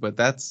check, but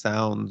that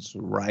sounds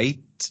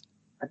right.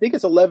 I think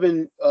it's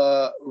 11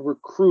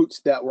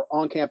 recruits that were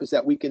on campus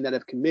that weekend that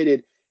have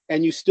committed,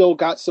 and you still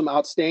got some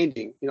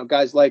outstanding,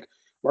 guys like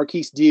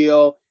Marquise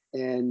Deal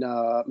and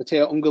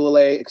Mateo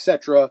Ungalale,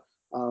 etc.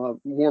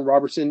 Warren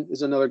Robertson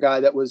is another guy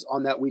that was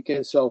on that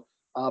weekend. So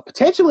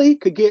potentially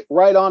could get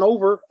right on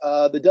over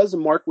the dozen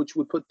mark, which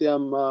would put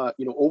them,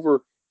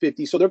 over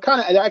 50. So they're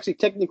actually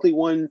technically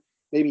one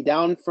maybe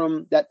down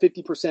from that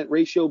 50%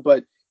 ratio,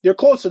 but they're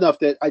close enough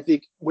that I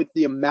think with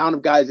the amount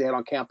of guys they had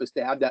on campus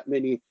to have that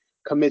many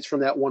commits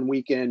from that one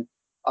weekend,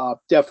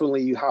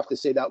 definitely you have to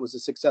say that was a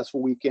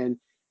successful weekend.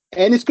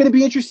 And it's going to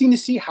be interesting to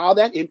see how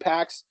that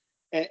impacts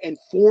and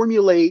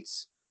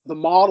formulates the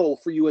model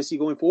for USC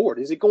going forward.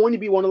 Is it going to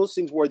be one of those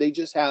things where they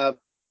just have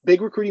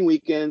big recruiting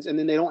weekends and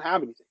then they don't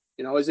have anything?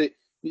 Is it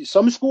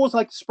some schools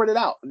like to spread it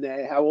out and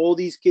they have all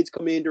these kids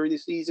come in during the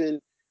season,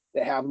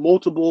 they have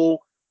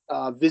multiple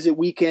visit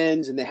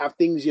weekends and they have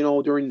things,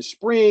 during the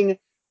spring.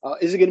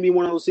 Is it going to be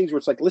one of those things where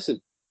it's like, listen,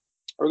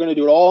 we're going to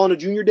do it all on a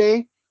junior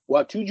day. We'll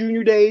have 2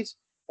 junior days,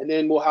 and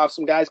then we'll have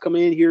some guys come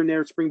in here and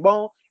there at spring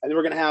ball, and then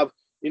we're going to have,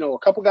 a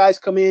couple guys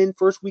come in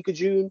first week of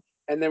June,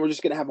 and then we're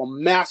just going to have a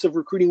massive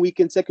recruiting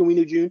weekend second week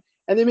of June,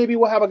 and then maybe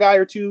we'll have a guy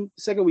or two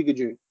second week of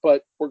June,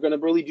 but we're going to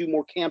really do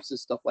more camps and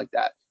stuff like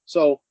that.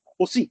 So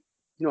we'll see,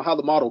 how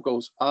the model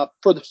goes.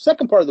 For the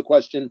second part of the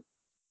question, in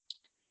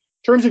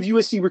terms of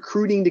USC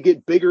recruiting to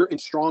get bigger and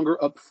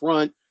stronger up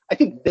front, I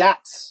think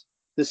that's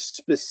the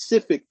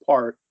specific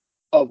part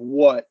of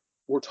what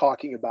we're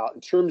talking about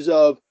in terms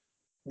of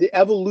the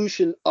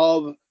evolution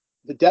of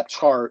the depth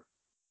chart,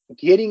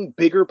 getting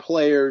bigger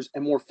players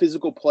and more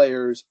physical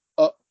players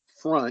up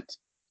front.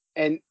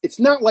 And it's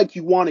not like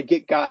you want to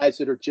get guys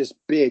that are just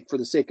big for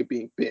the sake of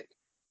being big.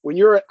 When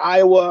you're at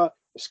Iowa,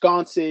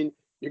 Wisconsin,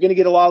 you're going to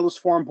get a lot of those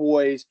farm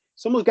boys.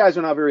 Some of those guys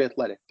are not very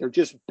athletic. They're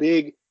just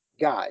big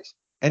guys.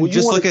 And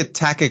just look at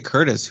Tackett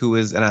Curtis, who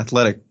is an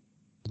athletic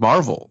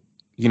marvel.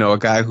 A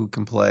guy who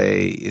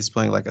is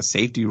playing like a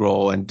safety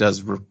role and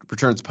does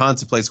returns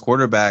punts and plays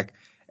quarterback.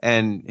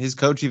 And his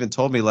coach even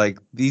told me, like,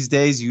 these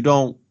days they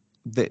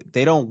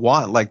don't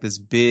want like this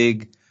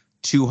big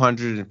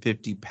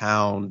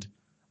 250-pound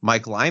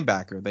Mike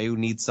linebacker. They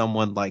need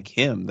someone like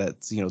him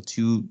that's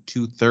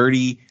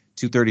 230,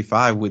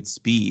 235 with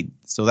speed.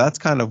 So that's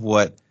kind of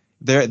what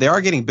they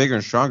are getting bigger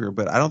and stronger,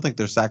 but I don't think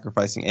they're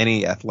sacrificing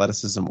any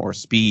athleticism or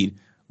speed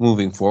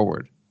moving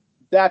forward.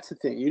 That's the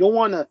thing. You don't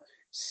want to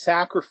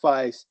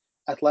sacrifice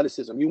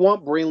athleticism. You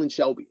want Braylon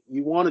Shelby.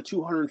 You want a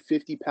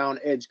 250-pound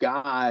edge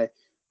guy,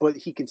 but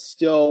he can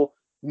still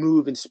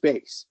move in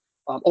space.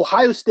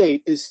 Ohio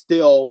State is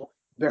still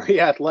very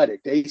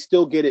athletic. They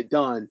still get it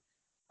done.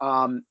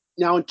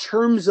 Now, in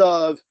terms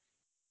of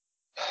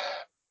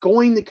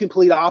going the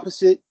complete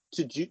opposite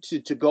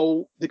to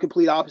go the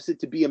complete opposite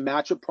to be a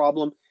matchup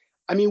problem,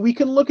 I mean, we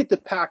can look at the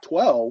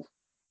Pac-12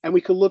 and we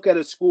could look at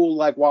a school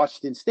like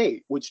Washington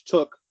State, which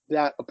took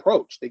that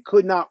approach. They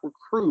could not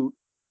recruit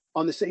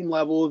on the same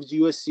level as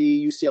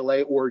USC,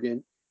 UCLA,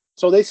 Oregon.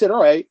 So they said,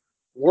 all right,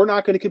 we're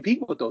not going to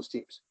compete with those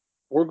teams.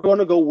 We're going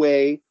to go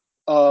way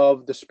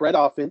of the spread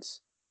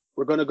offense.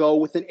 We're going to go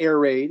with an air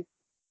raid,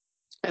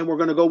 and we're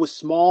going to go with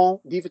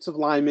small defensive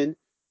linemen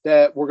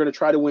that we're going to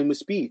try to win with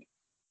speed.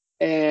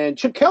 And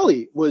Chip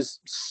Kelly was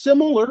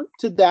similar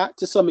to that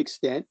to some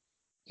extent.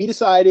 He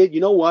decided,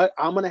 you know what,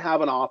 I'm going to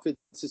have an offense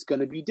that's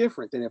going to be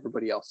different than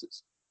everybody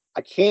else's.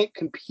 I can't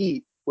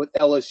compete with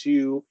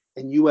LSU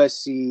and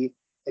USC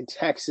and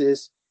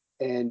Texas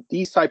and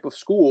these type of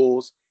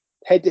schools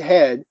head to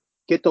head,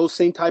 get those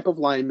same type of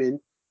linemen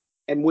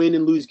and win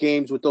and lose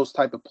games with those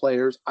type of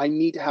players. I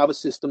need to have a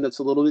system that's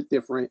a little bit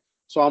different.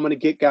 So I'm going to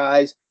get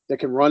guys that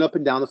can run up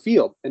and down the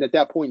field. And at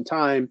that point in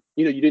time,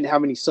 you didn't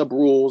have any sub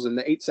rules and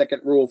the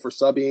 8-second rule for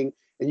subbing,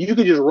 and you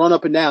could just run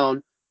up and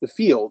down the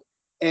field.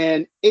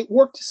 And it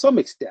worked to some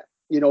extent.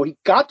 He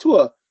got to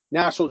a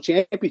national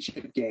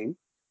championship game,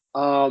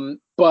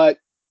 but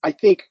I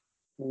think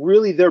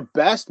really their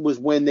best was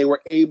when they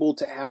were able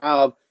to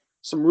have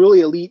some really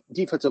elite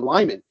defensive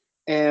linemen.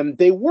 And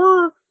they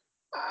were,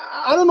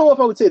 I don't know if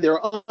I would say they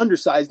were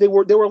undersized. They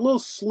were a little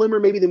slimmer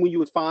maybe than what you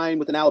would find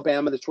with an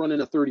Alabama that's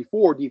running a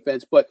 34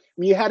 defense. But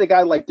you had a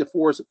guy like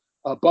DeForest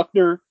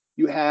Buckner,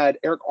 you had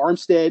Eric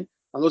Armstead,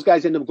 and those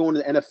guys ended up going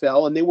to the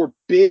NFL, and they were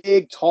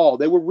big, tall.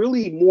 They were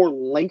really more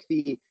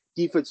lengthy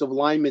defensive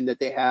linemen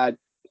that they had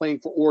playing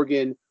for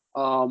Oregon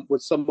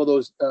with some of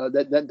those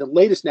the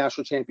latest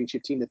national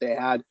championship team that they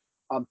had.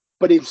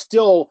 But it's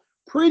still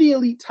pretty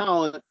elite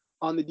talent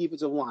on the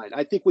defensive line.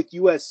 I think with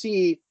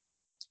USC,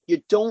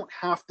 you don't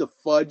have to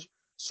fudge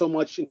so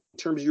much in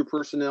terms of your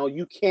personnel.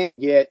 You can't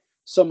get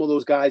some of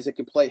those guys that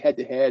can play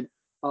head-to-head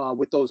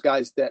with those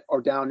guys that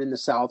are down in the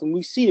South. And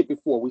we've seen it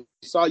before. We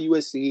saw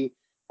USC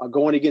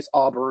going against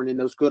Auburn and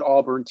those good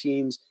Auburn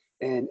teams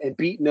and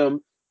beating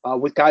them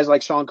with guys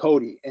like Sean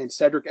Cody and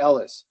Cedric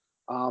Ellis.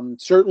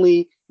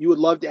 Certainly, you would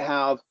love to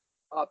have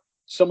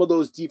some of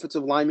those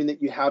defensive linemen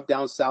that you have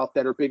down south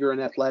that are bigger and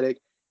athletic.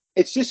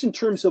 It's just in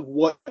terms of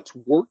what's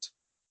worked.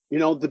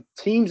 The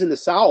teams in the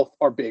South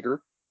are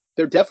bigger.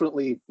 They're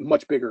definitely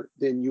much bigger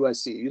than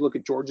USC. You look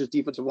at Georgia's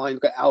defensive line,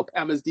 look at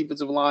Alabama's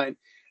defensive line,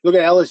 look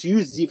at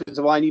LSU's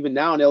defensive line even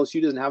now, and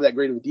LSU doesn't have that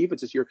great of a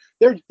defense this year.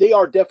 They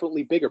are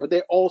definitely bigger, but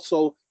they're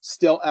also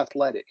still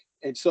athletic.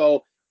 And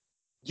so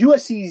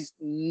USC's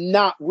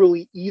not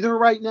really either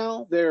right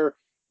now. They're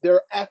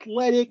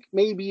athletic,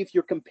 maybe if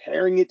you're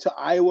comparing it to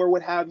Iowa or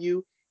what have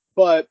you,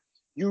 but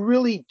you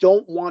really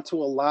don't want to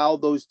allow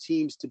those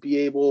teams to be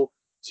able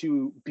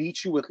to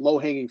beat you with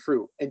low-hanging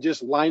fruit and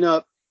just line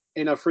up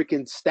in a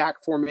freaking stack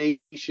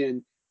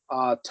formation,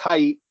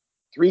 tight,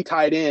 3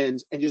 tight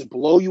ends, and just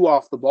blow you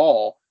off the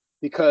ball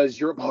because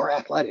you're more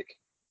athletic.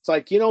 It's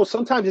like,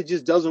 sometimes it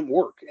just doesn't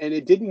work. And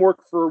it didn't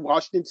work for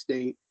Washington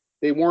State.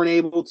 They weren't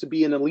able to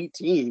be an elite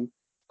team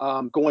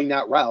going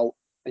that route.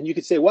 And you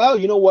could say, well,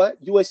 you know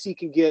what? USC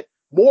can get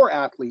more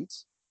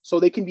athletes, so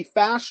they can be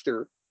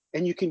faster,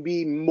 and you can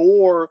be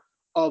more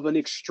of an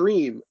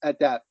extreme at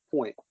that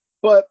point.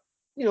 But,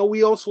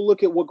 we also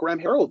look at what Graham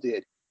Harrell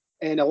did.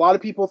 And a lot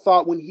of people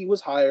thought when he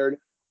was hired,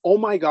 oh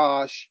my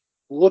gosh,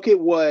 look at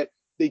what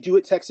they do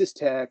at Texas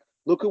Tech.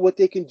 Look at what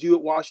they can do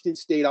at Washington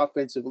State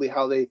offensively,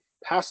 how they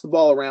pass the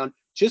ball around.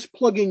 Just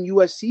plug in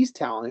USC's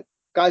talent,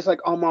 guys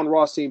like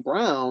Amon-Ra St.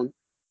 Brown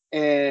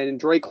and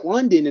Drake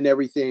London and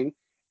everything,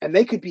 and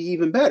they could be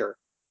even better.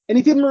 And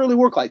it didn't really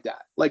work like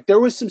that. Like, there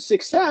was some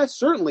success,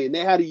 certainly, and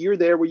they had a year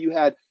there where you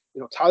had,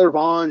 Tyler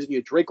Vaughns, and you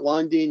had Drake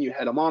London, you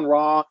had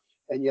Amon-Ra,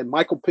 and you had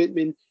Michael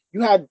Pittman. You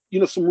had,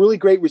 some really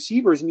great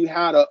receivers, and you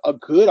had a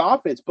good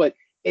offense, but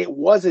it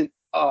wasn't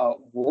a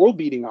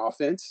world-beating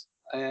offense.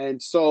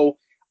 And so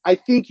I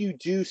think you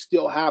do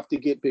still have to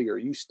get bigger.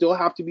 You still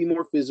have to be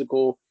more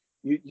physical.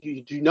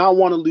 You do not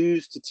want to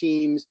lose to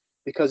teams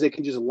because they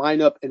can just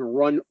line up and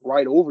run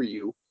right over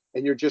you,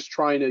 and you're just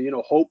trying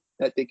to, hope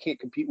that they can't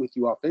compete with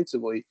you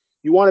offensively.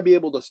 You want to be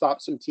able to stop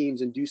some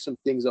teams and do some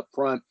things up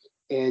front,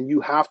 and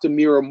you have to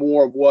mirror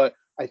more of what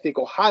I think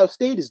Ohio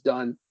State has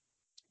done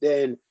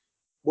than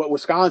what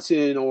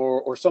Wisconsin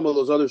or some of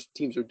those other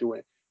teams are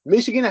doing.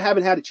 Michigan, I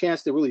haven't had a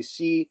chance to really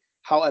see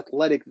how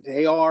athletic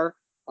they are.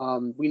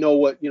 We know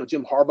what,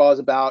 Jim Harbaugh is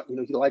about.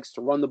 He likes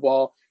to run the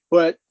ball.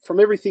 But from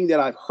everything that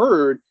I've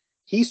heard,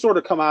 he's sort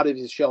of come out of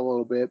his shell a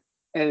little bit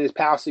and is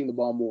passing the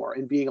ball more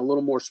and being a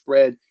little more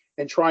spread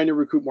and trying to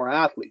recruit more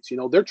athletes.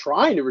 They're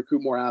trying to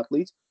recruit more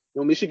athletes.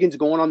 Michigan's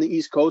going on the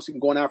East Coast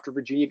and going after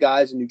Virginia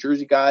guys and New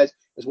Jersey guys,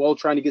 as well as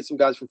trying to get some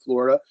guys from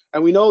Florida.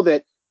 And we know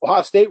that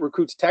Ohio State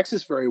recruits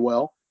Texas very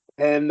well,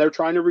 and they're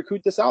trying to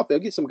recruit the South. They'll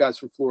get some guys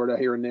from Florida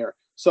here and there.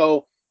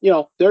 So,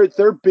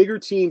 they're bigger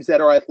teams that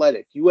are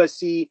athletic.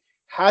 USC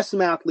has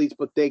some athletes,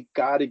 but they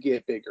got to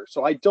get bigger.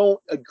 So I don't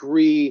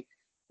agree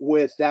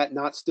with that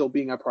not still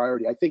being a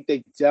priority. I think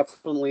they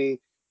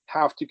definitely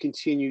have to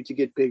continue to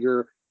get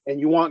bigger. And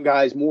you want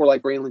guys more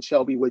like Braylon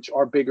Shelby, which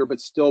are bigger,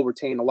 but still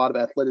retain a lot of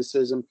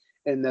athleticism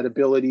and that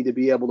ability to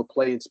be able to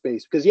play in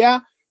space. Because,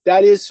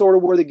 that is sort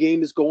of where the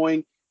game is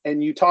going.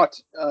 And you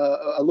talked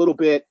a little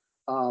bit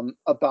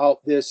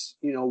about this,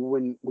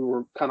 when we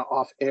were kind of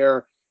off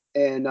air.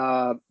 And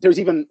there's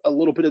even a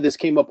little bit of this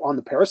came up on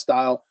the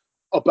Peristyle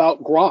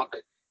about Gronk.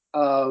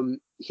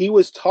 He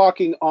was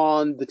talking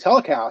on the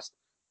telecast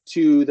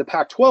to the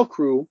Pac-12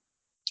 crew,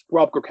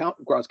 Rob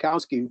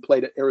Gronkowski, who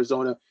played at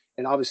Arizona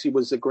and obviously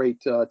was a great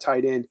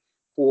tight end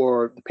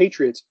for the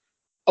Patriots,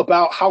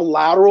 about how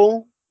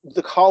lateral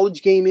the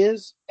college game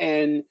is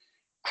and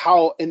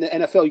how in the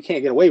NFL you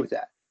can't get away with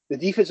that. The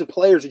defensive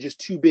players are just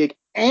too big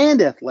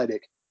and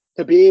athletic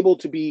to be able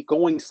to be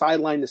going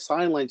sideline to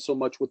sideline so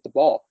much with the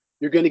ball.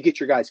 You're going to get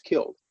your guys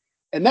killed.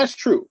 And that's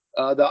true.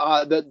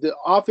 The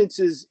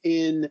offenses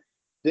in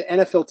the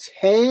NFL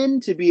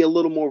tend to be a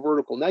little more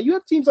vertical. Now, you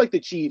have teams like the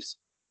Chiefs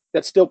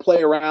that still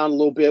play around a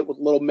little bit with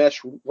little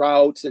mesh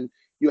routes, and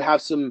you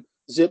have some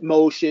zip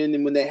motion.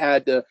 And when they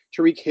had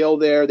Tyreek Hill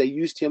there, they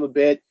used him a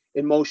bit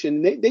in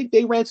motion.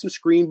 They ran some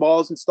screen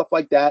balls and stuff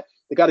like that.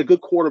 They got a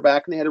good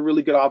quarterback, and they had a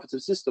really good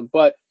offensive system.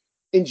 But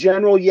in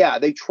general,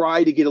 they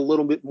try to get a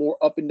little bit more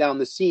up and down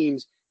the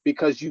seams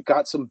because you've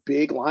got some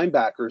big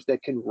linebackers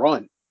that can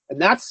run.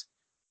 And that's,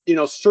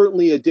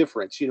 certainly a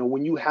difference.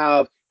 When you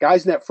have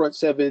guys in that front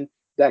seven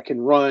that can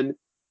run,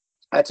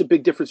 that's a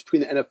big difference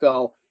between the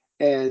NFL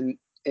and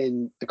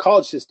the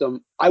college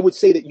system. I would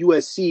say that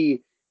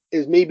USC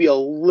is maybe a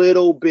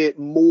little bit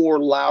more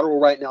lateral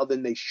right now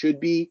than they should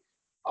be.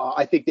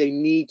 I think they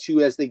need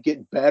to, as they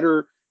get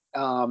better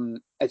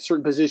at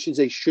certain positions,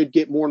 they should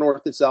get more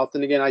north and south.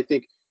 And again, I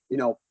think,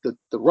 the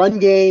run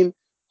game,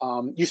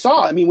 you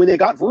saw, when they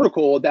got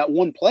vertical, that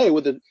one play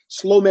with a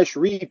slow mesh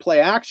replay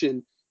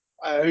action,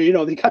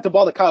 they got the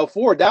ball to Kyle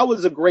Ford. That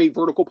was a great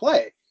vertical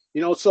play,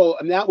 so,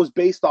 and that was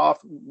based off,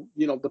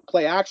 the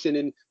play action.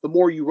 And the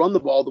more you run the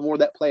ball, the more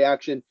that play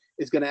action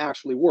is going to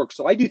actually work.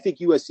 So I do think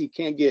USC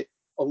can get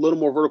a little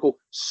more vertical.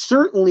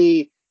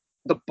 Certainly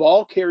the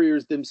ball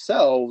carriers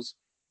themselves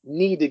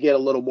need to get a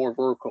little more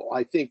vertical.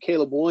 I think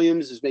Caleb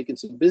Williams is making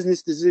some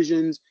business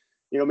decisions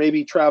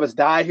maybe Travis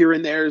Dye here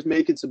and there is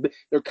making some.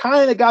 They're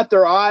kind of got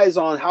their eyes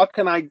on how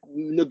can I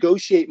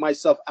negotiate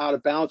myself out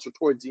of bounds or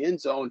towards the end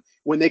zone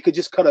when they could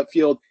just cut up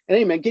field. And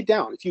hey, man, get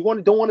down. If you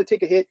don't want to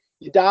take a hit,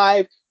 you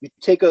dive, you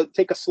take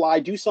a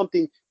slide, do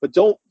something, but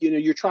don't.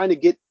 You're trying to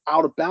get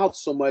out of bounds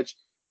so much.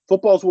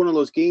 Football is one of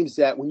those games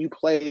that when you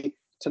play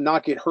to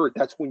not get hurt,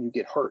 that's when you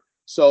get hurt.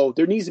 So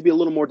there needs to be a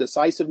little more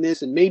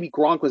decisiveness, and maybe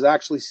Gronk was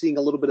actually seeing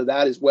a little bit of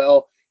that as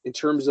well in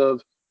terms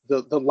of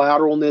the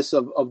lateralness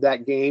of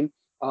that game.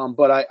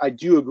 But I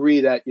do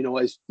agree that,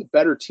 as the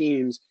better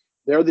teams,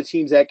 they're the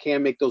teams that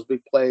can make those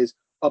big plays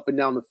up and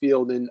down the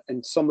field,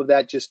 and some of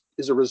that just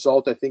is a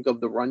result, I think,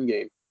 of the run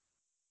game.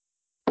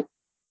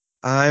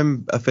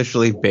 I'm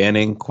officially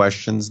banning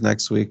questions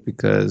next week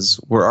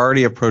because we're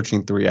already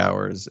approaching 3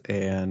 hours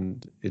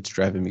and it's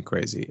driving me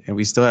crazy. And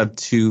we still have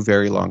 2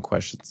 very long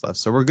questions left.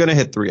 So we're going to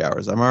hit 3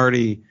 hours. I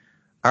already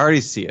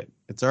see it.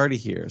 It's already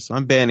here. So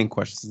I'm banning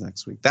questions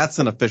next week. That's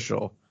an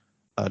official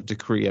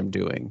decree I'm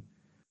doing.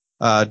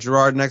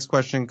 Gerard, next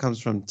question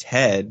comes from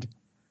Ted.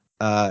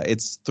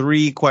 It's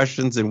 3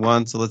 questions in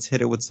one. So let's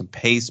hit it with some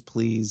pace,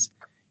 please.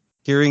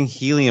 Hearing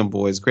Helium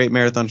Boys, great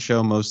marathon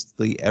show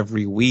mostly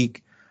every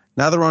week.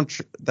 Now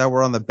that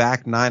we're on the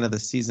back 9 of the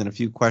season, a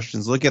few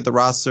questions. Look at the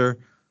roster.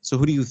 So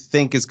who do you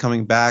think is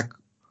coming back?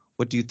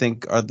 What do you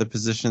think are the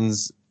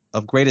positions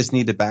of greatest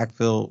need to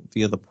backfill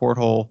via the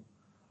porthole?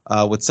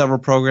 With several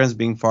programs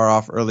being far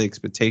off early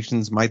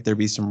expectations, might there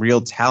be some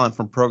real talent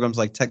from programs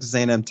like Texas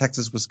A&M,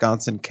 Texas,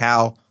 Wisconsin,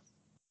 Cal,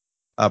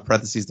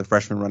 parentheses, the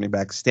freshman running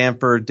back,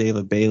 Stanford,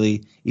 David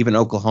Bailey, even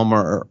Oklahoma,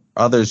 or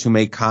others who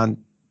may make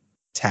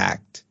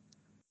contact?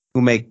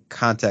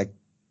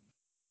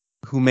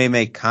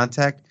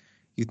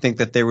 You think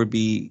that there would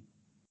be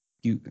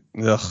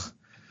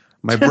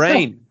my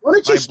brain. Why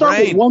don't you start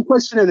with one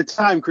question at a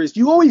time, Chris?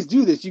 You always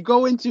do this. You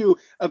go into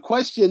a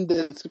question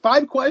that's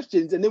 5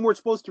 questions, and then we're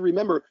supposed to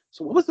remember.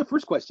 So what was the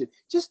first question?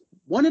 Just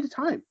one at a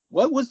time.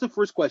 What was the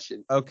first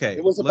question? Okay.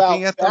 It was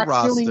looking about at the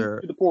roster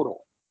to the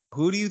portal.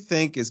 Who do you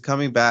think is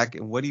coming back,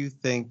 and what do you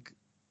think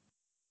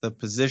the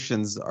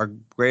positions are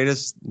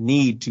greatest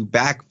need to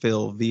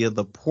backfill via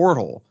the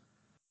portal?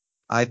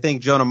 I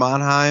think Jonah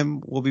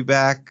Monheim will be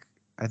back.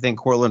 I think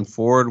Cortland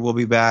Ford will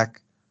be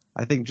back.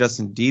 I think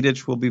Justin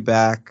Dedich will be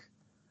back.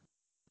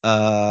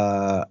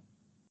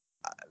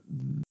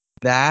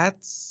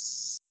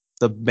 That's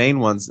the main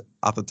ones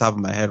off the top of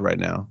my head right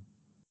now.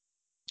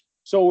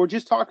 So we're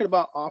just talking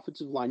about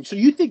offensive line. So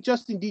you think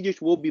Justin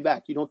Dedich will be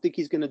back? You don't think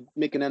he's going to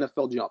make an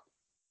NFL jump?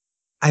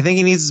 I think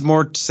he needs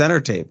more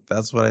center tape.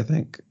 That's what I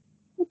think.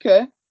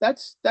 Okay,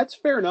 that's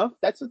fair enough.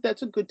 That's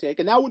a good take,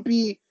 and that would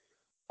be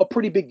a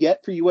pretty big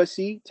get for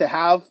USC to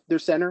have their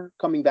center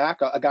coming back,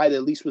 a guy that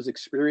at least was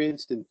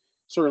experienced, and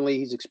certainly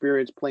he's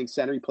experienced playing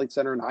center. He played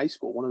center in high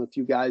school. One of the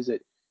few guys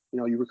that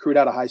you recruit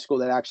out of high school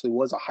that actually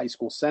was a high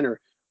school center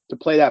to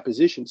play that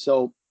position.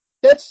 So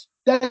that's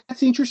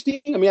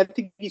interesting. I mean, I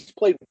think he's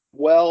played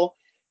well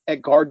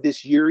at guard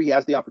this year. He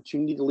has the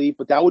opportunity to leave,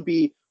 but that would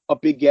be a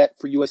big get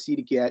for USC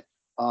to get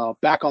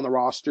back on the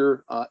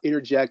roster,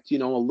 interject, a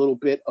little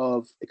bit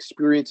of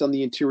experience on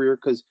the interior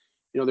because,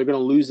 they're going to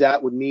lose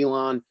that with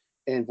Milan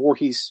and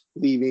Voorhees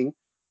leaving.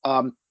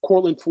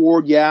 Cortland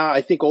Ford, yeah,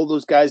 I think all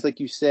those guys, like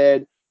you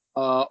said,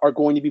 are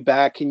going to be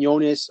back.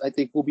 Quinones, I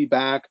think, will be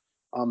back.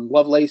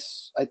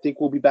 Lovelace, I think,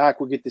 will be back.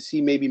 We'll get to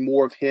see maybe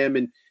more of him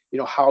and,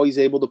 how he's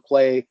able to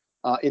play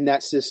in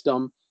that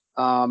system.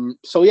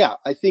 So, yeah,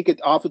 I think at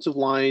offensive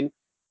line,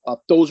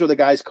 those are the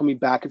guys coming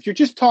back. If you're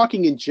just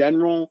talking in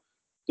general,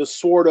 the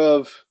sort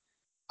of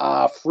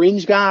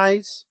fringe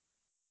guys,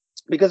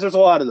 because there's a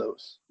lot of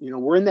those.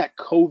 We're in that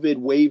COVID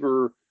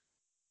waiver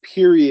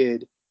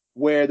period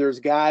where there's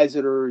guys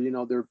that are,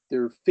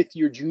 they're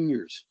 5th-year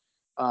juniors,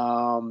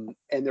 and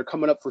they're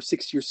coming up for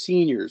 6th-year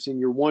seniors, and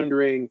you're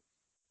wondering,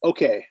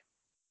 okay,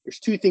 there's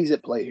 2 things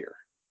at play here.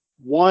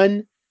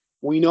 One,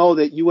 we know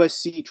that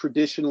USC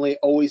traditionally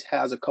always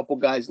has a couple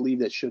guys leave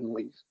that shouldn't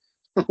leave.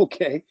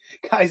 Okay,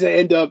 guys that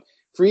end up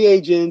free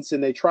agents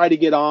and they try to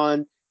get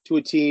on to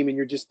a team, and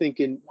you're just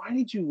thinking, why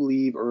did you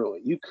leave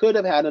early? You could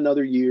have had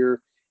another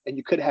year, and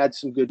you could have had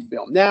some good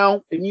film.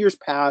 Now, in years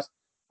past,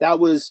 that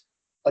was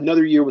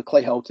another year with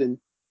Clay Helton,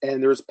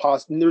 and there's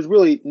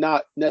really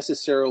not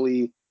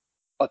necessarily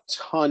a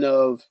ton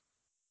of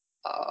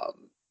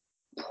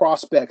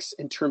prospects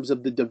in terms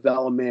of the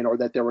development or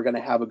that they were going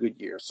to have a good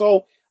year.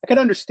 So I can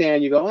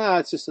understand you go,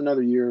 it's just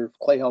another year of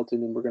Clay Helton,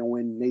 and we're going to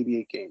win maybe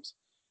 8 games.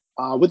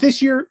 With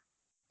this year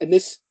and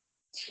this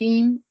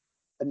team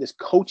and this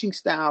coaching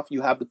staff,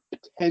 you have the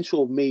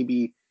potential of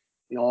maybe,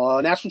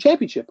 a national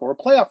championship or a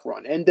playoff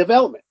run and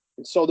development.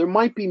 And so there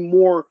might be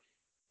more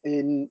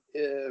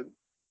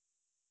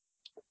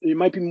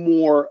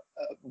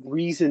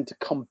reason to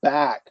come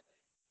back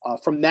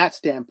from that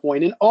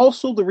standpoint, and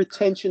also the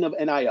retention of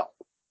NIL,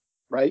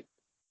 right?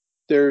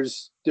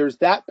 There's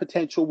that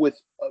potential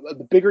with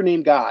the bigger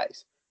name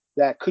guys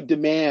that could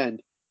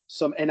demand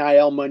some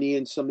NIL money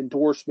and some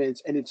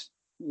endorsements, and it's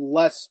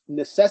less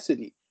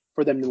necessity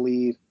for them to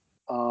leave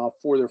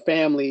for their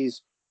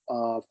families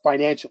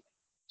financially.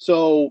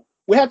 So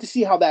we have to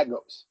see how that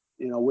goes.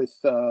 with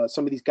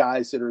some of these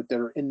guys that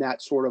are in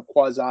that sort of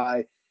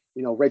quasi,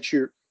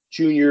 redshirt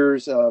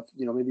juniors,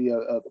 maybe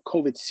a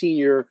COVID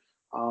senior,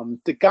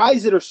 the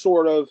guys that are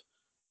sort of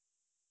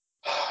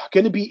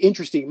going to be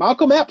interesting.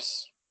 Malcolm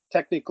Epps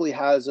technically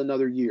has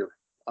another year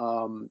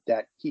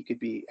that he could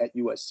be at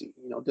USC.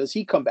 Does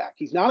he come back?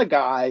 He's not a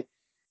guy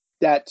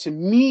that to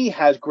me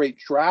has great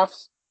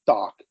draft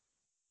stock,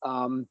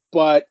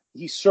 but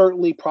he's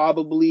certainly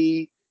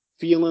probably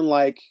feeling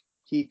like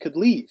he could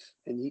leave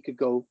and he could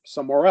go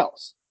somewhere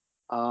else.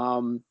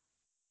 Solomon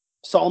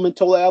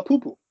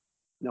Tolea-Pupu,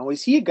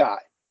 is he a guy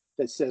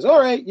that says, all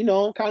right,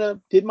 kind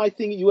of did my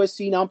thing at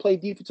USC, now I'm playing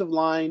defensive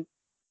line,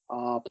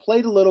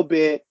 played a little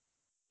bit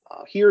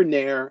here and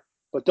there,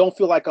 but don't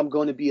feel like I'm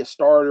going to be a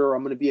starter.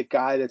 I'm going to be a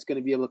guy that's going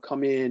to be able to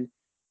come in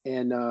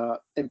and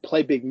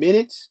play big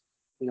minutes.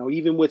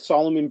 Even with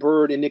Solomon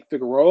Byrd and Nick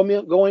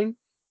Figueroa going,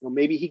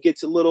 maybe he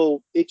gets a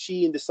little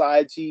itchy and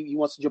decides he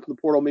wants to jump in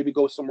the portal, maybe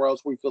go somewhere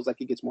else where he feels like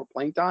he gets more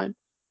playing time.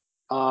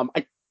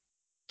 I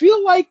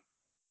feel like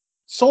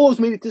Solo's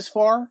made it this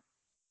far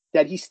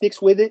that he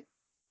sticks with it.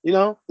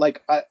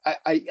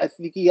 I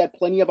think he had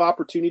plenty of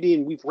opportunity,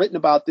 and we've written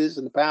about this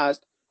in the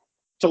past,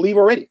 to leave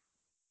already.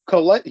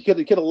 He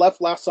could have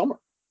left last summer,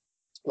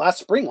 last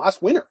spring,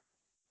 last winter.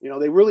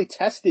 They really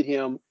tested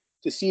him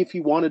to see if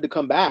he wanted to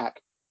come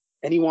back,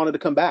 and he wanted to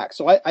come back.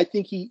 So I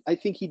think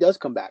he does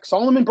come back.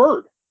 Solomon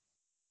Byrd.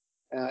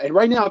 And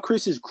right now,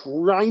 Chris is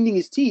grinding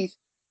his teeth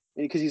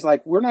because he's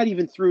like, we're not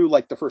even through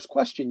like the first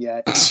question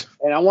yet.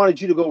 And I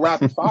wanted you to go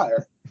rapid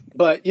fire.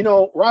 But,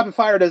 rapid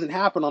fire doesn't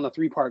happen on a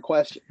 3-part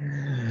question.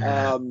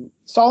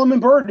 Solomon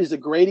Byrd is a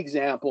great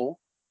example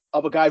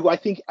of a guy who I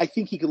think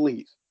he could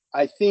leave.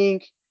 I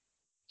think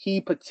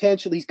he's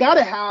got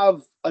to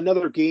have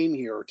another game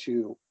here or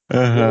two.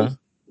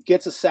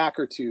 Gets a sack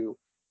or two.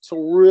 So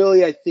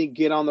really, I think,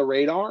 get on the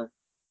radar.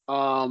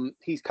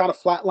 He's kind of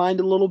flatlined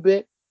a little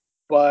bit,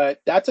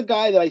 but that's a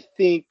guy that I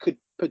think could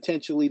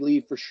potentially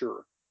leave for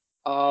sure.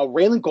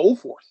 Raylan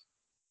Goldforth.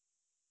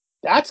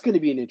 That's going to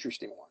be an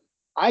interesting one.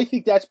 I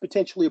think that's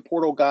potentially a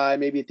portal guy,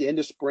 maybe at the end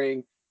of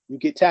spring. You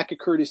get Tackett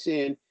Curtis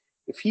in.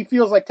 If he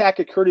feels like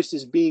Tackett Curtis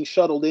is being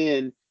shuttled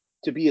in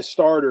to be a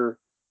starter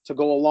to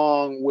go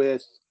along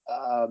with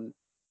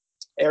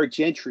Eric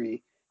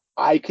Gentry,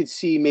 I could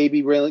see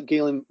maybe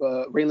Raylan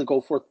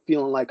Goldforth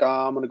feeling like,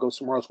 I'm going to go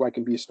somewhere else where I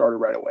can be a starter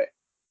right away.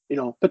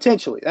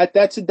 Potentially.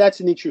 That's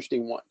an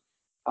interesting one.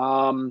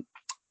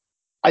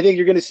 I think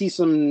you're going to see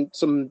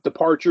some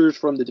departures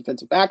from the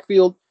defensive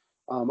backfield.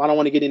 I don't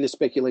want to get into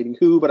speculating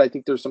who, but I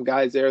think there's some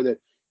guys there that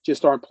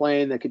just aren't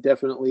playing that could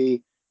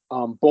definitely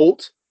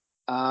bolt.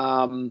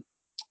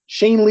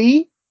 Shane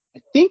Lee,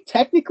 I think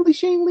technically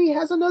Shane Lee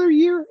has another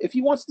year if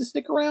he wants to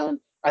stick around.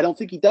 I don't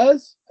think he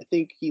does. I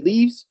think he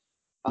leaves.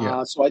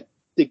 So I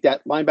think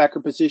that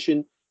linebacker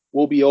position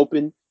will be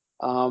open.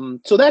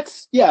 So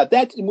that's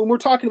when we're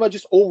talking about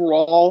just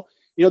overall,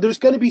 there's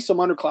going to be some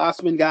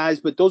underclassmen guys,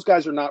 but those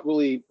guys are not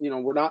really,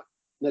 we're not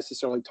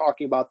necessarily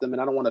talking about them,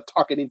 and I don't want to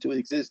talk it into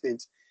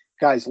existence,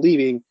 guys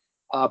leaving.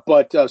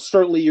 But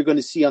certainly you're going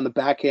to see on the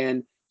back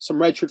end some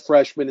redshirt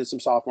freshmen and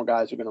some sophomore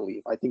guys are going to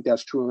leave. I think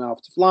that's true on the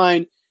offensive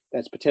line.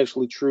 That's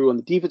potentially true on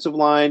the defensive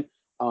line.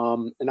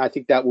 And I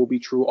think that will be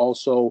true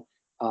also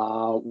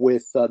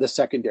with the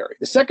secondary.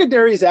 The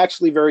secondary is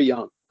actually very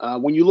young.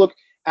 When you look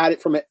at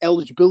it from an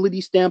eligibility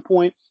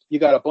standpoint, you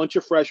got a bunch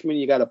of freshmen,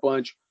 you got a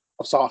bunch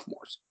of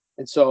sophomores.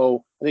 And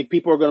so I think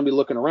people are going to be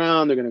looking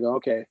around. They're going to go,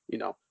 okay,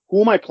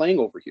 who am I playing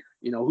over here?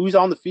 Who's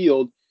on the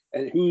field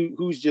and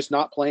who's just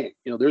not playing?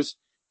 There's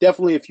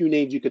definitely a few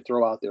names you could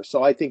throw out there.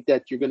 So I think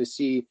that you're going to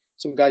see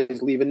some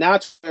guys leave. And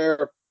that's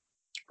where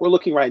we're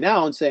looking right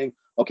now and saying,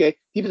 okay,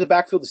 defensive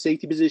backfield, the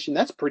safety position,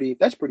 that's pretty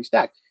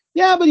stacked.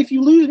 Yeah, but if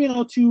you lose,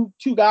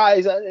 two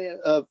guys,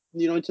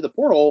 into the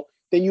portal,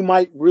 then you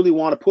might really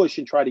want to push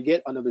and try to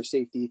get another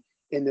safety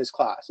in this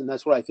class. And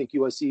that's what I think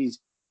USC's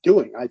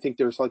doing. I think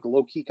there's like a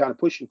low key kind of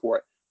pushing for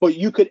it, but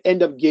you could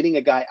end up getting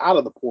a guy out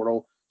of the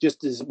portal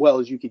just as well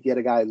as you could get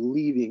a guy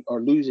leaving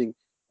or losing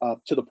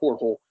to the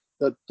porthole.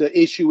 The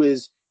issue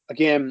is,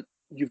 again,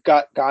 you've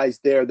got guys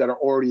there that are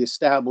already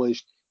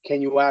established.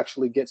 Can you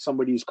actually get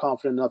somebody who's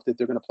confident enough that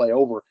they're going to play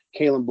over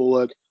Kalen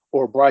Bullock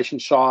or Bryson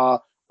Shaw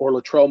or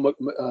Latrell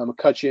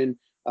McCutcheon,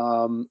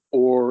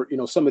 or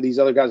some of these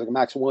other guys like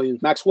Max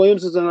Williams. Max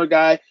Williams is another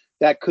guy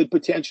that could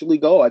potentially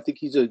go. I think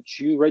he's a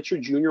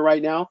redshirt junior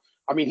right now.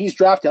 I mean, he's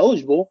draft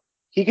eligible.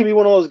 He could be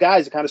one of those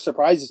guys that kind of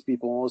surprises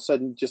people and all of a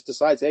sudden just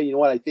decides, hey, you know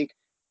what? I think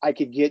I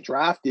could get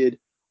drafted.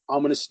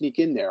 I'm going to sneak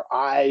in there.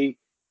 I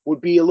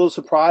would be a little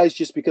surprised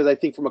just because I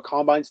think from a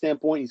combine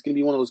standpoint, he's going to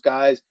be one of those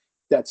guys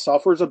that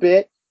suffers a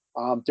bit.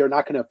 They're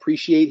not going to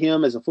appreciate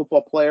him as a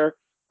football player.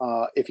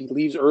 If he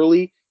leaves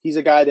early, he's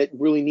a guy that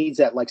really needs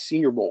that like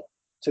Senior Bowl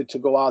to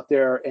go out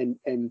there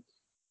and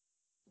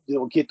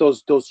get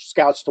those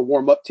scouts to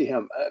warm up to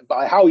him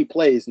by how he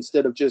plays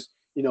instead of just,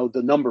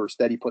 the numbers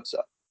that he puts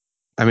up.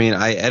 I mean,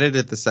 I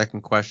edited the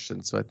second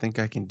question, so I think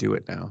I can do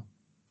it now.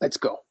 Let's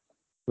go.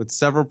 With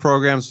several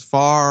programs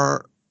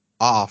far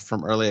off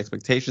from early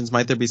expectations,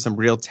 might there be some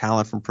real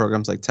talent from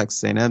programs like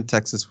Texas A&M,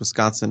 Texas,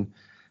 Wisconsin,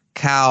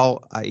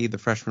 Cal, i.e. the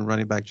freshman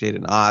running back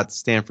Jaden Ott,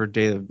 Stanford,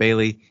 David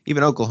Bailey,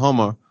 even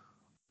Oklahoma?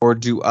 Or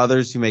do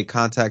others who make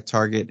contact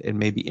target and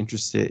may be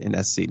interested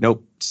in SC?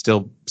 Nope,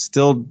 still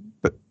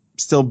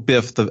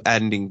Biff the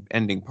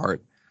ending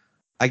part.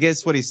 I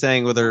guess what he's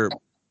saying, whether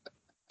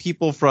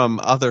people from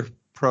other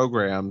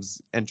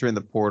programs entering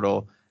the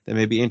portal that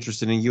may be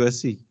interested in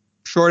USC.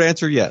 Short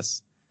answer,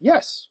 yes.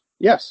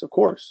 Yes, of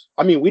course.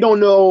 I mean, we don't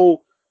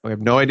know. We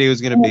have no idea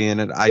who's going to be in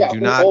it. I do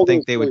not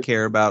think they would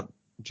care about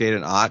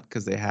Jaden Ott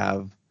because they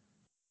have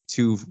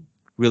two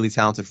really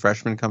talented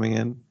freshmen coming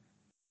in.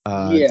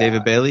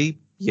 David Bailey,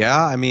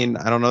 yeah. I mean,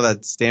 I don't know,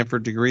 that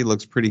Stanford degree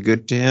looks pretty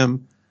good to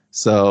him.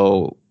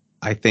 So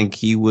I think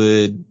he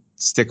would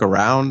stick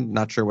around.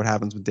 Not sure what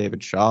happens with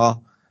David Shaw.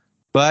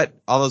 But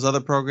all those other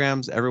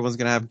programs, everyone's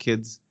going to have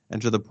kids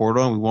enter the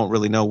portal, and we won't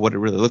really know what it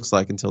really looks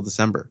like until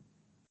December.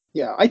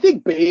 Yeah, I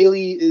think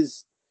Bailey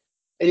is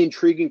an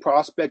intriguing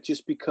prospect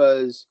just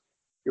because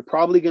you're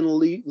probably going to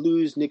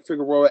lose Nick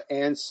Figueroa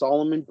and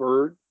Solomon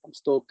Byrd. I'm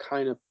still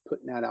kind of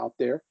putting that out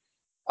there.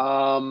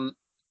 And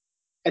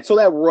so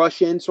that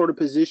rush in sort of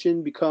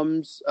position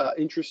becomes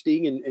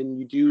interesting, and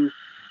you do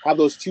have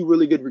those two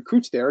really good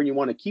recruits there, and you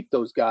want to keep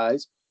those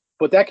guys.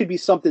 But that could be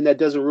something that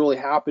doesn't really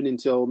happen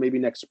until maybe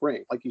next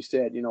spring. Like you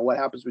said, what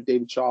happens with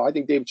David Shaw? I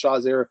think David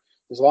Shaw's there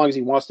as long as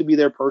he wants to be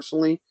there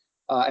personally.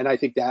 And I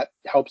think that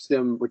helps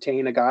them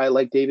retain a guy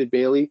like David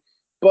Bailey.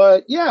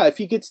 But, yeah, if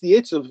he gets the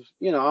itch of,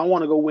 I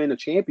want to go win a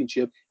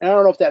championship, and I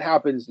don't know if that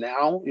happens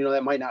now.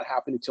 That might not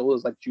happen until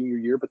his junior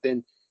year. But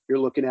then you're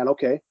looking at,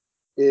 okay,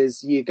 is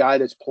he a guy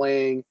that's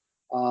playing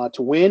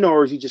to win,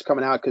 or is he just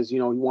coming out because, he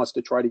wants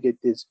to try to get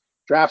his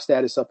draft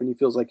status up and he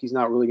feels like he's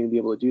not really going to be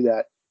able to do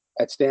that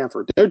at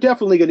Stanford? There are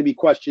definitely going to be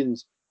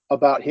questions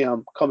about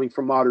him coming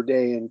from Mater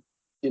Dei and,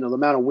 the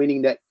amount of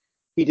winning that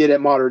he did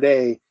at Mater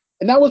Dei.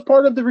 And that was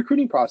part of the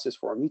recruiting process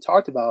for him. He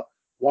talked about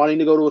wanting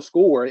to go to a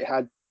school where it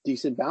had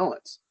decent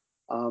balance.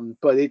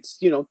 But it's,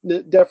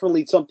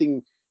 definitely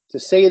something to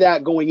say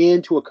that going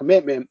into a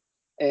commitment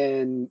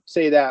and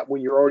say that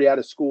when you're already out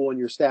of school and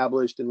you're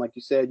established. And like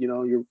you said,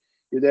 you're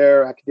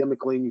there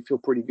academically and you feel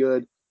pretty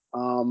good.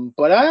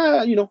 But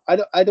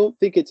I don't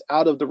think it's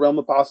out of the realm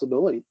of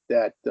possibility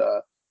that,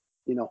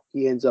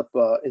 he ends up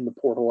in the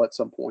portal at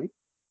some point.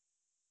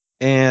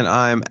 And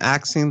I'm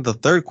asking the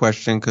third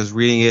question because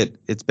reading it,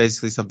 it's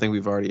basically something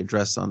we've already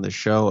addressed on the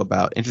show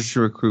about interested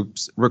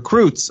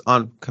recruits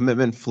on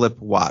commitment flip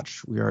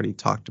watch. We already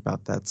talked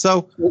about that.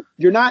 So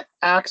you're not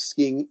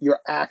asking, you're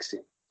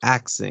axing.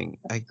 Axing.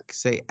 I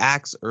say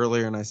ax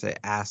earlier and I say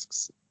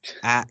asks.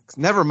 Ax.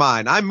 Never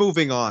mind. I'm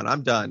moving on.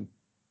 I'm done.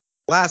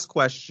 Last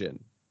question.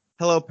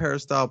 Hello,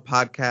 Peristyle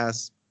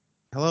Podcast.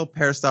 Hello,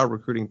 Peristyle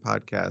Recruiting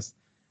Podcast.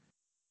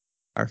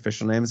 Our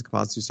official name is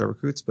Composite Two-Star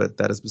Recruits, but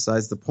that is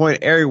besides the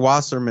point. Ari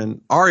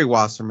Wasserman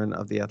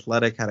of The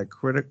Athletic had a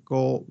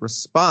critical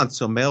response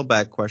to a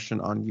mailbag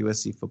question on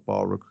USC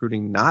football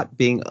recruiting not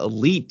being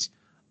elite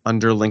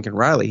under Lincoln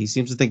Riley. He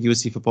seems to think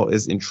USC football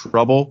is in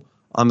trouble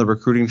on the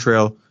recruiting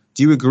trail.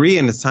 Do you agree?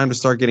 And it's time to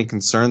start getting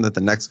concerned that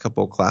the next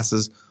couple of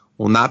classes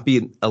will not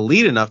be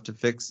elite enough to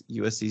fix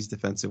USC's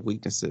defensive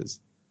weaknesses.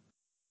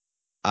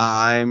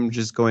 I'm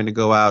just going to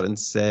go out and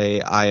say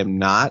I am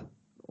not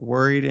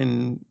worried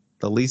in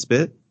the least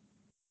bit.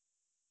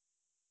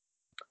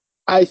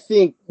 I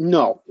think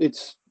no.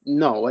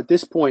 At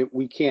this point,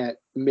 we can't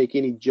make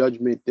any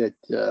judgment that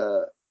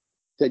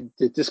that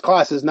this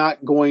class is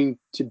not going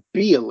to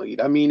be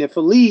elite. I mean, if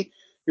elite,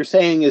 you're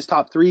saying is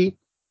top three,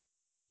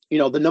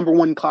 the number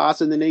one class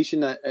in the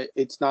nation,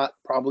 it's not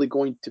probably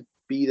going to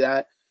be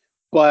that.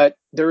 But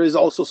there is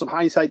also some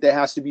hindsight that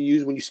has to be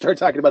used when you start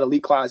talking about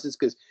elite classes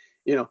because,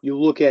 you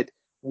look at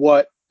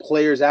what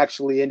players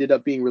actually ended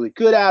up being really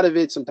good out of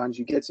it. Sometimes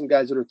you get some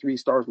guys that are 3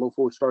 stars, low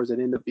 4 stars that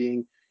end up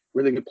being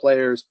really good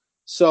players.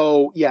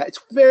 So, yeah, it's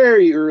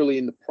very early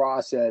in the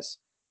process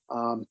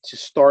to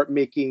start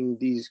making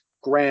these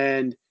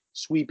grand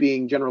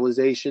sweeping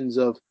generalizations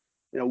of,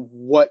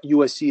 what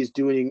USC is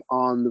doing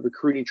on the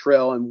recruiting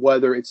trail and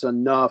whether it's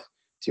enough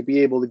to be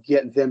able to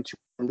get them to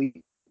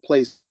elite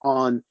place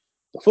on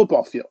the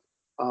football field.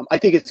 I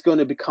think it's going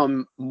to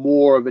become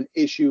more of an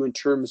issue in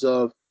terms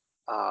of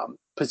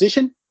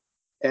position.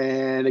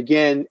 And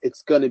again,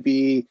 it's going to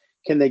be,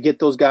 can they get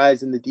those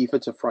guys in the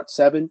defensive front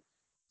seven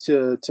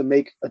to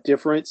make a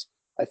difference?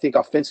 I think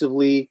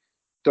offensively,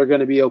 they're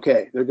going to be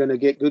okay. They're going to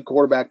get good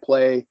quarterback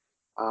play.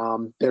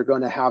 They're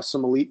going to have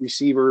some elite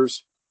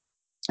receivers.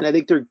 And I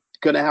think they're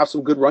going to have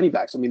some good running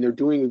backs. I mean, they're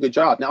doing a good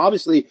job. Now,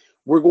 obviously,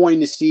 we're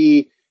going to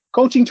see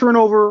coaching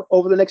turnover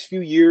over the next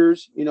few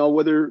years,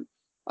 whether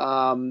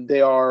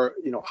they are,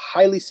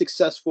 highly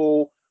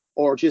successful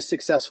or just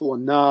successful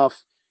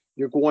enough.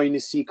 You're going to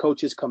see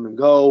coaches come and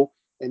go.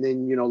 And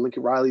then,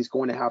 Lincoln Riley's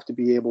going to have to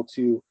be able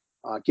to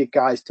get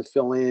guys to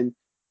fill in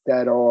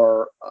that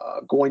are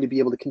going to be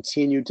able to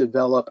continue to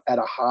develop at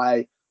a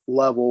high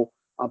level.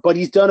 But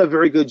he's done a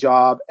very good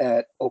job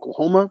at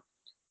Oklahoma.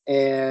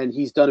 And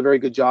he's done a very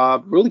good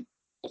job really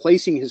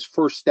placing his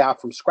first staff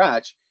from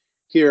scratch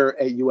here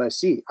at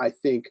USC. I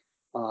think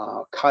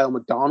Kyle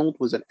McDonald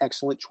was an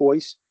excellent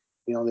choice.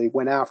 They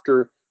went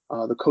after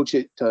the coach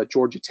at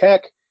Georgia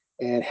Tech,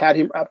 and had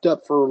him wrapped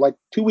up for like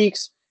 2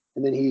 weeks,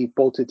 and then he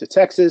bolted to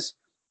Texas,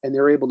 and they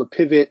were able to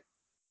pivot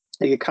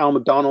and get Kyle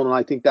McDonald, and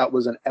I think that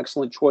was an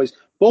excellent choice,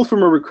 both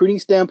from a recruiting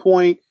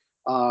standpoint,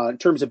 in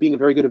terms of being a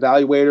very good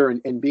evaluator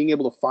and being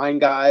able to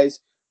find guys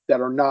that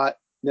are not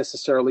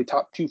necessarily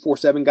top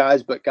 2-4-7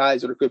 guys, but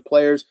guys that are good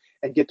players,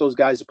 and get those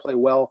guys to play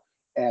well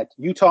at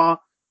Utah.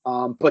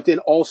 But then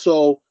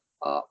also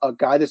a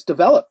guy that's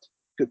developed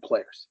good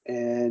players.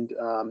 And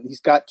he's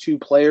got 2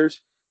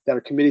 players that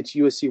are committed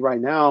to USC right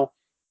now,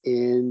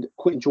 and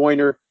Quentin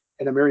Joyner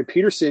and Amarian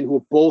Peterson, who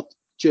have both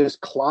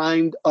just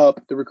climbed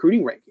up the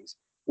recruiting rankings,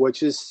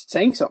 which is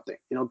saying something.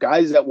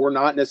 Guys that were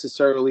not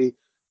necessarily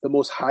the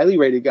most highly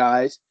rated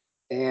guys,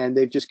 and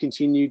they've just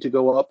continued to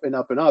go up and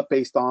up and up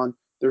based on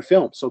their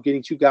film. So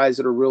getting 2 guys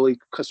that are really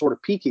sort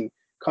of peaking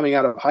coming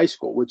out of high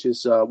school, which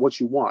is what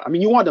you want. I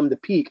mean, you want them to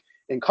peak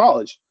in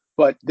college,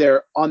 but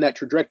they're on that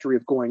trajectory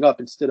of going up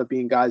instead of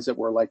being guys that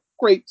were like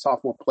great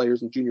sophomore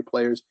players and junior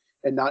players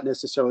and not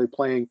necessarily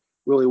playing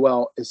really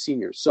well as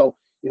seniors. So,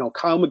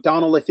 Kyle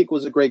McDonald, I think,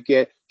 was a great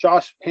get.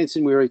 Josh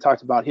Henson, we already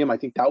talked about him. I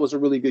think that was a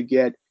really good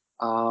get.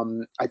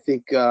 I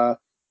think,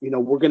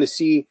 we're going to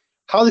see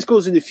how this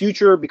goes in the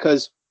future,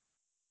 because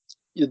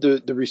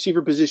the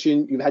receiver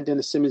position, you've had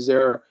Dennis Simmons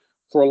there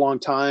for a long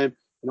time.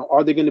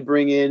 Are they going to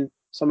bring in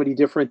somebody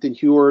different than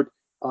Heward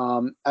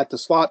at the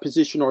slot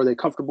position, or are they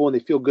comfortable and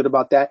they feel good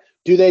about that?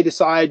 Do they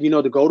decide,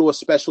 to go to a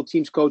special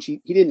teams coach? He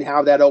didn't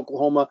have that at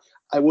Oklahoma.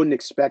 I wouldn't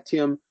expect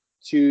him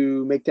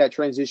to make that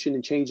transition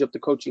and change up the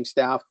coaching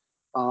staff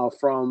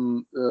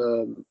from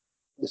the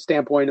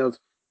standpoint of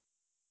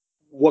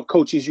what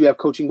coaches you have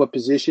coaching what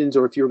positions,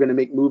 or if you're going to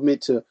make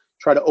movement to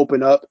try to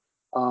open up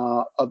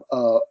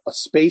a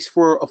space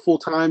for a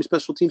full-time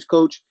special teams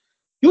coach.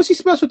 USC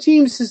special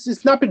teams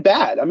has not been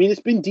bad. I mean,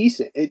 it's been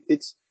decent.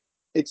 It's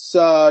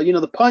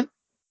the punt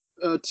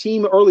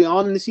team early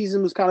on in the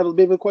season was kind of a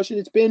bit of a question.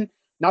 It's been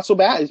not so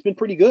bad. It's been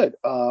pretty good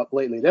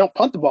lately. They don't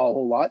punt the ball a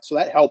whole lot, so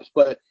that helps.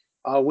 But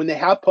when they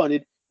have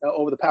punted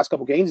over the past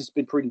couple games, it's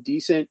been pretty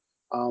decent.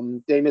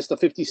 They missed a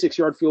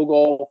 56-yard field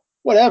goal,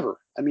 whatever.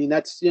 I mean,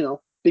 that's,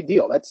 big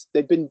deal.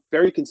 They've been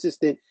very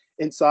consistent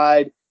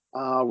inside,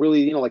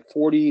 really, like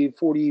 40,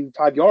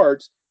 45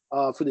 yards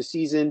for the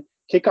season.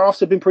 Kickoffs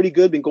have been pretty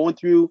good, been going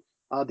through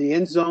the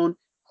end zone.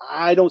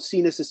 I don't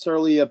see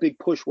necessarily a big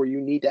push where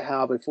you need to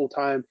have a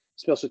full-time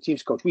special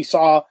teams coach. We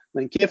saw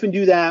Lane Kiffin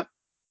do that.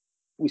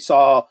 We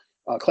saw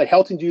Clay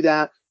Helton do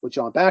that with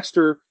John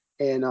Baxter,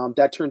 and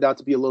that turned out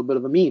to be a little bit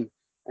of a meme.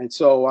 And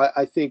so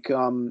I think,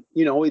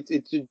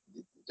 it's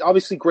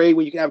obviously great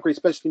when you can have great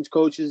special teams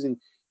coaches, and,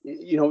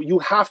 you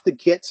have to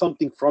get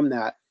something from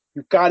that.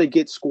 You've got to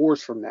get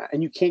scores from that,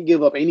 and you can't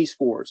give up any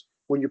scores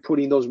when you're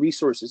putting those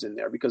resources in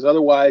there, because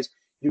otherwise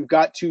you've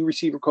got 2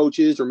 receiver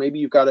coaches, or maybe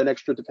you've got an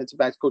extra defensive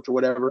backs coach or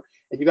whatever,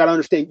 and you got to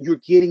understand you're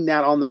getting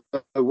that on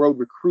the road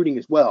recruiting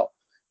as well.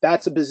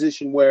 That's a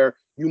position where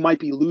you might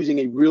be losing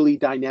a really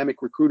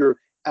dynamic recruiter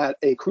at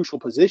a crucial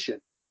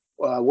position,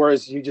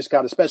 whereas you just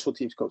got a special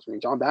teams coach. I mean,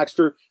 John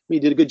Baxter, he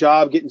did a good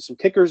job getting some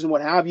kickers and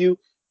what have you,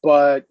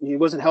 but he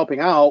wasn't helping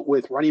out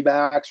with running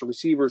backs or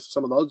receivers,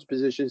 some of those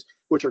positions,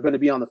 which are going to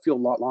be on the field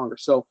a lot longer.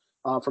 So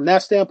from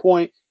that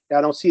standpoint, I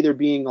don't see there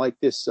being like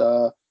this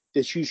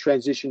huge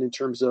transition in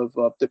terms of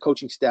the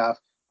coaching staff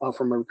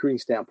from a recruiting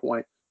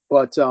standpoint.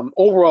 But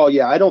overall,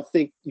 yeah, I don't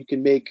think you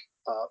can make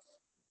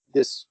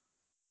this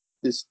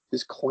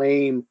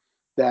claim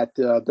that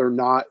they're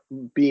not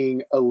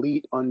being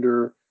elite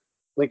under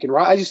Lincoln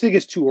Riley. I just think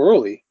it's too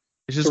early.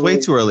 It's just way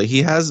too early.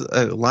 He has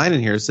a line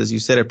in here that says, you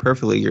said it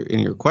perfectly in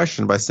your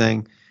question by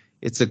saying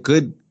it's a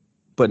good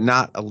but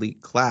not elite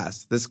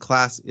class. This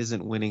class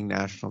isn't winning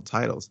national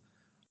titles.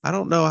 I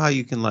don't know how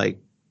you can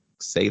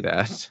say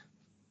that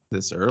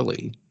this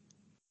early.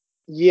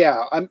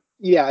 Yeah,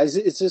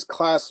 is this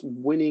class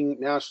winning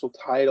national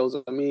titles?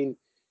 I mean,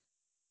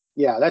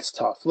 yeah, that's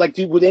tough.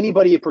 Would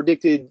anybody have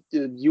predicted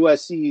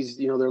USC's,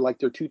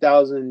 their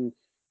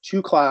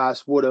 2002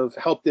 class would have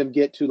helped them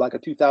get to a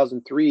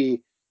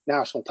 2003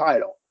 national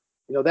title?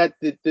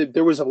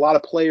 There was a lot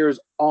of players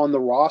on the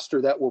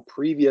roster that were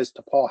previous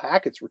to Paul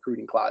Hackett's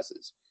recruiting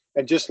classes.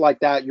 And just like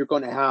that, you're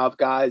going to have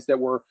guys that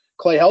were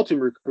Clay Helton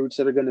recruits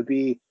that are going to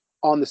be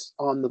on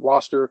the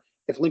roster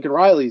if Lincoln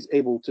Riley is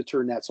able to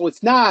turn that. So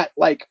it's not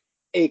like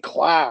a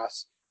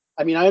class.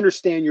 I mean, I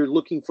understand you're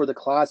looking for the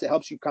class that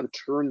helps you kind of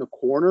turn the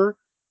corner.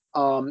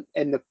 And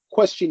the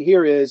question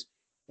here is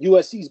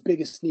USC's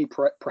biggest need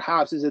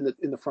perhaps is in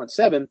the front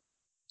 7,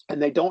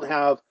 and they don't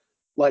have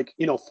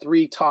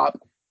 3 top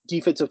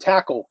defensive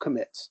tackle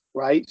commits,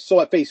 right? So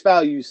at face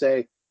value, you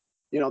say,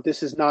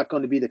 this is not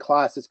going to be the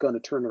class that's going to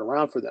turn it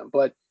around for them.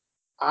 But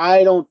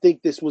I don't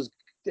think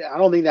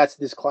that's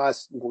this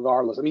class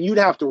regardless. I mean, you'd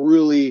have to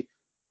really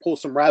pull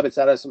some rabbits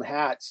out of some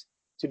hats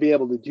to be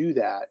able to do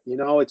that.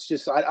 It's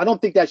just, I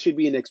don't think that should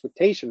be an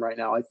expectation right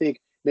now. I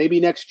think maybe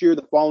next year,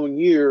 the following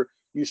year,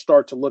 you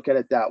start to look at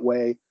it that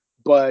way.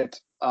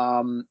 But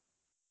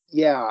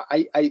yeah,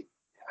 I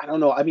don't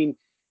know. I mean,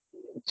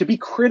 to be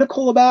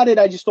critical about it,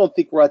 I just don't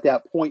think we're at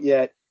that point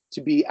yet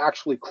to be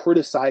actually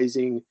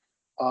criticizing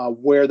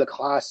where the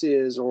class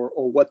is or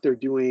what they're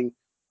doing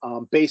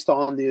based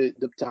on the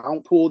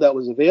talent pool that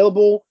was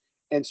available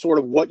and sort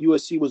of what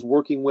USC was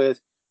working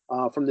with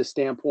from the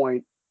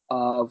standpoint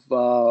of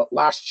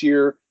last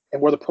year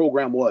and where the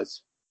program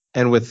was.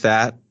 And with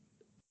that,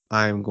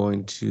 I'm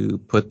going to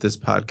put this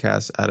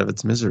podcast out of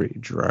its misery,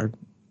 Gerard.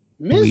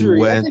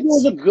 Misery. I think it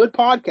was a good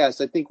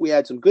podcast. I think we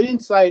had some good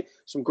insight,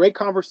 some great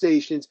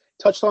conversations,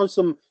 touched on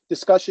some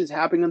discussions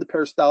happening on the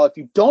Peristyle. If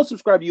you don't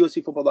subscribe to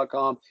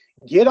USCfootball.com,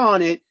 get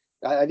on it.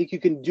 I think you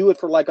can do it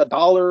for like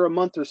 $1 a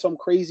month or some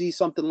crazy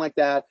something like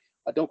that.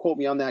 Don't quote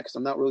me on that because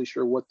I'm not really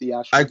sure what the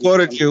actual. I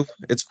quoted you.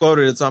 It's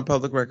quoted. It's on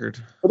public record.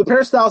 Well, the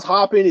Peristyle's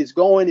hopping. It's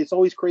going. It's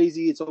always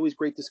crazy. It's always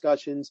great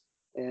discussions.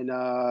 And,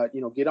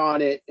 get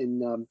on it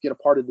and get a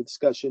part of the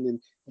discussion and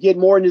get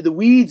more into the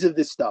weeds of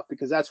this stuff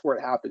because that's where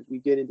it happens. We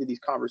get into these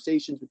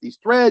conversations with these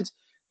threads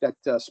that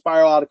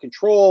spiral out of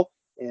control,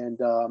 and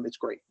it's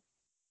great.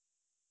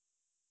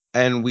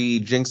 And we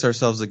jinx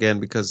ourselves again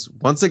because,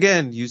 once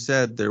again, you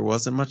said there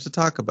wasn't much to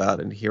talk about,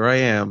 and here I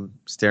am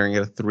staring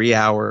at a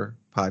 3-hour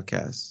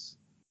podcast.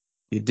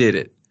 You did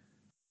it.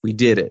 We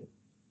did it.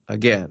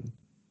 Again.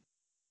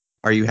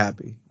 Are you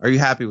happy? Are you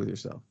happy with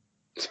yourself?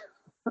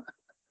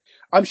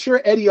 I'm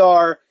sure Eddie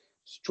R.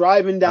 is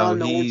driving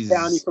down Orange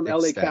County from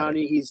ecstatic. LA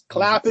County. He's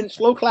clapping,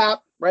 slow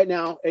clap right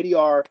now, Eddie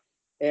R.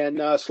 And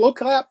slow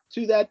clap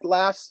to that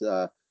last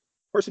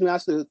person who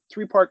asked the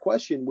 3-part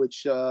question,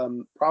 which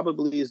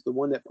probably is the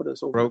one that put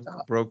us over the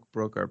top.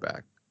 Broke our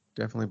back.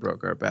 Definitely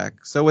broke our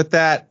back. So with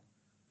that,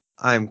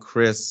 I'm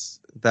Chris.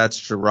 That's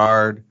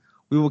Gerard.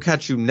 We will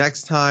catch you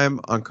next time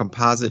on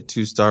Composite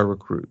 2-Star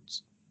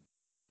Recruits.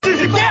 Did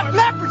you get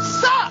leopard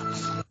son?